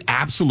 It is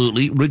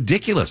absolutely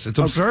ridiculous. It's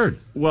absurd.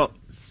 Well.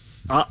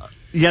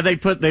 They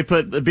put the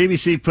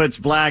BBC puts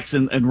blacks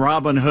in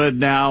Robin Hood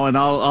now, and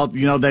all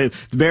the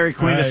Mary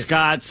Queen of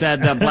Scots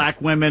had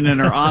black women in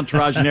her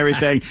entourage and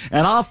everything,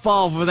 and I'll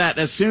fall for that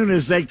as soon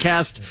as they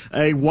cast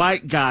a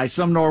white guy,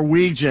 some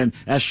Norwegian,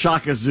 as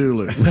Shaka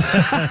Zulu.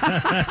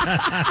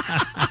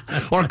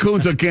 Or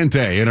Kunta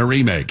Kinte in a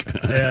remake.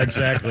 Yeah,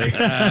 exactly.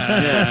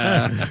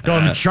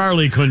 Call him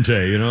Charlie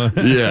Kunte,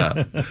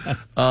 Yeah.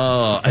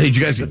 Hey, did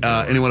you guys,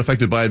 anyone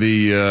affected by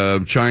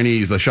the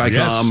Chinese, the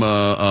Shycom?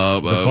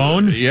 The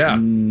phone? Yeah.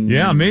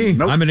 Yeah, me.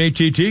 Nope. I'm an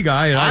ATT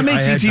guy. And I'm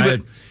ATT,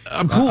 but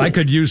I'm cool. I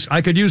could use my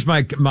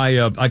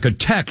I could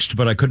text,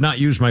 but I could not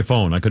use my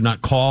phone. I could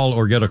not call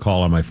or get a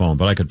call on my phone,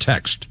 but I could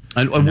text.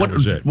 And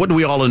what do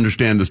we all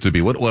understand this to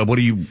be? What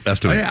do you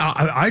estimate?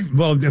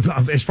 Well,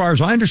 as far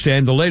as I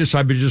understand, the latest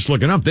I've been just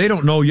looking up, they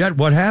don't know yet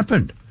what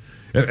happened.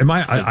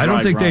 I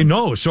don't think they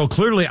know. So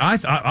clearly, I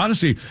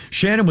honestly,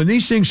 Shannon, when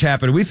these things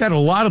happen, we've had a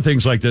lot of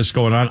things like this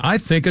going on. I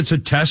think it's a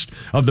test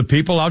of the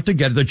people out to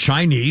get the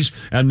Chinese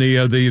and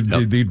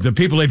the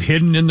people they've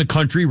hidden in the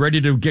country,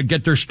 ready to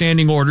get their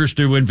standing orders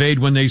to invade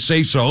when they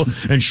say so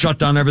and shut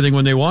down everything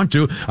when they want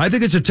to. I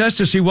think it's a test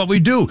to see what we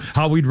do,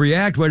 how we'd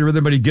react, whether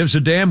everybody gives a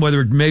damn, whether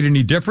it made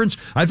any difference.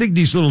 I think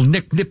these little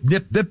nip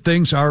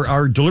things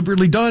are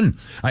deliberately done.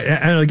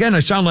 And again, I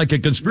sound like a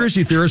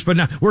conspiracy theorist, but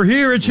now we're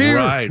here. It's here.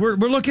 Right. We're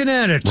looking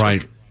at it.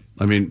 Right.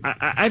 I mean,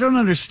 I don't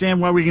understand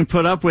why we can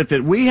put up with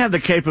it. We have the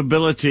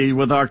capability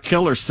with our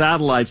killer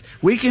satellites.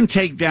 We can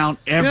take down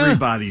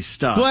everybody's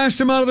stuff. Blast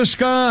them out of the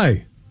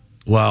sky.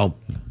 Well,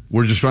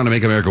 we're just trying to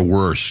make America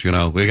worse.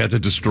 We got to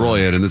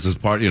destroy it, and this is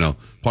part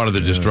of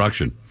the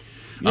destruction.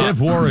 Give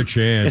war a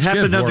chance. It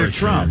happened under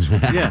Trump.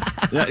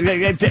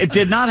 It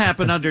did not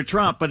happen under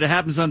Trump, but it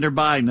happens under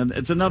Biden.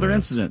 It's another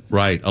incident.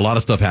 Right. A lot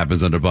of stuff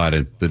happens under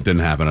Biden that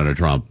didn't happen under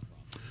Trump.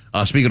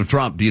 Speaking of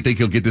Trump, do you think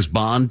he'll get this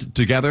bond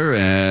together?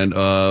 And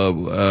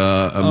yeah.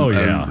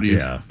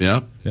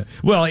 Yeah.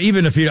 Well,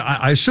 even if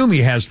I assume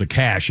he has the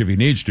cash if he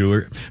needs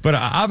to, but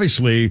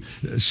obviously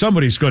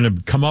somebody's going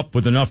to come up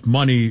with enough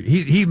money.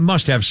 He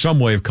must have some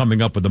way of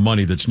coming up with the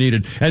money that's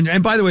needed.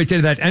 And by the way,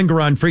 that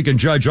Engeron freaking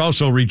judge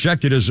also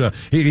rejected his,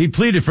 he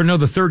pleaded for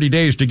another 30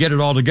 days to get it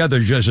all together.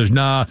 The judge says,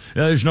 nah,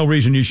 there's no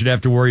reason you should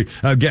have to worry.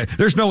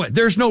 There's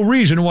no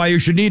reason why you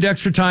should need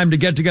extra time to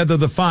get together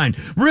the fine.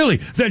 Really?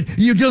 That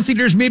you don't think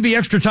there's maybe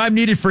extra time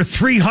needed for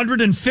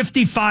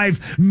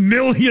 $355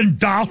 million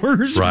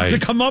to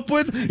come up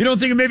with? You don't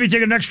think maybe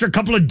take an extra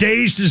couple of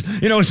days to,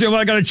 say, well,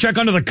 I got to check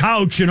under the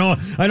couch, I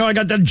know I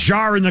got that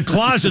jar in the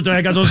closet that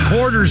I got those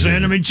quarters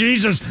in. I mean,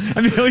 Jesus.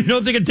 I mean, you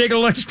don't think it'd take a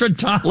little extra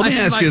time? Let me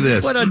ask you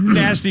this. What a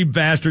nasty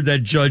bastard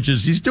that judge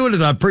is. He's doing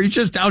it on purpose. He's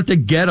just out to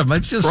get him.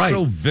 It's just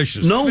so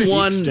vicious. No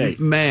one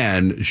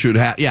man should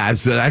have,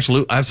 it's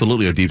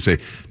absolutely a deep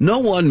state. No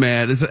one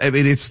man,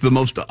 it's the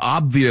most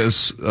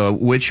obvious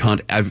witch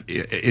hunt.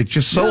 It's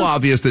just so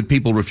obvious that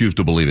people refuse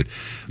to believe it.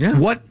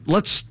 Yeah.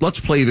 Let's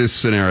play this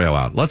scenario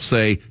out. Let's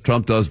say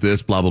Trump does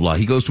this, blah, blah, blah.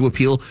 He goes to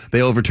appeal.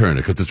 They overturn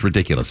it because it's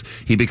ridiculous.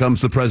 He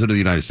becomes the president of the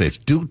United States.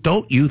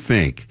 Don't you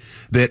think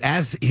that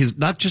as his,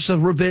 not just a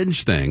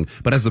revenge thing,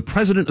 but as the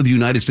president of the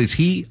United States,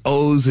 he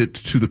owes it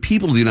to the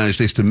people of the United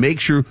States to make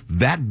sure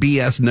that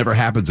BS never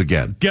happens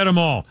again? Get them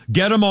all.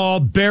 Get them all.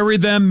 Bury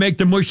them. Make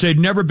them wish they'd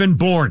never been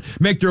born.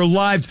 Make their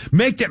lives,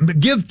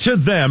 give to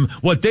them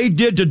what they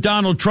did to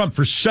Donald Trump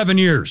for 7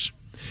 years.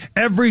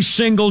 Every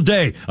single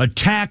day,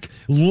 attack,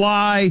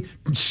 lie,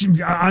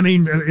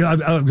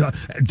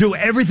 do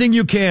everything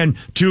you can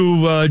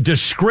to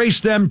disgrace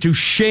them, to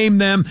shame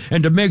them,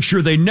 and to make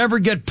sure they never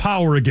get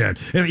power again.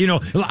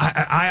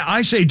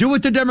 I say do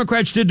what the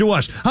Democrats did to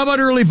us. How about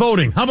early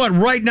voting? How about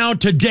right now,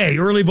 today,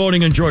 early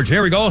voting in Georgia?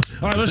 Here we go. All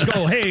right, let's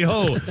go. Hey,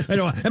 ho.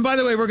 And by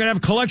the way, we're going to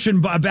have collection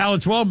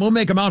ballots. Well, we'll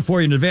make them out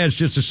for you in advance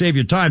just to save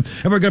you time.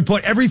 And we're going to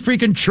put every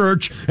freaking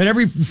church and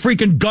every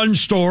freaking gun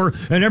store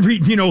and every,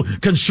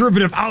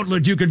 conservative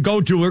outlet you could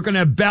go to. We're going to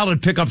have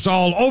ballot pickups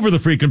all over the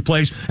freaking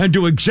place and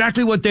do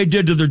exactly what they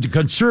did to the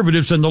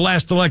conservatives in the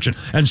last election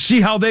and see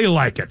how they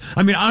like it.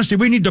 I mean, honestly,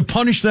 we need to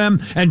punish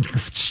them and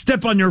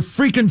step on their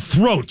freaking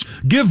throats.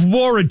 Give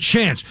war a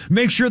chance.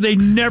 Make sure they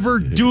never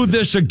do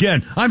this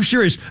again. I'm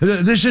serious.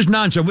 This is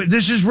nonsense.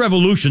 This is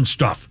revolution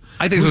stuff.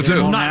 I think so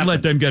too. Not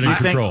let them get in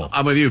control.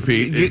 I'm with you,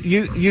 Pete.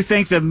 You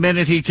think the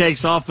minute he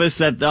takes office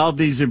that all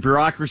these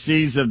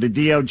bureaucracies of the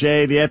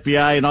DOJ, the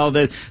FBI, and all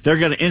that, they're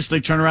going to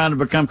instantly turn around and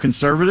become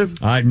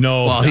conservative? I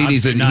know. Well, he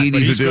needs to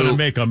do.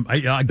 Make them.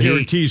 I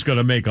guarantee he's going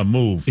to make a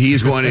move.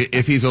 He's going to,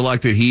 if he's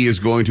elected, he is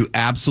going to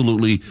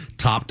absolutely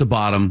top to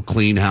bottom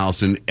clean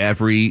house in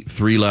every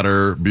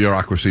 3-letter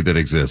bureaucracy that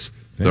exists.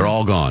 They're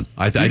all gone.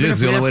 I think it's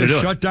the only way to do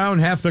it. Shut down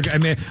half the. I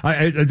mean,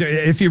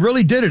 if he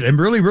really did it and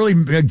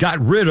really got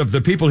rid of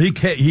the people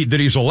that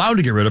he's allowed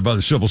to get rid of by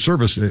the civil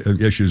service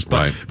issues,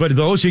 but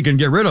those he can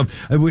get rid of,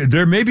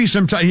 there may be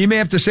some time. He may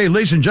have to say,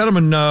 ladies and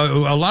gentlemen,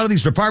 a lot of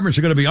these departments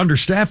are going to be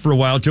understaffed for a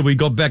while until we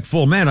go back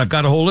full man. I've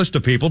got a whole list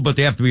of people, but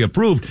they have to be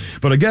approved.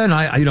 But again,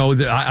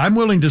 I'm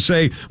willing to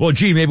say, well,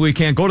 gee, maybe we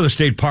can't go to the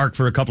state park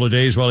for a couple of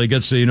days while he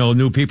gets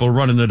new people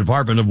running the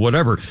department of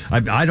whatever.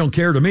 I don't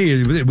care to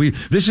me.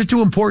 This is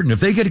too important. If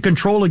they get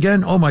control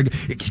again, oh my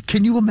God,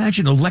 can you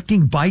imagine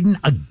electing Biden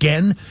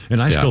again?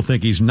 And I still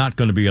think he's not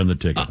going to be on the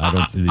ticket.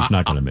 He's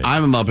not going to make it.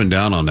 I'm up and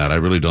down on that. I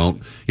really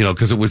don't,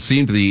 because it would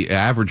seem to the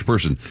average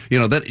person,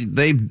 that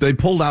they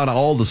pulled out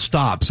all the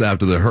stops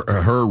after the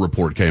her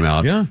report came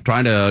out,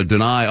 trying to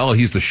deny, oh,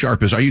 he's the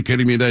sharpest. Are you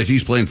kidding me? That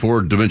he's playing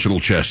 4-dimensional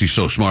chess. He's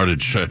so smart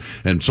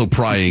and so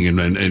prying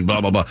and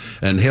blah, blah, blah,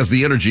 and has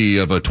the energy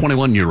of a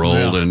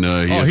 21-year-old and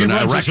he has an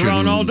erection.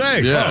 Around all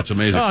day. Yeah, it's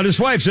amazing. Oh, his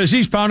wife says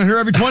he's pounding her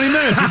every 20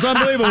 minutes. It's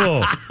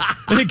unbelievable.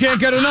 And he can't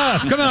get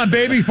enough. Come on,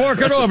 baby,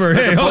 fork it over.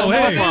 Hey,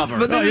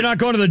 you're not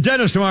going to the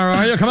dentist tomorrow,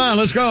 are you? Come on,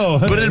 let's go.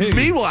 But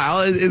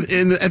meanwhile,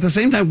 at the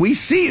same time, we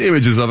see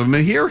images of him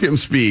and hear him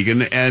speak,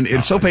 and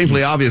it's so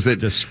painfully obvious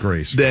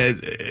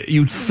that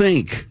you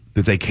think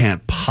that they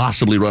can't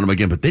possibly run him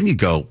again. But then you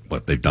go,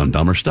 what, they've done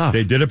dumber stuff.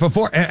 They did it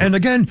before. And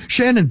again,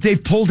 Shannon,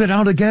 they've pulled it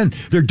out again.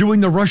 They're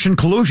doing the Russian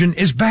collusion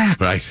is back.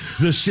 Right.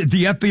 The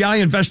FBI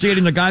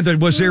investigating the guy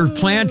that was their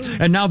plant,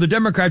 and now the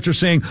Democrats are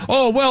saying,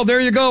 oh, well, there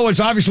you go. It's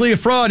obviously a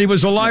fraud. He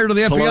was a liar to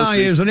the FBI.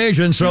 He is an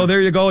agent. So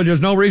there you go. There's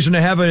no reason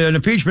to have an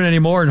impeachment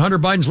anymore. And Hunter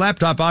Biden's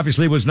laptop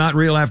obviously was not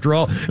real after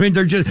all. I mean,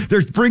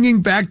 they're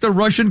bringing back the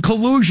Russian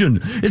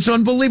collusion. It's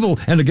unbelievable.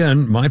 And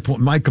again,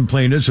 my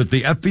complaint is that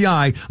the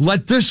FBI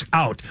let this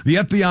out. The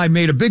FBI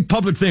made a big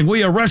public thing.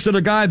 We arrested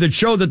a guy that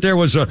showed that there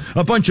was a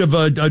bunch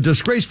of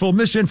disgraceful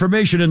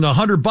misinformation in the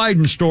Hunter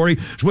Biden story,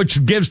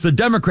 which gives the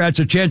Democrats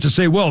a chance to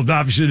say, well,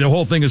 obviously the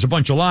whole thing is a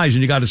bunch of lies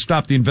and you got to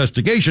stop the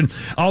investigation.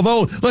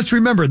 Although, let's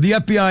remember, the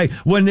FBI,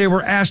 when they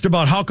were asked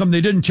about how come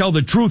they didn't tell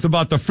the truth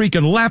about the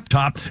freaking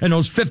laptop and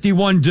those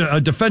 51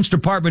 Defense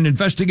Department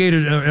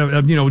investigated,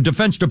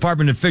 Defense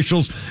Department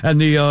officials and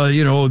the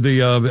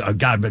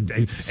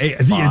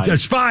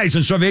spies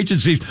and some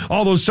agencies,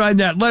 all those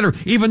signed that letter,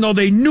 even though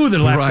they knew the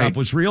laptop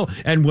was real.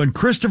 And when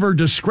Christopher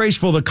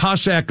Disgraceful, the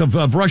Cossack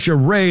of Russia,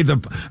 Ray, the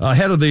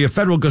head of the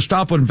federal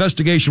Gestapo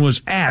investigation,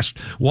 was asked,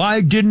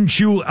 why didn't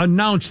you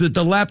announce that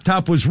the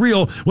laptop was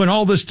real when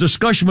all this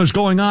discussion was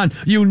going on?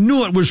 You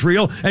knew it was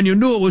real and you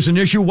knew it was an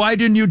issue. Why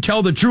didn't you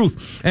tell the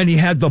truth? And he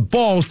had the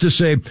balls to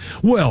say,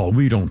 well,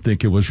 we don't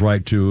think it was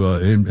right to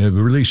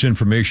release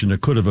information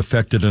that could have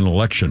affected an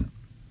election.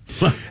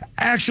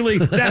 Actually,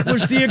 that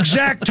was the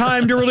exact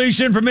time to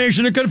release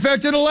information that could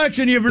affect an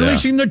election. You're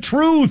releasing the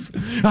truth.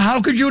 How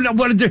could you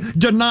want to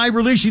deny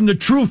releasing the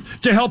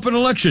truth to help an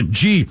election?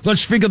 Gee,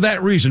 let's think of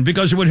that reason,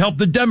 because it would help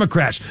the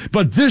Democrats.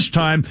 But this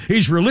time,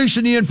 he's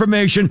releasing the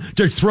information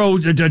to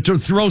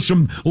throw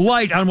some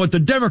light on what the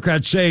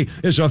Democrats say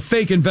is a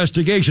fake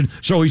investigation.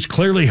 So he's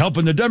clearly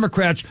helping the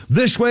Democrats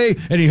this way,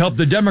 and he helped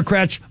the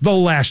Democrats the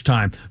last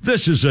time.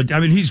 This is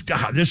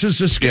this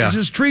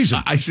is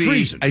treason. I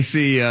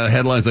see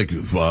headlines like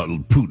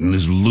Putin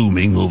is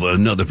looming over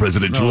another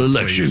presidential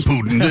election. Please.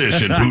 Putin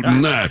this and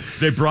Putin that.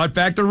 They brought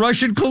back the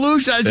Russian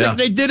collusion.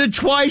 They did it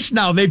twice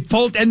now. They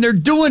pulled, and they're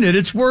doing it.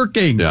 It's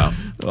working. Yeah.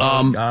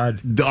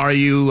 God. Are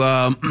you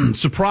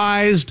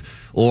surprised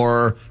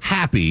or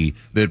happy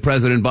that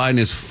President Biden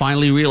has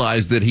finally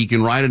realized that he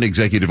can write an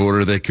executive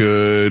order that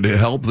could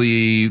help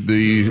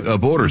the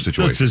border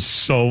situation? This is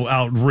so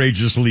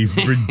outrageously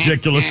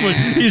ridiculous.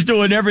 He's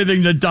doing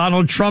everything that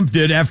Donald Trump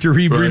did after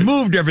he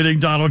removed everything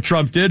Donald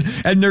Trump did,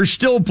 and they're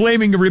still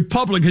blaming the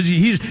Republicans.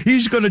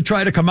 He's going to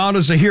try to come out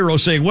as a hero,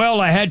 saying,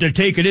 well, I had to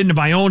take it into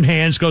my own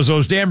hands because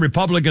those damn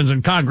Republicans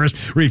in Congress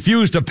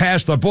refused to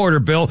pass the border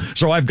bill,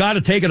 so I've got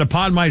to take it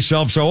upon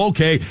myself. So,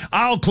 okay,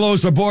 I'll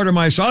close the border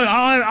myself.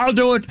 I'll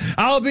do it.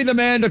 I'll be the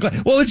man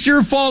to... Well, it's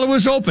your fault it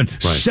was open.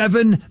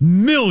 7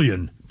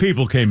 million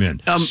people came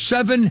in.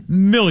 7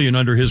 million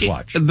under his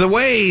watch. The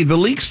way the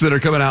leaks that are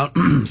coming out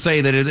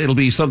say that it'll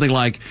be something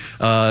like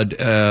the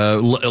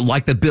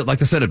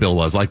Senate bill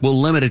was. Like, we'll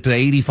limit it to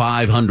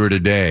 8,500 a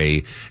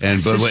day.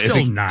 And but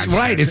still not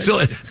right. It's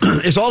still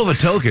it's all of a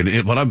token.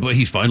 But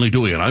he's finally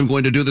doing it. I'm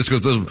going to do this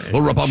because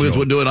the Republicans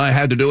would do it. I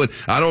had to do it.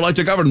 I don't like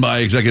to govern by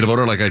executive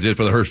order like I did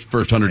for the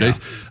first 100 days.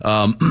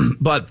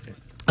 But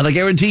I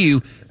guarantee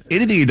you,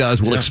 anything he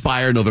does will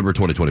expire November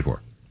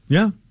 2024.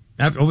 Yeah.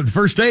 The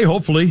first day,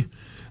 hopefully.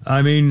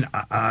 I'm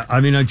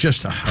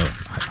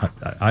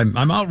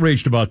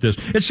outraged about this.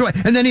 It's so,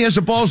 and then he has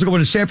the balls to go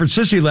into San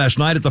Francisco last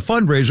night at the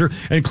fundraiser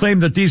and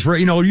claim that these were,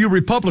 you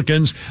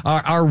Republicans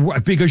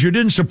are because you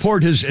didn't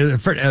support his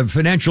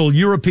financial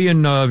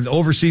European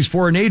overseas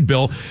foreign aid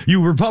bill.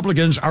 You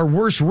Republicans are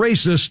worse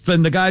racist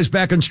than the guys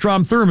back in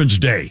Strom Thurmond's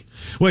day.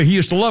 Well, he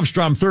used to love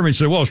Strom Thurmond. He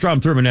said, well,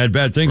 Strom Thurmond had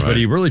bad things, but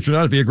he really turned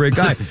out to be a great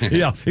guy.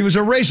 Yeah, he was a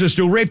racist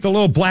who raped the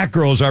little black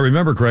girls, I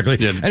remember correctly.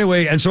 Yeah.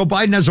 Anyway, and so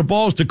Biden has the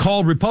balls to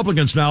call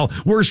Republicans now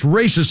worse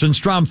racists than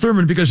Strom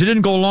Thurmond because he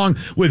didn't go along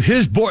with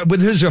his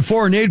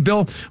foreign aid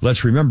bill.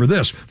 Let's remember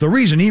this. The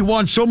reason he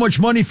wants so much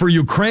money for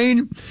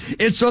Ukraine,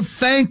 it's a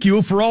thank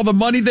you for all the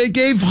money they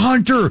gave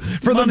Hunter,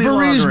 for money the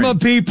Burisma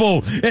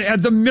people,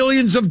 and the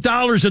millions of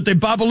dollars that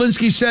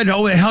Bobolinsky said,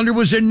 Hunter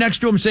was in next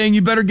to him saying,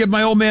 you better give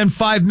my old man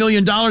 $5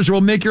 million will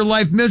make your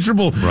life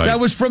miserable. Right. That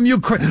was from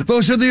Ukraine.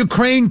 Those are the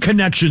Ukraine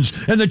connections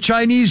and the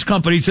Chinese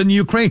companies in the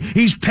Ukraine.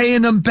 He's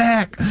paying them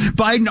back.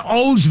 Biden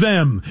owes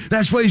them.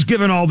 That's why he's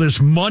giving all this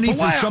money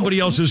for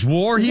somebody else's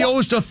war. He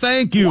owes to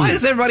thank you. Why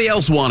does everybody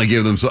else want to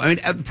give them so? I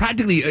mean,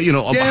 practically,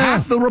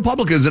 half the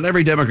Republicans and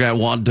every Democrat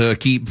want to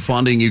keep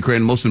funding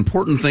Ukraine. The most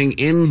important thing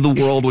in the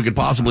world we could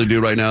possibly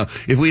do right now.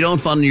 If we don't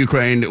fund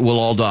Ukraine, we'll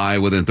all die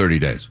within 30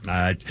 days.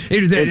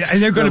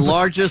 It's the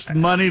largest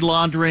money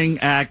laundering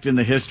act in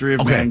the history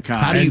of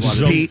mankind.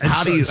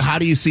 How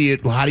do you see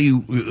it? How do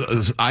you?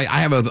 I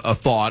have a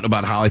thought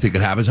about how I think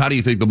it happens. How do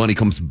you think the money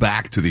comes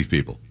back to these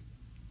people?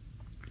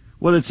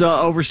 Well, it's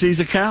overseas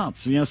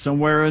accounts,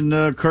 somewhere in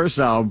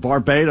Curacao,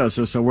 Barbados,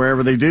 or so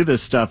wherever they do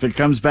this stuff. It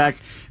comes back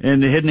in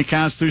the hidden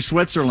accounts through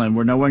Switzerland,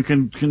 where no one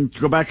can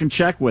go back and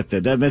check with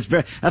it. It's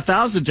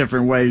 1,000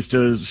 different ways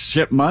to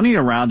ship money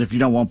around if you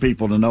don't want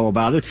people to know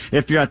about it.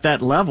 If you're at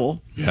that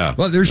level. Yeah.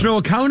 Well, there's no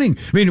accounting.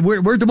 I mean,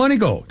 where'd the money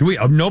go?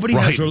 Nobody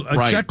has a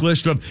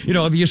checklist of,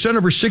 if you sent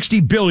over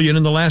 $60 billion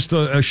in the last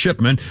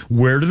shipment,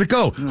 where did it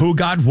go? Who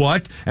got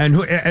what?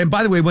 And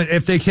by the way,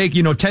 if they take,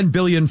 $10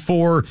 billion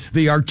for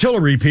the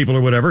artillery people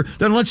or whatever,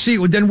 then let's see,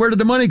 then where did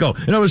the money go?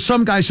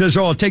 Some guy says,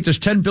 I'll take this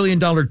 $10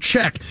 billion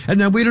check, and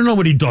then we don't know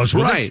what he does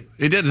with it.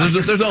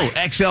 There's no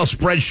Excel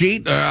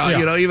spreadsheet,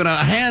 even a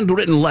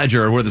handwritten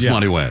ledger where this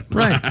money went.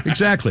 Right,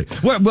 exactly.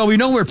 Well, we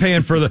know we're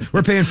paying for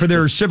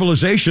their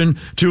civilization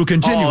to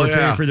continue. We're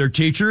paying for their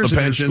teachers, the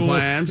pension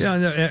plans,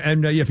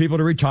 and people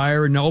to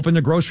retire and open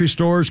the grocery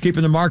stores,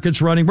 keeping the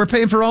markets running. We're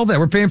paying for all that.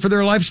 We're paying for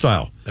their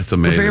lifestyle. That's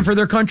amazing. We're paying for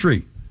their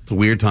country. It's a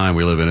weird time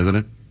we live in, isn't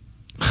it?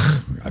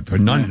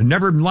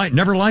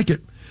 Never like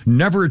it.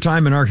 Never a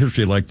time in our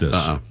history like this.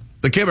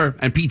 The Kimmer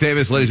and Pete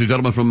Davis, ladies and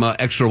gentlemen, from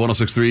Extra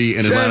 106.3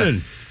 in Atlanta.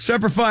 Shannon,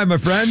 Semper Fi, my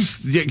friend.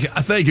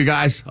 Thank you,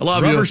 guys. I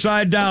love you. Rubber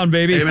side down,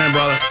 baby. Amen,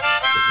 brother.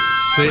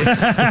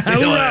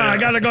 I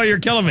gotta go. You're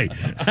killing me.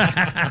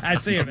 I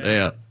see it, man.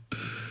 Yeah.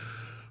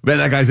 Man,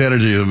 that guy's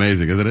energy is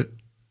amazing, isn't it?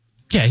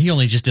 Yeah, he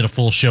only just did a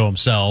full show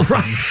himself.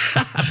 Right.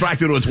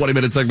 Back into a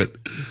 20-minute segment.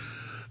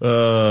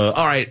 All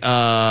right.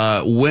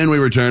 When we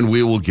return,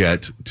 we will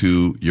get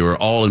to your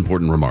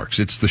all-important remarks.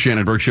 It's the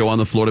Shannon Burke Show on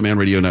the Florida Man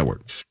Radio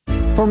Network.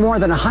 For more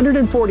than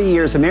 140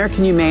 years,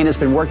 American Humane has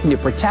been working to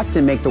protect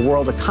and make the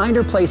world a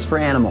kinder place for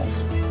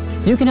animals.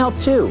 You can help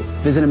too.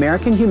 Visit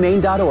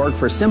AmericanHumane.org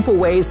for simple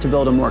ways to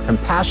build a more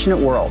compassionate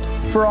world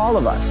for all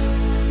of us.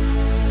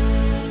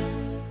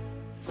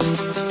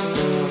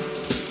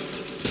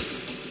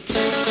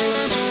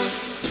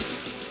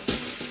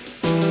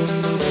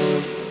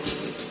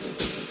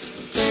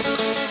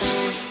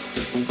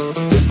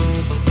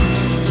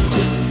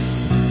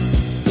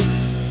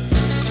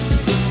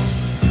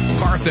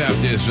 Car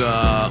theft is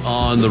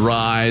on the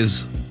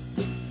rise.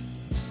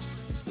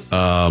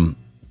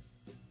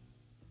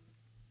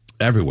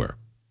 Everywhere.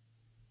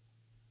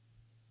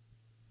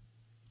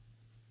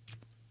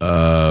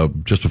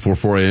 Just before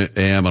 4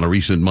 a.m. on a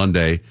recent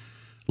Monday,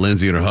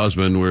 Lindsay and her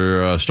husband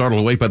were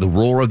startled awake by the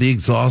roar of the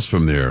exhaust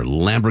from their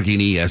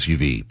Lamborghini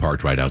SUV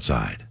parked right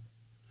outside.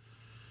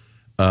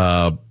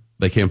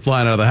 They came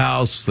flying out of the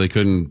house. The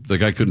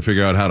guy couldn't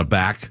figure out how to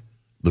back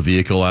the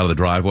vehicle out of the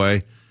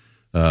driveway.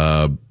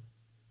 And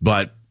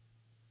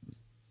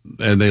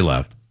they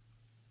left.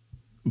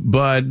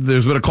 But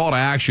there's been a call to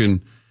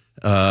action.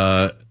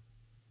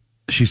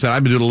 She said,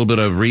 I've been doing a little bit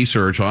of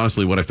research.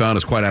 Honestly, what I found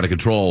is quite out of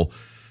control.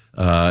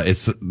 They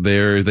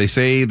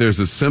say there's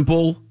a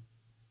simple,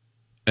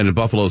 and in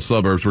Buffalo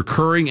suburbs,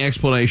 recurring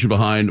explanation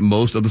behind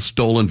most of the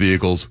stolen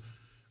vehicles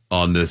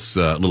on this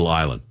little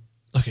island.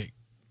 Okay.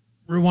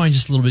 Rewind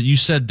just a little bit. You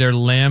said their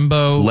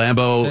Lambo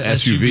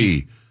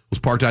SUV was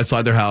parked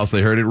outside their house.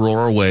 They heard it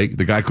roar awake.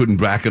 The guy couldn't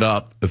back it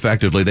up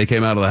effectively. They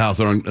came out of the house.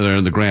 They're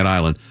in the Grand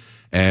Island,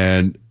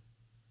 and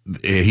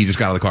he just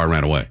got out of the car and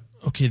ran away.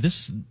 Okay,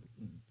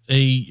 a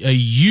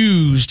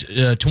used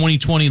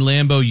 2020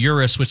 Lambo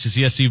Urus, which is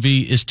the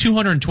SUV, is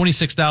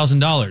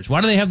 $226,000. Why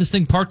do they have this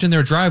thing parked in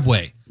their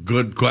driveway?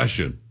 Good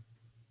question.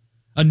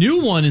 A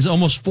new one is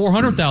almost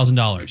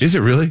 $400,000. Is it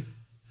really?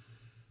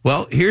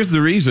 Well, here's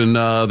the reason.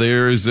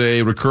 There's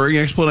a recurring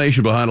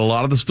explanation behind a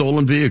lot of the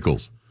stolen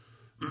vehicles.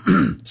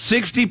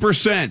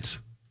 60%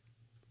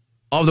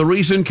 of the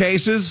recent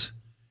cases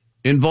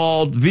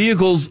involved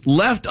vehicles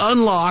left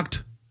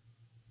unlocked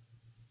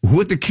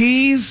with the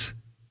keys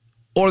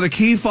or the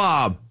key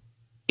fob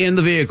in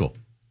the vehicle.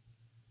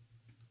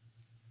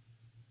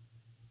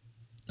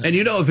 And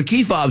you know, if the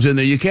key fob's in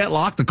there, you can't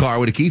lock the car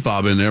with a key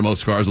fob in there.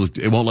 Most cars,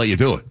 it won't let you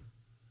do it.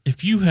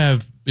 If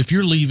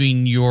you're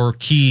leaving your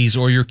keys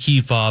or your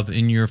key fob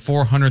in your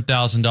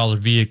 $400,000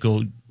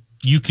 vehicle,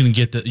 you can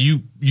get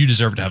you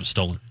deserve to have it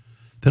stolen.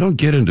 They don't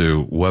get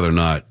into whether or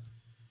not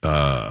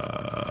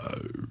her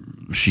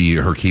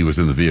key was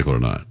in the vehicle or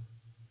not.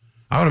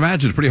 I would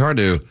imagine it's pretty hard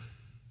to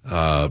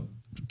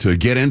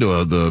get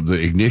into the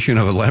ignition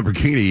of a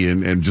Lamborghini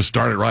and just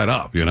start it right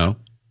up, you know.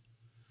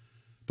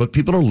 But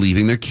people are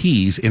leaving their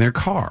keys in their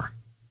car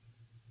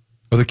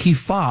or their key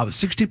fob.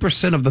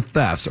 60% of the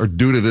thefts are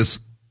due to this.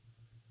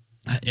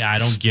 Yeah, I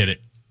don't get it.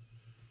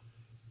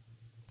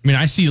 I mean,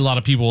 I see a lot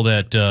of people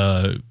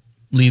that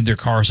leave their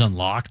cars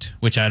unlocked,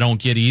 which I don't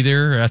get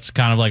either. That's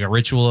kind of like a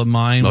ritual of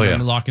mine. When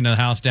I'm locking the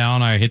house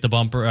down, I hit the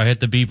bumper, I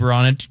hit the beeper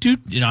on it.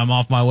 I'm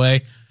off my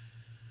way.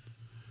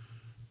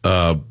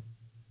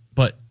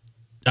 But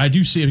I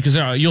do see it because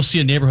you'll see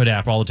a neighborhood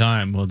app all the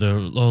time. Well,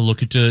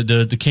 look at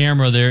the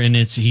camera there, and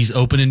he's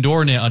opening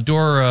doors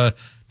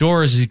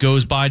as he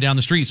goes by down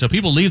the street. So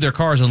people leave their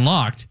cars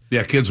unlocked.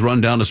 Yeah, kids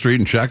run down the street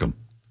and check them.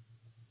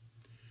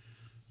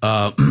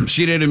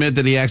 She did admit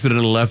that he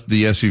accidentally left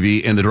the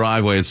SUV in the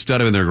driveway instead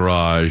of in their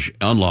garage,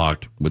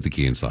 unlocked with the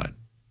key inside.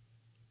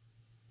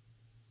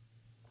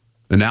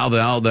 And now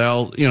they'll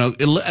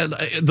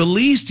the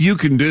least you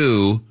can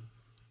do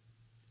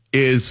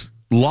is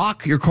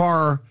lock your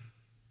car.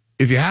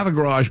 If you have a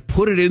garage,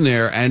 put it in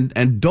there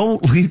and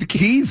don't leave the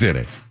keys in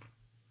it.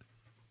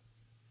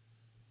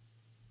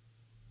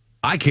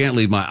 I can't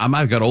leave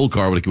I've got an old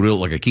car with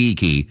like a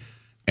key,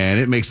 and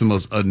it makes the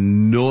most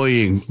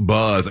annoying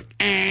buzz. Like,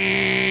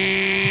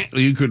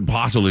 you couldn't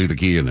possibly leave the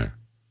key in there.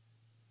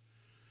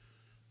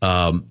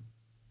 One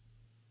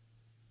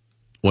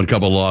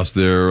couple lost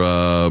their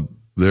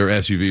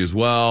SUV as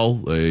well.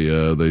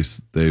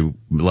 They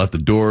left the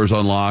doors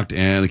unlocked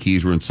and the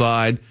keys were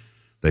inside.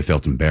 They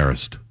felt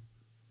embarrassed.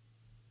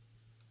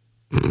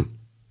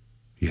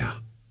 Yeah.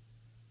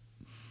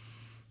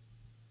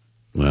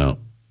 Well,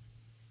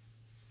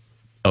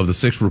 of the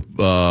 6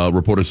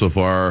 reported so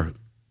far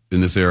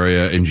in this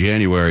area in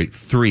January,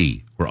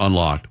 3 were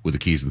unlocked with the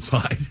keys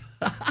inside.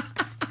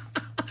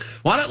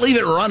 Why not leave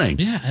it running?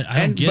 Yeah,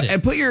 I don't get it.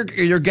 And put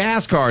your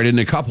gas card in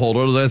the cup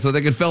holder so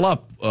they can fill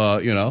up,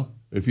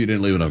 if you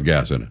didn't leave enough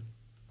gas in it.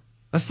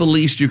 That's the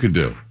least you could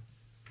do.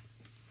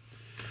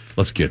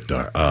 Let's get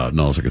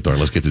Let's get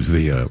to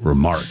the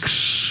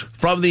remarks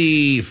from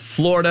the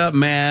Florida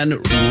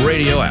Man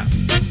Radio app.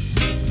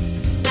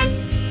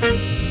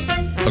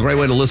 A great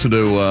way to listen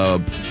to a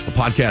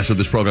podcasts of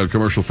this program,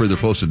 commercial free. They're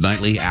posted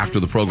nightly after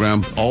the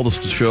program. All the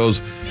shows,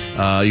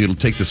 you can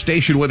take the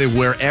station with you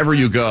wherever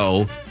you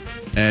go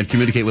and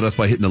communicate with us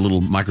by hitting the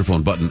little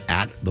microphone button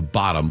at the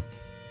bottom.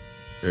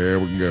 There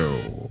we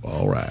go.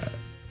 All right.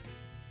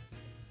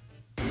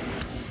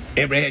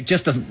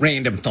 Just a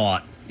random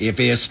thought. If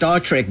a Star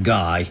Trek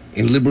guy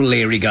and Liberal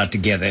Larry got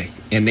together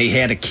and they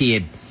had a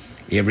kid,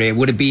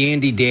 would it be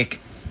Andy Dick?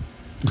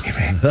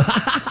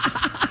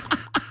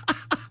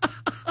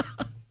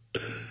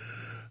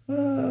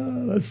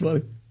 That's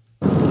funny.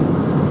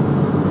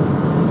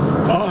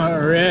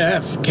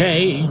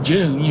 RFK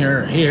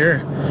Jr.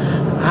 here.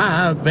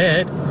 I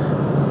bet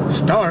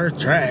Star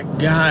Trek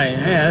guy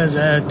has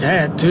a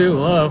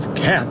tattoo of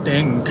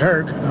Captain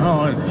Kirk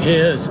on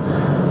his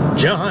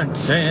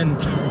Johnson.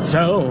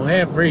 So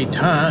every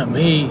time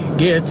he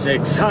gets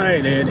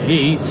excited,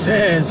 he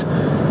says,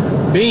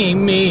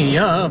 "Beam me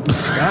up,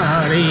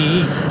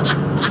 Scotty."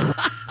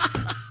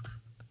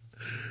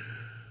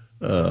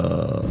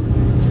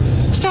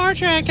 Star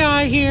Trek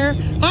guy here.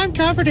 I'm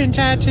covered in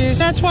tattoos.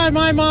 That's why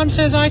my mom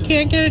says I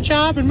can't get a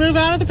job and move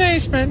out of the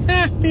basement.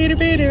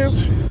 Be-do-be-do.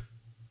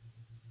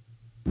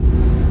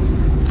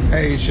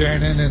 Hey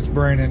Shannon, it's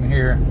Brandon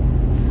here.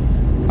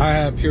 I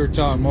have Pure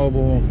Talk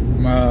Mobile,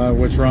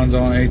 which runs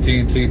on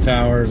AT&T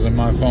towers, and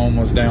my phone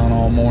was down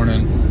all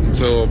morning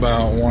until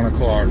about 1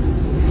 o'clock.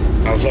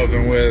 I was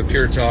hoping with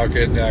Pure Talk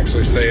it'd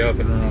actually stay up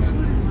and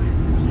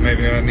running.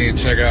 Maybe I need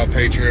to check out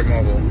Patriot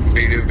Mobile.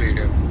 Be-do.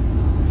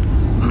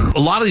 A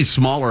lot of these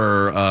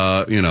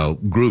smaller,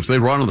 groups, they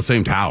run on the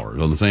same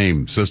towers, on the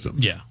same system.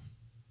 Yeah.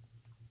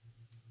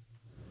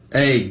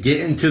 Hey,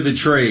 get into the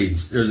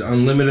trades. There's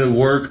unlimited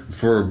work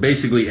for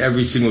basically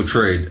every single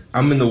trade.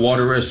 I'm in the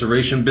water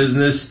restoration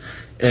business,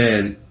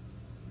 and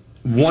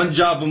one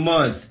job a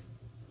month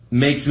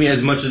makes me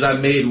as much as I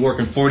made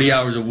working 40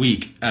 hours a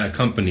week at a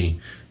company.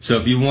 So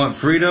if you want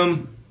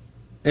freedom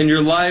in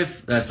your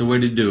life, that's the way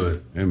to do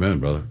it. Amen,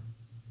 brother.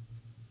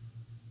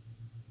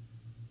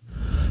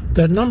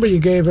 That number you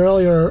gave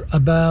earlier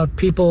about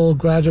people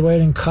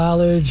graduating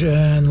college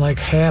and like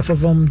half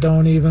of them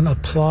don't even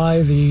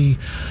apply the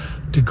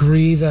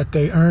degree that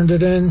they earned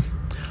it in,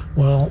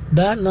 well,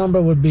 that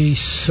number would be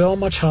so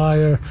much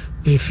higher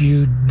if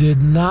you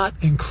did not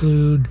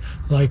include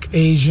like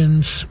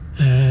Asians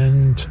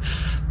and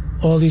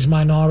all these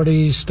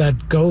minorities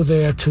that go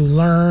there to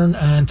learn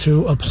and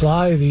to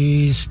apply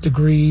these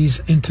degrees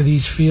into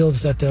these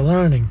fields that they're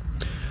learning.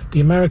 The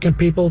American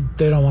people,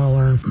 they don't want to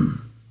learn.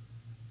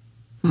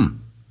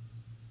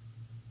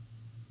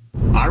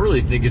 I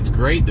really think it's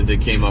great that they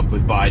came up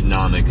with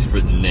Bidenomics for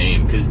the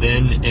name, because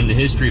then in the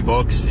history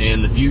books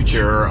in the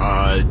future,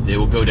 it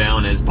will go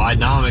down as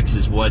Bidenomics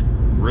is what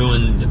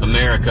ruined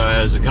America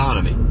as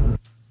economy.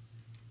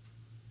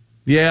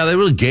 Yeah, they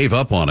really gave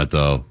up on it,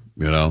 though,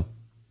 Joe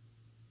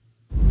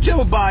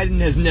Biden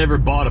has never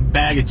bought a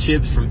bag of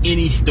chips from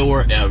any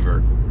store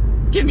ever.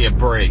 Give me a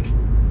break,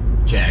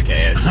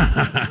 jackass.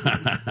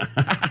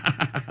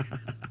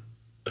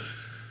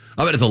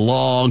 I bet it's a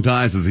long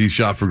time since he's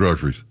shopped for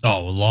groceries.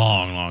 Oh, a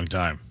long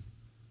time.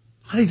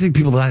 How do you think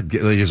people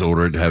they just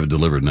order it to have it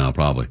delivered now?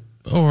 Probably.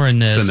 Or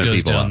Inez Send their goes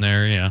people down out.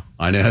 there, yeah.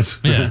 Inez?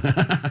 Yeah.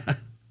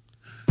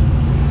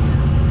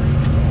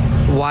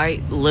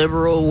 White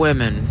liberal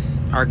women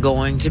are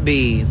going to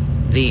be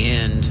the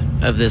end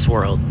of this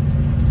world.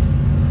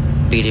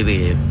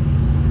 Be-do.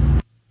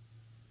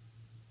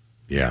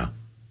 Yeah.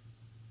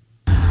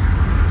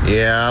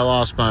 Yeah, I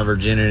lost my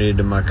virginity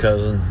to my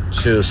cousin.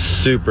 She was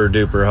super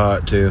duper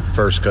hot too.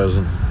 First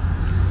cousin.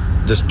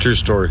 Just true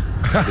story.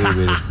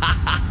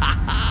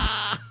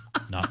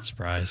 Not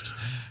surprised.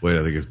 Wait,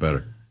 I think it's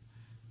better.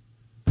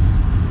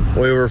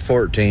 We were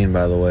 14,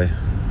 by the way.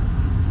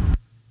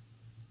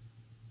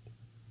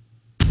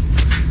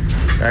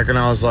 Back when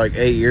I was like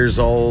 8 years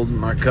old,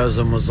 my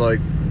cousin was like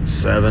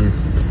 7.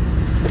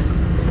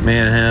 Me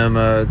and him,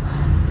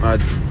 my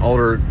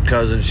older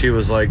cousin, she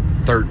was like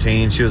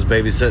 13. She was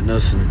babysitting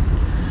us, and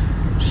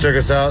she took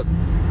us out.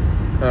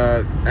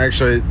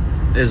 Actually,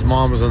 his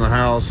mom was in the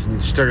house,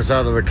 and she took us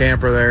out to the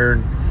camper there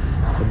in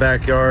the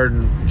backyard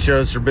and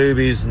showed us her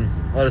boobies and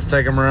let us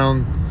take them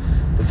around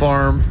the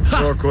farm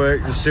real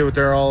quick, just see what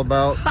they're all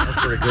about.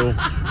 That's pretty cool.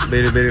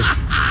 Be-do.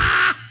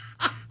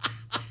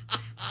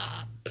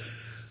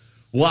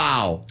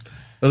 Wow.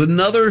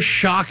 Another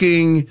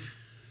shocking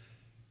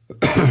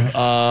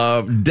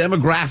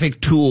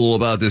demographic tool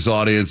about this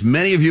audience.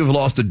 Many of you have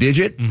lost a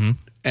digit,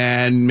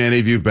 and many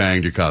of you have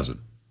banged your cousin.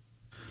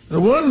 The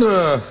one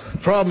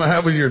problem I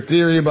have with your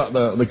theory about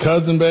the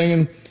cousin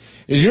banging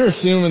is you're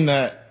assuming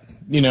that,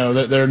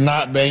 that they're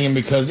not banging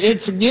because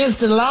it's against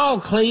the law,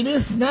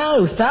 Cletus.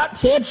 No, stop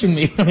touching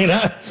me. I mean,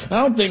 I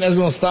don't think that's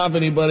going to stop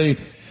anybody,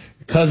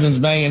 cousins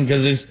banging,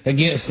 because it's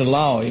against the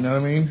law. You know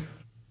what I mean?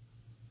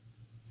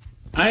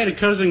 I had a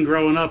cousin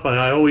growing up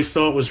I always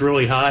thought was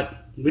really hot.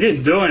 We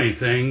didn't do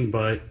anything,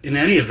 but in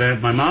any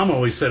event, my mom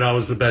always said I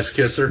was the best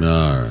kisser.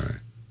 All right.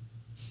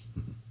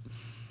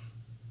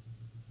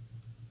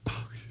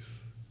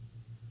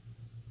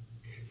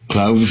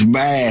 Clovis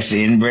Bass,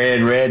 inbred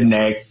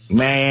redneck.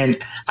 Man,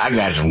 I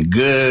got some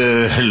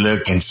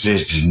good-looking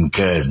sisters and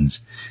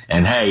cousins.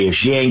 And, hey, if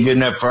she ain't good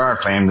enough for our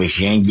family,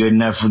 she ain't good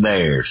enough for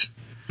theirs.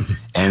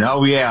 And,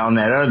 oh, yeah, on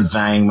that other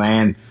thing,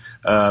 man,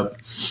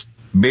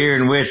 beer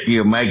and whiskey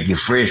will make you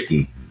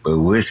frisky. But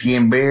whiskey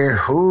and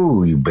beer,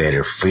 ooh, you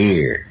better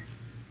fear.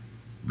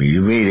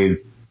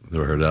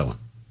 Never heard that one.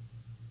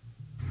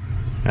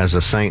 As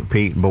a St.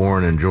 Pete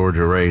born and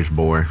Georgia raised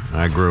boy,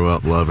 I grew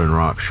up loving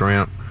rock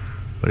shrimp,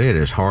 but it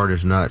is hard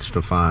as nuts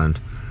to find.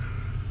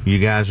 You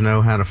guys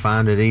know how to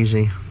find it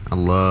easy? I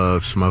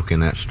love smoking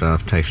that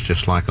stuff. Tastes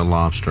just like a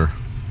lobster.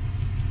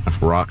 That's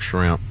rock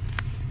shrimp.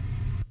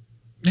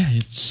 Yeah,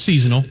 it's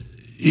seasonal.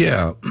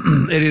 Yeah,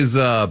 it is.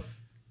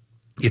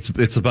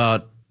 It's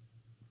about.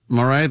 Am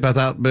I right? About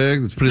that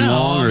big? It's pretty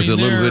long, or is it a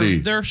little bitty?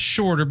 They're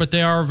shorter, but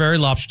they are very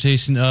lobster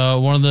tasting.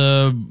 One of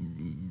the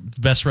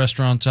best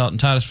restaurants out in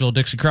Titusville,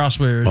 Dixie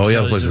Crossway. Oh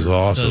yeah, the place is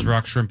awesome. Does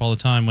rock shrimp all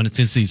the time when it's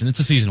in season. It's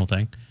a seasonal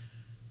thing.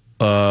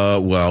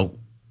 Well,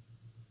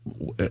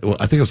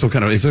 I think it was some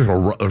kind of. Is there a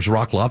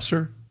rock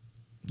lobster?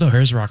 No,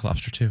 there's a rock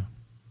lobster too.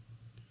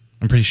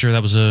 I'm pretty sure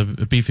that was a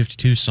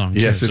B-52 song.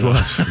 Yes, too, it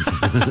was.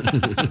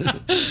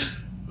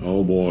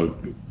 Oh boy,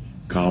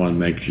 Colin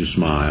makes you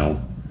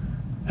smile.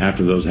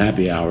 After those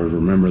happy hours,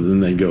 remember, then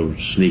they'd go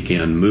sneak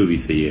in movie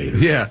theater.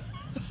 Yeah.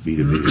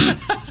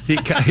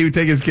 B2B. He would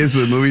take his kids to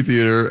the movie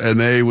theater, and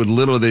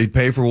they'd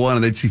pay for one,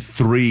 and they'd see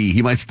 3.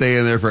 He might stay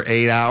in there for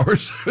 8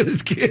 hours with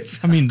his kids.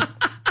 I mean,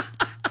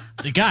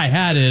 the guy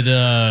had it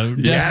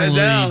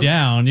definitely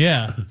down.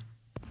 Yeah.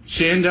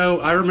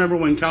 Shando, I remember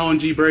when Colin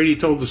G. Brady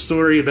told the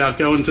story about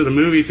going to the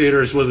movie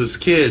theaters with his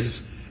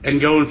kids and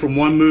going from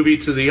one movie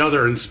to the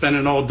other and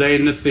spending all day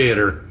in the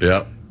theater.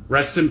 Yep.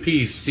 Rest in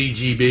peace,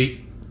 CGB.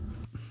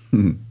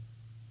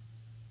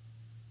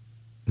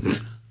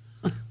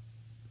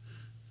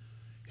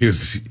 He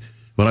was,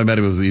 when I met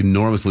him, he was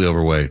enormously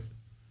overweight.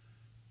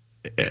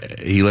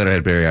 He later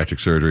had bariatric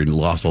surgery and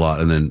lost a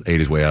lot, and then ate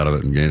his way out of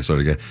it and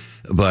started again.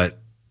 But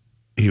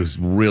he was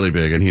really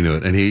big, and he knew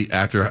it. And he,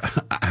 after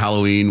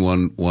Halloween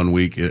one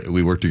week,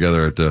 we worked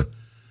together at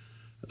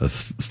a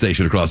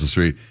station across the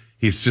street.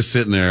 He's just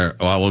sitting there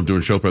while I'm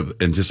doing show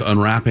prep and just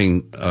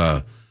unwrapping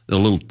a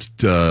little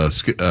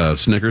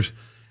Snickers.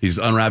 He just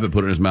unwrap it,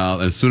 put it in his mouth,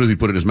 and as soon as he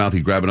put it in his mouth,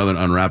 he'd grab another and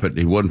unwrap it.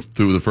 He wasn't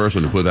through the first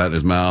one to put that in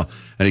his mouth,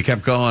 and he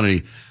kept going, and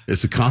he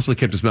just constantly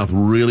kept his mouth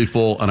really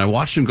full, and I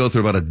watched him go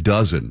through about a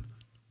dozen,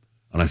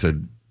 and I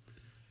said,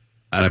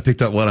 and I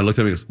picked up one, I looked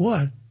at him, he goes,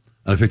 what? And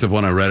I picked up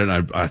one, I read it,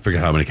 and I forget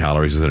how many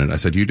calories is in it. I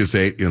said, you just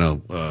ate,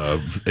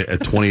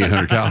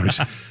 2,800 calories.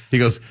 He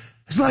goes,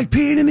 it's like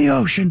peeing in the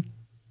ocean.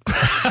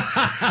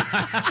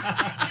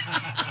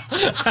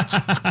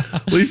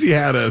 At least he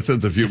had a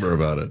sense of humor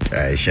about it.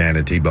 Hey,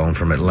 Shannon T-Bone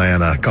from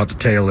Atlanta. Caught the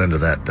tail end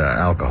of that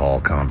alcohol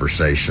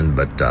conversation,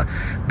 but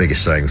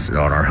biggest thing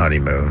on our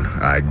honeymoon,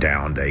 I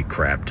downed a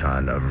crap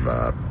ton of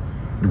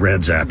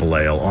Red's Apple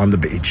Ale on the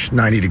beach,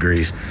 90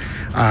 degrees.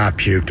 I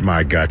puked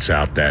my guts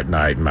out that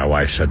night, and my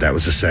wife said that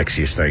was the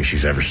sexiest thing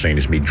she's ever seen,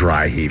 is me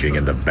dry heaving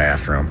in the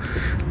bathroom.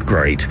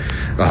 Great.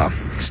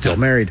 Still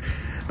married.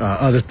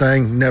 Other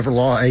thing,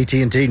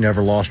 AT&T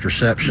never lost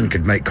reception,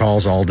 could make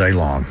calls all day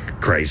long.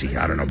 Crazy.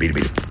 I don't know,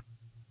 B2B.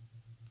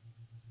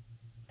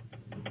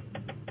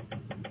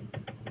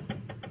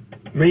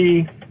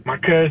 Me, my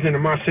cousin,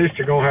 and my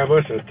sister gonna have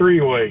us a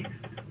 3-way.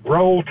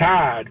 Roll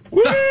Tide.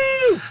 Woo!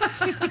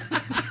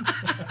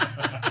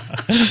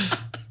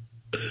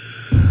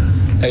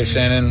 Hey,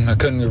 Shannon, I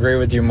couldn't agree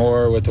with you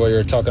more with what you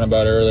were talking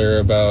about earlier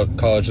about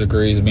college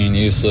degrees being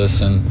useless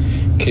and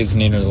kids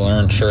needing to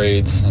learn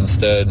trades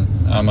instead.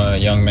 I'm a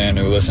young man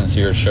who listens to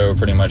your show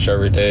pretty much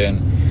every day,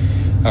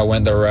 and I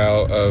went the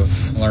route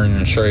of learning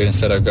a trade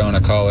instead of going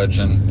to college.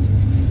 And,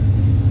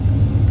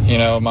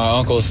 my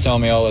uncles tell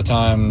me all the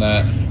time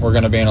that we're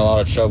going to be in a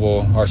lot of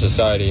trouble. Our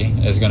society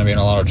is going to be in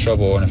a lot of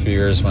trouble in a few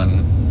years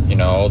when,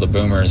 all the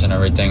boomers and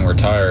everything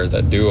retire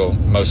that do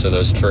most of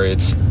those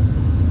trades.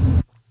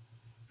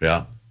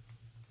 Yeah.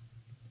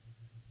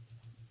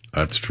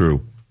 That's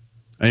true.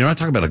 And you're not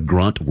talking about a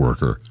grunt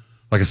worker,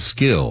 like a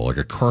skill, like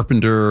a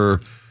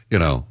carpenter,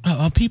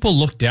 People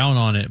look down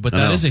on it, but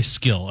that is a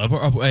skill.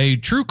 A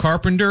true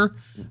carpenter,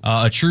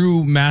 a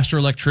true master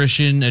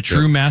electrician, a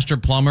true master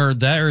plumber,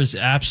 there is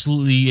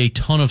absolutely a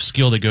ton of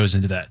skill that goes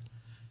into that.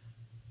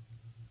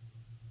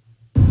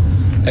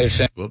 Hey,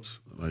 Shane. Whoops,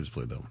 I just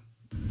played that one.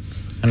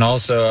 And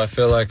also, I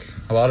feel like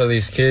a lot of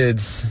these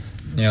kids,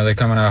 they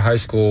coming out of high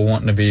school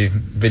wanting to be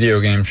video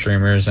game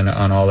streamers and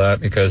all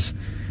that because,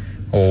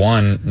 well,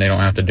 one, they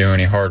don't have to do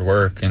any hard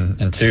work,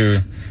 and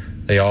two,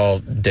 they all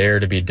dare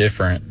to be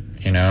different,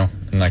 and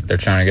like they're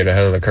trying to get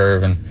ahead of the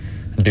curve and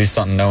do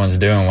something no one's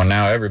doing. Well,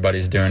 now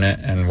everybody's doing it,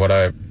 and what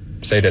I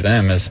say to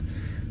them is,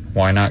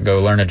 why not go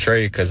learn a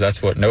trade? Because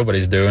that's what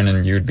nobody's doing,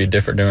 and you'd be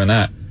different doing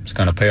that. It's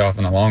going to pay off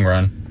in the long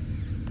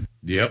run.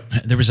 Yep.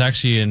 There was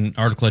actually an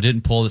article I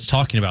didn't pull that's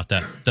talking about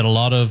that a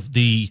lot of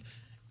the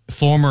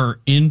former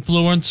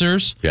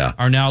influencers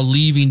are now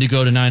leaving to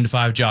go to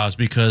 9-to-5 jobs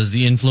because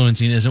the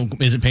influencing isn't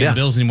paying the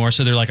bills anymore.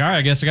 So they're like, all right,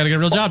 I guess I got to get a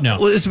real job now.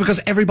 Well, it's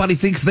because everybody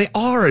thinks they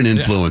are an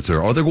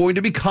influencer or they're going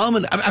to become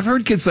an. I've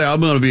heard kids say, I'm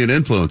going to be an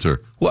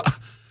influencer. Well,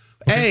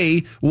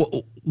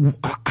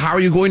 how are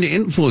you going to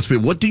influence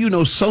people? What do you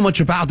know so much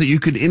about that you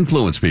can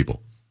influence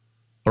people?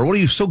 Or what are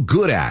you so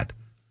good at?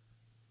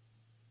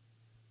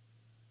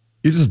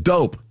 You're just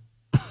dope.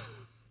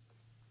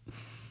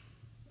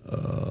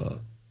 God,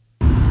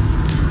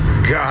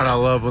 I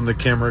love when the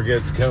camera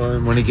gets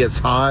going. When he gets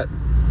hot,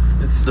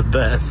 it's the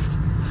best.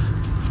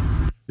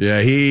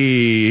 Yeah,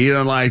 he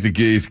don't like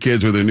these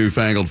kids with their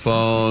newfangled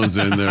phones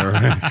and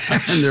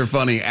their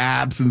funny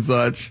apps and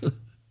such.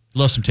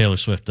 Love some Taylor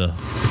Swift, though.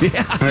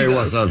 Yeah. Hey,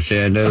 what's up,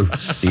 Shando?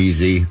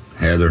 Easy,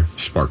 Heather,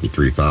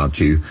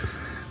 Sparky352.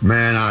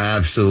 Man, I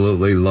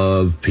absolutely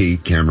love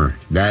Pete Kimmer.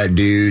 That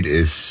dude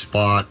is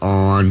spot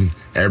on.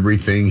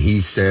 Everything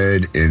he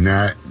said in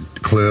that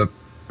clip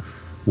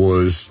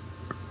was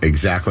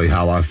exactly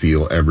how I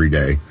feel every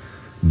day.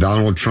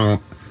 Donald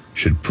Trump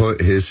should put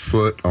his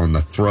foot on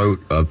the throat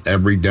of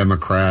every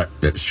Democrat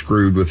that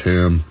screwed with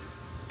him,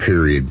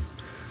 period.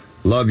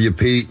 Love you,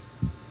 Pete.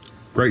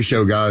 Great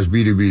show, guys.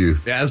 Be-do.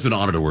 Yeah, it was an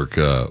honor to work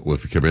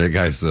with Kimber. That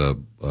guy's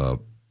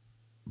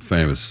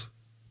famous.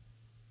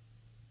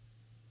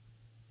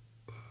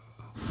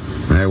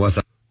 Hey, what's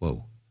up?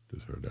 Whoa,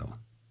 just heard that one.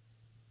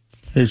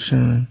 Hey,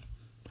 Shannon.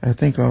 I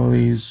think all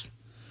these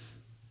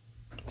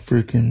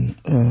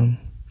freaking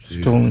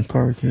stolen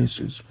car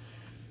cases,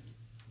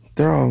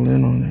 they're all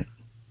in on it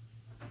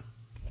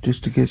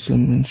just to get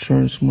some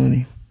insurance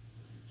money,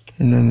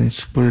 and then they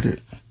split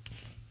it.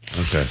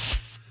 Okay.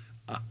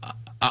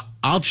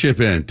 I'll chip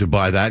in to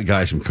buy that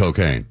guy some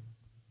cocaine.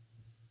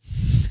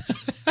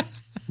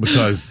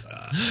 Because,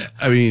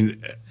 I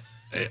mean,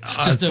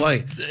 it's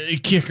like a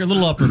kick, a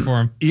little upper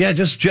for him. Yeah,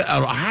 just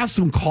have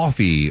some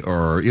coffee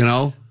or, you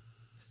know.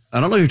 I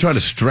don't know if you're trying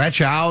to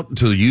stretch out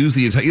to use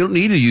the entire. You don't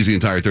need to use the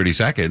entire 30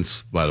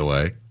 seconds, by the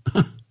way.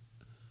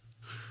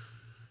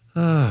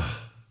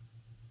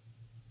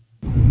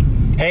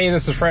 Hey,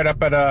 this is Fred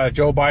up at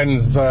Joe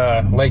Biden's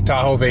Lake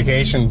Tahoe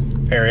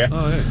vacation area.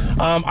 Oh,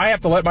 yeah. I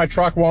have to let my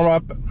truck warm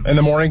up in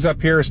the mornings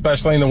up here,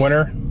 especially in the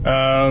winter.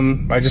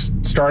 I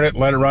just start it,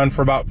 let it run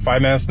for about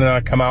 5 minutes, and then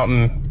I come out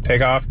and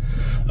take off.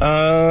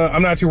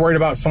 I'm not too worried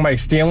about somebody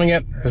stealing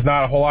it. There's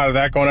not a whole lot of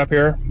that going up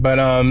here. But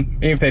even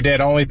if they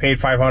did, I only paid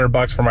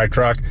 $500 for my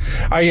truck.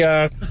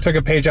 I took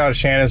a page out of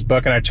Shannon's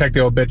book, and I checked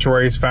the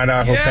obituaries, found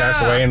out who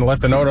passed away, and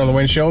left a note on the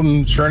windshield.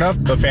 And sure enough,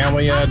 the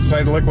family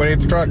decided to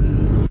liquidate the truck.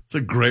 It's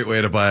a great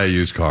way to buy a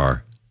used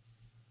car.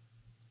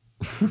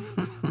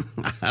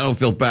 I don't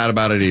feel bad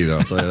about it either.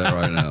 I'll tell you that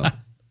right now.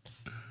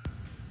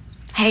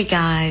 Hey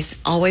guys,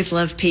 always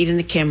love Pete and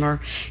the Kimmer.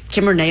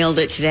 Kimmer nailed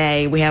it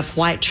today. We have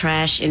white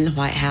trash in the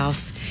White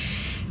House.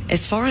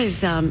 As far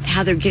as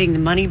how they're getting the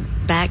money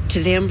back to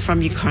them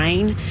from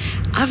Ukraine,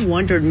 I've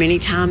wondered many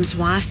times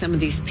why some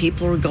of these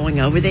people are going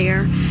over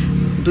there.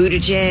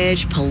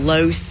 Buttigieg,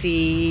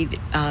 Pelosi,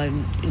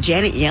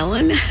 Janet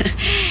Yellen.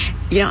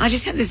 You know, I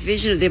just have this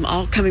vision of them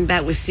all coming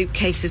back with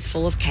suitcases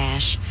full of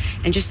cash,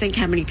 and just think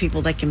how many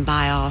people they can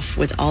buy off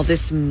with all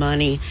this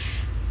money.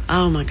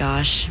 Oh my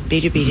gosh,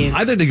 be-do.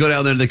 I think they go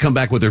down there and they come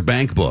back with their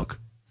bank book.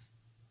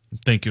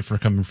 Thank you for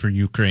coming for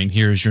Ukraine.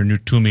 Here's your new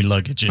Toomey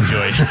luggage.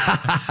 Enjoy.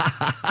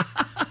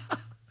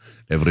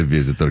 Every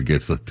visitor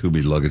gets a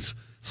Toomey luggage,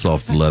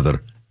 soft leather.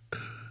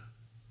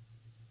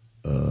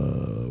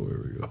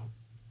 Where we go?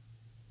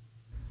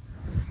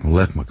 I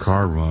left my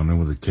car running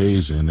with the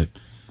keys in it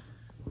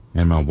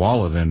and my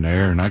wallet in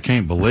there, and I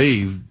can't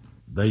believe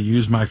they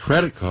used my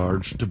credit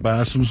cards to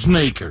buy some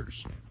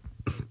sneakers.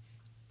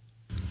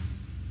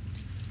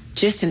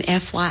 Just an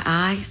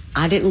FYI,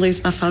 I didn't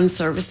lose my phone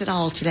service at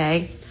all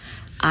today.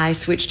 I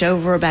switched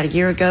over about a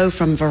year ago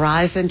from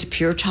Verizon to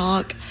Pure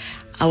Talk.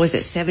 I was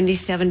at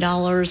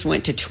 $77,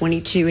 went to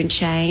 $22 and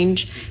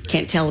change.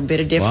 Can't tell a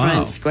bit of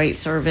difference. Wow. Great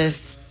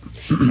service.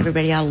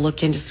 Everybody ought to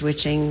look into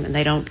switching.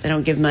 They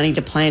don't give money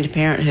to Planned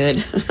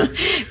Parenthood.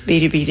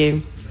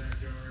 Be-do.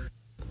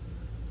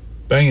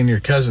 Banging your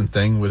cousin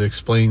thing would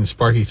explain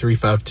Sparky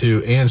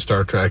 352 and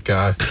Star Trek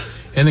guy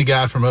and the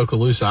guy from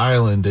Okaloosa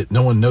Island that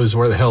no one knows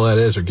where the hell that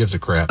is or gives a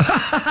crap.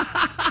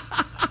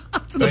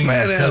 Banging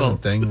your cousin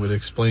thing would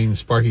explain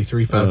Sparky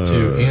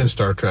 352 and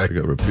Star Trek. I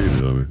got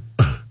repeated on me.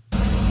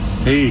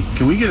 Hey,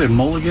 can we get a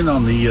mulligan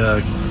on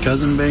the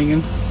cousin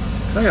banging?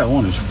 I got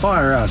one who's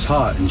fire ass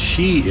hot, and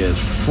she is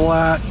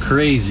flat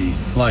crazy.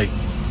 Like,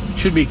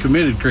 should be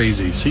committed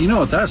crazy. So you know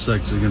what that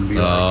sex is going to be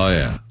like. Oh,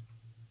 yeah.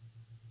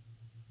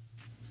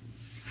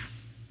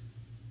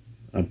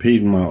 I peed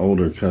in my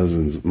older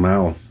cousin's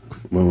mouth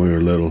when we were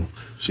little.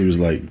 She was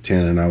like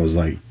 10 and I was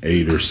like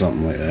 8 or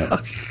something like that.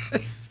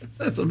 Okay.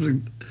 That's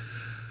something.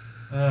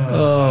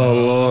 Oh,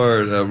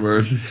 Lord have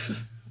mercy.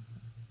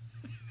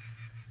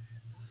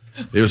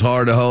 It was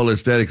hard to hold it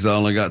steady because I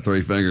only got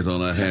 3 fingers on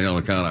that hand on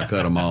account I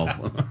cut them off.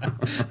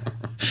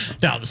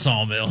 Down the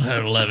sawmill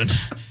at 11.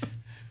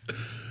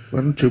 Why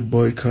don't you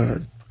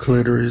boycott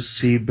clitoris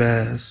sea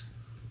bass?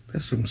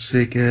 That's some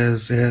sick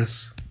ass.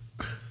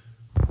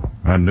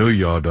 I knew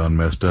y'all done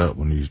messed up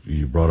when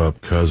you brought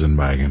up cousin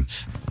banging.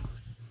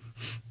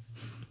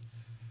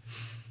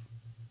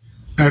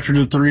 After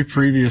the 3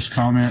 previous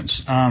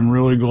comments, I'm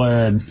really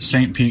glad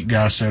St. Pete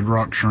guy said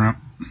rock shrimp.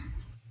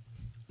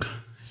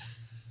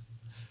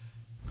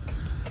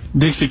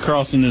 Dixie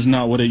Crossing is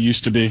not what it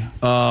used to be.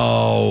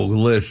 Oh,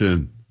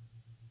 listen.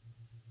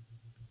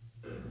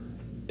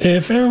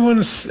 If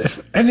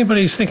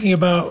anybody's thinking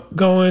about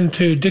going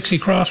to Dixie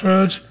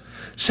Crossroads,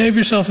 save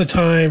yourself the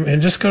time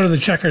and just go to the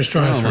Checkers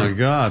drive-thru. Oh, my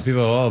God.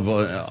 People have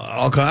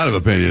all kind of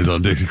opinions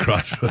on Dixie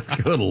Crossroads.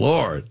 Good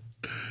Lord.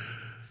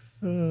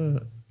 You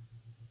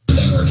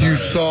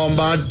saw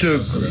my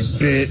dick,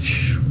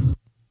 bitch.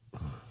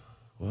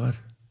 What?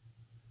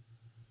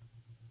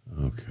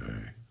 Okay.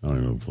 I don't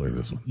even know how to play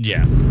this one.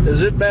 Yeah.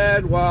 Is it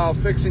bad while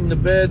fixing the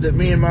bed that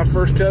me and my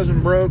first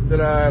cousin broke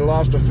that I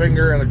lost a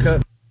finger and a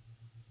cut?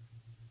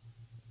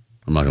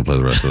 I'm not going to play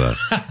the rest of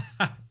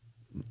that.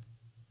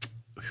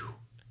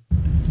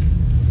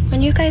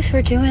 When you guys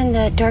were doing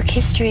the dark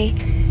history,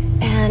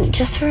 and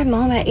just for a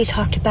moment you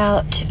talked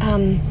about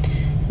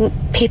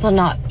people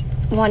not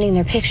wanting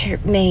their picture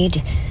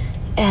made,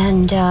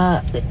 and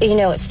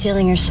it's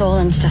stealing your soul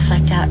and stuff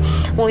like that.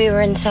 When we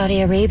were in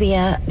Saudi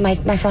Arabia, my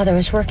father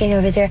was working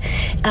over there,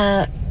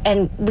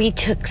 and we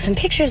took some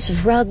pictures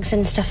of rugs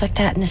and stuff like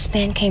that, and this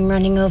man came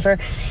running over,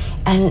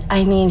 and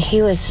I mean,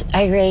 he was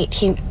irate.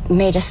 He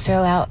made us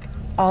throw out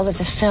all of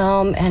the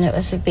film, and it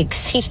was a big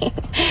scene.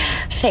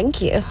 Thank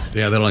you.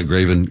 Yeah, they're like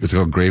graven. It's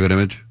called graven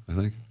image, I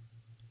think.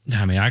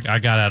 I mean, I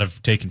got out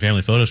of taking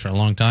family photos for a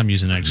long time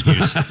using that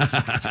excuse.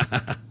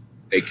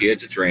 Hey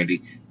kids, it's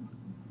Randy.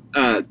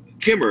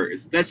 Kimmer,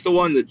 that's the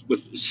one that's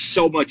with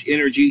so much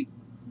energy.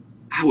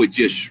 I would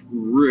just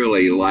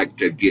really like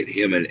to get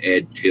him and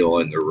Ed Till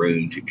in the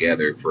room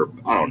together for,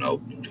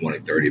 20,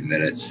 30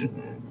 minutes.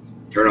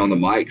 And turn on the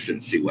mics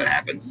and see what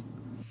happens.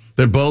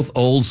 They're both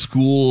old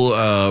school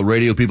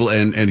radio people,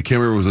 and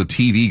Kimmer was a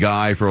TV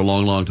guy for a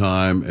long, long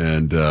time,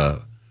 and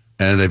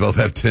they both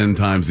have 10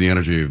 times the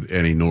energy of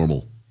any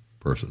normal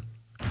person.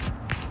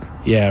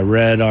 Yeah,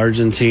 red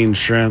Argentine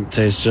shrimp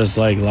tastes just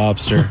like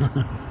lobster.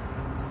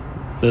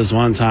 This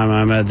one time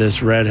I met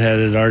this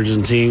redheaded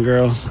Argentine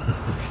girl.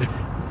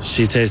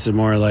 She tasted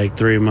more like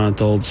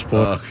 3-month-old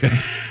sport. Okay.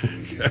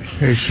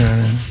 Hey,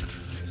 Shannon.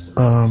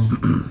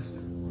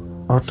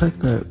 I'll take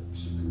that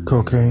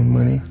cocaine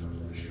money.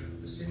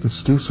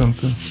 Let's do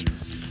something.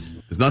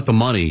 It's not the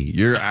money.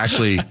 You're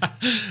actually,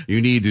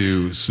 you need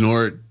to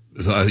snort,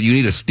 you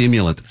need a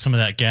stimulant. Some of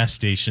that gas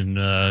station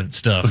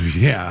stuff.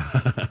 Yeah.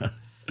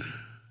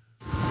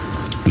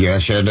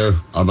 Yes, I do.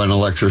 I've been an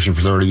electrician for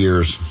 30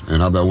 years,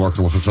 and I've been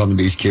working with some of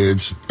these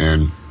kids,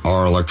 and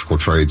our electrical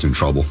trade's in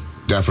trouble.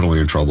 Definitely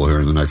in trouble here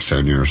in the next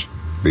 10 years.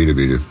 Beat.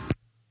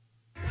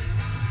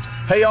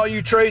 Hey, all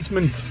you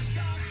tradesmen,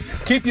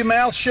 keep your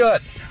mouth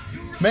shut.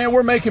 Man,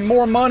 we're making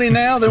more money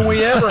now than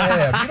we ever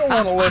have. You don't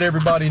want to let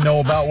everybody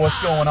know about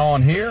what's going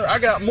on here. I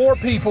got more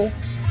people,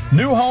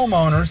 new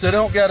homeowners, that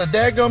don't got a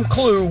daggum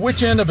clue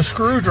which end of a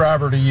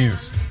screwdriver to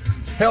use.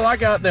 Hell, I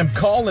got them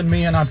calling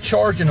me, and I'm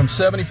charging them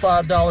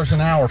 $75 an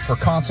hour for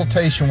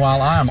consultation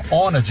while I'm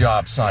on a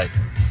job site.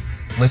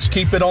 Let's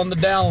keep it on the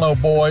down low,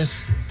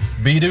 boys.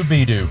 Be-do.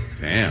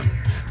 Damn.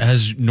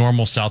 As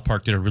normal, South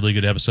Park did a really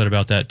good episode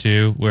about that,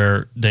 too,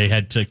 where they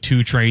had like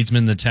 2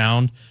 tradesmen in the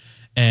town,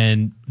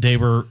 and they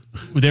were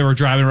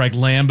driving like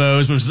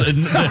Lambos. Was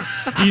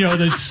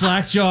the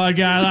slack-jawed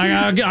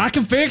guy like, I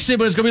can fix it,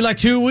 but it's gonna be like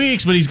 2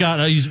 weeks. But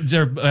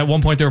they're at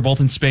one point they were both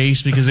in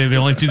space because they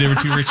were two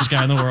richest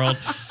guy in the world.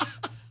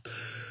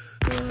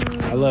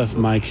 I left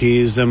my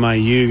keys in my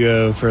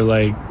Yugo for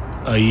like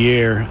a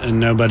year, and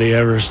nobody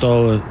ever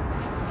stole it.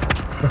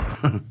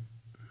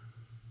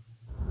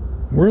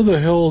 Where the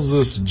hell is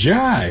this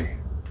Jai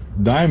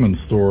diamond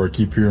store I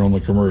keep hearing on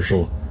the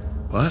commercial?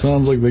 What?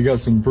 Sounds like they got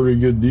some pretty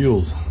good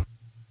deals.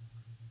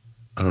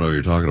 I don't know what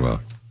you're talking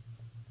about.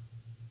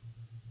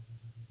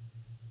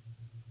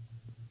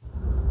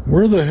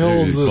 Where the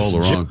hell is this?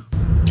 Called wrong.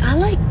 I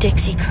like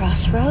Dixie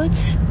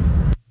Crossroads.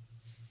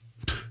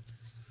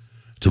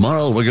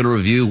 Tomorrow we're going to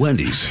review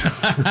Wendy's.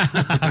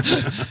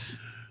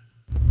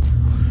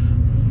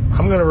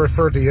 I'm going to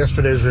refer to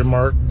yesterday's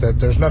remark that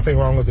there's nothing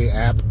wrong with the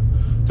app.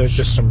 There's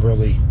just some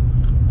really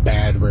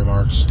bad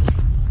remarks.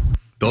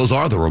 Those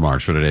are the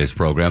remarks for today's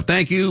program.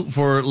 Thank you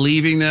for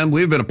leaving them.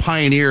 We've been a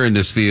pioneer in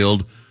this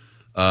field.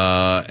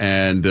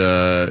 And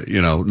no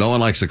one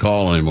likes to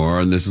call anymore.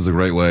 And this is a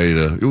great way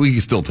we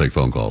can still take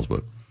phone calls,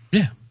 but.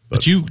 Yeah.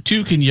 But you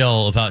too can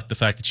yell about the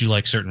fact that you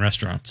like certain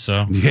restaurants.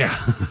 So yeah.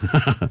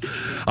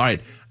 All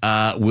right.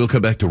 We'll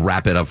come back to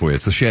wrap it up for you.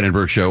 It's the Shannon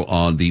Burke Show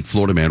on the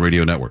Florida Man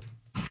Radio Network.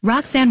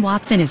 Roxanne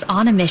Watson is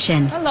on a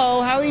mission.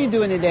 Hello, how are you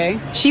doing today?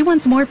 She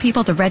wants more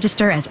people to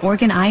register as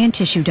organ, eye, and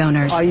tissue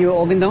donors. Are you an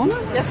organ donor?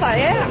 Yes, I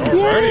am.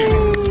 Yay.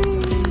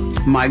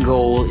 My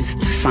goal is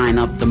to sign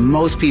up the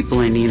most people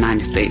in the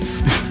United States.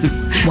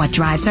 What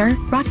drives her?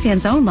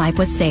 Roxanne's own life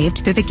was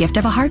saved through the gift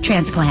of a heart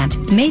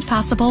transplant, made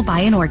possible by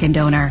an organ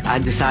donor. I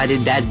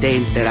decided that day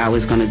that I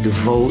was going to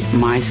devote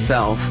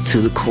myself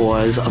to the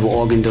cause of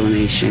organ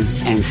donation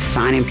and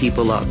signing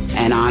people up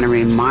and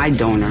honoring my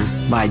donor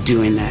by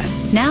doing that.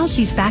 Now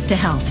she's back to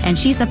health, and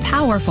she's a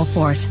powerful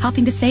force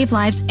helping to save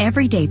lives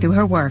every day through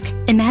her work.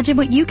 Imagine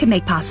what you can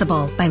make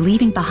possible by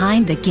leaving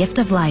behind the gift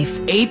of life.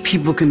 8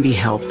 people can be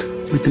helped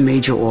with the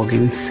major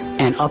organs,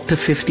 and up to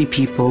 50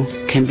 people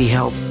can be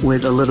helped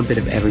with a little bit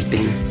of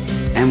everything.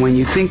 And when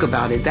you think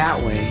about it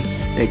that way,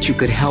 that you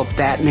could help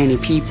that many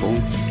people,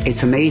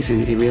 it's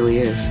amazing. It really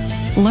is.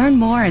 Learn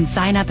more and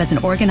sign up as an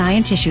organ, eye,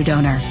 and tissue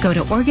donor. Go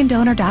to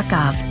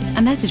organdonor.gov.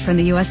 A message from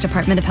the U.S.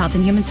 Department of Health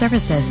and Human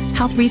Services,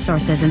 Health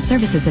Resources and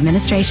Services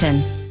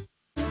Administration.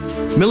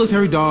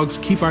 Military dogs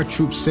keep our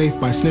troops safe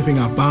by sniffing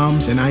out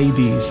bombs and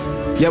IEDs.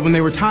 Yet when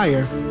they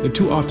retire, they're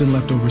too often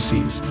left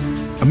overseas.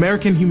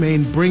 American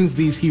Humane brings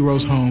these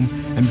heroes home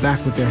and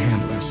back with their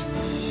handlers.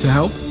 To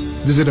help,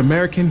 visit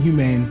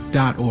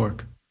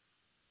AmericanHumane.org.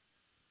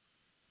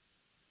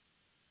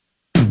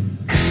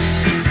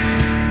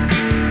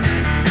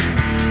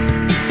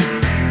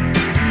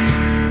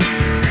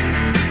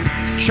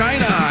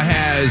 China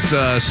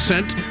has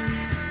sent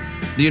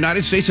the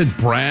United States a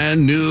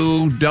brand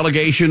new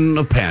delegation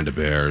of panda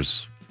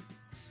bears.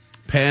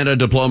 Panda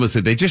diplomacy.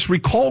 They just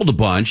recalled a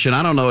bunch, and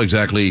I don't know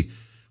exactly.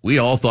 We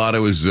all thought it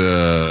was, they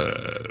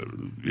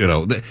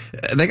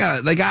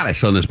got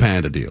us on this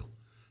panda deal.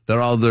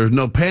 There's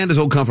no pandas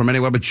don't come from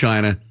anywhere but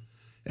China,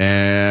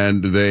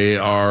 and they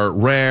are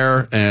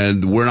rare,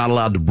 and we're not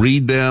allowed to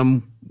breed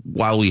them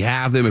while we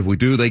have them. If we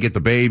do, they get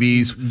the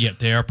babies. Yep,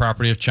 they are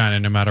property of China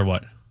no matter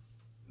what.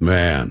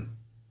 Man,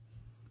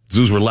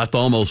 zoos were left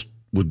almost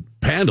with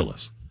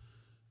pandaless.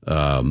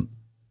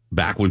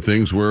 Back when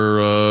things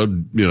were,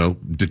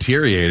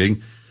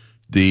 deteriorating.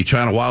 The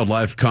China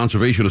Wildlife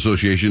Conservation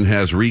Association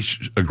has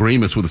reached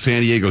agreements with the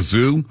San Diego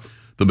Zoo,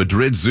 the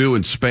Madrid Zoo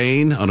in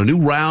Spain, on a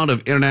new round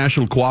of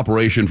international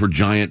cooperation for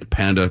giant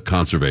panda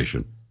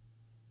conservation.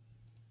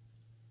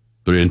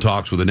 They're in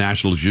talks with the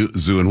National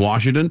Zoo in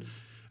Washington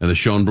and the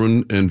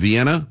Schönbrunn in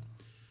Vienna.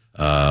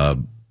 I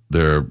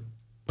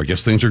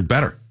guess things are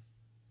better.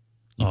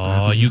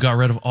 Oh, you got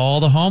rid of all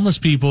the homeless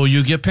people.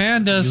 You get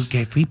pandas. You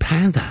get free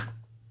panda.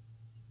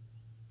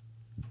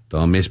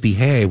 Don't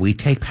misbehave. We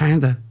take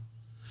panda.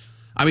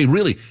 I mean,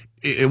 really,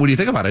 when you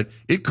think about it,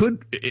 it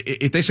could,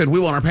 if they said, we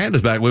want our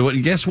pandas back,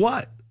 guess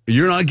what?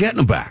 You're not getting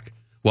them back.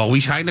 Well, we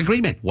signed an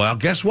agreement. Well,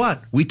 guess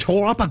what? We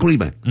tore up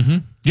agreement. Mm-hmm.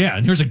 Yeah,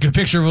 and here's a good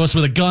picture of us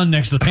with a gun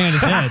next to the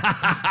panda's head.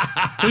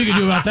 What are you going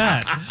to do about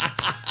that?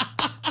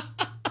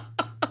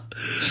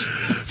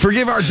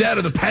 Forgive our debt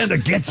or the panda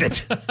gets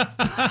it.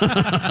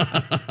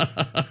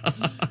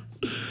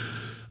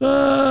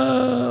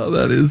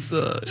 That is...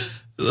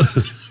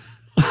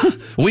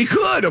 we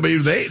could. I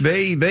mean,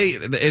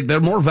 they're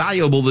more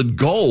valuable than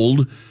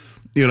gold.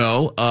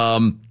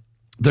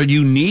 They're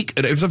unique.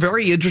 It's a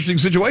very interesting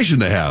situation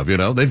they have.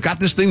 They've got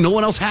this thing. No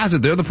one else has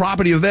it. They're the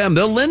property of them.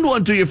 They'll lend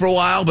one to you for a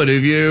while, but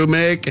if you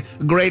make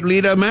a great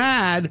leader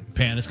mad,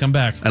 pandas come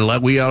back and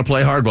we ought to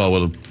play hardball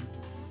with them.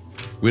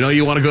 We know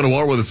you want to go to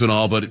war with us and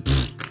all, but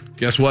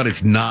guess what?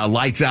 It's not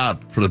lights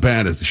out for the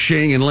pandas.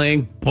 Shing and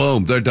Ling,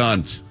 boom, they're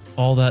done.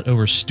 All that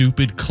over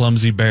stupid,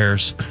 clumsy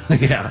bears.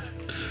 Yeah.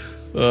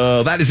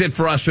 That is it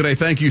for us today.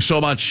 Thank you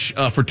so much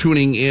for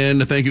tuning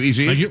in. Thank you,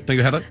 Easy. Thank you. Thank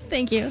you, Heather.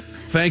 Thank you.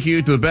 Thank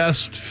you to the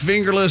best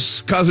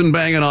fingerless cousin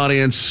banging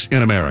audience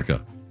in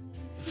America.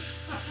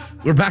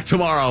 We're back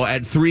tomorrow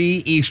at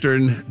 3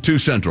 Eastern, 2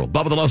 Central.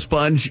 Bubba the Love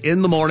Sponge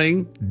in the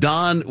morning.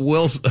 Don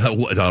Miller.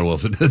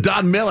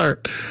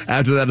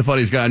 After that, the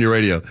funniest guy on your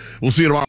radio. We'll see you tomorrow.